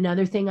 This is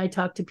another thing I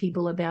talk to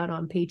people about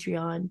on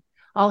Patreon.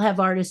 I'll have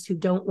artists who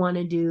don't want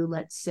to do,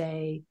 let's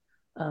say,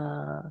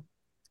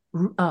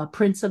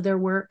 prints of their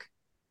work.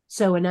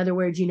 So in other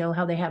words,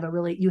 how they have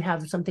you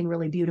have something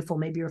really beautiful.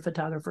 Maybe you're a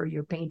photographer,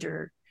 you're a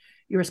painter,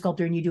 you're a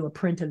sculptor, and you do a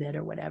print of it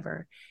or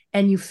whatever.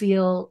 And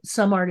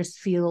some artists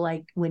feel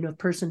like when a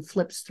person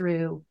flips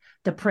through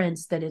the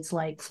prints that it's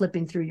like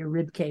flipping through your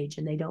rib cage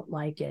and they don't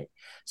like it.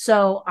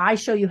 So I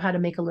show you how to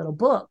make a little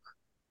book.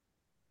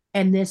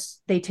 And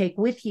this they take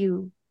with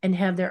you and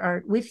have their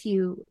art with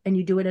you, and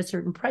you do it at a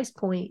certain price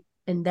point,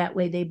 and that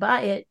way they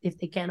buy it if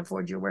they can't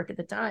afford your work at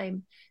the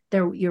time.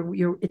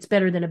 It's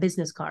better than a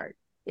business card.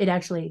 It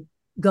actually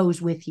goes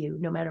with you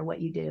no matter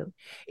what you do.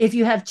 If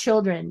you have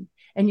children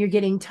and you're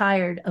getting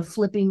tired of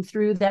flipping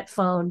through that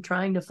phone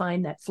trying to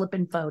find that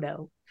flipping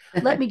photo,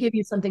 let me give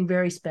you something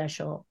very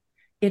special.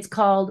 It's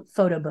called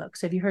photo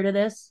books. Have you heard of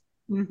this?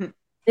 Mm-hmm.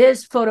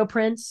 This photo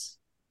prints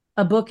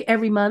a book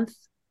every month.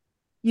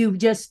 You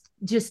just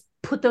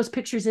put those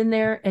pictures in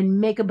there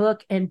and make a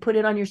book and put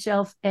it on your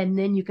shelf. And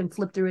then you can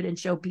flip through it and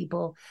show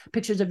people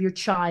pictures of your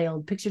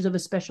child, pictures of a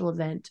special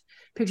event,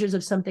 pictures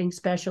of something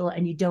special.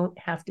 And you don't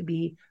have to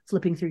be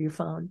flipping through your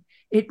phone.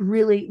 It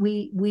really,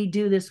 we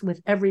do this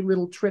with every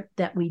little trip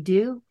that we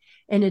do.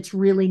 And it's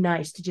really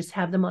nice to just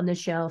have them on the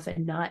shelf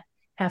and not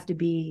have to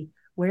be,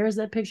 where is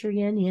that picture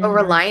again?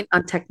 Reliant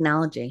on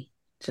technology.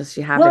 Just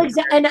you have well,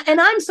 exactly. And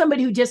I'm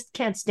somebody who just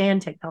can't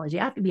stand technology.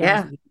 I have to be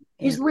honest with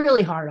you. It's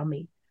really hard on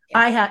me.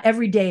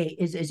 Every day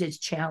is its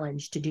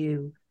challenge to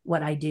do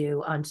what I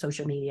do on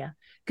social media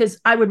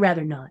because I would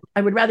rather not.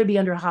 I would rather be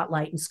under a hot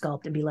light and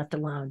sculpt and be left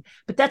alone.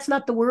 But that's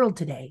not the world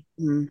today.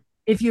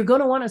 If you're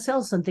going to want to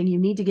sell something, you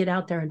need to get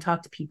out there and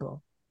talk to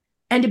people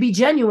and to be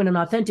genuine and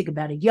authentic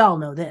about it. Y'all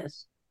know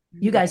this.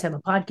 You guys have a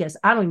podcast.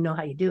 I don't even know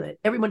how you do it.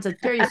 Everyone says,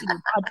 Terri, you should do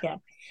a podcast.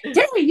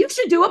 Terri, you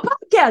should do a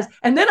podcast.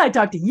 And then I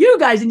talk to you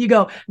guys and you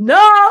go,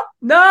 no.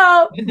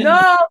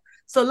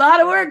 It's a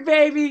lot of work,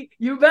 baby.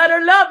 You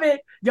better love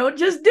it. Don't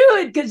just do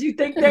it because you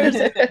think there's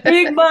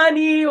big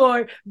money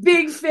or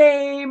big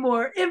fame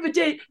or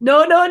invitation.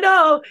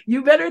 No.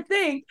 You better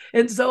think.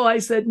 And so I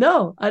said,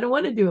 no, I don't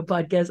want to do a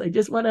podcast. I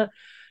just want to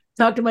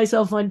talk to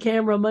myself on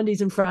camera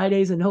Mondays and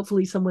Fridays, and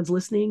hopefully someone's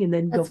listening and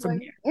then go from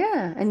there.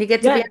 Yeah. And you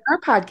get to be on our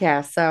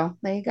podcast. So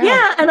there you go.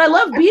 Yeah. And I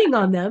love being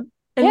on them.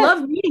 And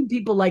love meeting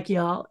people like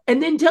y'all.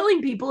 And then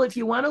telling people if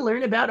you want to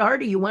learn about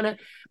art or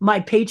my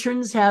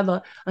patrons have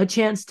a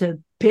chance to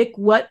pick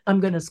what I'm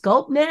going to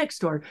sculpt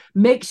next or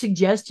make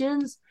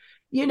suggestions,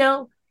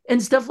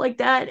 and stuff like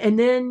that. And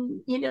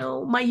then,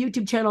 my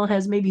YouTube channel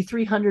has maybe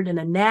 300 and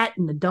a gnat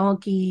and a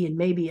donkey and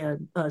maybe a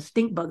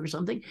stink bug or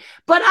something.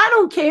 But I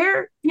don't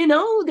care.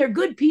 They're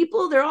good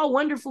people. They're all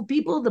wonderful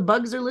people. The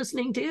bugs are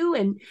listening to,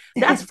 and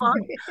that's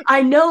fine.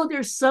 I know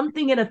there's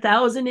something in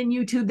 1,000 in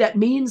YouTube that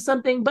means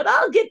something, but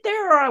I'll get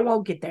there or I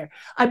won't get there.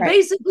 I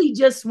basically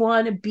just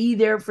want to be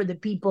there for the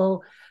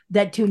people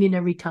that tune in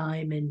every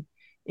time.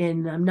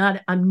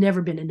 And I've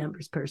never been a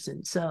numbers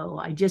person. So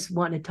I just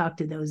want to talk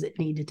to those that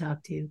need to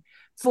talk to.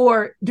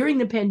 During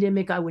the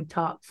pandemic, I would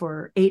talk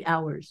for 8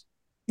 hours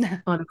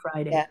on a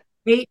Friday.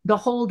 The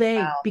whole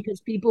day,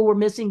 because people were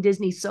missing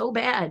Disney so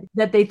bad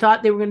that they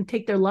thought they were going to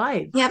take their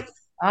lives. Yep.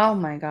 Oh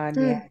my God.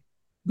 Yeah.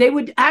 They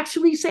would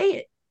actually say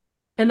it.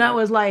 And I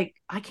was like,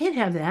 I can't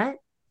have that.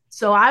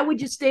 So I would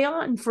just stay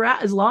on for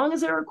as long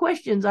as there were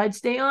questions. I'd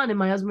stay on, and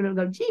my husband would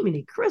go,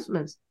 Jiminy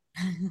Christmas.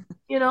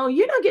 You're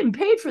not getting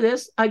paid for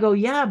this. I go,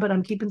 yeah, but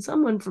I'm keeping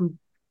someone from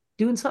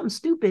doing something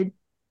stupid.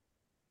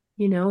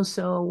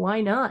 So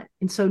why not?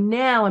 And so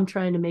now I'm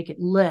trying to make it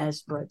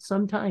less, but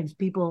sometimes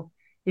people,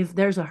 if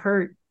there's a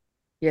hurt,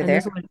 and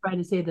that's what I try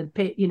to say,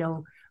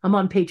 that, I'm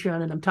on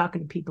Patreon and I'm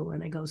talking to people,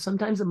 and I go,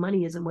 sometimes the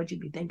money isn't what you'd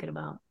be thinking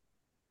about.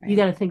 Right. You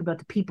got to think about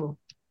the people,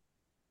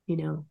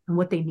 and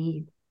what they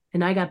need.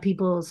 And I got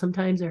people,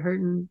 sometimes they're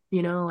hurting,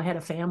 I had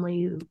a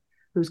family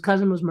whose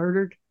cousin was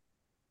murdered.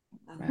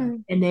 Right.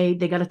 And they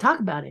got to talk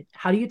about it.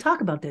 How do you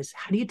talk about this?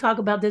 How do you talk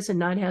about this and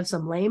not have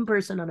some lame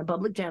person on a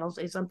public channel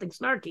say something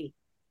snarky?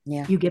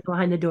 Yeah. You get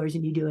behind the doors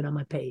and you do it on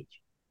my page,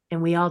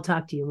 and we all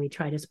talk to you and we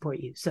try to support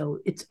you. So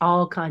it's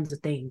all kinds of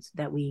things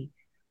that we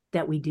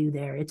do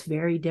there. It's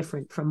very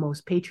different from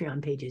most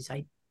Patreon pages.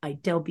 I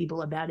tell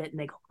people about it and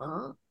they go,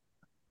 huh?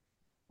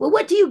 Well,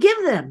 what do you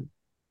give them?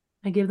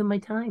 I give them my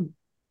time.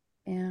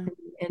 Yeah.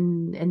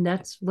 And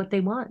that's what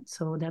they want.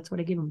 So that's what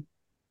I give them.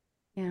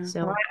 Yeah.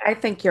 So well, I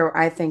think you're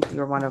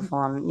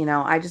wonderful. And,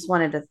 I just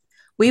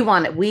we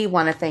want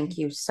to thank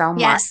you so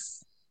much. Yes.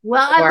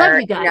 Well, I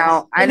love you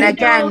guys. And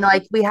again,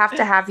 we have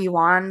to have you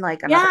on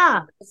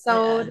another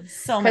episode,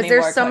 because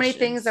there's so many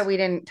things that we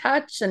didn't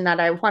touch and that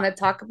I want to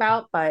talk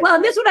about. But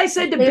and that's what I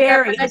said to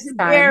Barry. I said,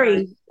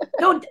 Barry,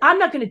 I'm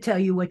not going to tell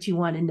you what you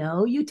want to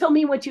know. You tell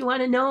me what you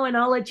want to know, and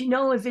I'll let you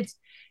know if it's,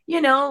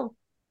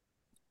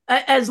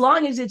 as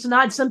long as it's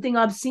not something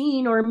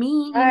obscene or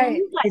mean. Right.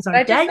 You guys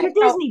aren't that. You're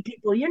Disney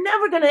people. You're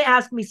never going to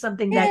ask me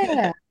something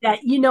that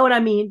you know what I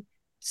mean.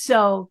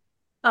 So.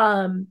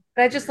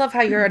 But I just love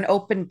how you're an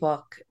open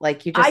book. I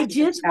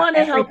just want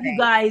to help you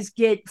guys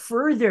get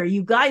further.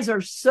 You guys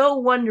are so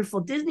wonderful.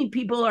 Disney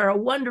people are a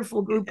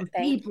wonderful group of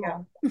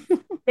people.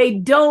 They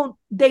don't,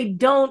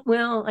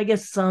 well, I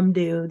guess some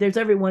do. There's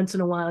every once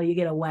in a while you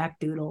get a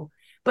whack-doodle.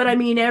 But I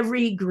mean,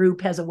 every group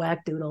has a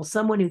whack-doodle.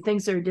 Someone who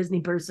thinks they're a Disney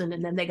person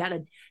and then they got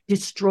to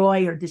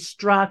destroy or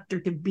destruct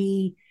or to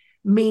be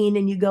mean.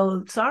 And you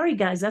go, sorry,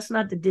 guys, that's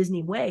not the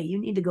Disney way.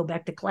 You need to go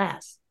back to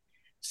class.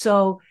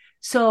 So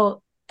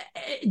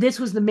this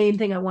was the main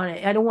thing I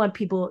wanted. I don't want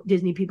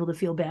Disney people to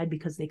feel bad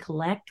because they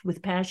collect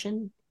with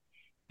passion.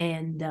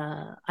 And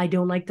I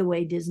don't like the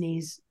way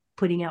Disney's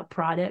putting out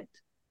product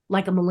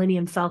like a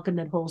Millennium Falcon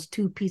that holds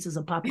 2 pieces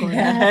of popcorn.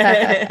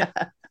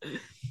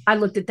 I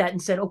looked at that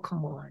and said, oh,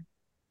 come on.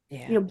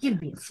 Yeah.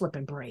 Give me a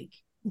flipping break.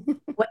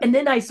 And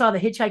then I saw the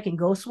Hitchhiking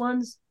Ghost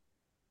ones.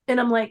 And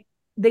I'm like,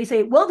 they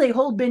say, well, they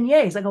hold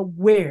beignets. I go,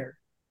 where?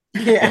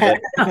 Yeah.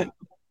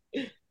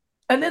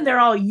 And then they're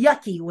all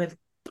yucky with,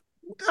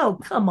 oh,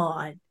 come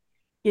on.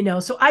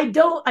 So I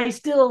don't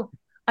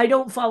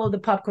follow the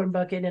popcorn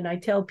bucket. And I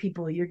tell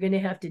people, you're going to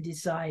have to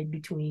decide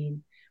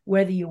between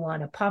whether you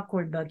want a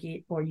popcorn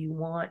bucket or you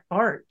want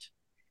art.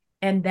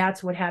 And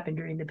that's what happened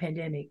during the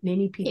pandemic.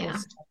 Many people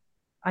said,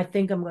 I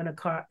think I'm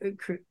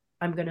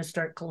going to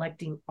start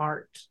collecting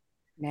art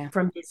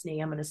from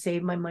Disney. I'm going to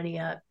save my money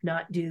up,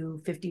 not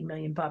do 50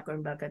 million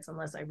popcorn buckets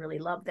unless I really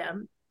love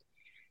them.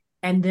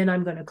 And then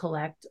I'm going to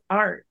collect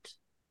art.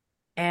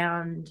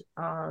 And,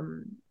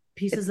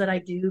 pieces that I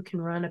do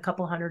can run a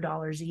couple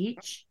 $100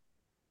 each,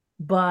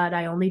 but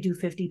I only do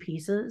 50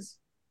 pieces.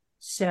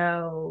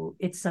 So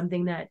it's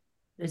something that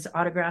is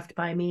autographed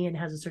by me and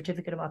has a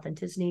certificate of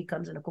authenticity,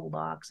 comes in a cool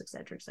box, et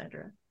cetera, et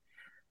cetera.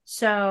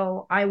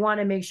 So I want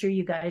to make sure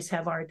you guys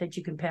have art that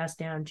you can pass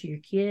down to your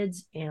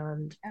kids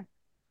and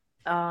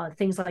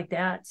things like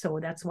that. So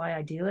that's why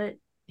I do it.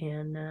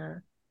 And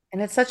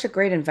it's such a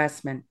great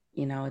investment.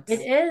 It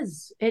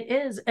is.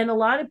 And a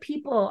lot of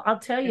people, I'll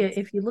tell you,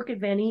 if you look at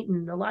Van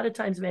Eaton, a lot of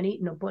times Van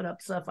Eaton will put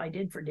up stuff I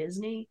did for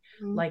Disney.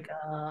 Mm-hmm. Like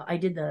I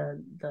did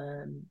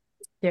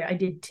I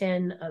did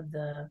 10 of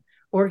the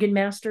Organ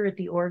Master at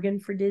the organ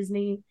for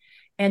Disney.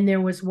 And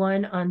there was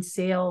one on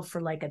sale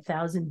for like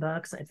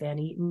 $1,000 at Van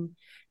Eaton.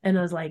 And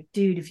I was like,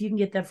 dude, if you can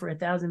get that for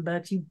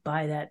 $1,000, you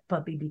buy that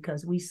puppy,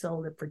 because we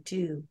sold it for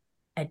 $2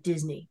 at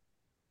Disney.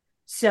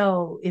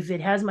 So if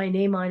it has my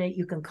name on it,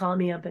 you can call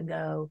me up and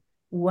go,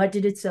 what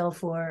did it sell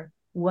for?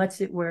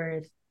 What's it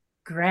worth?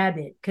 Grab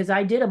it. Because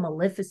I did a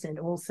Maleficent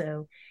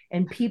also.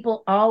 And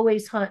people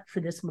always hunt for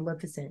this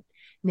Maleficent.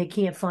 and they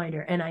can't find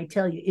her. And I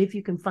tell you, if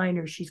you can find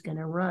her, she's going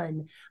to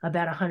run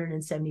about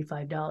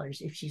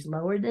 $175. If she's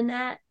lower than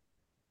that,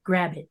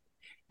 grab it.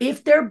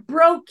 If they're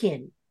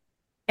broken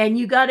and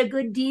you got a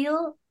good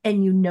deal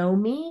and you know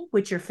me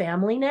with your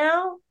family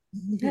now,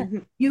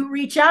 you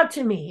reach out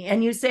to me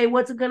and you say,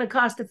 what's it going to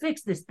cost to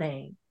fix this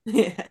thing?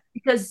 Yeah.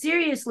 Because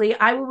seriously,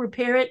 I will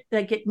repair it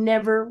like it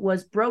never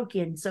was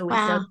broken. So it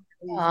doesn't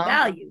lose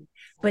value,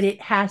 but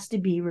it has to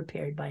be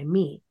repaired by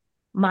me.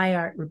 My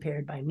art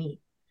repaired by me.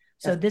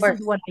 So this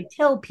is what I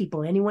tell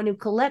people, anyone who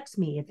collects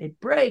me, if it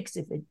breaks,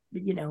 if it,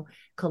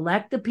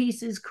 collect the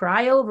pieces,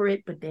 cry over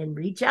it, but then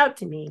reach out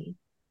to me.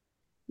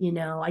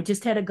 I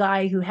just had a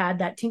guy who had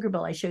that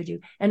Tinkerbell I showed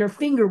you, and her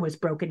finger was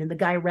broken, and the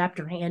guy wrapped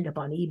her hand up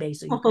on eBay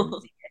so you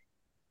couldn't see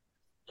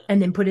it,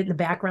 and then put it in the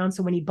background.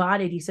 So when he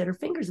bought it, he said her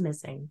finger's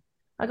missing.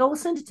 I go, well,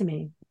 send it to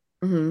me.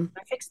 I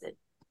fixed it.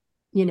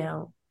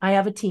 I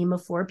have a team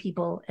of 4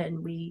 people,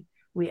 and we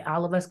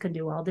all of us can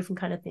do all different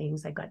kind of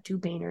things. I've got 2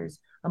 painters,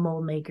 a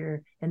mold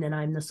maker, and then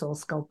I'm the sole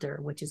sculptor,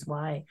 which is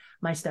why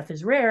my stuff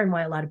is rare and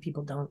why a lot of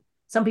people don't.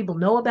 Some people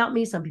know about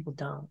me, some people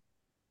don't.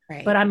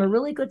 Right. But I'm a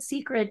really good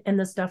secret, and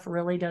the stuff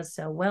really does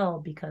sell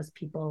well because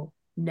people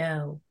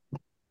know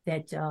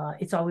that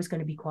it's always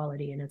going to be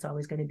quality, and it's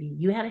always going to be,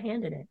 you had a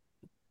hand in it.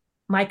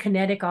 My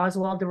kinetic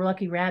Oswald the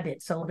Lucky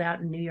Rabbit sold out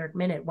in New York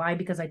Minute. Why?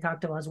 Because I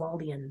talked to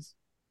Oswaldians.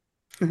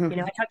 I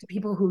talked to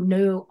people who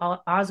knew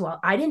Oswald.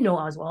 I didn't know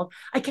Oswald.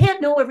 I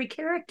can't know every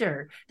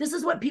character. This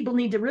is what people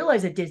need to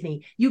realize at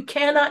Disney. You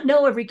cannot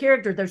know every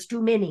character. There's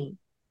too many.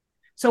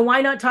 So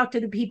why not talk to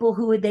the people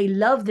who they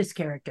love this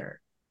character?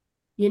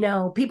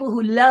 People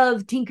who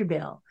love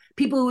Tinkerbell,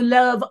 people who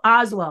love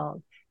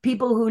Oswald,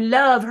 people who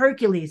love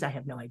Hercules. I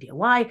have no idea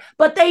why,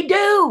 but they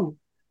do.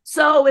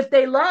 So if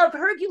they love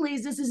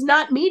Hercules, this is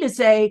not me to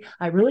say,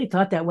 I really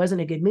thought that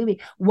wasn't a good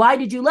movie. Why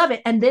did you love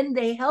it? And then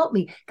they help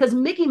me, because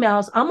Mickey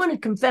Mouse, I'm going to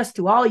confess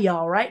to all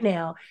y'all right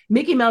now,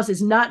 Mickey Mouse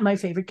is not my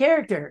favorite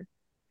character.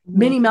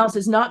 Minnie Mouse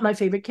is not my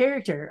favorite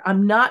character.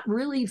 I'm not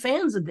really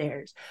fans of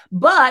theirs,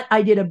 but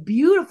I did a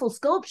beautiful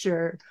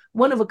sculpture,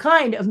 one of a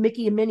kind, of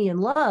Mickey and Minnie in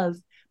love.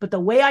 But the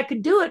way I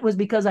could do it was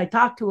because I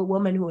talked to a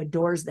woman who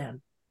adores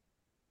them.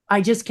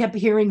 I just kept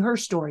hearing her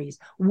stories.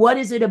 What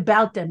is it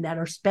about them that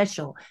are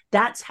special?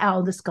 That's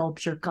how the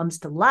sculpture comes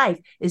to life,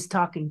 is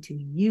talking to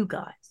you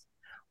guys.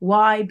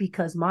 Why?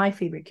 Because my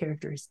favorite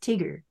character is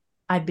Tigger.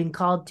 I've been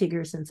called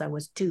Tigger since I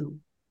was 2.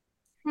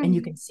 And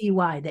you can see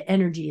why. The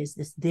energy is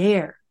this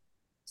there.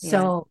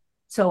 So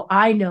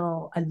I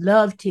know, I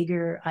love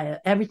Tigger.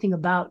 Everything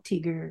about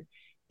Tigger.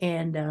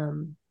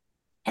 And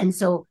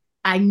so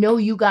I know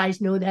you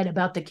guys know that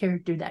about the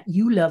character that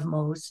you love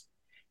most.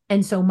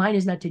 And so mine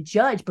is not to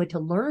judge, but to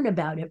learn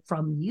about it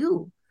from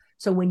you.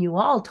 So when you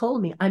all told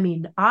me, I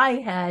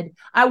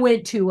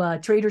went to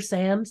Trader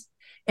Sam's,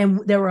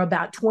 and there were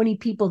about 20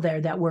 people there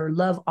that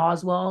love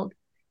Oswald.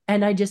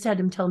 And I just had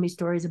them tell me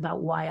stories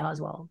about why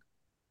Oswald.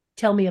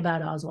 Tell me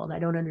about Oswald. I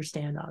don't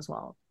understand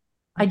Oswald.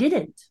 I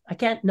didn't. I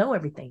can't know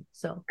everything.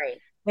 So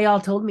they all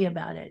told me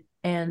about it.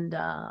 And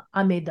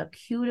I made the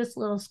cutest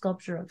little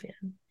sculpture of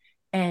him.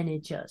 And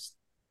it just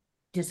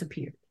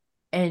disappeared.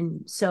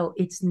 And so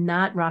it's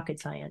not rocket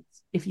science.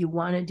 If you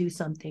want to do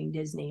something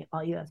Disney,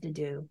 all you have to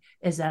do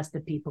is ask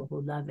the people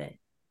who love it.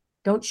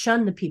 Don't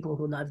shun the people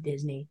who love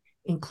Disney.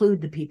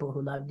 Include the people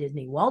who love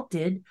Disney. Walt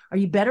did. Are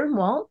you better than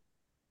Walt?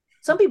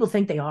 Some people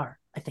think they are,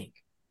 I think.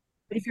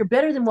 But if you're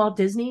better than Walt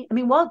Disney,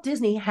 Walt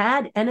Disney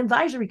had an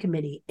advisory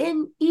committee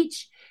in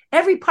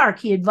every park.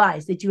 He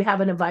advised that you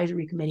have an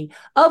advisory committee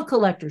of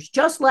collectors,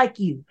 just like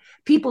you,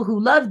 people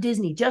who love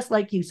Disney, just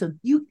like you. So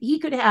he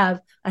could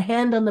have a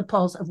hand on the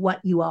pulse of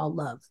what you all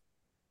love.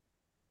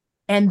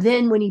 And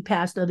then when he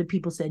passed, other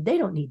people said they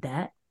don't need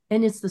that.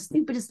 And it's the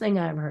stupidest thing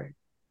I've heard,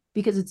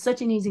 because it's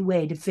such an easy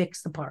way to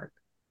fix the park,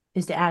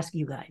 is to ask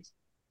you guys.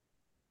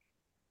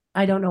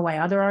 I don't know why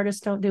other artists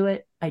don't do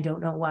it. I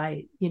don't know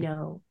why,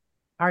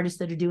 artists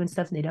that are doing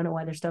stuff and they don't know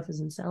why their stuff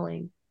isn't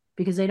selling,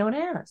 because they don't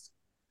ask.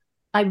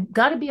 I've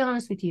got to be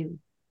honest with you.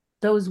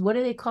 Those, what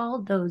are they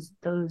called? Those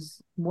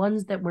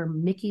ones that were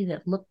Mickey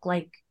that look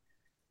like,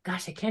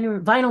 gosh, I can't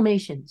remember.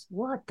 Vinylmations.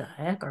 What the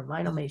heck are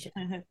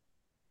Vinylmations?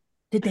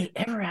 Did they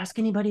ever ask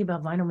anybody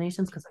about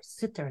Vinylmations? Because I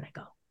sit there and I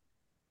go,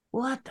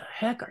 what the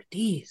heck are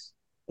these?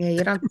 Yeah,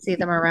 you don't see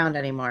them around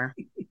anymore.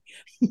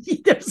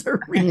 There's a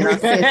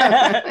reason.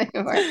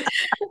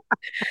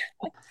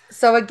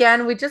 So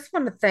again, we just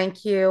want to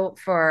thank you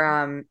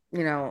for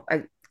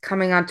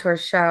coming onto our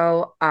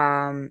show.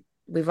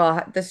 We've all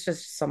had this is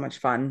just so much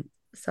fun.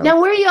 So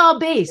now, where are you all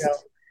based?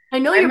 I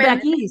know you're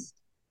back east.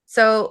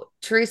 So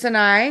Teresa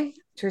Marie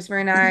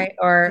and I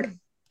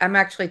I'm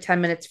actually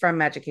 10 minutes from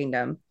Magic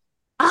Kingdom.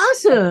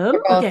 Awesome.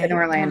 We're both in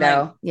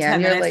Orlando. Yeah,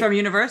 10 minutes from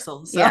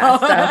Universal. So.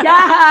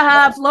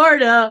 Yeah,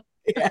 Florida.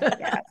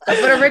 Yeah.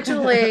 But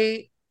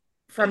originally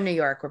from New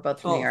York. We're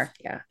both from New York.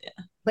 Yeah.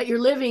 But you're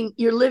living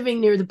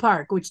near the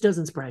park, which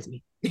doesn't surprise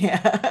me.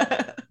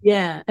 Yeah.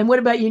 Yeah. And what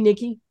about you,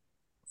 Nikki?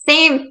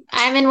 Same.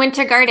 I'm in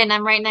Winter Garden.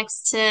 I'm right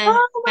next to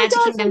Magic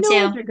Kingdom too.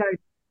 Winter Garden.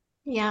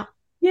 Yeah.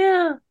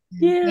 Yeah.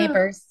 Yeah.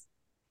 Neighbors.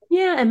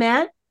 Yeah. And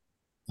Matt?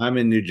 I'm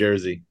in New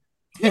Jersey.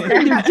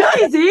 New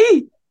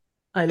Jersey.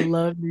 I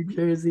love New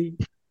Jersey.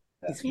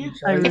 Yeah.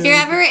 I If really you're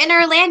ever in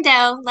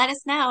Orlando, let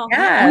us know.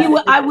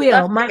 Yeah. I will.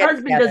 Love to My get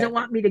husband together. doesn't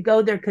want me to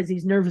go there because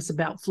he's nervous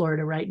about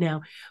Florida right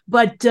now.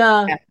 But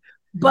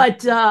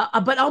but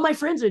all my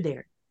friends are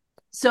there.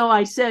 So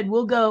I said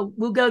we'll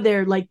go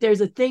there. Like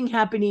there's a thing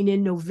happening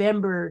in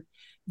November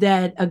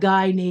that a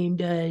guy named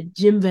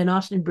Jim Van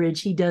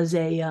Ostenbridge, he does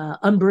a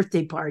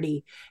unbirthday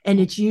party,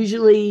 and it's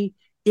usually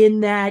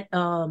in that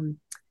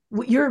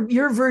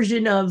your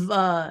version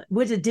of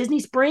what's it, Disney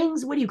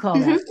Springs? What do you call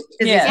that?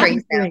 Disney Yeah.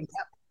 Springs. Springs.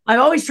 I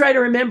always try to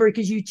remember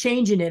because you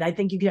changing it. I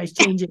think you guys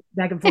change it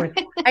back and forth.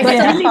 I But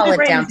still Disney call it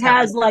Springs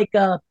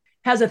downtown.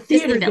 has a Disney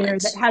theater there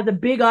Village. that has a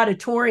big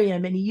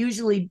auditorium, and he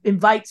usually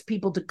invites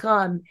people to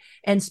come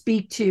and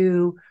speak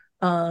to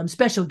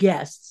special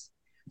guests.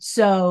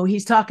 So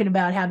he's talking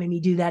about having me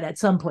do that at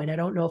some point. I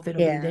don't know if it'll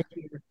be this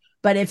year,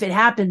 but if it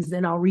happens,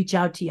 then I'll reach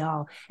out to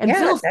y'all. And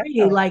feel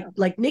free,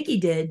 like Nikki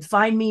did,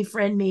 find me,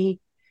 friend me,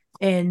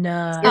 and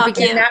You'll be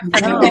getting that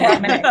from me in a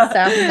minute.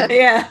 So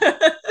Yeah.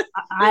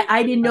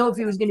 I didn't know if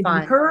it was going to be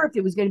Fun. her, if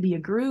it was going to be a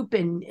group,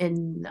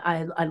 and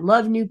I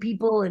love new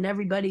people and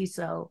everybody.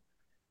 So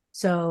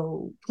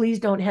please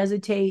don't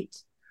hesitate.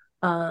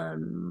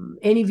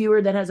 Any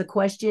viewer that has a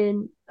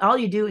question, all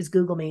you do is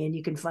Google me and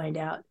you can find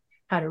out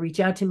how to reach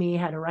out to me,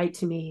 how to write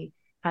to me,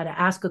 how to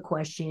ask a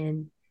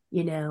question,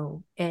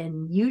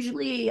 and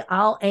usually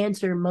I'll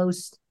answer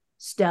most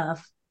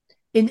stuff.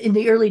 In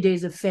the early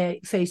days of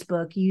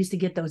Facebook, you used to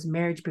get those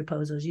marriage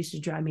proposals, used to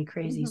drive me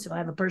crazy. So I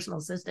have a personal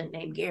assistant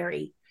named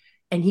Gary,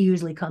 and he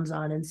usually comes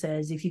on and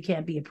says, if you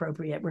can't be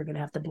appropriate, we're going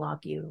to have to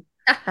block you.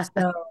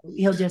 So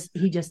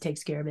he just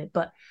takes care of it.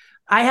 But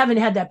I haven't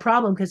had that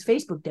problem because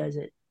Facebook does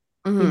it.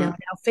 Now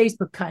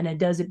Facebook kind of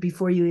does it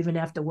before you even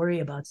have to worry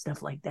about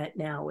stuff like that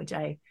now, which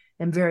I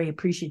am very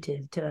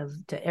appreciative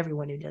to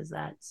everyone who does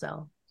that.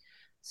 So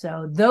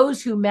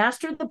those who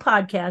mastered the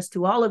podcast,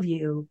 to all of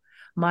you,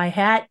 my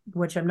hat,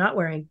 which I'm not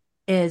wearing,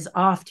 is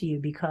off to you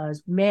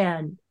because,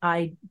 man,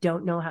 I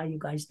don't know how you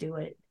guys do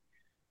it.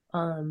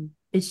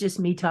 It's just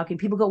me talking.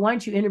 People go, why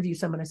don't you interview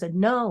someone? I said,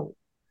 no.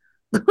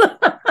 I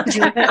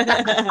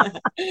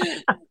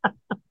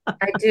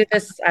do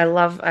this. I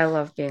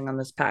love being on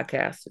this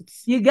podcast.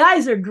 You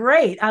guys are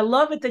great. I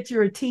love it that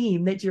you're a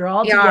team, that you're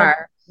all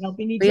together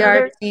helping each we other.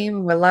 are a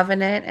team. We're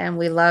loving it, and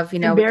we love.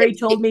 And Barry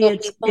told me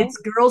it's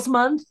Girls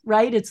Month,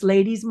 right? It's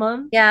Ladies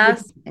Month.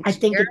 Yes, I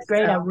think it's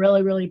great. I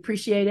really, really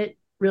appreciate it.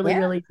 Really,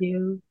 really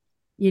do.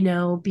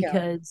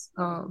 Because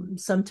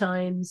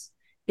sometimes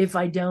if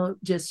I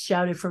don't just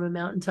shout it from a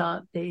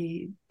mountaintop,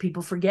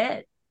 people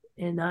forget.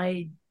 And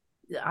I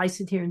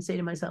sit here and say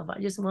to myself,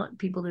 I just want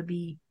people to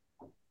be.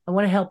 I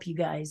want to help you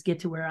guys get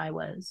to where I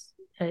was.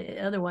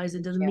 Otherwise,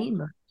 it doesn't mean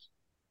much.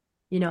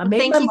 I made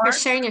thank my you mark. for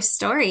sharing your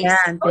stories. Yeah,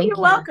 you're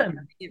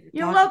welcome.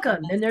 You're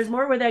welcome. And there's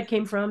more where that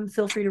came from.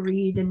 Feel free to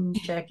read and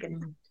check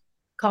and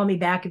call me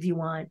back if you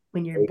want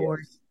when you're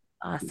bored.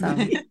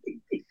 Awesome.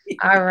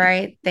 All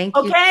right. Thank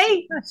you.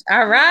 Okay.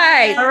 All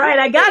right. All right.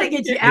 I got to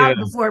get you out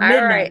before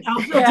midnight. Right.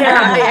 I'll feel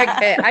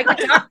terrible. I could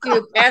talk to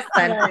you past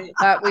then,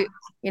 but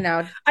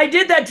I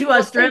did that to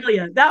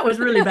Australia. That was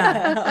really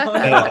bad.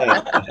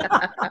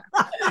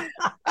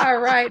 All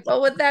right.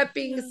 Well, with that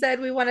being said,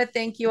 we want to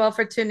thank you all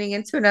for tuning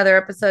in to another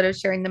episode of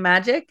Sharing the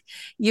Magic.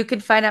 You can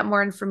find out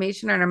more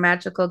information on our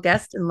magical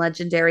guest and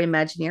legendary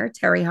Imagineer,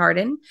 Terri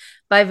Hardin,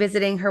 by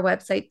visiting her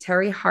website,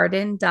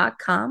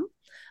 terrihardin.com,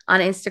 on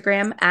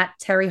Instagram at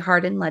Terri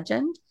Hardin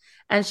Legend.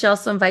 And she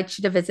also invites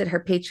you to visit her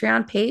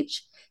Patreon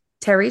page,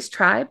 Terri's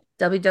Tribe,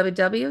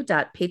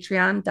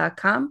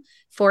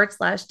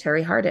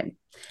 www.patreon.com/Terri Hardin.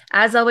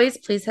 As always,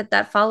 please hit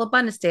that follow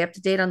button to stay up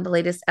to date on the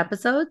latest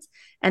episodes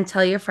and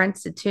tell your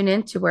friends to tune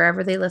in to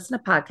wherever they listen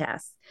to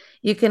podcasts.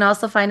 You can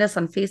also find us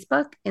on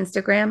Facebook,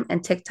 Instagram,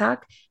 and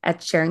TikTok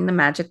at Sharing the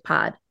Magic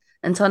Pod.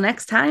 Until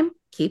next time,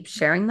 keep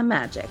sharing the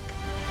magic.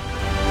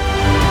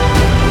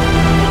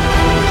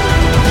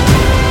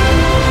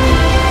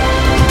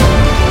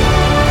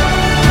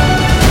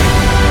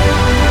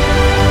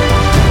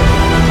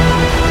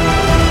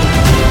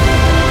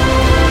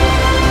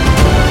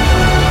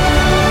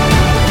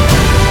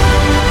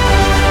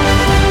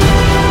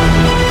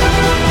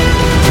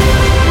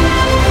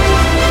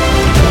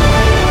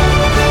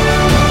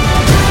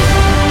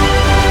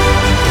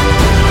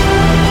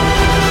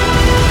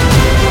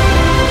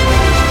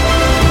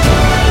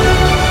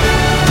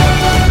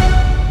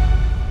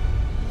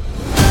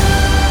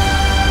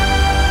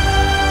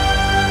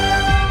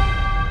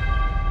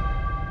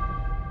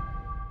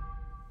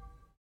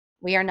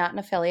 We are not an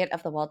affiliate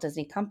of the Walt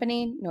Disney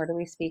Company, nor do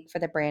we speak for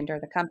the brand or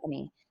the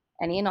company.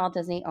 Any and all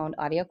Disney-owned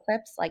audio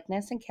clips,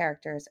 likeness, and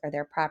characters are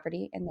their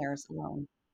property and theirs alone.